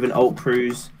potential of an alt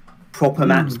Crews proper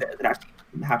match that could actually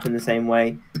happen the same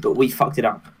way, but we fucked it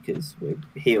up because we're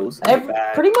heels.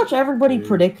 Pretty much everybody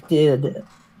predicted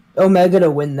Omega to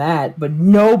win that, but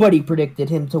nobody predicted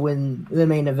him to win the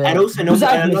main event. And also,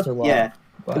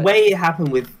 the way it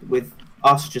happened with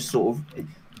us just sort of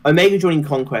Omega joining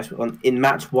Conquest in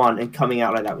match one and coming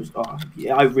out like that was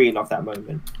I really loved that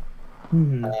moment.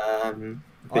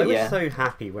 I was so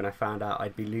happy when I found out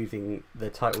I'd be losing the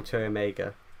title to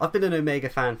Omega. I've been an Omega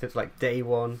fan since like day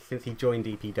one, since he joined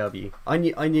EPW. I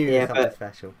knew he was something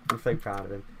special. I'm so proud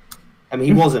of him. I mean,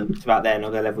 he wasn't about then. I'll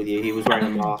go level with you. He was wearing a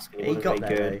mask. And he got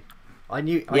there. Good. I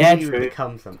knew he would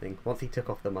become something once he took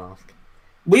off the mask.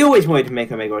 We always wanted to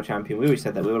make Omega a champion. We always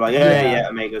said that. We were like,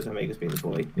 Omega's being the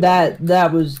boy.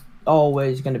 That was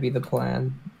always going to be the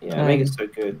plan. Yeah, Omega's so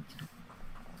good.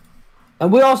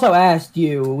 And we also asked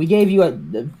you. We gave you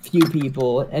a few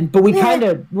people, but we kind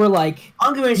of were like,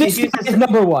 "I'm going to say this is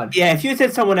number one." Yeah, if you had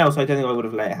said someone else, I don't think I would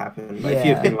have let it happen. Like, if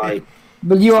you had been like,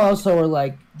 but you also were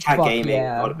like, "Chat gaming,"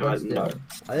 yeah, I'd be like, "No."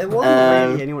 There wasn't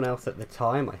really anyone else at the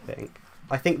time.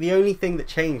 I think the only thing that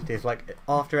changed is like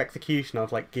after Execution, I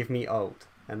was like, "Give me ult,"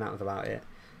 and that was about it.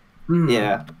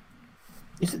 Yeah.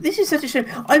 This is such a shame.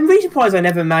 I'm really surprised I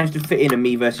never managed to fit in a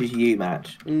me versus you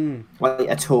match, like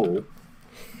at all.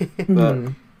 But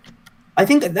I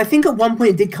think at one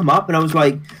point it did come up, and I was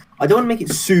like, I don't want to make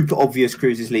it super obvious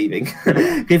Crews is leaving.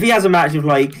 If he has a match of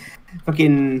like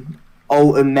fucking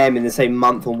Ult and Mem in the same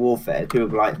month on Warfare, people will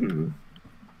be like,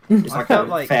 it's like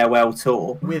a farewell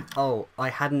tour. With I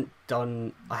hadn't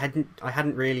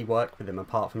really worked with him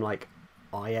apart from like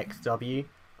IXW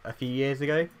a few years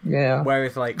ago. Yeah.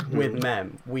 Whereas like with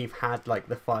Mem, we've had like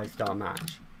the 5-star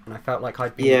match, and I felt like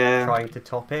I'd been trying to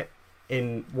top it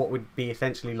in what would be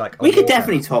essentially like. We could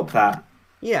definitely top that.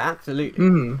 Yeah,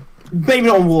 absolutely. Maybe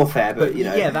not on Warfare, but you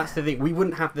know. Yeah, that's the thing. We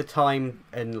wouldn't have the time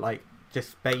and like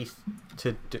just space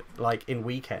to like in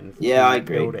weekends. Yeah, I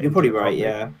agree. You're probably right.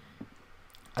 Yeah.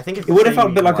 I think it would have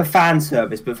felt a bit like a fan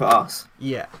service, but for us.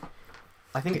 Yeah.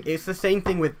 I think it's the same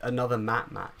thing with another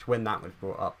Matt match when that was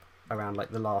brought up around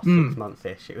like the last 6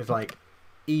 months-ish. It was like,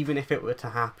 even if it were to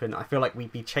happen, I feel like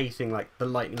we'd be chasing like the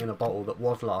lightning in a bottle that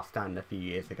was Last Stand a few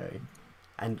years ago.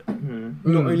 And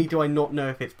not only do I not know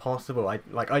if it's possible, I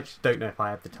just don't know if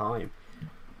I have the time.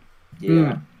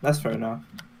 Yeah, that's fair enough.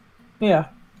 Yeah.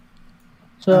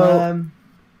 So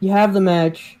you have the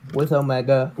match with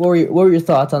Omega. What were your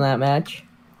thoughts on that match?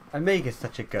 Omega's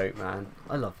such a goat, man.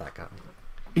 I love that guy.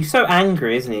 He's so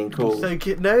angry, isn't he? And cool. So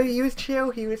no, he was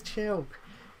chill.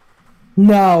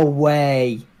 No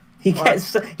way. He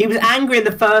was angry in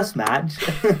the first match.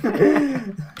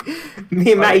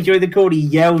 Me and Matty joined the call. He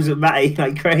yells at Matty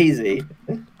like crazy.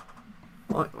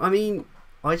 I mean,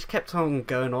 I just kept on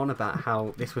going on about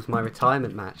how this was my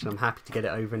retirement match, and I'm happy to get it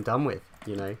over and done with.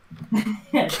 You know.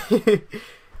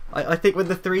 I think when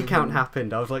the 3 count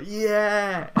happened, I was like,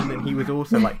 yeah, and then he was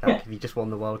also like that because he just won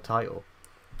the world title.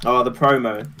 Oh, the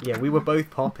promo. Yeah, we were both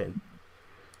popping.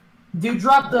 Dude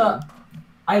dropped the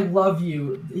I love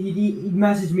you. He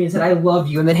messaged me and said I love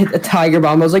you, and then hit the tiger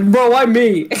bomb. I was like, bro, why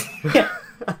me?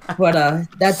 But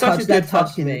that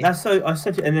touched me. That's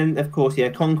and then of course,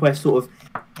 Conquest sort of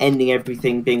ending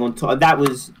everything, being on top. That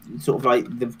was sort of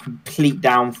like the complete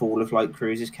downfall of like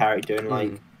Crews' character, and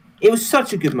like it was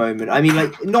such a good moment. I mean,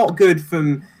 like not good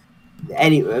from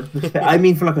any. I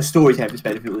mean, from like a storytelling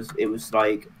perspective, it was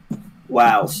like.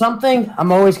 Wow. Something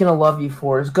I'm always going to love you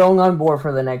for is going on board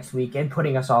for the next week and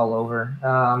putting us all over.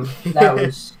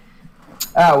 That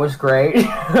was great.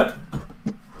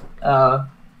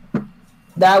 That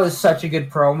was such a good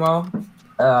promo.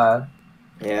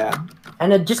 Yeah.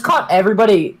 And it just caught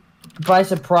everybody by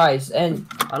surprise. And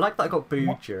I like that I got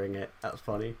booed during it. That was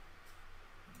funny.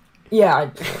 Yeah,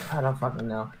 I don't fucking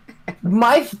know.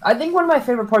 I think one of my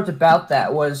favorite parts about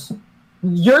that was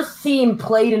your theme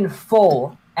played in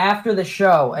full after the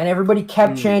show, and everybody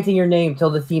kept chanting your name till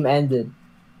the theme ended,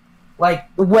 like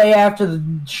way after the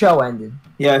show ended.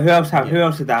 Yeah, who else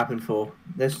did that happen for?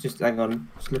 Let's just hang on,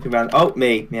 just looking around. Oh,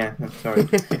 me. Yeah, I'm sorry.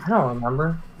 I don't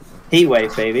remember.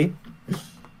 Heatwave, baby.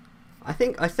 I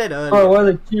think I said earlier. Oh, what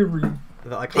a cheery.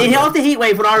 After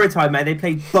Heatwave, when I retired, man, they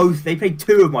played both. They played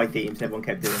 2 of my themes. Everyone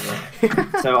kept doing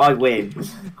it, so I win.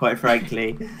 Quite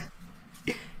frankly.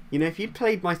 You know, if you'd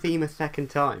played my theme a second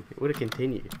time, it would have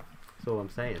continued. That's all I'm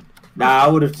saying. Nah, I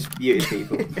would have just muted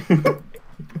people.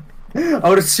 I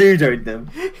would have pseudoed them.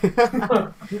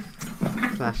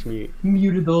 /mute.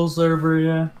 Muted the whole server,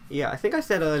 yeah. Yeah, I think I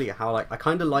said earlier how like I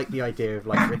kind of like the idea of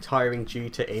like retiring due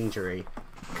to injury,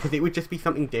 because it would just be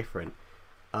something different.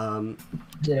 But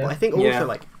I think also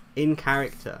like in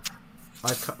character,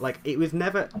 like it was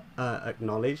never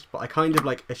acknowledged, but I kind of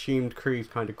like assumed Crews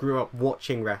kind of grew up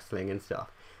watching wrestling and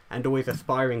stuff, and always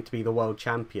aspiring to be the world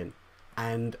champion.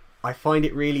 And I find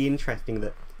it really interesting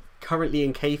that currently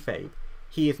in kayfabe,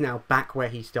 he is now back where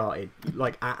he started,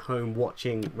 like at home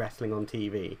watching wrestling on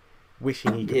TV,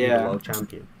 wishing he could be the world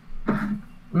champion.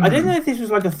 I don't know if this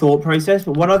was like a thought process,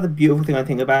 but one other beautiful thing I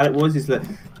think about it is that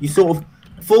you sort of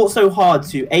fought so hard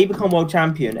to A, become world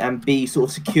champion, and B, sort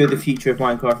of secure the future of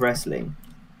Minecraft wrestling.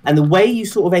 And the way you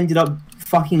sort of ended up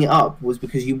fucking it up was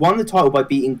because you won the title by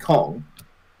beating Kong,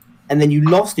 and then you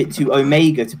lost it to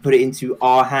Omega to put it into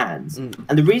our hands. And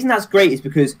the reason that's great is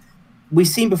because we've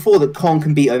seen before that Kong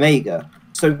can beat Omega.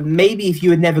 So maybe if you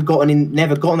had never gotten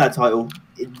that title,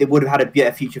 it would have had a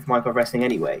better future for Minecraft wrestling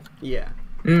anyway. Yeah.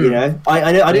 You know,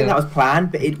 I don't think that was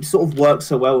planned, but it sort of works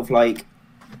so well with like,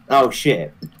 oh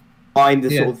shit, I'm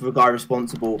the sort of the guy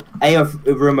responsible of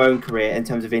Ramon's career in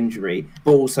terms of injury,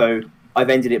 but also I've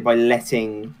ended it by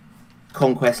letting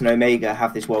Conquest and Omega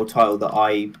have this world title that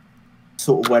I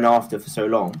sort of went after for so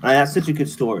long. And that's such a good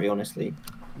story, honestly.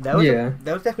 There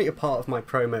was definitely a part of my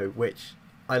promo which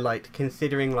I liked,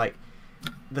 considering like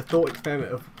the thought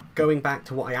experiment of going back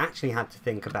to what I actually had to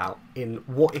think about in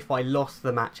what if I lost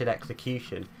the match at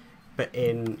execution, but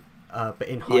in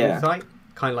hindsight,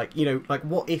 kind of like, you know, like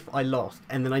what if I lost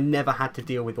and then I never had to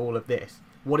deal with all of this?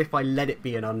 What if I let it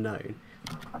be an unknown?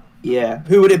 Yeah,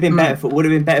 who would have been better for? Would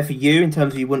have been better for you in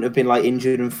terms of you wouldn't have been like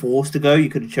injured and forced to go. You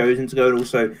could have chosen to go, and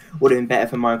also would have been better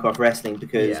for Minecraft wrestling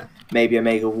because maybe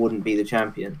Omega wouldn't be the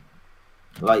champion.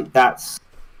 Like that's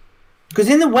because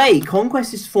in the way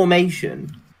Conquest's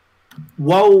formation,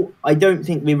 while I don't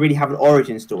think we really have an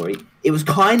origin story, it was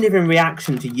kind of in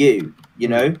reaction to you, you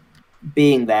know,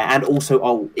 being there and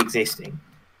also existing,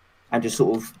 and just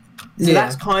sort of. So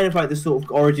that's kind of like the sort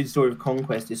of origin story of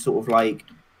Conquest is sort of like.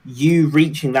 You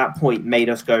reaching that point made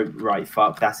us go, right,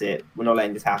 fuck, that's it. We're not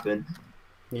letting this happen.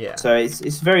 Yeah. So it's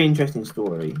a very interesting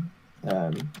story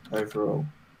overall.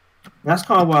 And that's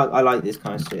kind of why I like this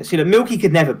kind of shit. See, Milky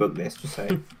could never book this, just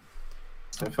say.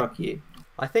 So fuck you.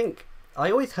 I think I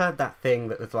always heard that thing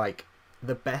that was like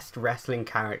the best wrestling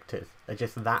characters are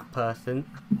just that person,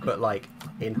 but like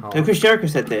in half. No, Chris Jericho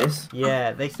said this.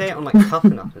 Yeah, they say it on like Tough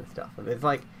Enough and stuff. And it's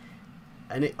like.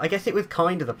 And I guess it was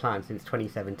kind of the plan since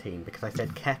 2017 because I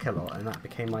said Keck a lot and that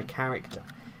became my character.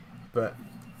 But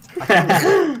I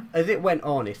think as it went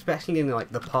on, especially in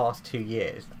like the past 2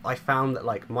 years, I found that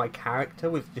like my character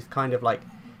was just kind of like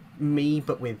me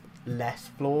but with less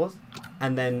flaws.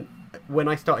 And then when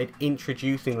I started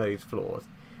introducing those flaws,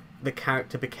 the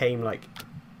character became like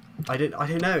I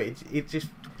don't know. It just.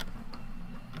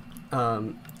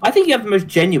 I think you have the most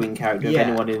genuine character of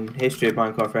anyone in history of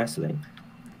Minecraft wrestling.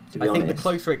 I think the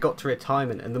closer it got to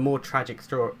retirement and the more tragic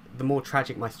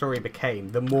my story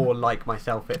became, the more like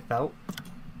myself it felt.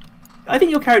 I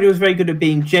think your character was very good at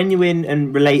being genuine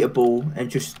and relatable and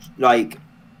just like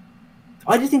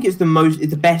I just think it's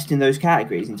the best in those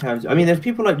categories in terms of, I mean there's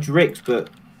people like Drix, but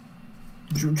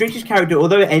Drix's character,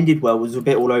 although it ended well, was a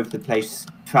bit all over the place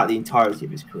throughout the entirety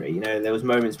of his career. You know, there was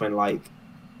moments when like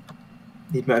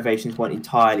his motivations weren't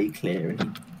entirely clear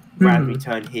and he randomly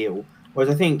turned heel. Whereas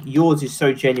I think yours is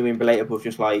so genuine, relatable,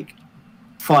 just like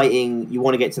fighting. You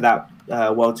want to get to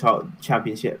that World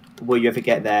Championship. Will you ever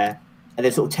get there? And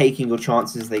then sort of taking your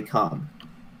chances as they come.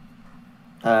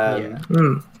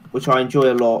 Which I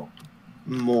enjoy a lot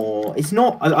more. It's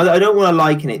not. I don't want to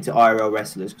liken it to IRL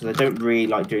wrestlers because I don't really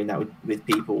like doing that with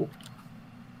people.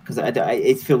 Because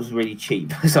it feels really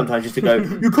cheap sometimes just to go,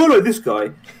 you can't like this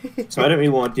guy. So I don't really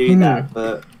want to do that,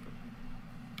 but.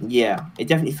 Yeah, it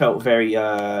definitely felt very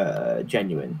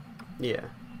genuine. Yeah.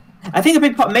 I think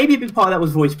maybe a big part of that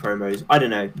was voice promos. I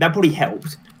don't know. That probably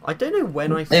helped. I don't know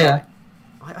when I started.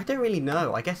 I don't really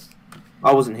know. I guess...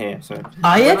 I wasn't here, so...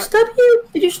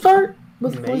 IXW? Did you start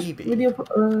with maybe. Video,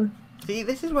 See,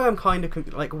 this is where I'm kind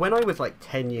of... Like, when I was like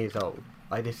 10 years old,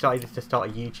 I decided to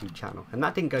start a YouTube channel. And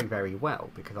that didn't go very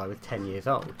well because I was 10 years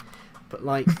old. But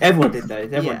like everyone did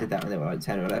those. Everyone did that when they were like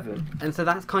 10 or 11. And so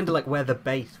that's kind of like where the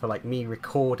base for like me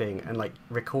recording and like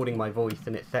recording my voice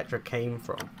and etc. came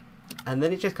from. And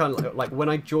then it just kind of like when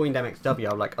I joined MXW, I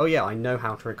was like, oh yeah, I know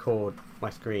how to record my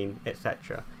screen,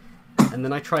 etc. And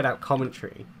then I tried out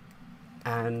commentary,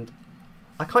 and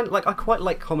I quite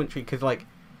like commentary because like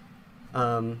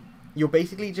you're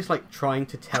basically just like trying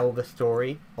to tell the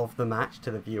story of the match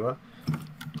to the viewer.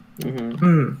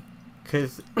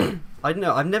 because I don't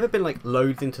know, I've never been like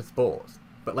loads into sports,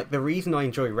 but like the reason I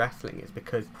enjoy wrestling is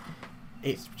because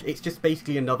it's just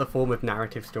basically another form of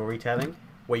narrative storytelling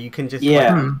where you can just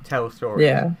like, tell stories.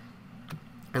 Yeah.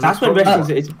 And that's when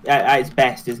wrestling is at its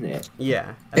best, isn't it?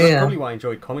 Yeah, and that's probably why I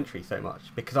enjoyed commentary so much,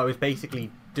 because I was basically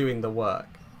doing the work.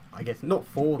 I guess not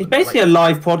for. It's basically a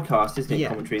live podcast, isn't it?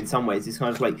 Commentary in some ways. It's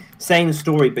kind of like saying a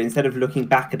story, but instead of looking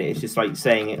back at it, it's just like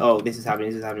saying it. Oh, this is happening.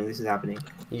 This is happening. This is happening.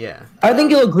 Yeah. I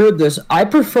think you'll agree with this. I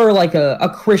prefer like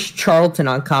a Chris Charlton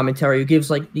on commentary who gives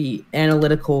like the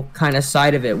analytical kind of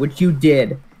side of it, which you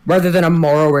did, rather than a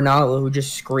Mauro Ranallo who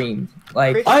just screamed.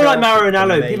 Like I like Mauro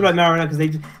Ranallo. People like Mauro Ranallo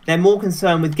because they're more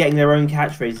concerned with getting their own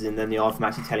catchphrases in than they are from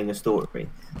actually telling a story.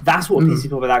 That's what pisses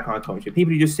people about that kind of commentary.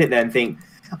 People who just sit there and think.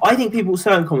 I think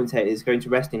certain commentators go into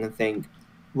wrestling and think,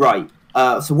 right,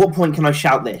 so what point can I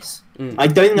shout this? I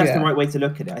don't think that's the right way to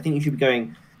look at it. I think you should be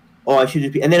going, oh, I should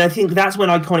just be... And then I think that's when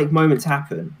iconic moments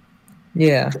happen.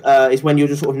 Yeah. Is when you're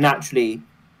just sort of naturally...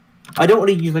 I don't want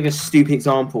to use like a stupid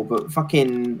example, but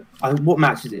fucking... what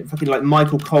match is it? Fucking like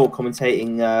Michael Cole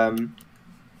commentating...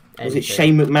 was it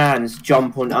Shane McMahon's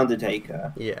jump on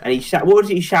Undertaker? Yeah. And he what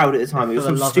did he shout at the time? It was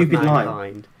some stupid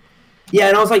line. Yeah,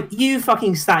 and I was like, you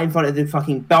fucking sat in front of the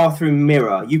fucking bathroom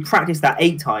mirror. You practiced that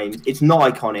 8 times. It's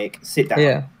not iconic. Sit down.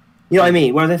 Yeah. You know what I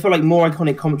mean? Whereas I feel like more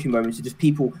iconic commentary moments are just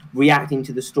people reacting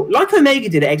to the story. Like Omega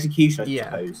did at Execution, I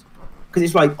suppose. Because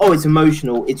it's like, oh, it's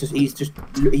emotional. It's just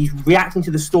he's reacting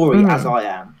to the story as I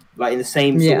am. Like in the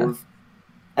same sort of...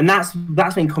 And that's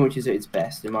when commentary is at its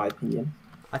best, in my opinion.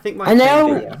 I think my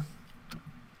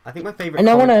favourite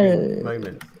commentary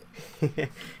moment...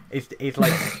 is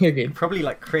like probably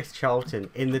like Chris Charlton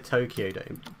in the Tokyo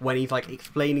Dome when he's like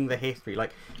explaining the history,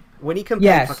 like when he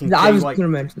compared fucking Jay White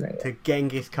to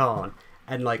Genghis Khan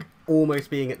and like almost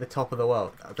being at the top of the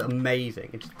world. That was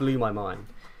amazing. It just blew my mind.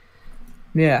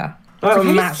 Yeah.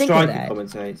 Matt Striker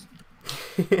commentates.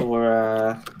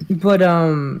 But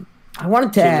I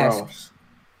wanted to ask. Ross.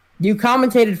 You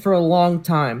commentated for a long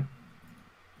time.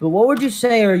 But what would you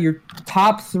say are your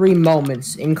top 3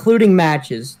 moments, including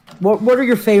matches? What are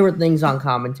your favorite things on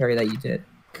commentary that you did?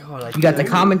 God, you got to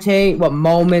commentate. What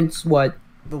moments? What?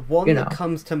 The one that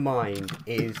comes to mind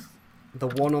is the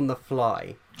one on the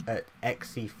fly at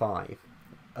XC5,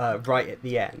 right at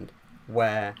the end,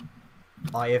 where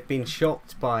I have been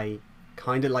shocked by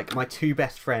kind of like my 2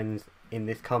 best friends in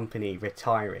this company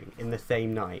retiring in the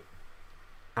same night.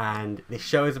 And this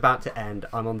show is about to end.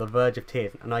 I'm on the verge of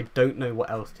tears, and I don't know what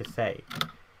else to say.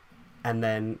 And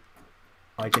then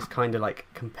I just kind of like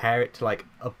compare it to like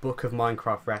a book of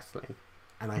Minecraft wrestling,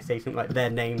 and I say something like their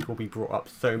names will be brought up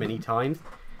so many times,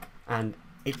 and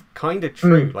it's kind of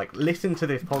true. Like, listen to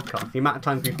this podcast. The amount of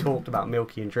times we've talked about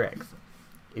Milky and Drix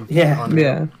is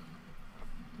unreal.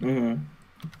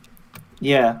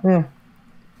 Yeah.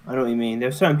 I know what you mean. There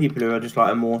are certain people who are just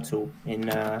like immortal in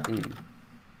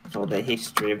sort of the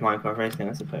history of Minecraft wrestling,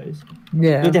 I suppose.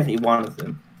 Yeah. You're definitely one of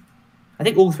them. I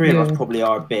think all 3 of us probably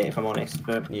are a bit, if I'm honest.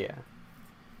 But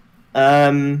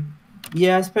I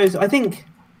suppose. I think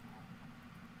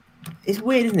it's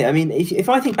weird, isn't it? I mean, if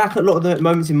I think back at a lot of the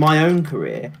moments in my own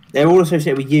career, they're all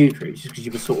associated with you, Crews, just because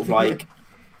you were sort of like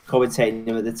commentating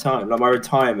them at the time. Like my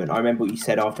retirement, I remember what you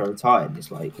said after I retired. It's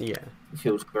like, it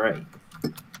feels great.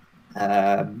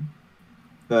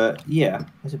 But yeah,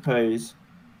 I suppose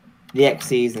the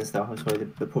XCs and stuff are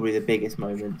probably the biggest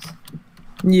moments.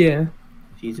 Yeah.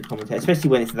 For you to commentate, especially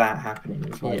when it's that happening.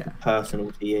 It's like personal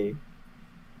to you.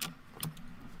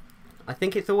 I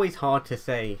think it's always hard to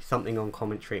say something on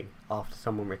commentary after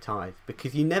someone retires,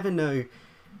 because you never know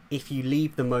if you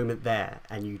leave the moment there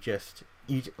and you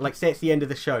like, say it's the end of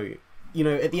the show. You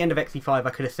know, at the end of XE5 I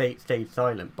could have stayed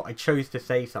silent, but I chose to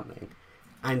say something,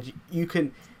 and you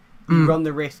run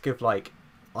the risk of like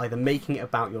either making it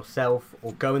about yourself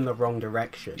or go in the wrong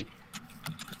direction.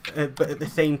 But at the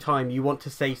same time, you want to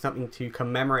say something to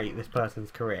commemorate this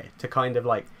person's career, to kind of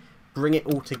like bring it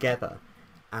all together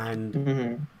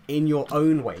and in your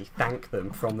own way thank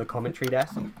them from the commentary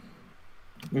desk.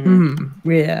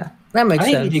 Yeah, that makes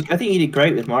sense. I think you did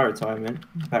great with my retirement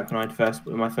back when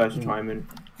my first retirement.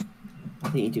 I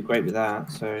think you did great with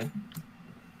that. So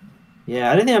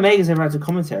yeah, I don't think Omega's ever had to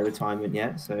commentate a retirement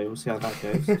yet, so we'll see how that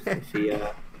goes if he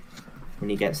when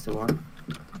he gets to one.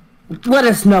 Let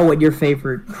us know what your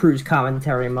favorite Crews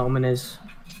commentary moment is.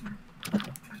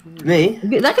 Me?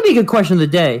 That could be a good question of the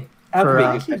day. That could be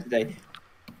a good question of the day.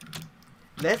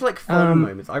 There's like fun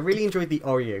moments. I really enjoyed the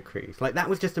Oreo Crews. Like, that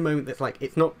was just a moment that's like,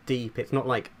 it's not deep, it's not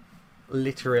like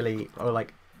literally, or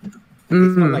like, it's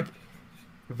not like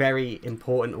very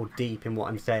important or deep in what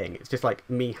I'm saying. It's just like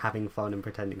me having fun and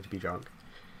pretending to be drunk.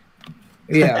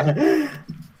 Yeah.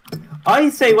 I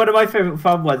say one of my favourite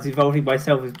fun ones involving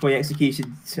myself is Point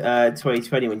Execution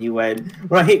 2020 when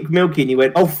I hit Milky and you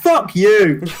went, "Oh fuck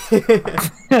you!"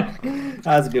 That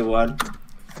was a good one.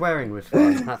 Swearing was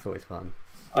fun. That's always fun.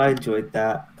 I enjoyed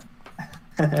that.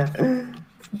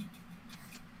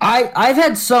 I've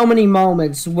had so many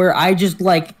moments where I just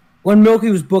like when Milky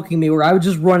was booking me, where I would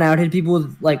just run out, hit people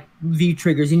with like V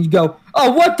triggers, and you go,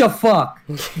 "Oh, what the fuck!"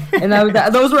 And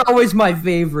those were always my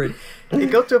favorite. It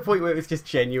got to a point where it was just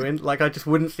genuine. Like I just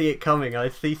wouldn't see it coming.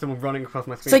 I'd see someone running across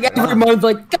my screen. It's like every month,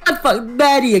 like, God fuck,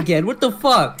 Matty again. What the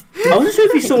fuck? I wasn't sure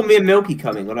if you saw me and Milky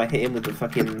coming when I hit him with the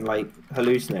fucking like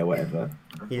hallucinate or whatever.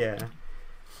 Yeah.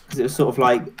 Because it was sort of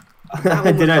like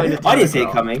I don't know. I didn't see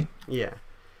it coming. Yeah.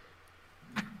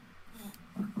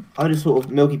 I just sort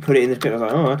of Milky put it in the script. I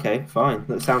was like, oh, okay, fine.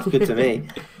 That sounds good to me.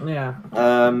 Yeah.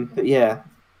 But yeah,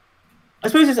 I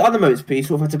suppose there's other modes, but you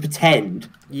sort of have to pretend.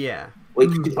 Yeah.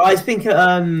 I think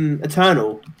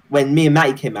Eternal, when me and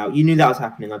Matty came out, you knew that was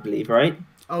happening, I believe, right?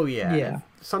 Oh yeah. Yeah.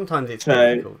 Sometimes it's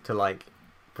difficult to like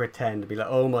pretend to be like,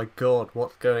 oh my god,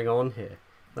 what's going on here?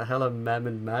 The hell are Mem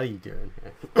and Matty doing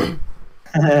here?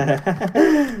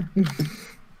 I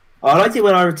liked it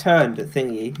when I returned at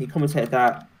Thingy. He commentated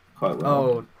that quite well.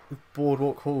 Oh,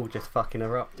 Boardwalk Hall just fucking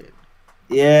erupted.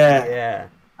 Yeah. Yeah.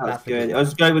 That's good. I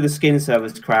was going with the skin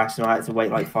servers crashed and I had to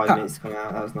wait like 5 minutes to come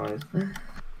out. That was nice.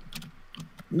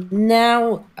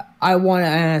 Now, I want to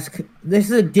ask,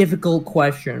 this is a difficult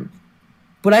question,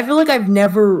 but I feel like I've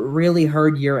never really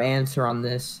heard your answer on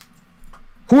this.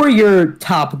 Who are your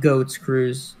top goats,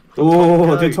 Crews?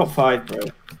 Oh, do top 5, bro.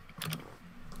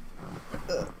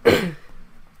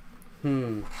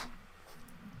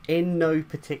 In no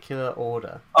particular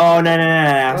order. Oh,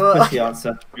 no. Push the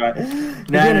answer. Right.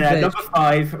 No. Number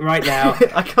 5, right now.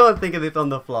 I can't think of this on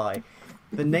the fly.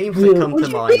 The names that come to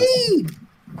mind.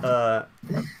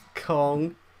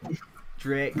 Kong,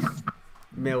 Drix,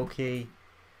 Milky.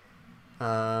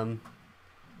 I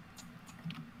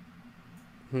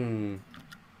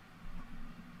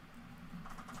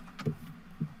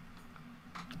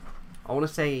want to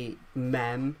say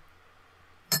Mem.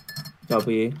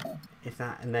 W. Is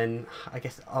that, and then I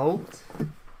guess Alt.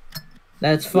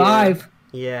 That's 5.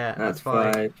 Yeah, that's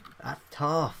 5. That's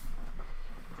tough.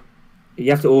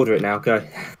 You have to order it now. Go.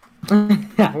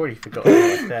 I've already forgotten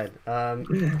what I said.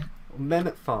 Mem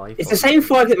at 5. It's the same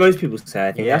 5 that most people say.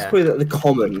 I think that's probably the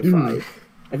common 5.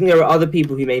 I think there are other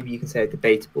people who maybe you can say are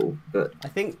debatable, but I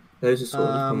think those are sort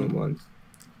of the common ones.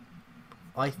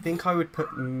 I think I would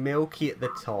put Milky at the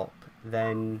top,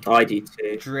 then I do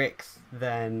too. Drix,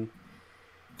 then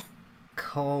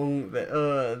Kong,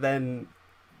 then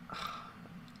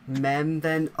Mem,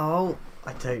 then I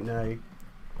don't know.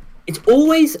 It's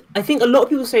always, I think a lot of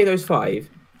people say those 5,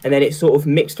 and then it's sort of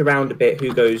mixed around a bit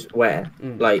who goes where.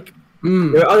 Like,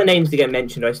 there are other names that get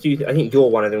mentioned. I think you're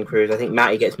one of them, Crews. I think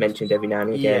Matty gets mentioned every now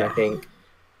and again. I think.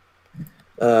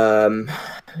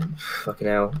 Fucking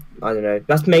hell. I don't know.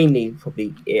 That's mainly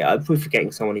probably it. I'm probably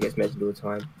forgetting someone who gets mentioned all the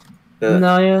time. But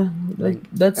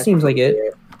That seems like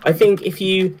it. I think a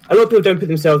lot of people don't put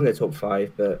themselves in their top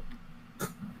 5, but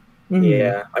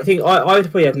yeah, I think I would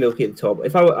probably have Milky at the top.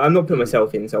 I'm not putting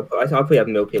myself in, so I'll probably have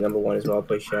Milky at number 1 as well. I'll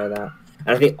probably share that.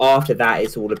 And I think after that,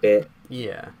 it's all a bit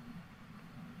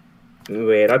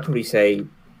weird. I'd probably say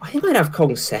I think I'd have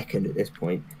Kong second at this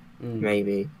point,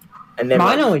 maybe. And then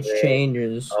mine always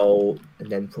changes. Oh, and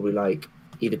then probably like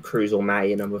either Crews or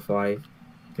Matty at number 5. To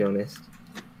be honest,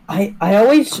 I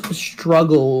always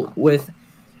struggle with.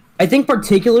 I think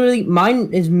particularly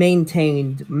mine is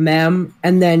maintained Mem,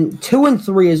 and then 2 and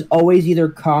 3 is always either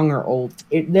Kong or Ult.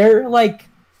 They're like,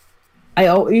 I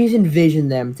always envision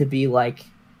them to be like,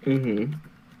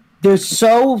 they're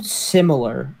so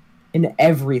similar in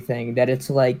everything that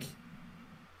it's like,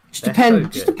 just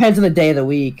depends on the day of the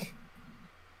week.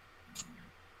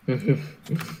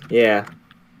 Yeah,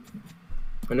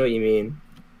 I know what you mean.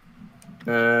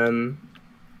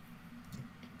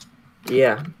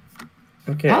 Yeah.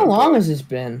 Okay. How long has this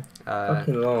been?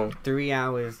 Fucking long. 3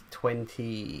 hours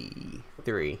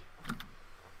 23.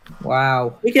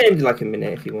 Wow. We can end in like a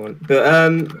minute if you want.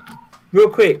 But real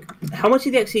quick, how much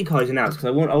are the XC cards announced? Because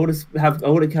I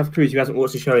want to have Crews who hasn't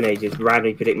watched the show in ages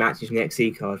randomly predict matches from the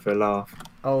XC card for a laugh.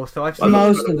 Oh, so I've seen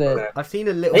most of it. I've seen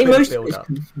a little bit of build up.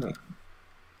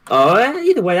 Oh,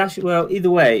 either way, actually,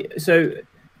 either way. So,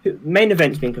 main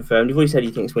event's been confirmed. You've already said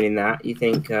you think it's winning that. You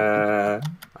think? I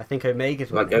think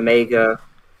Omega's winning. Like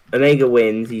Omega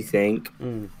wins. You think?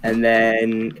 And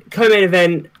then co-main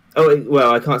event. Oh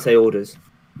well, I can't say orders.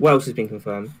 What else has been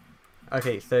confirmed?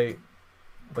 Okay, so,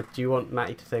 but do you want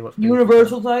Matty to say what's been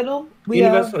Universal confirmed? title?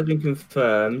 Universal has been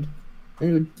confirmed.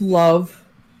 Love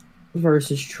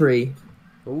versus Tree.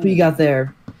 Who you got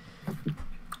there?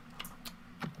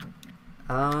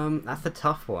 That's a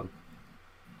tough one.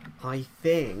 I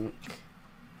think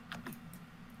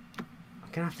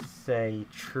I'm gonna have to say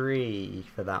Tree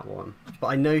for that one, but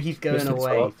I know he's going Mr.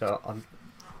 away, Top. so I'm.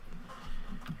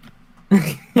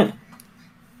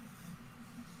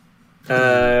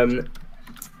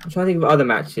 I'm trying to think of other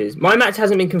matches. My match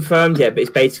hasn't been confirmed yet, but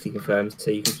it's basically confirmed, so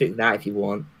you can pick that if you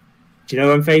want. Do you know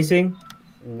who I'm facing?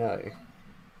 No.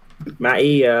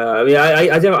 Matty. I mean,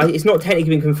 I don't. It's not technically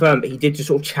been confirmed, but he did just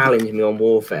sort of challenge me on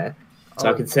Warfare. So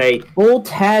I could say Bolt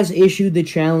has issued the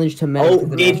challenge to Matty.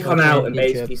 Bolt did come out and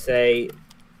basically say,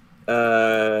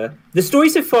 the story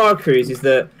so far, Crews, is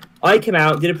that I came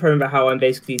out, did a promo about how I'm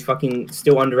basically fucking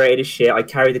still underrated as shit. I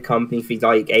carried the company for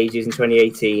like ages in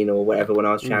 2018 or whatever when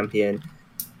I was champion.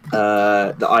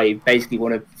 That I basically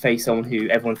want to face someone who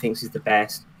everyone thinks is the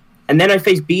best. And then I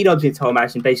faced B-Dubs in a title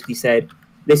match and basically said,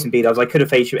 listen, B-Dubs, I could have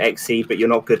faced you at XC, but you're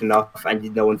not good enough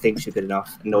and no one thinks you're good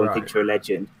enough and no one thinks you're a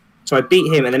legend. So I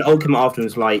beat him, and then Old came after and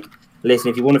was like, listen,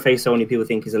 if you want to face someone who people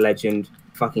think is a legend,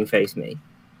 fucking face me.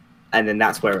 And then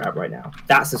that's where we're at right now.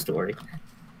 That's the story.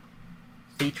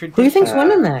 Who do you think's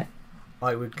winning that?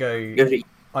 I would go.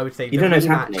 I would say you the don't know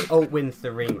rematch. Alt wins the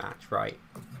rematch, right?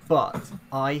 But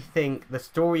I think the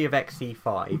story of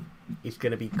XC5 is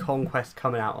going to be Conquest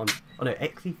coming out on. Oh no,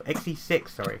 XC6.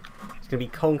 Sorry, it's going to be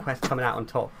Conquest coming out on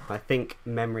top. I think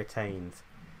Mem retains.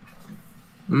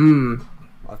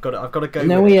 I've got to go.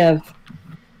 And then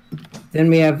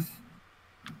we have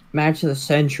match of the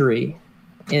century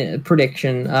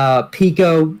prediction.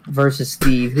 Pico versus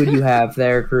Steve. Who do you have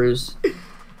there, Crews?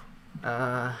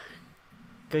 Go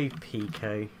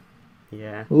Pico.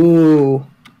 Yeah. Ooh.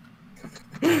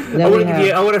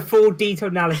 I want a full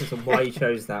detailed analysis on why you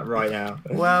chose that right now.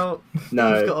 Well,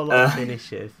 no, he's got a lot of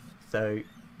finishes,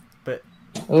 but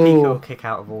Pico will kick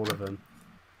out of all of them.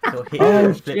 He'll hit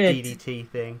the flip DDT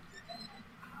thing.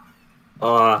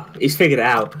 He's figured it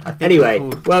out. Anyway,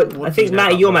 I think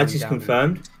Matty, your match is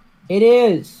confirmed. It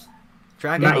is.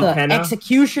 Dragon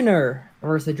Executioner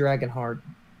versus the Dragonheart.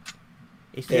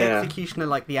 Is the Executioner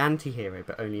like the anti-hero,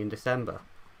 but only in December?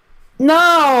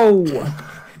 No!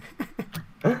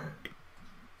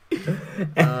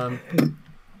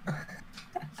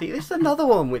 See, this is another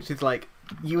one which is like,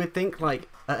 you would think like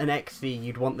at an XC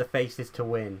you'd want the faces to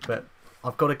win, but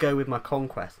I've got to go with my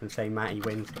Conquest and say Matty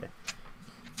wins it.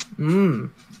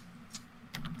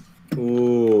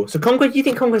 Ooh. So Conquest, you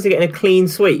think Conquest are getting a clean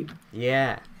sweep?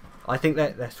 Yeah. I think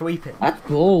they're sweeping. That's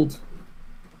bold.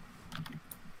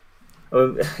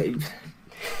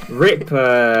 Rip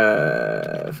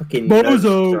fucking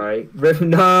Bozo. Nova Strike.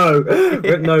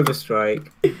 Rip Nova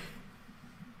Strike.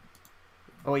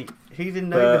 Oh wait, who's in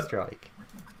Nova Strike?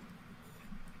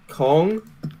 Kong,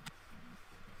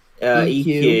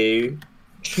 EQ,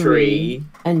 Tree,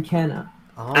 and Kenna.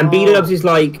 Oh. And B-Dubs is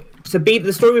like, so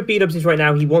the story with B-Dubs is right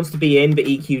now he wants to be in, but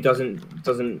EQ doesn't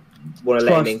want to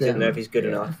let him in because he doesn't know if he's good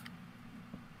enough.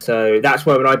 So that's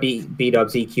why when I beat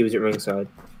B-Dubs, EQ was at ringside.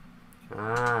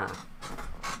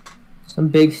 Some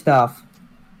big stuff.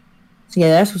 So yeah,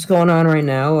 that's what's going on right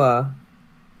now.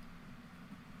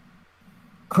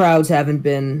 Crowds haven't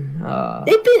been...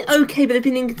 They've been okay, but they've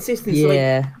been inconsistent.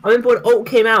 Yeah. So I remember when Alt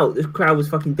came out, the crowd was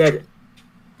fucking dead.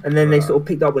 And then they sort of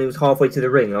picked up when he was halfway to the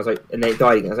ring. And I was like, and then it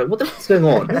died again. I was like, what the fuck's going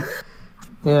on?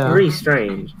 Yeah. Really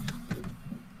strange.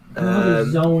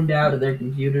 Zoned out of their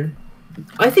computer.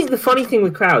 I think the funny thing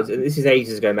with crowds, and this is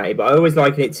ages ago, Matty, but I always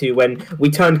liken it to when we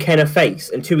turned Kenna face,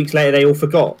 and 2 weeks later they all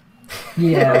forgot.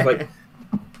 Yeah. I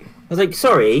was like,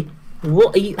 sorry,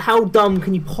 what? How dumb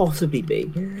can you possibly be?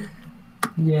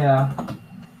 Yeah.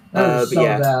 That was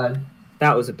bad.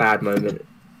 That was a bad moment.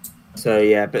 So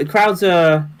yeah, but crowds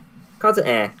are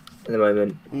air at the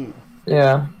moment.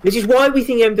 Yeah. Which is why we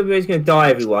think MWA is going to die,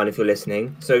 everyone, if you're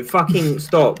listening. So fucking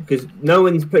stop, because no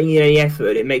one's putting in any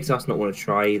effort. It makes us not want to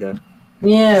try either.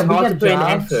 Yeah, it's hard to put in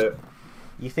effort.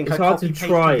 You think it's I hard to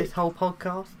try this whole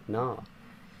podcast? No.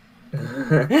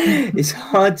 It's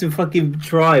hard to fucking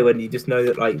try when you just know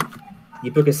that, like, you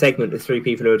book a segment with 3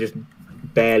 people who are just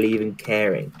barely even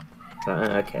caring. So,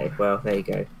 okay, well, there you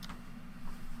go.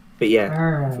 But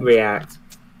yeah, react.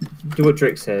 Do what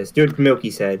Drick says. Do what Milky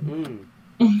said.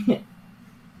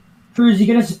 Crews, you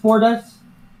gonna support us?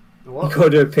 What? You gotta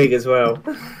do a pig as well.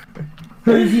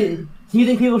 Crews, do you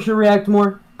think people should react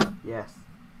more? Yes.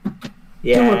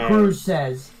 Yeah. Do what Crews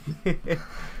says.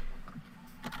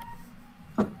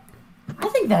 I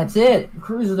think that's it.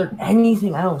 Crews, is there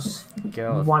anything else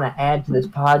you want to add to this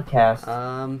podcast?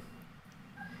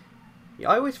 Yeah,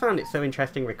 I always found it so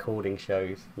interesting recording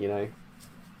shows, you know?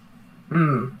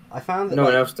 I found that no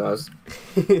one else does.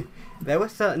 there were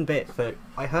certain bits that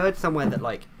I heard somewhere that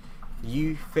like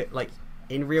you fit like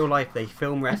in real life they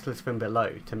film wrestlers from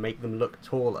below to make them look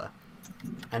taller,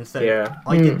 and so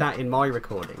I did that in my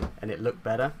recording and it looked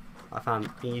better. I found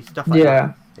stuff like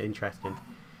that interesting,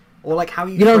 or like how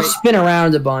you don't spin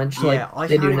around a bunch like I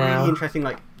they found do it now. really interesting,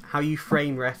 like how you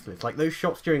frame wrestlers, like those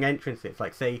shots during entrances,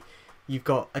 like say you've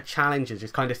got a challenger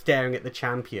just kind of staring at the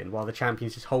champion while the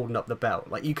champion's just holding up the belt.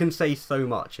 Like you can say so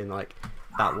much in like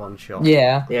that one shot.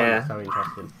 Yeah. So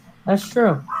interesting. That's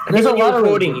true. There's a lot of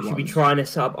recording. You should be trying to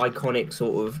set up iconic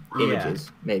sort of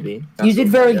images, maybe. You did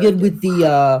very good with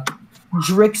the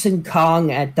Drix and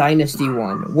Kong at Dynasty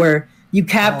 1, where you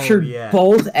captured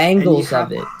both angles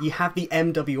of it. You have the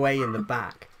MWA in the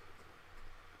back.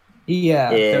 Yeah.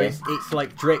 So it's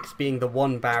like Drix being the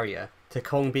one barrier to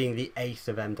Kong being the ace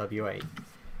of MWA.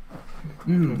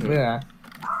 Yeah.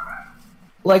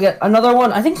 Like another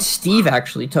one, I think Steve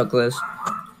actually took this,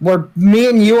 where me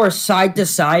and you are side to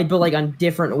side, but like on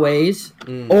different ways,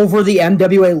 over the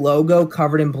MWA logo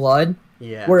covered in blood.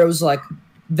 Yeah. Where it was like,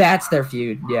 that's their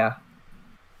feud. Yeah.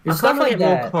 There's stuff like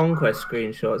more Conquest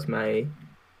screenshots, mate.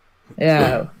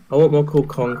 Yeah. I want more cool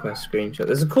Conquest screenshots.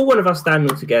 There's a cool one of us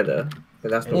standing all together, but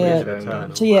that's not really very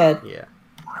much. So yeah.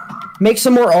 Make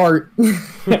some more art.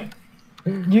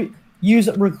 You use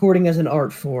recording as an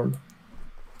art form.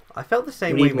 I felt the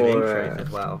same way with intros as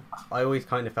well. I always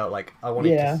kind of felt like I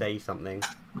wanted to say something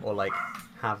or like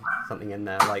have something in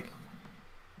there. Like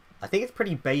I think it's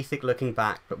pretty basic looking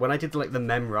back, but when I did like the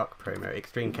MemRuck promo,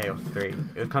 Xtreme Chaos 3,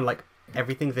 it was kind of like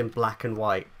everything's in black and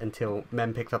white until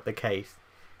Mem picks up the case,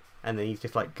 and then he's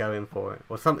just like going for it,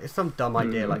 or some dumb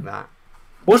idea like that.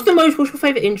 What's your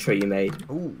favourite intro you made?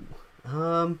 Ooh,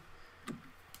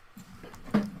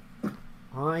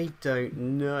 I don't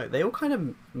know. They all kind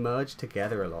of merged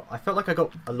together a lot. I felt like I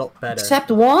got a lot better. Except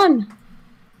one.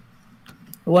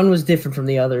 One was different from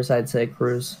the others, I'd say,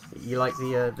 Crews. You like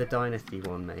the Dynasty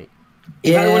one, mate?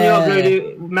 Is that the one you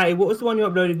uploaded? Matty, what was the one you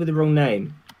uploaded with the wrong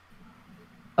name?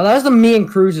 Oh, that was the me and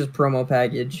Cruz's promo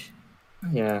package.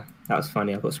 Yeah, that was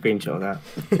funny. I've got a screenshot of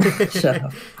that. Shut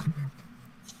up.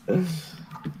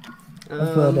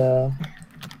 But,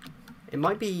 it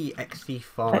might be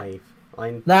XC5.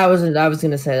 I was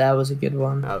gonna say that was a good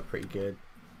one. That was pretty good.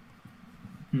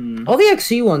 All the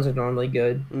XC ones are normally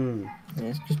good.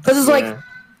 Because it's like,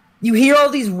 you hear all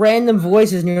these random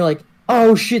voices and you're like,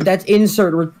 oh shit, that's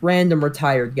insert random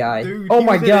retired guy. Dude, oh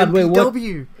my god, wait, what?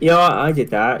 Yeah, I did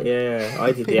that, yeah.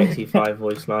 I did the XC5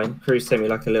 voice line. Cruz sent me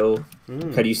like a little,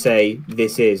 how do you say,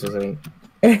 this is, or something.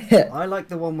 I like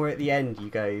the one where at the end you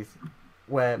guys,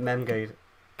 where Mem goes,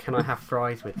 can I have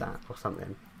fries with that, or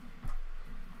something.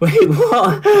 Wait,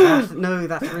 what?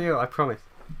 That's real, I promise.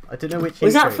 I don't know which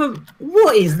was that for...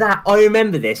 What is that? I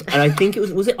remember this, and I think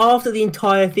it was it after the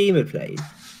entire theme had played?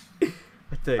 I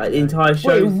don't know. The entire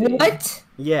show. Wait, what?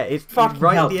 Yeah, it's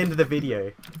right at the end of the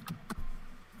video.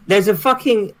 There's a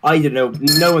fucking... I don't know,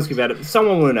 no one's gonna be able to...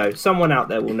 Someone will know. Someone out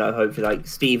there will know, hopefully, like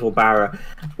Steve or Barra,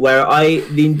 where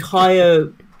the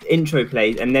entire intro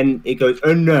plays, and then it goes,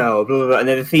 oh no, blah, blah, blah, and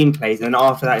then the theme plays, and then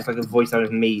after that it's like a voice out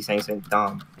of me saying something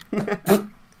dumb.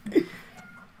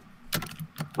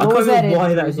 What was that?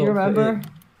 Do you remember?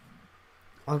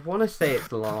 I want to say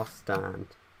it's Last Stand,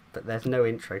 but there's no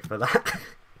intro for that.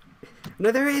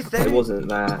 No, there is. It wasn't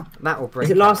that. That will break.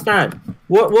 Is it Last Stand?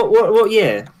 What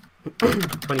year?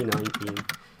 2019.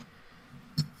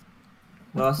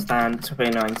 Last Stand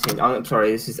 2019. I'm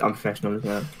sorry, this is unprofessional,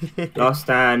 isn't it? Last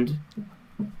Stand.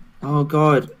 Oh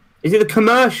god, is it the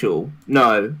commercial?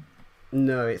 No.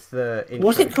 No, it's the intro.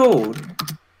 What's it called?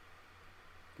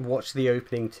 Watch the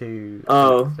opening to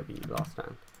MWA Last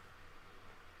Stand.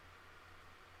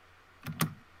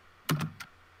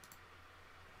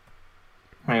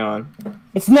 Hang on.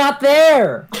 It's not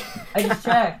there! I just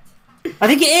checked. I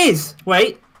think it is!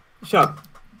 Wait. Shut up.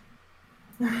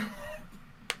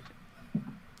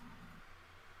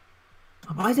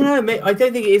 I don't know, mate. I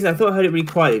don't think it is. I thought I heard it really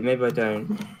quietly. Maybe I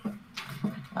don't.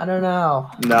 I don't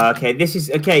know. No, okay. This is...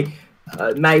 Okay.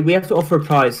 Mate, we have to offer a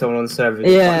prize to someone on the server.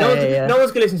 Yeah, no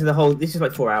one's gonna listen to the whole. This is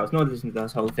like 4 hours. No one's listening to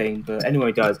this whole thing. But anyone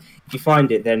who does, if you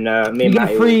find it, then me and you Matty.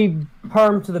 get a free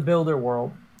perm to the builder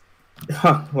world.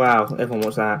 Wow, everyone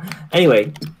wants that.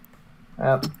 Anyway,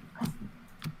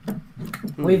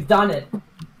 we've done it.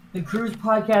 The Crews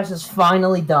podcast is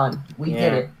finally done. We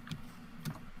did it.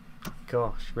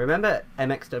 Gosh, remember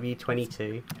MXW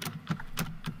 22?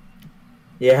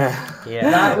 Yeah.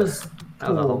 That was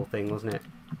a whole thing, wasn't it?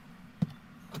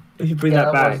 We should bring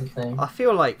that back. I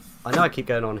feel like I know I keep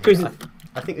going on here.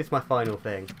 I think this is my final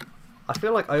thing. I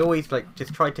feel like I always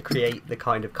just tried to create the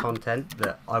kind of content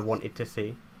that I wanted to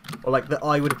see. or like that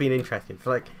I would have been interested. So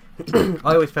like,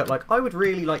 I always felt like I would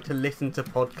really like to listen to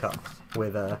podcasts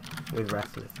with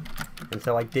wrestlers, and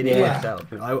so I did it myself.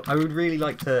 You know, I would really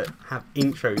like to have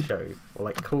intro shows or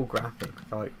like cool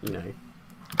graphics. Like, you know,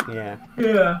 yeah.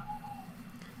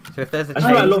 So if there's a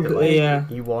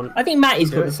change you want, I think Matty's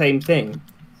got the same thing.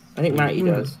 I think Matty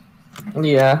does.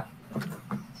 Yeah.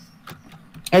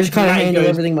 I just kind of handle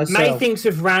everything myself. Matty thinks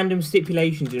of random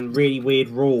stipulations and really weird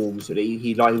rules that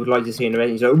he would like to see in the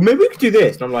event. He's like, maybe we could do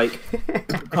this. And I'm like,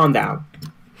 calm down.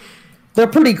 They're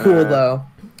pretty cool, though.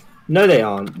 No, they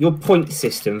aren't. Your point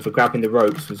system for grabbing the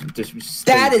ropes was just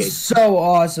stupid. That is so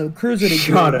awesome. Crews would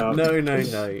Shut up. No.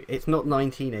 It's not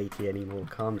 1980 anymore.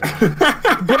 Calm down.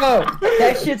 Bro,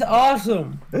 that shit's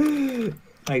awesome.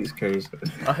 Thanks, Crews.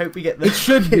 I hope we get the... It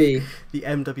should be. The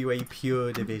MWA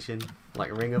Pure division.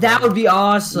 Like Ring of That Honor. would be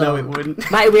awesome. No, it wouldn't.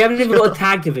 Matty, we haven't even got a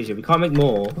tag division. We can't make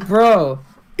more. Bro.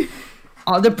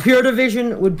 The Pure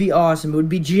division would be awesome. It would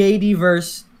be JD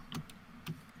versus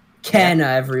Kenna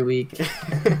every week.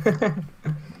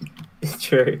 It's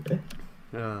true.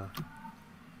 Oh,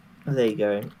 there you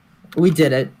go. We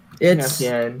did it. That's the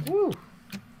end.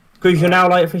 Crews, you're now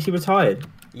like officially retired.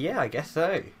 yeah, I guess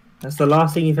so. That's the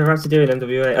last thing you've ever had to do in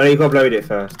MWA. Oh, you've got to upload it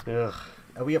first. Ugh.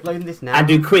 Are we uploading this now? And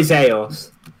do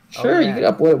Quiz-Eos. Sure, you can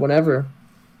upload it whenever.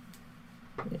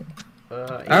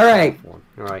 Alright.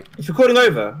 Alright. It's recording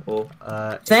over, or?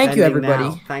 Thank you, everybody.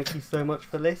 Now. Thank you so much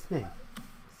for listening.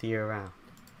 See you around.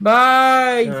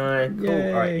 Bye. Alright, Cool.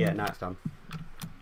 Alright, yeah, now it's done.